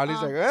 Ali's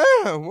Um,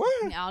 like,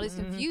 what? And Ollie's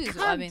confused.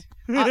 I mean,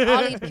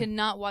 Ollie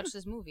cannot watch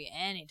this movie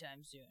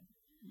anytime soon.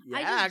 Yeah,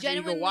 I just actually,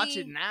 you can watch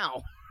it genuinely-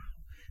 now.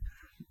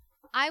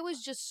 I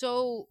was just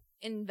so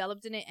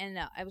enveloped in it, and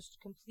I was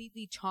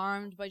completely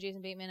charmed by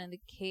Jason Bateman and the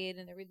kid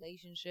and the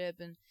relationship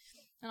and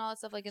all that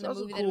stuff. Like in It's the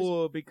also movie, that it was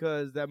cool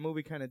because that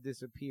movie kind of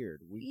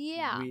disappeared.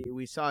 Yeah.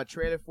 we saw a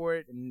trailer for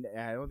it, and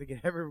I don't think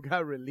it ever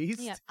got released.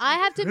 Yeah, I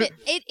have to admit,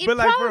 it but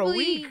like probably, for a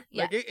week,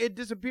 yeah, like it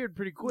disappeared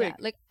pretty quick.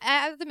 yeah, like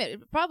I have to admit,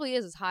 it probably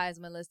is as high as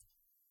my list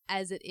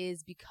as it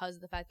is because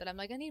of the fact that I'm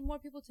like, I need more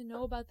people to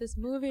know about this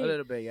movie, A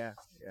little bit, yeah.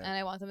 and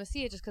I want them to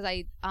see it just because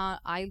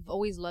I've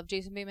always loved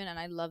Jason Bateman, and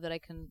I love that I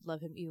can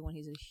love him even when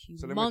he's a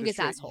So let me get this humongous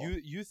straight. asshole.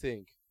 You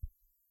think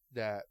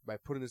that by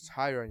putting this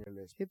higher on your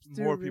list,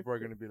 Hipster more people are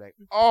going to be like,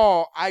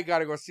 oh, I got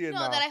to go see it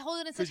No, now. that I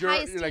hold it in such Because high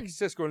you're esteem. like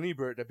Cisco and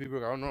Ebert, that people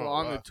are like, oh, no. Well,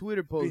 on the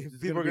Twitter post, it's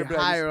people gonna are be gonna be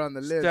like, higher on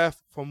the list.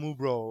 Steph from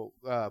Mubro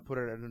put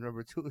it at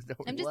number 2. Is that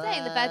what I'm you- just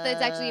saying the fact that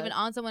it's actually even What?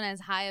 on someone as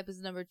high up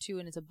as number 2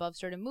 and it's above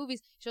certain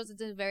movies shows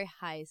it's in very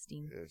high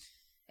esteem. Yes.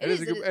 It It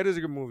is is, a good, it is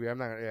a good movie. I'm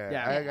not. Yeah,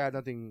 Yeah. I got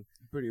nothing.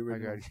 Pretty I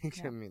original.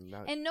 got. I mean,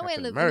 not And no, Captain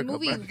and the America,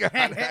 movie- but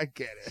I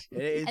get it.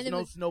 It's And the no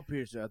mo-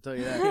 Snowpiercer, I'll tell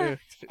you that.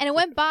 And it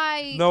went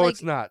by. No, like,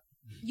 it's not.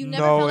 You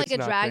never No, felt like it's it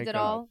not, dragged thank at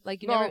God. all.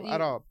 Like you No, never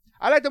at all.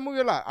 I like the movie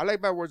a lot. I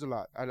like Bad Words a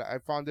lot. I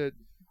found it.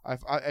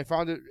 I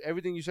found it.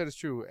 Everything you said is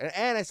true,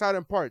 and I saw it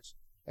in parts.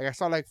 Like I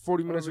saw like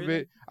 40 minutes of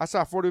really? it. I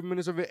saw 40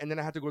 minutes of it, and then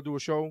I had to go do a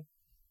show,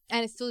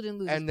 And it still didn't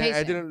lose and its then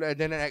I pacing. didn't. And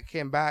then I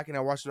came back and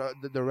I watched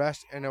the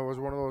rest, and it was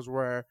one of those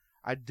where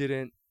I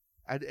didn't.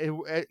 It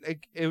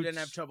You didn't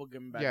have trouble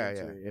getting back Yeah,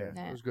 into yeah, it.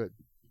 yeah. It was good.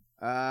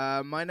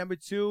 My number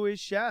 2 is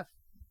Chef.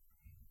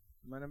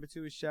 My number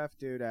 2 is Chef,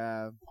 dude.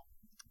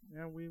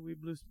 Yeah, we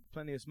blew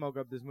plenty of smoke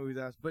up this movie's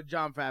ass. But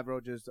Jon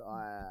Favreau just,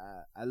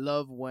 I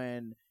love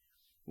when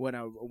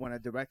a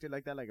director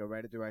like that, like a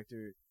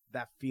writer-director,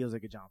 that feels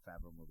like a Jon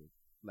Favreau movie.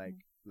 Like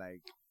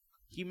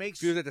he makes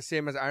Feels like the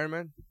same as Iron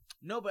Man.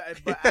 No, but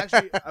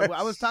actually,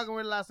 I was talking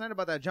with it last night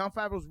about that. Jon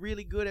Favreau's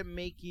really good at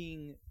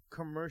making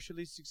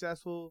commercially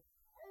successful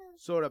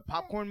sort of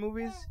popcorn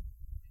movies,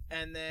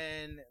 and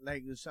then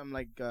like some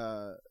like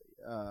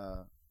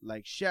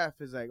Chef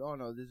is like, oh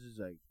no, this is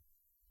like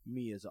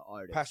me as an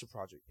artist. Passion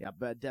project. Yeah,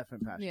 but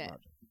definite passion Yeah.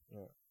 project.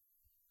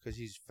 Because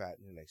he's fat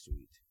and he likes to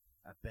eat.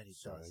 I bet he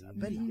Sorry, does.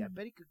 you I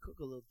bet he could cook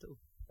a little too.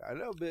 A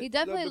little bit. He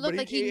definitely but looked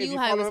like he if knew you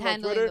how he follow was him on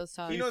handling Twitter, those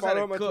talks. He If you knows how follow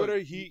to him on cook. Twitter,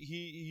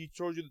 he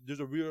told you there's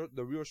the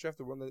real chef,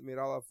 the one that made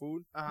all that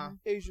food.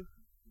 Asian.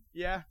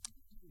 Yeah.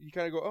 You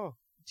kind of go, oh,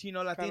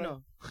 Chino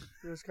Latino.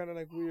 it's kind of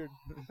like weird.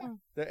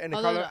 And they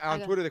Although call him, I on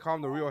got- Twitter they call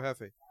him the real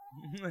jefe.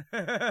 Oh,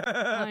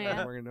 I yeah.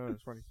 don't fucking know.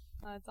 It's funny.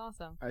 Oh, that's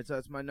awesome. All right, so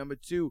that's my number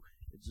 2.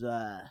 It's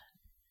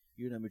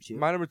your number 2.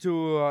 My number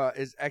 2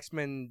 is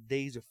X-Men: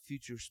 Days of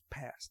Futures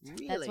Past.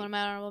 That's one of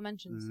my honorable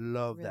mentions.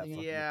 Love that. Really good.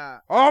 fucking Yeah.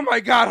 Oh my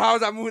God! How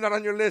is that movie not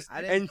on your list?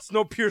 I didn't- And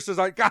Snowpiercer's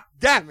like, God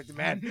damn it,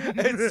 man!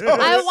 It's so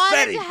I wanted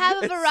upsetting. to have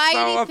a It's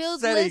variety so filled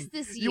upsetting. list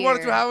this year. You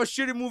wanted to have a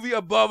shitty movie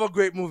above a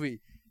great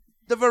movie.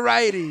 the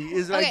variety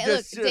is like Okay, look,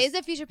 just Days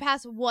of Future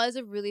Past was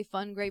a really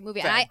fun, great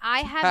movie. And I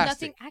have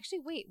nothing. Actually,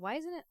 wait, why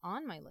isn't it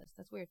on my list?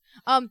 That's weird.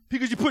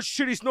 because you put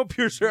shitty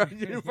Snowpiercer on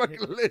your fucking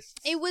list.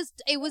 It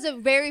was a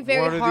very,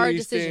 very One hard of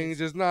these decision.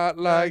 things is not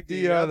like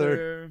the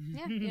other.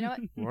 Yeah, you know what?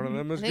 One of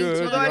them is I think good. two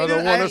The of them other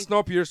are one good. is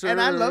Snowpiercer.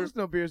 And I love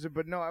Snowpiercer,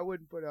 but no, I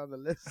wouldn't put it on the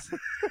list.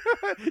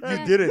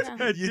 Yeah, did it.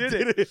 yeah. You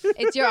did it.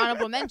 It's your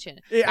honorable mention.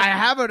 Yeah, I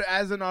have it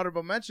as an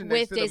honorable mention With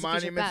next to Days the of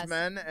Future Monuments Past.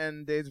 Men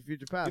and Days of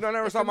Future Past. You know, I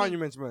never But saw for me-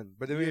 Monuments Men,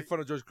 but they made fun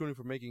of George Clooney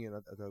for making it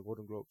at the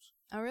Golden Globes.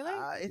 Oh, really?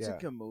 It's Yeah. a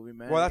good movie,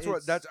 man. Well, that's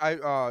what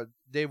It's-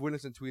 Dave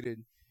Williamson tweeted.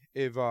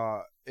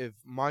 If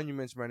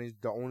Monuments Man is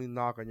the only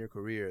knock on your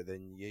career,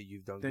 then yeah,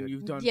 you've done Then good.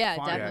 you've done Yeah,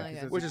 fine. definitely, because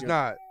yeah. it's Which a is good-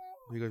 not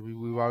because we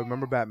all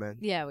remember Batman.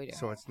 Yeah, we do.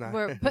 So it's not.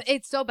 But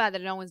it's so bad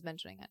that no one's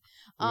mentioning it.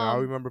 We all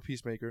remember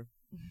Peacemaker.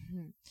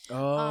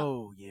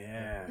 Oh,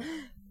 yeah.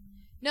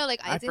 No, like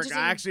I it's forgot. interesting.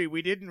 Actually,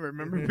 we didn't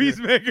remember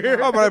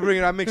Peacemaker. Oh, but I bring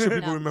it. I make sure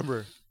people No.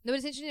 remember. No, but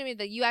it's interesting to me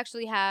that you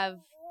actually have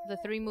the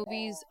 3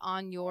 movies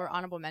on your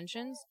honorable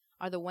mentions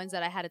are the ones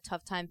that I had a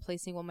tough time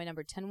placing what my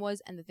number 10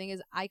 was. And the thing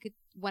is,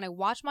 when I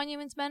watched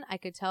Monuments Men, I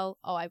could tell,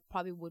 I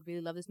probably would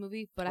really love this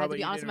movie. But I had to but be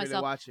you honest with didn't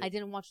really myself, watch it. I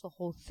didn't watch the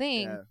whole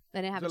thing. Yeah.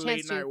 I didn't have It's a a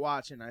chance late night to.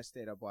 watch, and I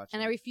stayed up watching.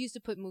 And I refused to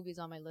put movies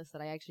on my list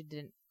that I actually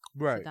didn't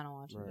Right. sit down and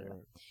watch. Right, right.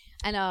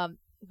 And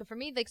but for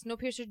me, like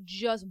Snowpiercer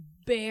just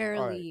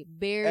barely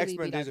X-Men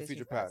beat Days out of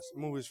Future Past.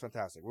 The movie is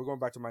fantastic. We're going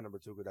back to my number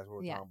 2 because that's what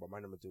we're Yeah. talking about. My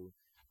number 2.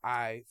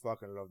 I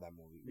fucking love that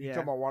movie. You Yeah.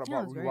 talking about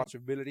No, it's great.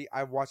 rewatchability?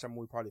 I've watched that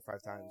movie probably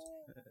 5 times.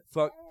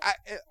 Fuck.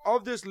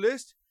 Of this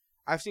list,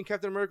 I've seen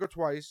Captain America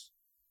twice,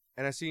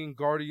 and I've seen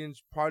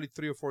Guardians probably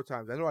 3 or 4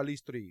 times. I know at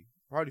least 3.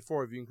 Probably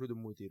 4 if you include the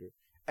movie theater.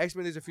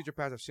 X-Men Days of Future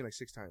Past I've seen like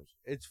 6 times.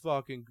 It's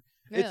fucking...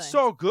 Really? It's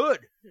so good.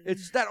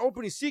 It's that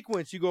opening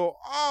sequence. You go,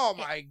 oh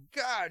my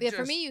God. Yeah,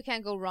 for me, you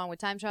can't go wrong with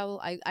time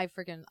travel. I That's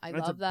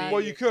love a that.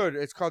 Well, you could.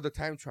 It's called The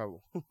Time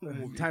Travel.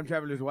 Time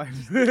Traveler's Wife.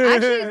 Actually,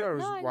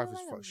 Traveler's no, I wife don't is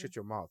like fuck. that. Shut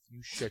your mouth.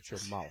 You shut your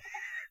mouth.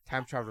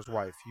 Time Traveler's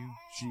wife. You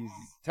Jesus.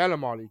 Tell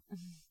him, Ollie.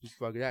 You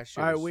fuck that shit.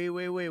 All right,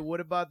 is- wait. What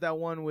about that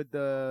one with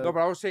the No, but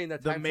I was saying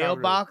that the Time Traveler,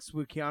 mailbox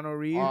with Keanu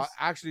Reeves?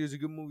 actually, is a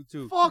good movie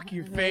too. Fuck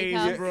your Really, face,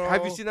 Kyle? bro.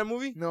 Have you seen that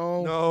movie?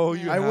 No. No,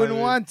 you. I wouldn't haven't.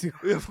 want to.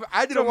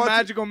 I didn't Some want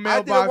magical to. I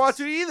mailbox. didn't want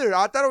to either.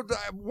 I thought it was,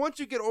 once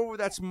you get over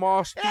that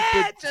small, Just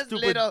stupid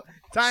little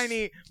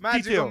tiny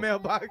magical detail.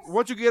 mailbox.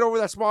 Once you get over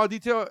that small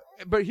detail,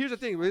 but here's the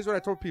thing. This is what I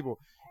told people: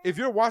 if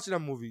you're watching that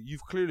movie,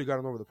 you've clearly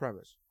gotten over the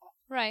premise.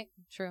 Right,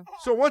 true.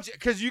 So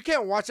because you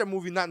can't watch that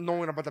movie not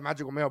knowing about the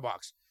magical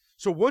mailbox.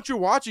 So once you're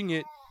watching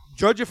it,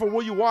 judge it for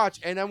what you watch,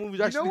 and that movie's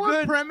You actually know what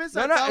good. premise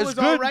No, I no, thought it's was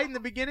good. all right in the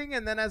beginning,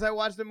 and then as I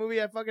watched the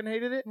movie, I fucking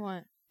hated it?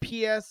 What?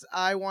 P.S.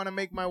 I want to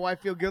make my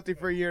wife feel guilty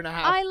for a year and a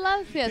half. I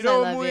love P.S. You know I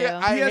what love movie you. I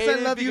P.S. I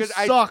hated Love You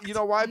because sucked. You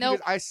know why? Nope.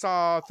 Because I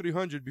saw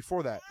 300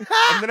 before that,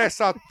 and then I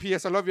saw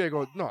P.S. I Love You. I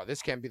go, no,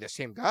 this can't be the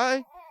same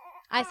guy.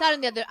 I saw it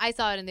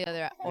in the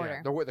other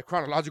order. Yeah, the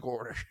chronological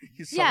order.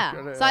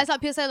 Yeah. So I saw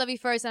P.S. I Love You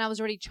first, and I was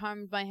already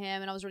charmed by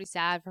him, and I was already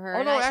sad for her. Oh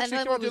and no, I, actually, it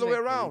and came out the other way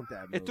movie was around.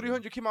 that And movie.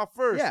 300 came out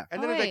first. Yeah.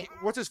 And then Oh, it's like,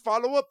 what's his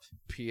follow up?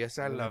 P.S.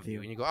 I Love You.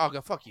 And you go,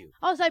 oh, fuck you. great.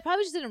 Oh, so I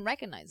probably just didn't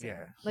recognize it.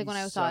 Yeah. Like when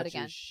I He's saw it such a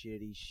again.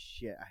 shitty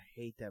shit. I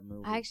hate that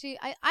movie. I actually,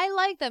 I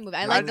like that movie.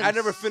 I I like the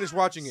never finished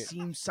watching it.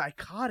 Seems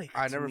psychotic.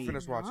 I to never me.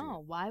 finished watching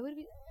Oh, why would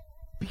we?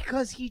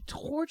 Because he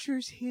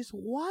tortures his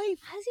wife.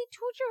 How does he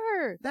torture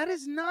her? That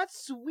is not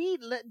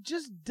sweet.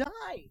 Just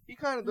die. He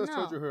kind of does No,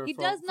 torture her. he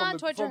from, does from not the,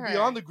 torture from her.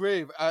 beyond the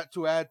grave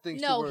to add things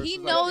to No, her. he She's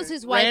knows like,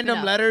 his wife Random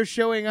enough. letters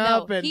showing No,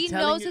 up and he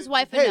telling knows you- his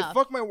wife Hey, enough.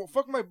 fuck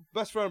my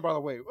best friend, by the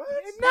way. What?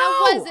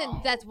 That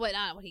wasn't. That's what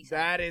he said.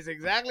 That is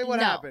exactly what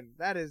No. happened.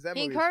 That He movie is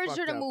encouraged her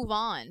fucked to up. move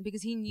on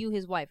because he knew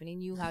his wife and he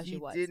knew how He she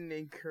was. didn't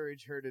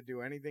encourage her to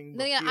do anything. Then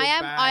But again, feel I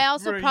bad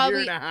also for a year probably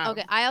and a half.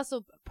 okay. I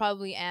also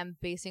probably am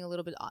basing a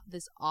little bit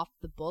this off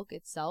the book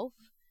itself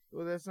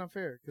Well, that's not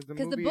fair because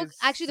because movie the book is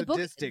actually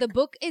sadistic. the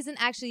book isn't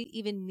actually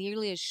even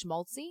nearly as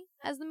schmaltzy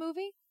as the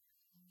movie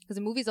because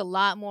the movie's a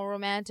lot more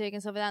romantic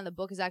and stuff like that. And the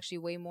book is actually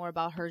way more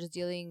about her just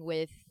dealing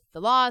with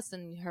the loss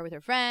and her with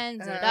her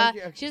friends. And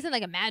okay. She doesn't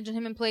like imagine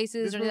him in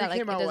places This or movie anything.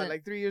 came Like, out it what, doesn't.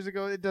 like 3 years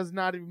ago. It does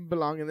not even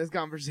belong in this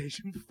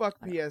conversation. Fuck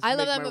P.S. I love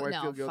Make that My movie. Wife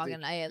No, Feel Guilty.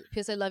 fucking.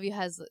 P.S. I Love You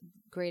has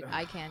great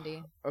eye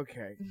candy.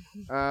 Okay.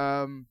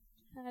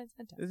 It's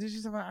fantastic. This is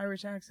just about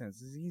Irish accents.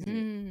 This is easy.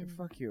 Mm.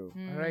 Fuck you.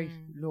 Mm. All right.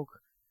 Look.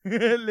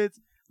 let's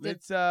all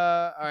Keep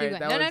right. going. That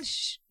No, was no,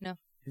 shh, no,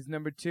 his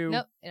number 2.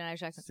 nope. In an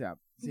Irish accent. Stop.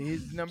 See,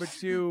 his number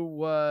 2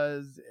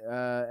 was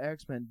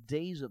X-Men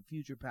Days of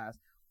Future Past.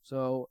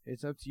 So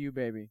it's up to you,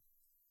 baby.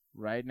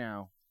 Right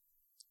now.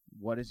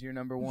 What is your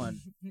number 1?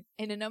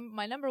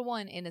 My number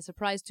 1 in a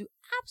surprise to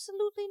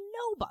absolutely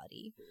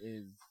nobody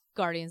Is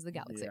Guardians of the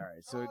Galaxy. yeah, all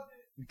right. So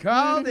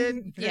called it.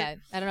 Yeah,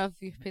 I don't know if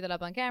you picked that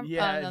up on camera,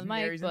 Yeah, on the mic,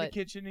 Mary's in the but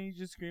kitchen and he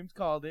just screams,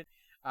 called it.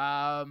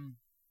 I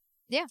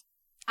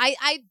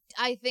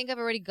think I've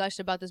already gushed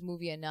about this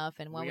movie enough,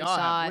 and when we all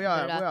saw have, it, we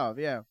all have,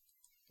 yeah.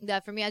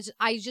 that for me,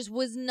 I just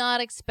was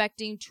not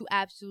expecting to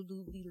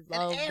absolutely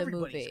love and the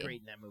everybody's movie. great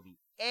in that movie.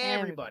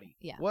 Everybody.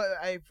 Yeah. What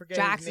I forget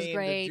Drax his is name.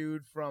 great. The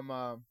dude from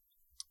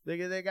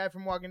the guy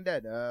from Walking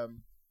Dead.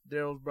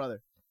 Daryl's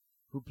brother,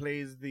 who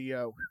plays the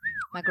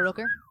Michael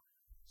Rooker.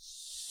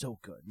 so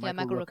good. Yeah,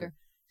 Michael Rooker.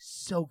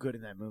 So good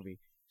in that movie.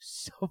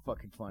 So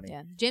fucking funny.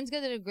 Yeah, James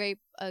Gunn did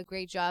a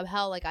great job.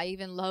 Hell, like I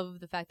even love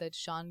the fact that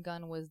Sean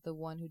Gunn was the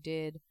one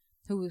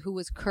who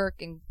was Kirk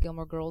in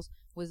Gilmore Girls,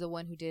 was the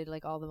one who did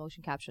like all the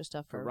motion capture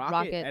stuff for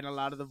Rocket. And a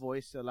lot of the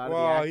voice, a lot of the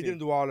Well, acting. he didn't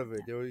do all of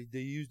it. They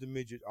used the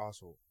midget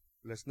also.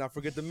 Let's not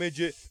forget the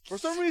midget. For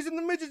some reason,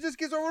 the midget just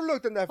gets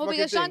overlooked in that Well, fucking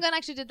because thing. Sean Gunn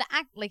actually did the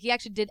act, like he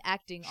actually did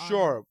acting.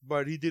 Sure,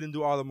 but he didn't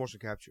do all the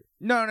motion capture.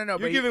 No.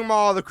 You're giving him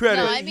all the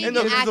credit. No, I mean and the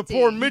there's a acting.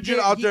 poor midget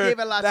out He there gave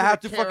a lot that to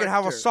have the to fucking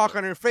have a character. sock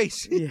on their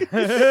face Yeah.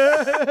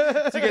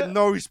 to get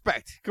no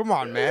respect. Come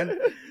on, man.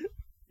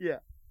 Yeah.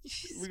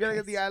 We gotta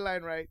get the eye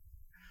line right.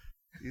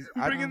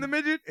 I- Bring in the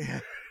midget.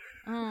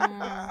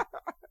 Mm.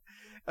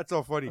 That's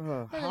so funny.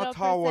 Uh. Put it How up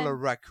tall will a percent.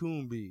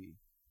 raccoon be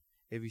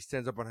if he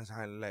stands up on his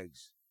hind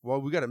legs? Well,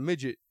 we got a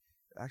midget.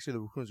 Actually, the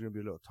raccoon's going to be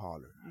a little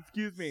taller.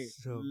 Excuse me.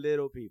 So-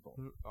 Little people.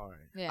 All right.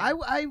 Yeah.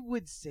 I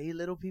would say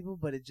little people,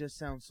 but it just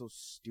sounds so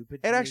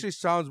stupid. to It me. actually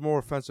sounds more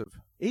offensive.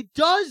 It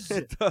does.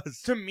 It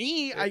does. To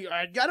me,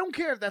 I don't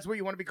care if that's what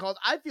you want to be called.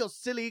 I feel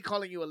silly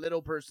calling you a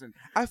little person.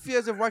 I feel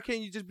as if, why can't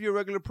you just be a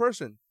regular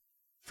person?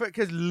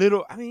 Because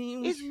little, I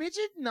mean... Is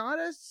midget not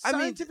a I mean-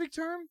 scientific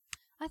term?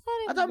 I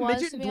thought I thought was,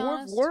 midget to and be dwarf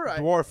honest. were.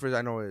 Dwarf is,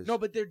 I know is. No,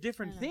 but they're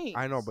different things.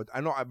 I know, but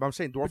I'm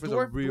saying dwarf But is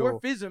a real...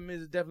 dwarfism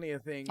is definitely a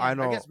thing. I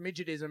know. I guess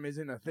midgetism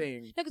isn't a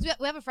thing. No, because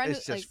we have a friend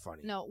It's who, just like,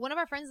 funny. no, one of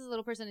our friends is a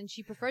little person, and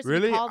she prefers to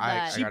Really? be called I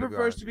that. She gotta be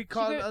prefers honest to be with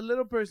called pre- a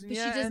little person. But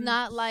Yeah, she does and-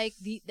 not like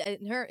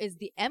her is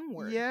the M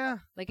word. Yeah.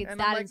 Like it's And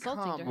that I'm like,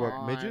 insulting to come her.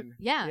 What, midget? on.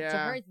 Yeah, to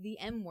Yeah. her it's the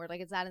M word. Like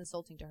it's that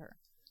insulting to her.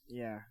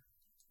 Yeah.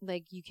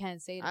 Like you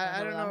can't say it to I her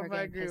don't without know her if I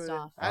getting agree pissed with it.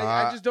 off.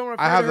 I just don't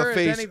refer I have to the her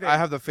face. as anything. I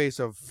have the face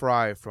of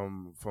Fry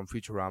from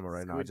Futurama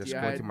right now. Just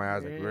Squinty-eyed. squinting my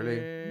eyes like,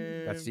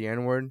 really? That's the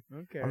N word.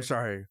 Okay. I'm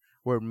sorry.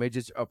 Were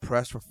midgets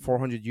oppressed for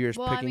 400 years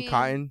Well, I picking mean,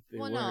 cotton?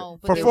 Well, They no,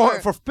 were. but they were.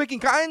 For picking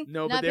cotton?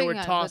 No, Not but they were picking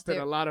on it, tossed but in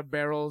a they're- lot of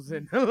barrels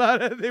and a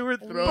lot of they were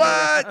thrown.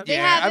 But around. They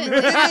yeah, I haven't-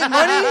 mean, they made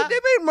money. They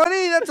made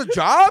money. That's a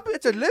job.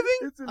 It's a living.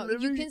 It's a Oh,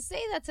 living. you can say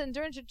that to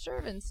indentured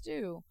servants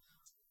too.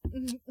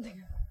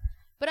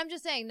 But I'm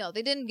just saying, no,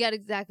 they didn't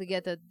exactly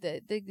get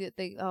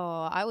the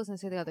oh, I was gonna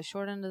say they got the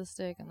short end of the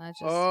stick, and that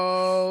just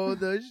Oh,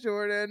 the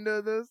short end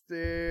of the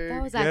stick.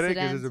 that was Get it? 'Cause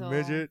accidental. it's a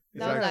midget?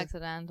 That was Exactly.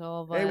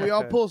 accidental. But Hey, we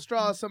all pull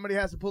straws. Somebody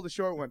has to pull the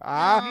short one.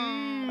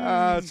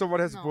 Someone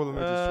has to pull the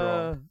midget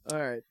straw. All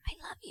right.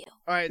 I love you.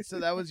 All right. So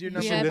that was your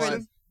Does number she one.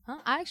 listen? Huh?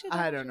 I actually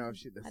I don't know if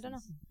she I listens. don't know.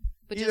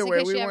 But Either just in way,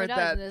 case we she ever weren't does,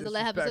 that there's a episode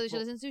that she disrespectful.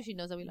 listens to. She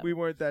knows that we love We her.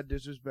 weren't that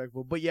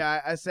disrespectful, but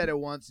yeah, I said it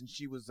once, and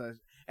she was, and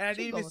I She didn't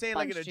even almost say it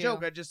like in a punched you.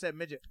 joke. I just said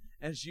midget,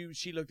 and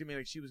she looked at me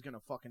like she was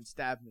gonna fucking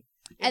stab me.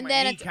 In And my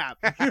then it's- kneecap.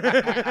 And on top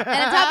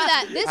of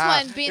that, this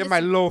one being in the my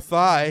low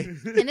thigh.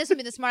 and this would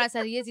be the smart ass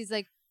that he is. He's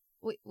like,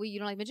 wait, you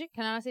don't like midget?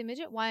 Can I not say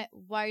midget? Why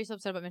are you so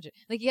upset about midget?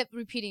 Like he kept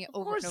repeating it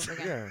over and over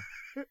again. Yeah.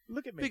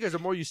 Look at me. Because the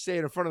more you say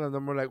it in front of them, the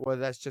more like, well,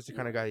 that's just the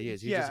kind of guy he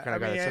is. He's just the kind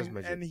of guy that says and,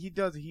 midget.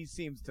 and he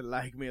seems to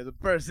like me as a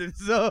person.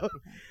 So,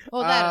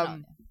 Well, that I don't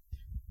know.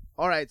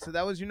 all right. So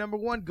that was your number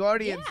one,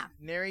 Guardians. Yeah.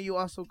 Neri, you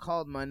also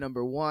called my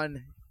number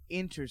one,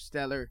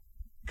 Interstellar.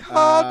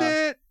 Called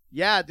it.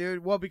 Yeah,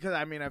 dude. Well, because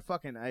I mean, I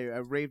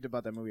raved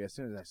about that movie as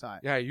soon as I saw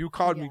it. Yeah, you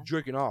called me Yeah.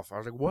 jerking off. I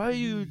was like, why are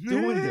you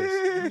doing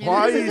this? Yeah, Why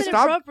are this you is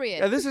stop? inappropriate.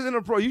 Yeah, this isn't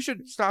appropriate. You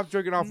should stop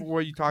jerking off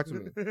where you talk to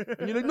me.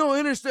 And you're like, no,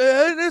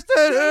 Interstellar.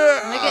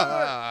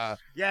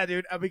 Yeah,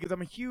 dude. Because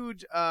I'm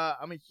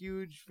a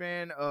huge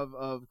fan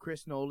of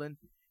Chris Nolan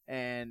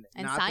and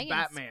not science. the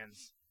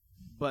Batmans,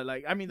 but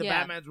like I mean the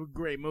Yeah. Batmans were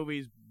great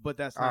movies, but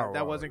that's not Oh,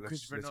 that well, wasn't let's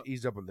Christopher Let's Nolan.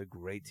 ease up on the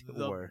great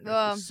word.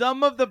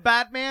 Some of the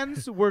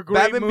Batmans were great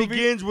Batman movies.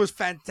 Begins was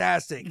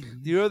fantastic.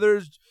 The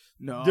others,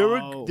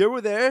 No, they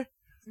were there.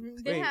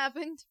 It Wait.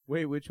 happened.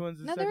 Wait, which one's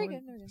the No, second they're one?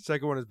 good. They're good.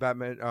 Second one is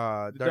Batman.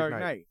 The Dark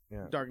Knight.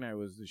 Yeah. Dark Knight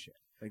was the shit.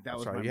 Like that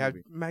was Sorry, my you had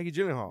movie. Maggie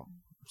Gyllenhaal.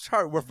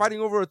 Sorry, we're fighting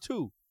over a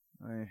 2.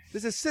 I-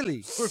 This is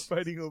silly. We're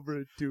fighting over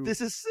it too.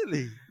 This is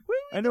silly. Why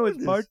are we I know it's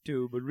doing part this?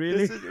 2, but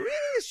really, This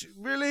is,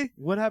 really?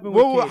 what happened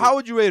with Katie? How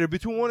would you rate her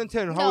between 1 and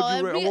 10? How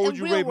No, would you in what would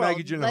you real rate world,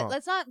 Maggie Gyllenhaal?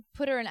 Let's not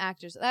put her in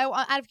actors.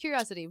 Out of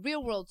curiosity,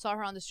 real world saw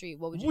her on the street.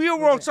 What would you? Real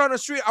what world would you- on the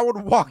street, I would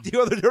walk the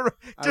other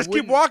direction. I Just keep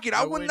wouldn't- walking. I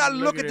I would wouldn't not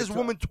look look at at this her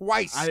woman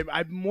twice.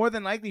 I more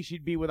than likely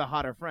she'd be with a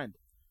hotter friend.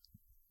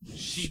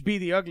 She'd be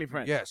the ugly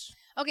friend. Yes.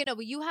 Okay, no,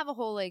 but you have a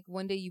whole like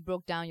one day you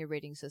broke down your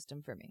rating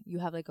system for me. You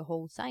have like a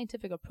whole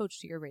scientific approach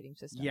to your rating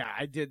system. Yeah,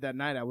 I did that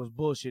night. I was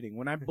bullshitting.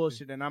 When I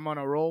bullshit and I'm on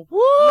a roll, No,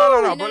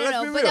 No, but let's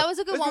be real. but that was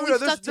a good Let's be one. real.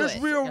 We stuck to there's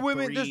it. real Like a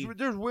women. 3.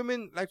 There's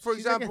women like for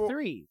she's like example. a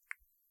 3.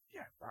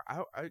 Yeah,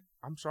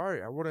 I'm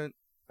sorry. I wouldn't.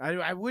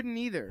 I wouldn't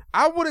either.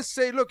 I wouldn't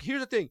say. Look,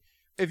 here's the thing.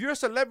 If you're a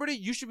celebrity,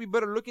 you should be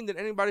better looking than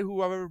anybody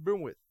who I've ever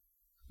been with.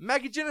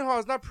 Maggie Gyllenhaal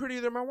is not prettier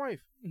than my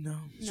wife. No.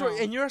 So, No.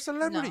 and you're a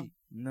celebrity.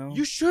 No.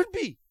 You should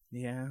be,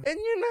 yeah. and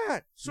you're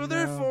not. So No.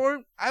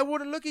 therefore, I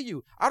wouldn't look at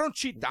you. I don't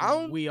cheat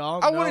down. We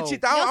all I know. wouldn't cheat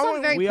You down. also I have a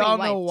wouldn't- very We pretty all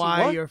wife, know too.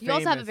 why What? you're You famous.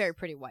 also have a very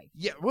pretty wife.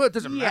 Yeah, well, it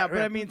doesn't Yeah, matter.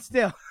 but I mean,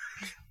 still.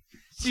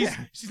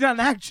 She's not an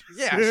actress.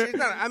 Yeah, she's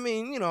not. I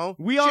mean,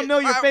 we all know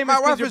you're famous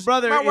because your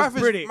brother is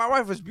pretty. My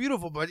wife is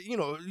beautiful, but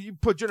you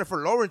put Jennifer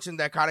Lawrence in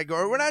that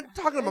category. We're not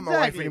talking about my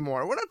wife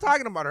anymore. We're not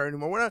talking about her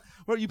anymore. We're not.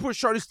 Well, you put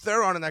Charlize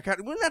Theron in that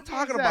category. We're not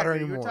talking about her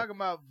anymore. We're talking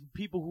about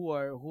people who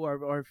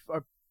are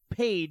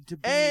paid to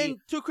be and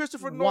to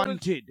Christopher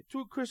wanted.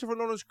 To Christopher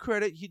Nolan's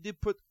credit, he did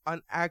put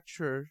an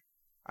actor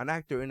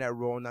in that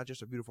role, not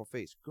just a beautiful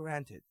face.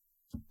 Granted,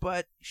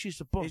 but she's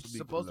supposed to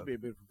be a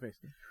beautiful face.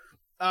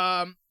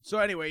 So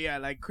anyway, yeah,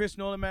 like Chris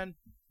Nolan, man,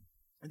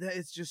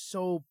 it's just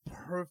so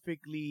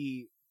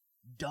perfectly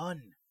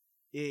done.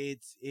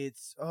 It's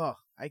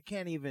I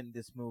can't even.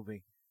 This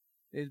movie,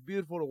 it's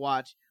beautiful to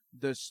watch.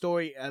 The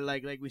story,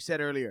 like we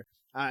said earlier,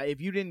 if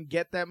you didn't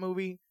get that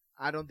movie,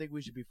 I don't think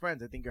we should be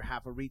friends. I think you're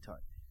half a retard.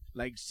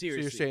 Like,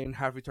 seriously. So you're saying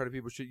half retarded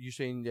people you're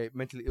saying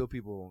mentally ill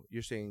people.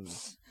 You're saying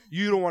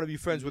you don't want to be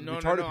friends with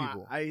retarded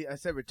people. I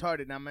said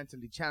retarded, not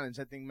mentally challenged.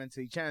 I think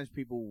mentally challenged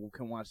people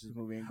can watch this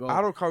movie and go, I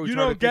don't call retarded you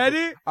don't get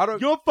people. it?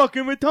 You're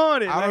fucking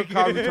retarded. I don't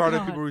call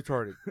retarded people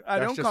retarded.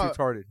 That's just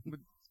retarded.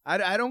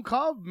 I don't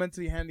call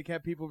mentally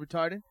handicapped people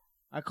retarded.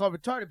 I call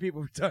retarded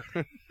people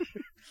retarded.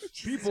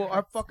 People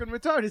are fucking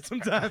retarded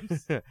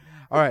sometimes.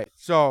 All right,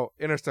 so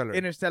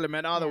Interstellar,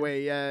 man, all the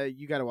way.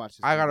 You gotta watch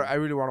this. I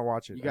really want to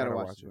watch it. You gotta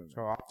watch it.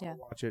 So I'll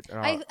watch it.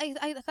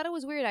 I thought it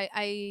was weird.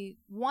 I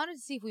wanted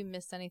to see if we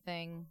missed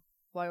anything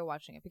while we were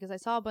watching it because I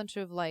saw a bunch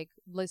of like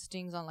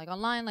listings on like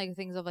online, like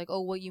things of like,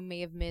 oh, what you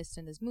may have missed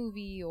in this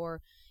movie,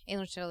 or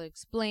Interstellar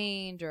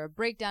explained, or a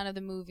breakdown of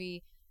the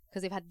movie.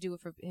 Because they've had to do it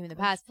for him in the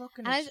past,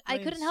 and I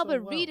couldn't help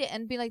but read it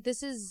and be like,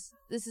 "This is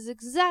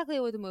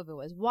exactly what the movie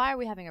was. Why are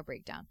we having a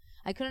breakdown?"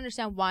 I couldn't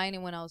understand why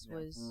anyone else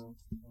was.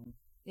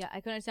 Yeah, I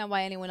couldn't understand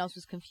why anyone else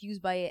was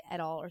confused by it at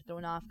all or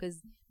thrown off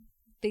because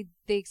they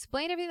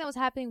explained everything that was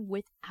happening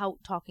without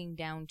talking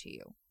down to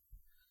you.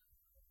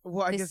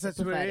 Well, I guess that's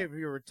what it is. If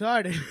you're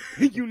retarded,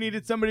 you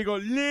needed somebody to go,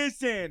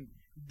 "Listen,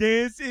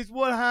 this is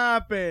what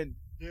happened.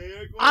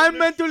 I'm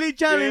mentally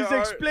challenged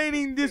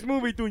explaining this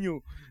movie to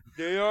you."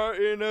 They are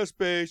in a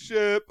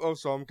spaceship of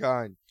some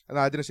kind. And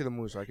I didn't see the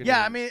movie, so I can't.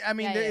 Yeah, I mean,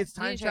 it's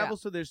time travel,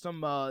 so there's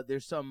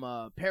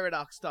some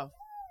paradox stuff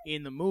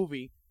in the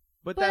movie,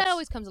 but that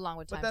always comes along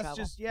with time travel. But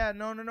that's just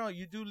no.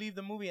 You do leave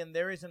the movie, and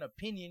there is an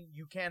opinion.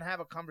 You can't have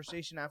a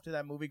conversation after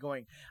that movie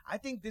going, "I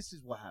think this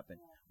is what happened."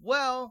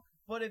 Well,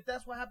 but if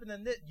that's what happened,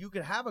 then you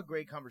could have a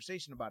great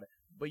conversation about it.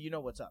 But you know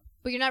what's up.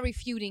 But you're not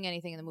refuting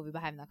anything in the movie by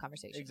having that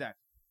conversation.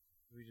 Exactly.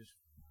 We just.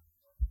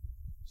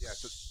 Yeah.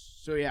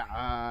 So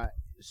yeah,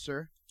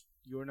 sir.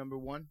 Your number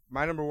one?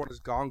 My number one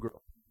is Gone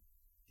Girl.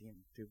 Damn,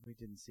 dude, we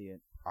didn't see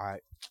it.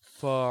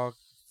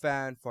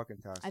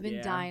 Fan-fucking-tastic. I've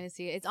been dying to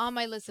see it. It's on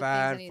my list of things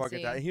I need to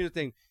see. And here's the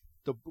thing.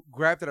 The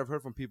grab that I've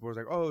heard from people is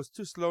like, oh, it's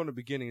too slow in the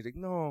beginning. It's like,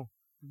 no,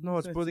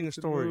 it's building a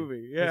story.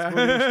 Movie. Yeah.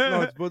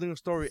 It's building a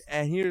story.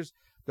 And here's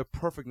the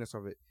perfectness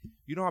of it.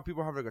 You know how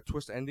people have like a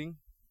twist ending?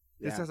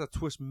 This has a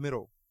twist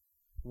middle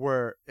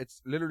where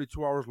it's literally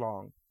 2 hours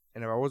long.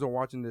 And if I wasn't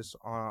watching this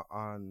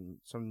on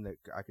something that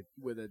I could...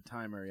 With a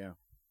timer, yeah.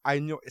 I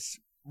know it's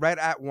right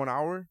at 1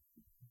 hour.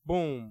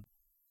 Boom.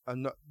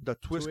 The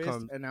twist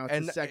comes. And now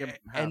it's the second half.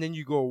 And then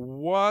you go,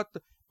 what?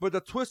 But the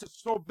twist is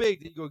so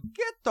big that you go,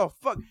 get the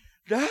fuck.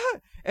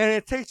 And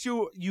it takes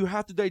you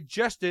have to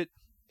digest it.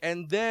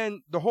 And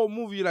then the whole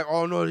movie, you're like,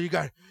 oh no,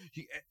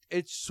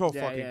 it's so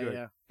fucking good.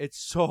 Yeah. It's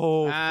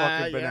so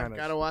fucking bananas.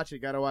 Gotta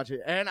watch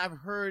it. And I've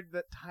heard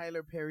that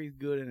Tyler Perry's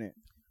good in it.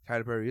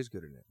 Tyler Perry is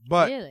good in it.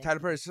 But really? Tyler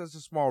Perry is such a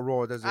small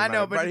role. It doesn't matter. I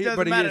know, but it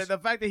doesn't matter. The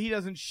fact that he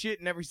doesn't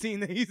shit in every scene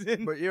that he's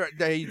in. But you're right.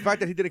 The fact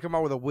that he didn't come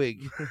out with a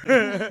wig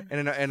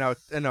and a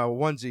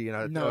onesie.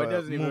 And no, it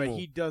doesn't even.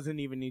 He doesn't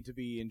even need to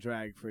be in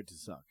drag for it to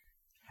suck.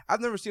 I've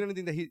never seen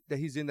anything that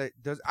he's in that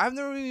does. I've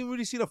never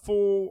really seen a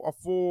full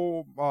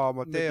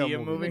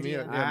Madea movie.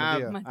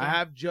 Madea. I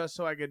have just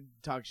so I could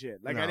talk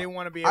shit. Like I didn't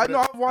want to be. I didn't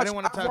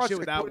want to talk shit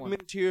with that one.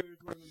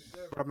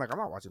 I'm like, I'm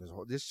not watching this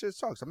whole. This shit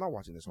sucks. I'm not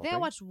watching this whole thing. I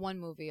watched one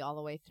movie all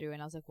the way through,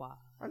 and I was like, wow.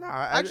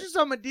 I just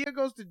saw Madea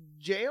goes to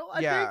jail.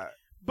 I think.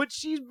 But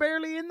she's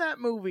barely in that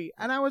movie,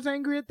 and I was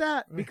angry at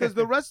that because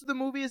the rest of the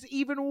movie is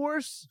even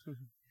worse.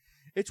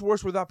 It's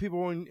worse without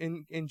people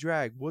in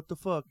drag. What the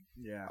fuck?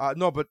 Yeah.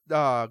 No, but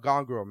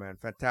Gone Girl, man,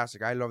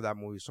 fantastic. I love that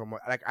movie so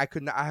much. Like I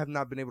have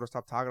not been able to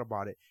stop talking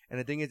about it. And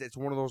the thing is, it's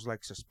one of those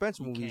like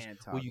suspense movies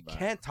where you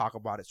can't talk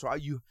about it. So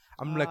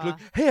I'm like, look,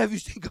 hey, have you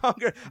seen Gone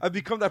Girl? I've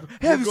become that.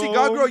 Hey, have you seen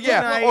Gone Girl?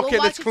 Yeah. Okay,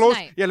 let's close.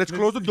 Yeah, let's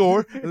close the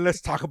door and let's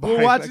talk about it.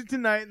 We'll watch it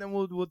tonight and then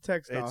we'll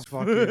text. It's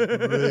fucking great.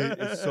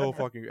 It's so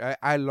fucking.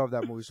 I love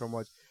that movie so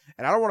much,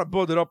 and I don't want to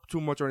build it up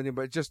too much or anything,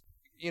 but just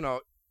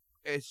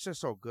it's just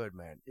so good,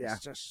 man. Yeah.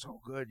 It's just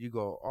so good. You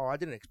go, oh, I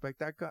didn't expect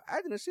that.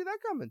 I didn't see that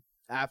coming.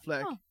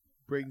 Affleck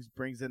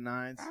brings the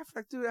nines.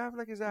 Affleck, dude.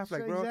 Affleck is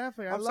Affleck, bro.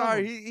 Exactly. I'm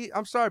sorry.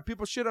 I'm sorry.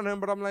 People shit on him,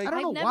 but I'm like, I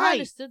don't know never why.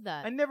 understood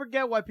that. I never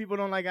get why people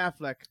don't like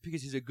Affleck.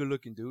 Because he's a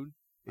good-looking dude.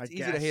 It's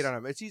easy to hate on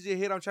him. It's easy to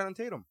hate on Channing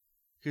Tatum.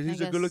 because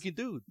he's I a guess. good-looking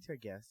dude. I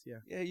guess, yeah.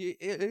 Yeah,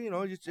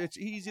 it's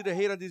easy to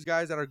hate on these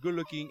guys that are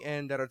good-looking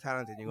and that are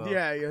talented. You go,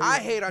 Yeah. I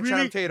hate on really?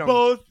 Channing Tatum.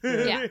 Both.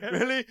 Yeah.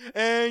 Really?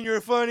 And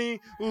you're funny.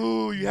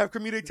 Ooh, you have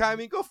comedic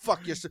timing. Go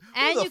fuck yourself. Who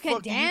And the you can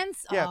fuck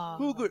dance. Yeah. Oh.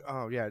 Who good?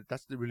 Oh, yeah.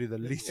 That's really the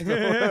least. Oh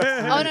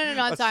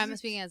no! I'm sorry. I'm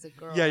speaking as a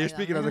girl. Yeah, you're I know.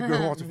 speaking as a girl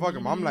who wants to fuck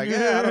him. I'm like,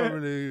 yeah, I don't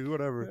really,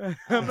 whatever.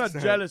 I'm not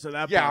jealous of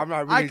that. Yeah, part. I'm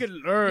not I really- can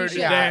learn to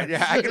Yeah, dance.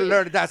 yeah, I can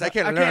learn to dance. I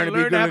can't I learn can't to be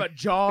learn to have good. a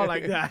jaw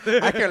like that.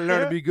 I can't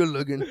learn to be good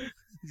looking.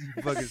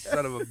 You fucking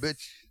son of a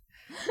bitch.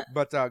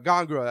 But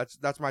Gone Girl,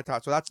 that's my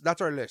top. So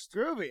that's our list.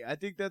 Groovy. I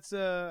think that's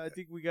I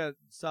think we got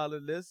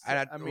solid lists.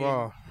 And I mean,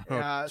 well,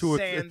 two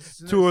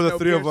Sans, of the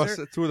three of us.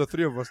 Snowpiercer. Two of the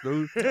three of us,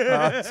 dude.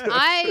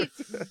 I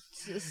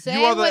say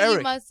You are the what Eric.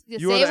 you must. You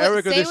say are the what,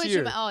 Eric of say this what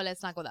year. Oh,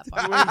 let's not go that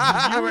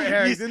far. You were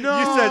Eric.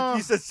 No.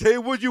 You said say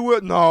what you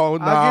will. No,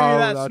 no. I'll give you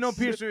that. that's-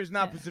 Snowpiercer is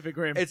not Pacific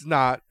Rim. It's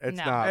not. It's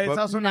No. not. It's but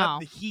also No. not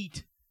The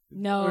Heat.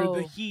 No. Or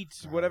The Heat,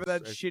 whatever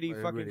that It's- shitty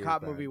it fucking really is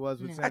cop bad. movie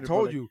was. With I Sandra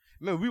told Bullock. you,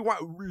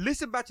 man.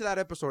 Listen back to that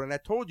episode, and I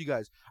told you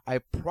guys. I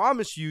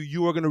promise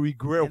you are gonna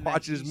regret And that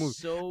watching this he's movie.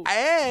 So,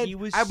 And he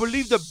was I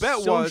believe the bet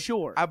so was.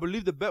 sure. I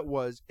believe the bet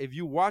was if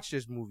you watch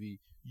this movie,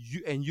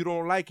 you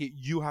don't like it,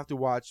 you have to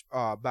watch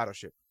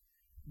Battleship.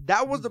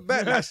 That was the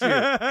bet last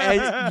year,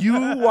 and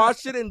you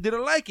watched it and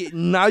didn't like it.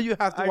 Now you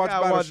have to I watch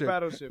gotta watch Battleship.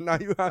 Battleship. Now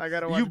you have. I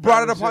gotta You watch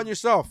brought it Battleship. upon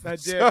yourself. I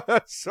did.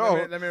 So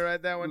let me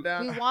write that one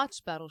down. We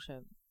watched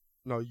Battleship.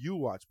 no, you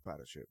watch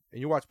Battleship,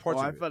 and you watch parts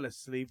Oh, of I it. fell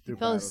asleep He through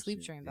fell Battleship.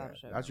 asleep during Yeah,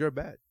 Battleship. that's your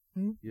bet.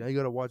 Hmm? Yeah, you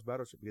gotta watch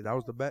Battleship because that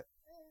was the bet.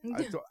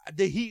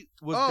 The Heat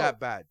was Oh, that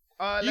bad.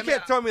 You let me-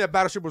 can't tell me that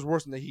Battleship was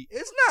worse than the Heat.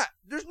 It's not.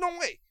 There's no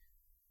way.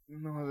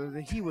 No,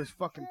 the Heat was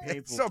fucking painful.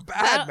 It's so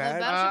bad, man.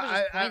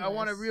 Battleship is I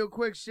want to pointless. real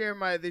quick share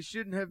my they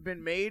shouldn't have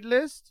been made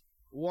list.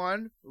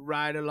 One,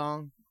 Ride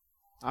Along.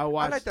 I I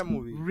watched. like that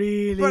movie.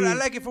 Really? But I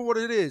like it for what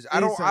it is. I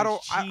don't It's a think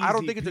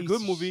cheesy it's a piece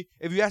good of movie.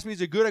 If you ask me, is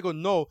it good? I go,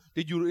 no.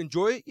 Did you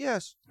enjoy it?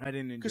 Yes. I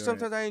didn't enjoy Because it.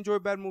 sometimes I enjoy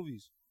bad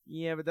movies.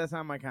 Yeah, but that's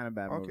not my kind of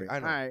bad Okay, movie. I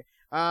know. All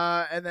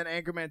right. And then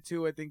Anchorman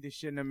 2, I think they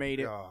shouldn't have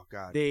made it. Oh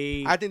God.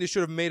 They I think they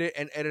should have made it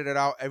and edited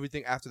out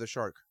everything after the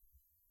shark.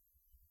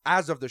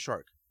 As of the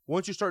shark.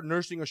 Once you start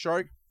nursing a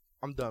shark,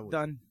 I'm done with it.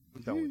 done.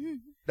 I'm done with it.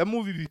 That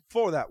movie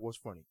before that was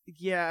funny.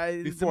 Yeah,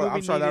 Before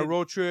I'm sorry, that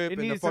road trip it and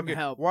the needed some fucking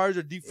help. why is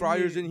there deep It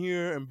fryers needed- in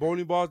here and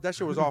bowling balls? That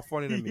shit was all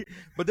funny to me.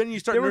 But then you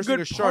start There were nursing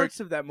good a shark. parts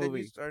of that then you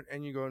movie. start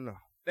and you go, no.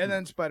 And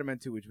then Spider-Man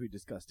 2, which we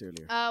discussed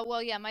earlier.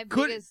 Well, yeah, my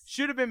Could biggest.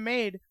 should have been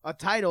made a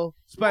title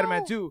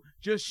Spider-Man No. 2.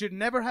 Just should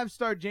never have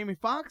starred Jamie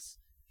Foxx.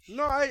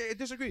 No, I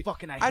disagree.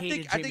 Fucking, I I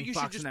hated think Jamie you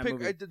Foxx should just in that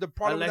pick. movie. The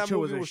problem with that Electro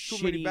movie was a was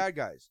too many shitty- bad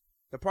guys.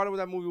 The problem with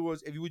that movie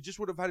was if you just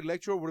would have had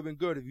Electro, it would have been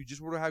good. If you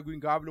just would have had Green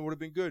Goblin, it would have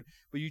been good.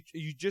 But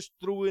you just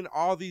threw in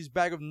all these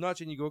bag of nuts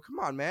and you go, come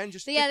on, man,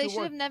 just So yeah, stick they to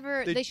should have one.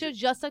 never. The- They should have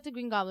just stuck to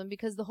Green Goblin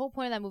because the whole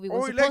point of that movie was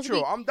Or supposed to Electro.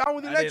 be. I'm down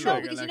with I didn't Electro.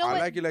 like because you Electro. know I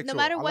what? like Electro. No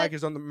matter I what. like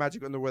his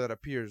magic underwear that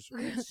appears.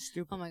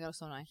 Stupid. Oh my god,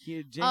 so annoying.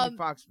 Jamie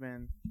Foxx,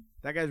 man,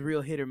 that guy's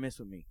real hit or miss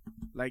with me.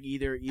 Like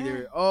either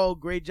oh,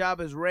 great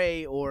job as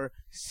Ray, or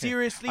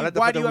seriously, I like the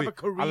why fact do you that have a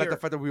career? I like the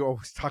fact that we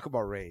always talk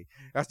about Ray.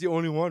 That's the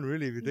only one,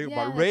 really, if you think Yeah,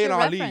 about it. that's Ray and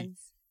your Ali.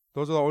 reference.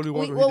 Those are the only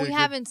ones. We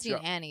haven't seen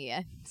Annie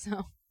yet,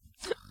 so.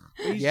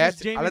 He's Yet.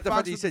 just Jamie I like the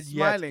fact Foxx that he with said the yes.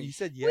 smiling. He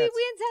said We yes.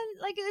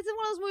 intend like it's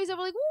one of those movies that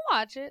we're like we'll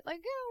watch it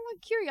like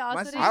curiosity.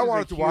 My I sister's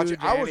wanted a to watch it. huge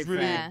I was Annie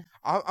really. fan.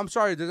 Yeah. I'm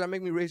sorry. Does that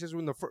make me racist?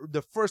 When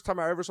the first time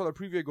I ever saw the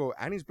preview, I go,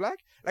 Annie's black.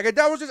 Like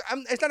that was just.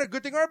 It's not a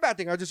good thing or a bad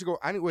thing. I just go,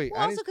 Annie. Wait,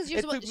 Well, Annie's, also because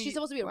it took she's me-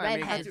 supposed to be a Well, I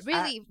mean, redhead. it's-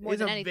 Really, more It's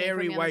than a anything.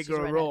 very for me, white she's a girl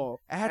redhead.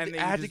 role. I had And to,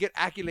 then I had you to get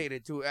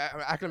acclimated to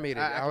acclimated.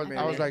 I was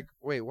Acclimated. like,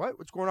 wait, what?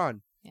 What's going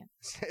on? Yeah.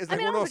 It's I like mean,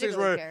 I one of don't those things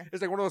particularly where care.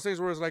 it's like one of those things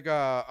where it's like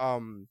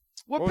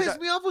What What was pissed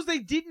that? me off was they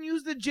didn't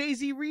use the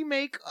Jay-Z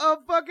remake of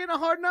fucking A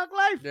Hard Knock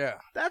Life. yeah.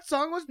 That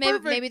song was Maybe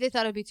perfect. they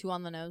thought it'd be too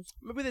on the nose.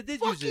 Maybe they did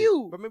Fuck use it.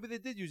 you. But maybe they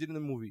did use it in the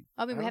movie.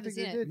 I mean, we don't haven't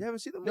think seen they it. You haven't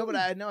seen the movie? No, but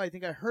I know. I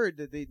think I heard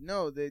that they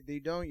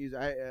don't use.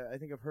 I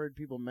think I've heard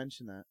people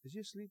mention that. Is he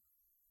asleep?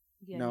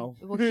 Yeah, No.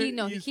 Well, he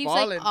He's keeps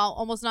falling. like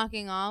almost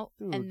knocking out,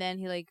 Dude. and then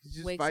he like He's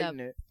just wakes up. fighting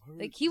it.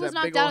 Like he That was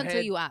knocked big out old until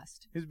head. you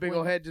asked. His big When-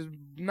 old head just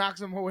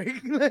knocks him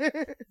awake.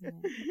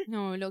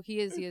 No, look, he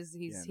is. He's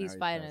he's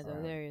fighting it fast.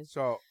 though. There he is.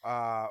 So,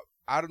 I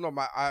don't know.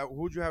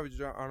 Who'd you have as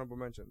your honorable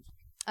mentions?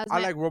 As I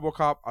my- like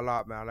RoboCop a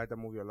lot, man. I like that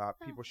movie a lot.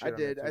 People shit I on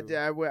did. it, I too. did.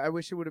 I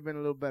wish it would have been a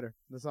little better.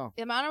 That's all.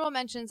 In my honorable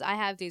mentions, I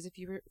have Days of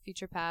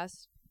Future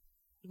Past,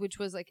 which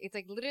was like it's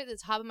like literally at the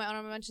top of my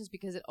honorable mentions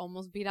because it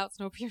almost beat out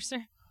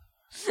Snowpiercer.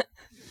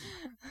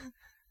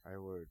 I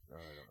would.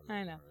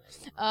 I know.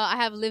 I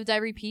have Live, Die,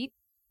 Repeat,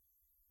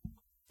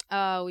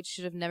 which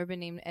should have never been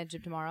named Edge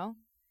of Tomorrow,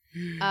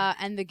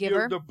 and The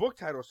Giver. The book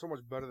title is so much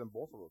better than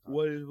both of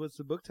those. What's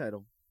the book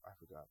title? I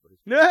forgot, but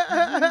it's.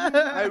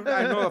 I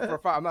I know that for a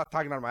fact. I'm not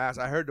talking out of my ass.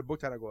 I heard the book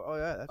title. Go, oh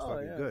yeah, that's Oh,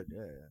 fucking yeah. good.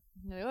 Yeah,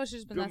 yeah. Like, oh, it should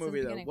have been Good that since movie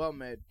the though. beginning. Well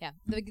made. Yeah,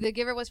 the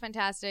Giver was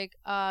fantastic.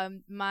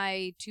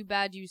 My Too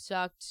Bad You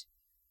Sucked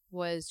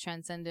was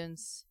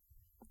Transcendence,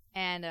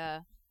 and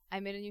I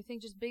made a new thing.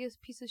 Just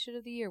biggest piece of shit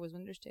of the year was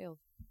Winter's Tale.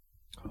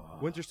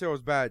 Winter's Tale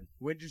was bad.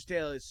 Winter's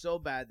Tale is so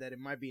bad that it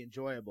might be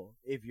enjoyable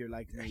if you're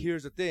like me.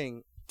 Here's the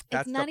thing.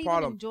 That's it's not the even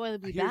problem.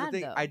 enjoyably Here's bad the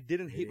thing. though. I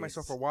didn't hate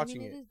myself for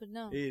watching I mean, it. is, but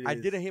no. I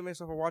didn't hate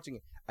myself for watching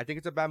it. I think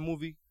it's a bad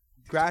movie.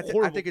 Granted, I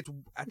horrible. think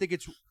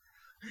it's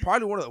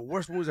probably one of the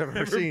worst movies I've ever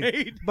Never seen.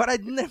 made. But I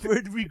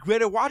never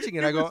regretted watching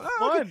it. I go, was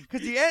oh, fun.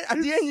 because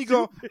at the end you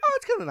go, oh,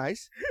 it's kind of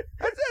nice.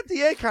 At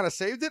the end, kind of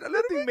saved it a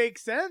little Nothing bit.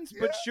 makes sense,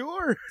 but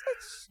sure.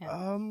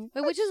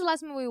 Wait, which is the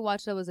last movie we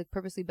watched that was like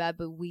purposely bad,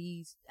 but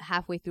we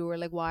halfway through were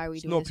like, why are we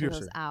doing this?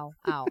 Because, Snowpiercer. ow,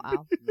 ow,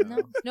 ow. No,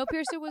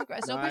 Snowpiercer was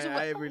great. Snowpiercer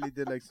I was. really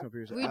did like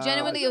Snowpiercer. We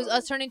genuinely, it was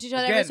us turning to each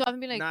other again, every so often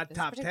being like, not "This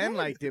is top pretty 10 good."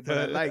 liked it, but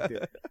I liked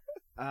it.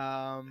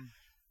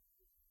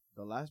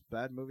 The last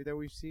bad movie that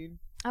we've seen.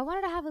 I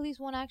wanted to have at least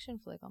one action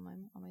flick on my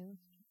list.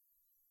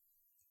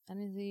 I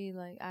didn't see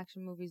like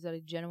action movies that I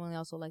genuinely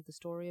also like the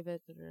story of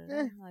it.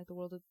 I like the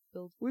world it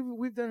builds.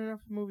 We've done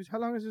enough movies. How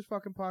long is this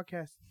fucking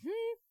podcast?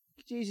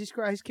 Jesus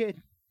Christ,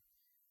 kid.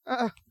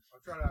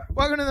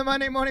 Welcome to the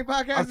Monday Morning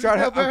Podcast.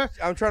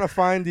 I'm trying to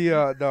find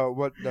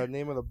the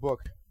name of the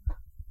book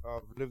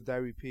of Live Die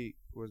Repeat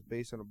was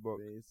based on a book.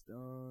 Based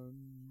on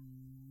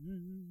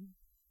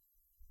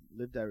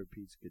Live Die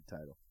Repeat's a good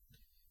title.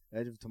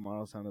 Edge of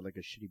Tomorrow sounded like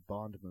a shitty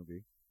Bond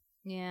movie.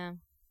 Yeah.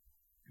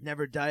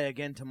 Never Die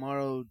Again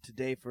Tomorrow,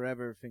 Today,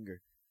 Forever,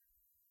 Finger.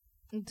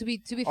 To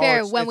be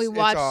fair, when we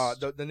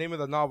watched, the name of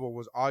the novel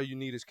was All You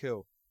Need Is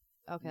Kill.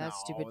 okay, that's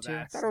stupid too.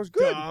 I thought it was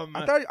good. Dumb.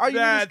 I thought All You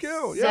Need Is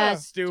Kill. Yeah,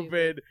 That's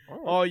stupid.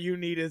 Oh. All you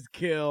need is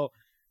kill.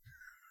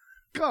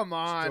 Come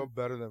on. Still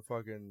better than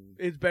fucking.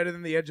 It's better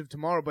than The Edge of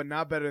Tomorrow, but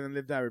not better than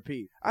Live, Die,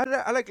 Repeat.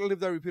 I like Live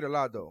Die Repeat a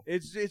lot though.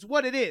 It's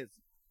what it is.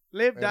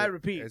 Live, Die,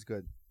 Repeat. It's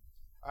good.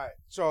 All right,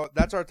 so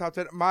that's our top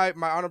 10. My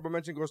honorable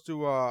mention goes to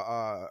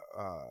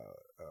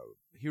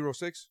Hero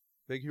 6,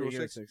 Big Hero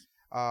 6.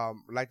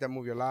 Like that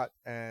movie a lot,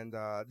 and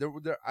my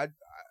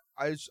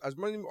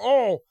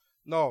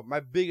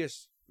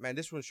biggest man.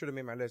 This one should have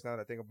made my list. Now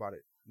that I think about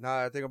it,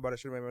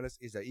 should have made my list.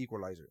 Is The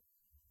Equalizer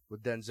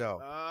with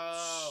Denzel.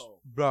 Oh,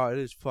 bro, it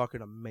is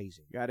fucking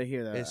amazing. Gotta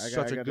hear that. It's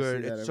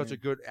such a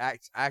good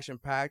action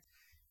packed.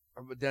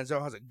 But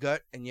Denzel has a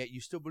gut, and yet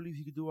you still believe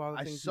he could do all the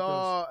things he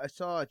does. I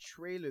saw a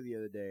trailer the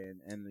other day,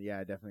 and yeah,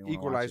 I definitely want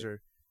Equalizer.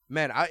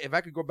 Man, if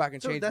I could go back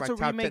and change my top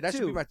 10, that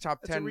should be my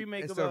top 10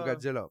 instead of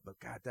Godzilla. But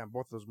goddamn,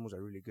 both of those movies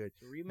are really good.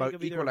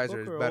 But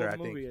Equalizer is better, I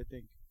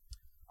think.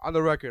 On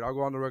the record, I'll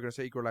go on the record and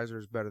say Equalizer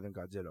is better than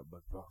Godzilla.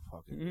 But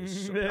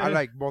I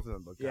like both of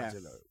them, but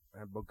Godzilla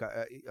and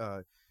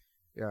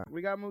yeah.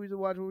 We got movies to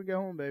watch when we get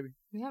home, baby.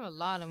 We have a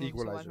lot of movies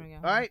to watch when we get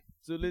home. All right,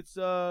 so let's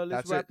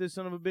wrap this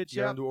son of a bitch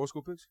up. Up. Do old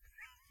school picks?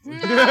 All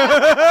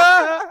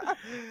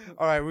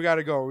right, we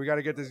gotta go. We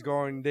gotta get this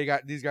going.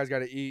 These guys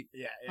gotta eat.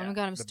 Yeah. Oh my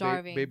god, I'm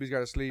starving. Baby's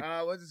gotta sleep.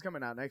 When's this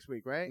coming out? Next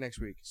week, right? Next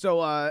week. So,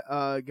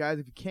 guys,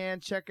 if you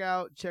can check me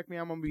out.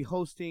 I'm gonna be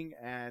hosting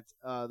at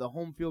the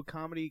Home Field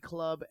Comedy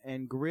Club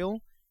and Grill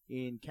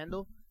in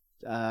Kendall.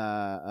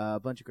 A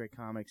bunch of great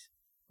comics.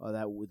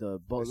 That with the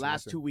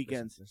last 2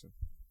 weekends. Listen.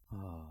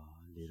 Oh,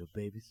 little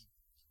babies.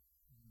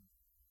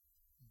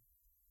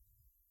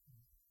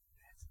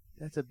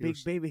 That's a big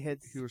baby head.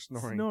 He was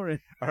snoring. All right.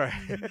 All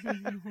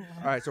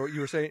right. So you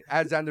were saying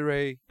at Xander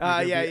Ray.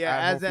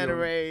 At Xander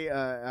Ray.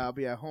 I'll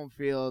be at Home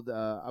Field.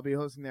 I'll be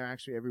hosting there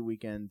actually every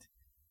weekend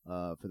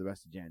for the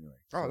rest of January.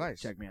 So nice.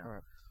 Check me out. All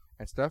right.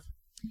 And Steph?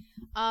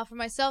 For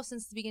myself,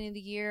 since the beginning of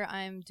the year,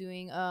 I'm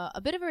doing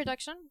a bit of a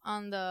reduction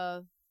on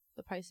the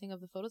pricing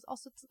of the photos.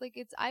 Also,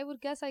 I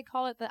would guess I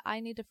call it the I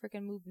need to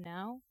freaking move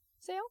now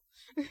sale.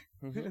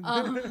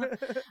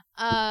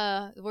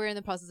 We're in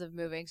the process of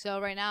moving, so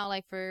right now,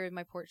 like for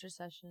my portrait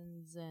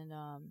sessions and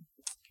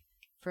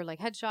for like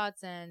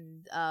headshots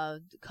and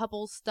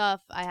couples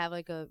stuff, I have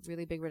like a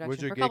really big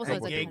reduction for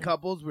couples. Gay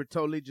couples, we're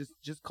totally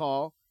just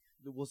call.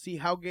 We'll see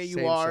how gay you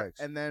Same are, sex.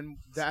 and then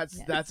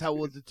that's how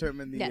we'll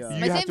determine the.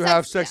 Yes. You have to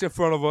have sex in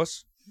front of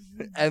us,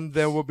 and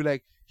then we'll be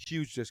like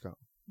huge discount.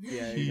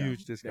 Yeah,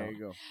 huge discount. There you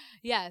go.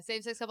 Yeah,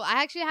 same-sex couple.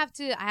 I actually have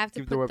to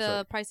Give put the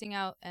the pricing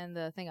out and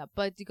the thing up.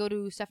 But you go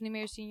to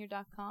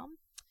StephanieMayerSenior.com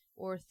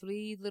or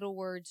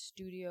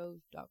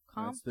 3littlewordsstudio.com.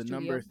 That's the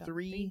number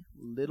 3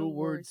 little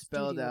words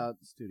spelled out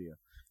studio.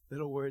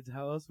 Little words.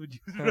 How else would you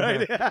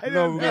write it?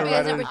 No, we're gonna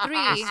write it number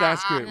 3. in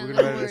Sanskrit. We're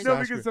gonna write it in No,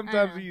 Sanskrit. because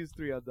sometimes we use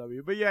 3 on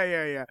W. But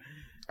yeah.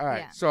 All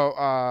right. Yeah. So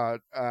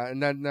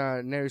and then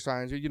Nary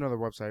Signs, you know the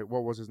website,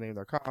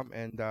 whatwashisname.com,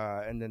 and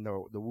then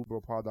the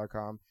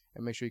woobropod.com,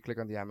 and make sure you click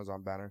on the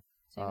Amazon banner.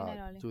 Say good night,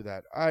 Ollie. Do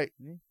that. All right.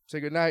 Say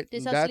good night.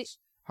 This And how that's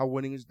how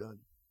winning is done.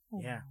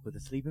 Yeah, with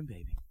a sleeping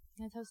baby.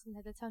 That's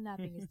how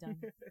napping is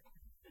done.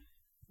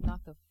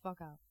 Knock the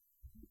fuck out.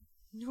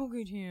 Look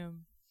at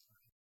him.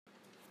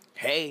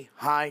 Hey,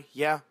 hi,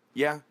 yeah,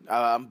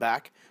 I'm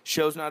back.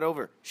 Show's not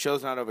over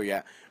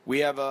yet. We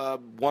have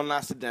one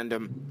last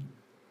addendum.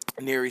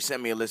 Neri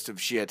sent me a list of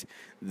shit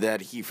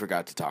that he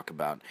forgot to talk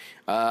about.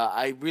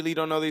 I really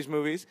don't know these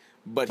movies,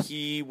 but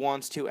he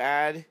wants to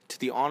add to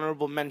the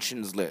honorable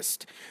mentions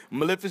list.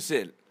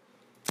 Maleficent.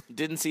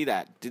 Didn't see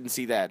that.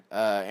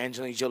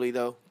 Angelina Jolie,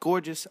 though,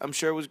 gorgeous. I'm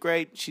sure it was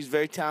great. She's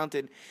very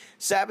talented.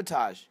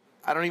 Sabotage.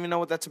 I don't even know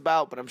what that's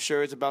about, but I'm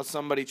sure it's about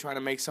somebody trying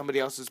to make somebody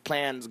else's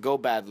plans go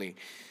badly.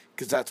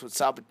 Because that's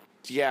what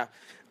yeah.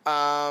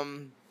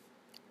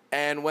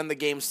 And when the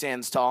game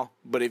stands tall,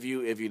 but if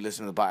you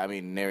listen to the I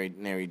mean,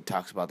 Neri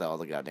talks about that all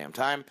the goddamn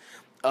time.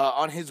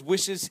 On his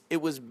wishes,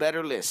 it was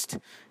better list.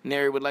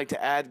 Neri would like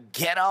to add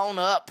 "Get On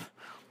Up,"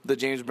 the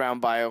James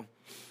Brown biopic.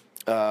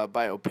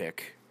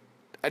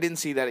 I didn't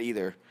see that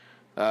either,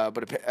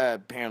 but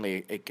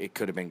apparently it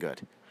could have been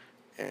good.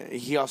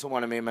 He also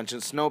wanted me to mention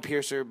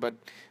Snowpiercer, but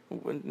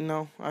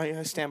no,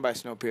 I stand by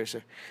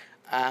Snowpiercer.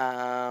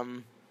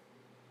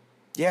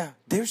 Yeah,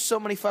 there's so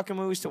many fucking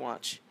movies to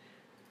watch.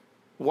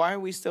 Why are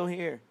we still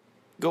here?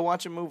 Go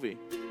watch a movie.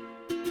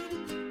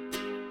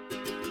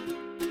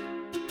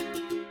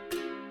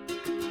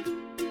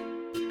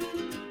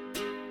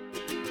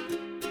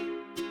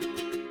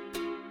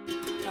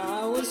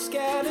 I was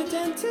scared of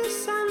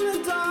dentists and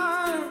the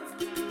dark.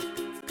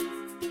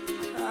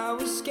 I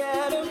was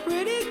scared of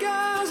pretty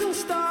girls and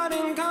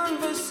starting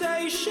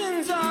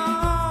conversations.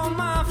 All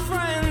my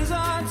friends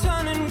are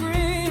turning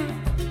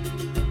green.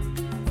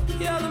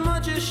 Yeah, the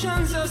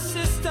magician's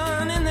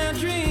assistant in their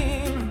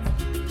dream.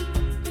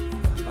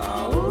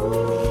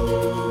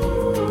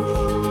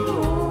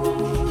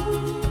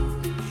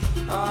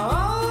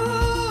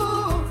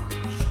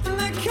 And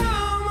they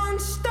come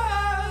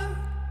unstuck.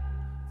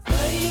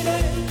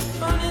 Lady,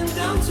 running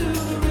down to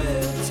the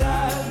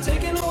riptide,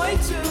 taken away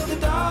to the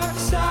dark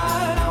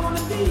side. I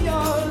wanna be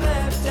your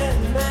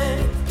left-hand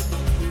man.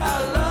 I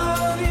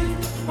love you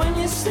when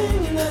you're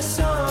singing that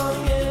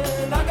song,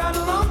 and I got a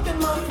lump in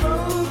my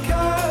throat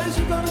 'cause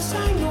you're gonna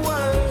sing the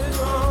words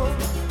wrong.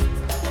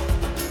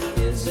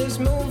 Is this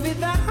movie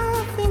that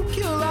I think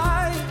you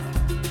like?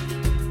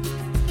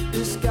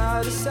 This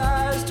guy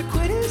decides to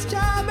quit his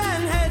job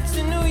and head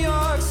to New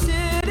York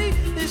City.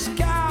 This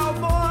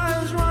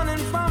cowboy's running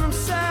from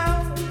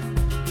himself,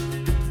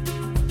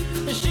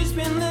 and she's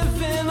been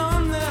living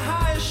on the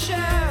highest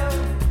shelf.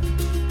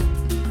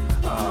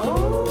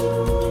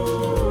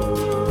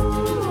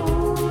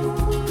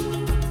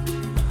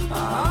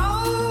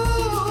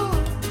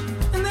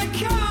 And they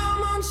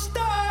come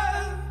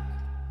unstuck.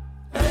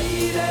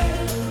 Lady,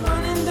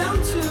 running down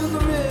to the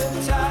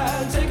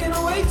riptide, taken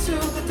away to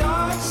the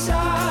dark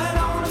side.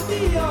 I wanna be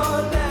your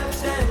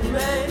left-hand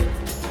man.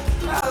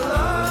 I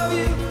love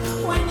you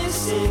when you're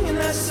singing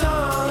that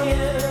song,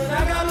 and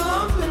I got a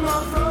lump in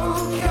my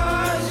throat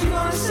 'cause you're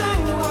gonna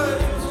sing the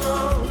words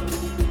wrong.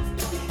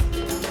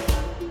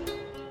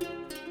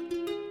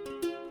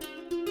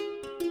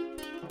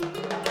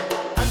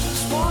 I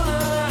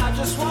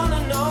just wanna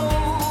know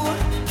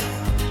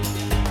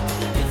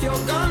if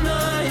you're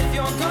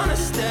gonna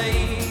stay.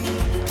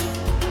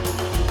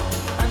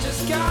 I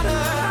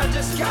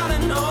just gotta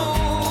know.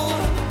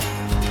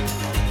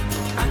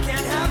 I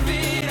can't have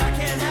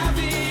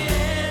it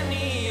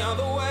any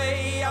other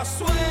way. I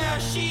swear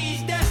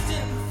she's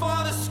destined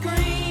for the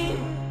screen.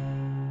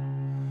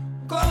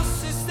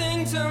 Closest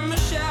thing to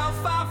Michelle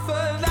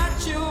Pfeiffer that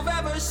you've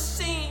ever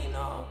seen.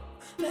 Oh,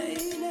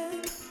 lady,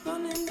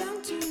 running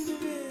down to the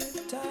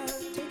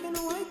riptide, taken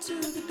away to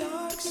the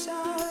dark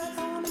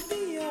side.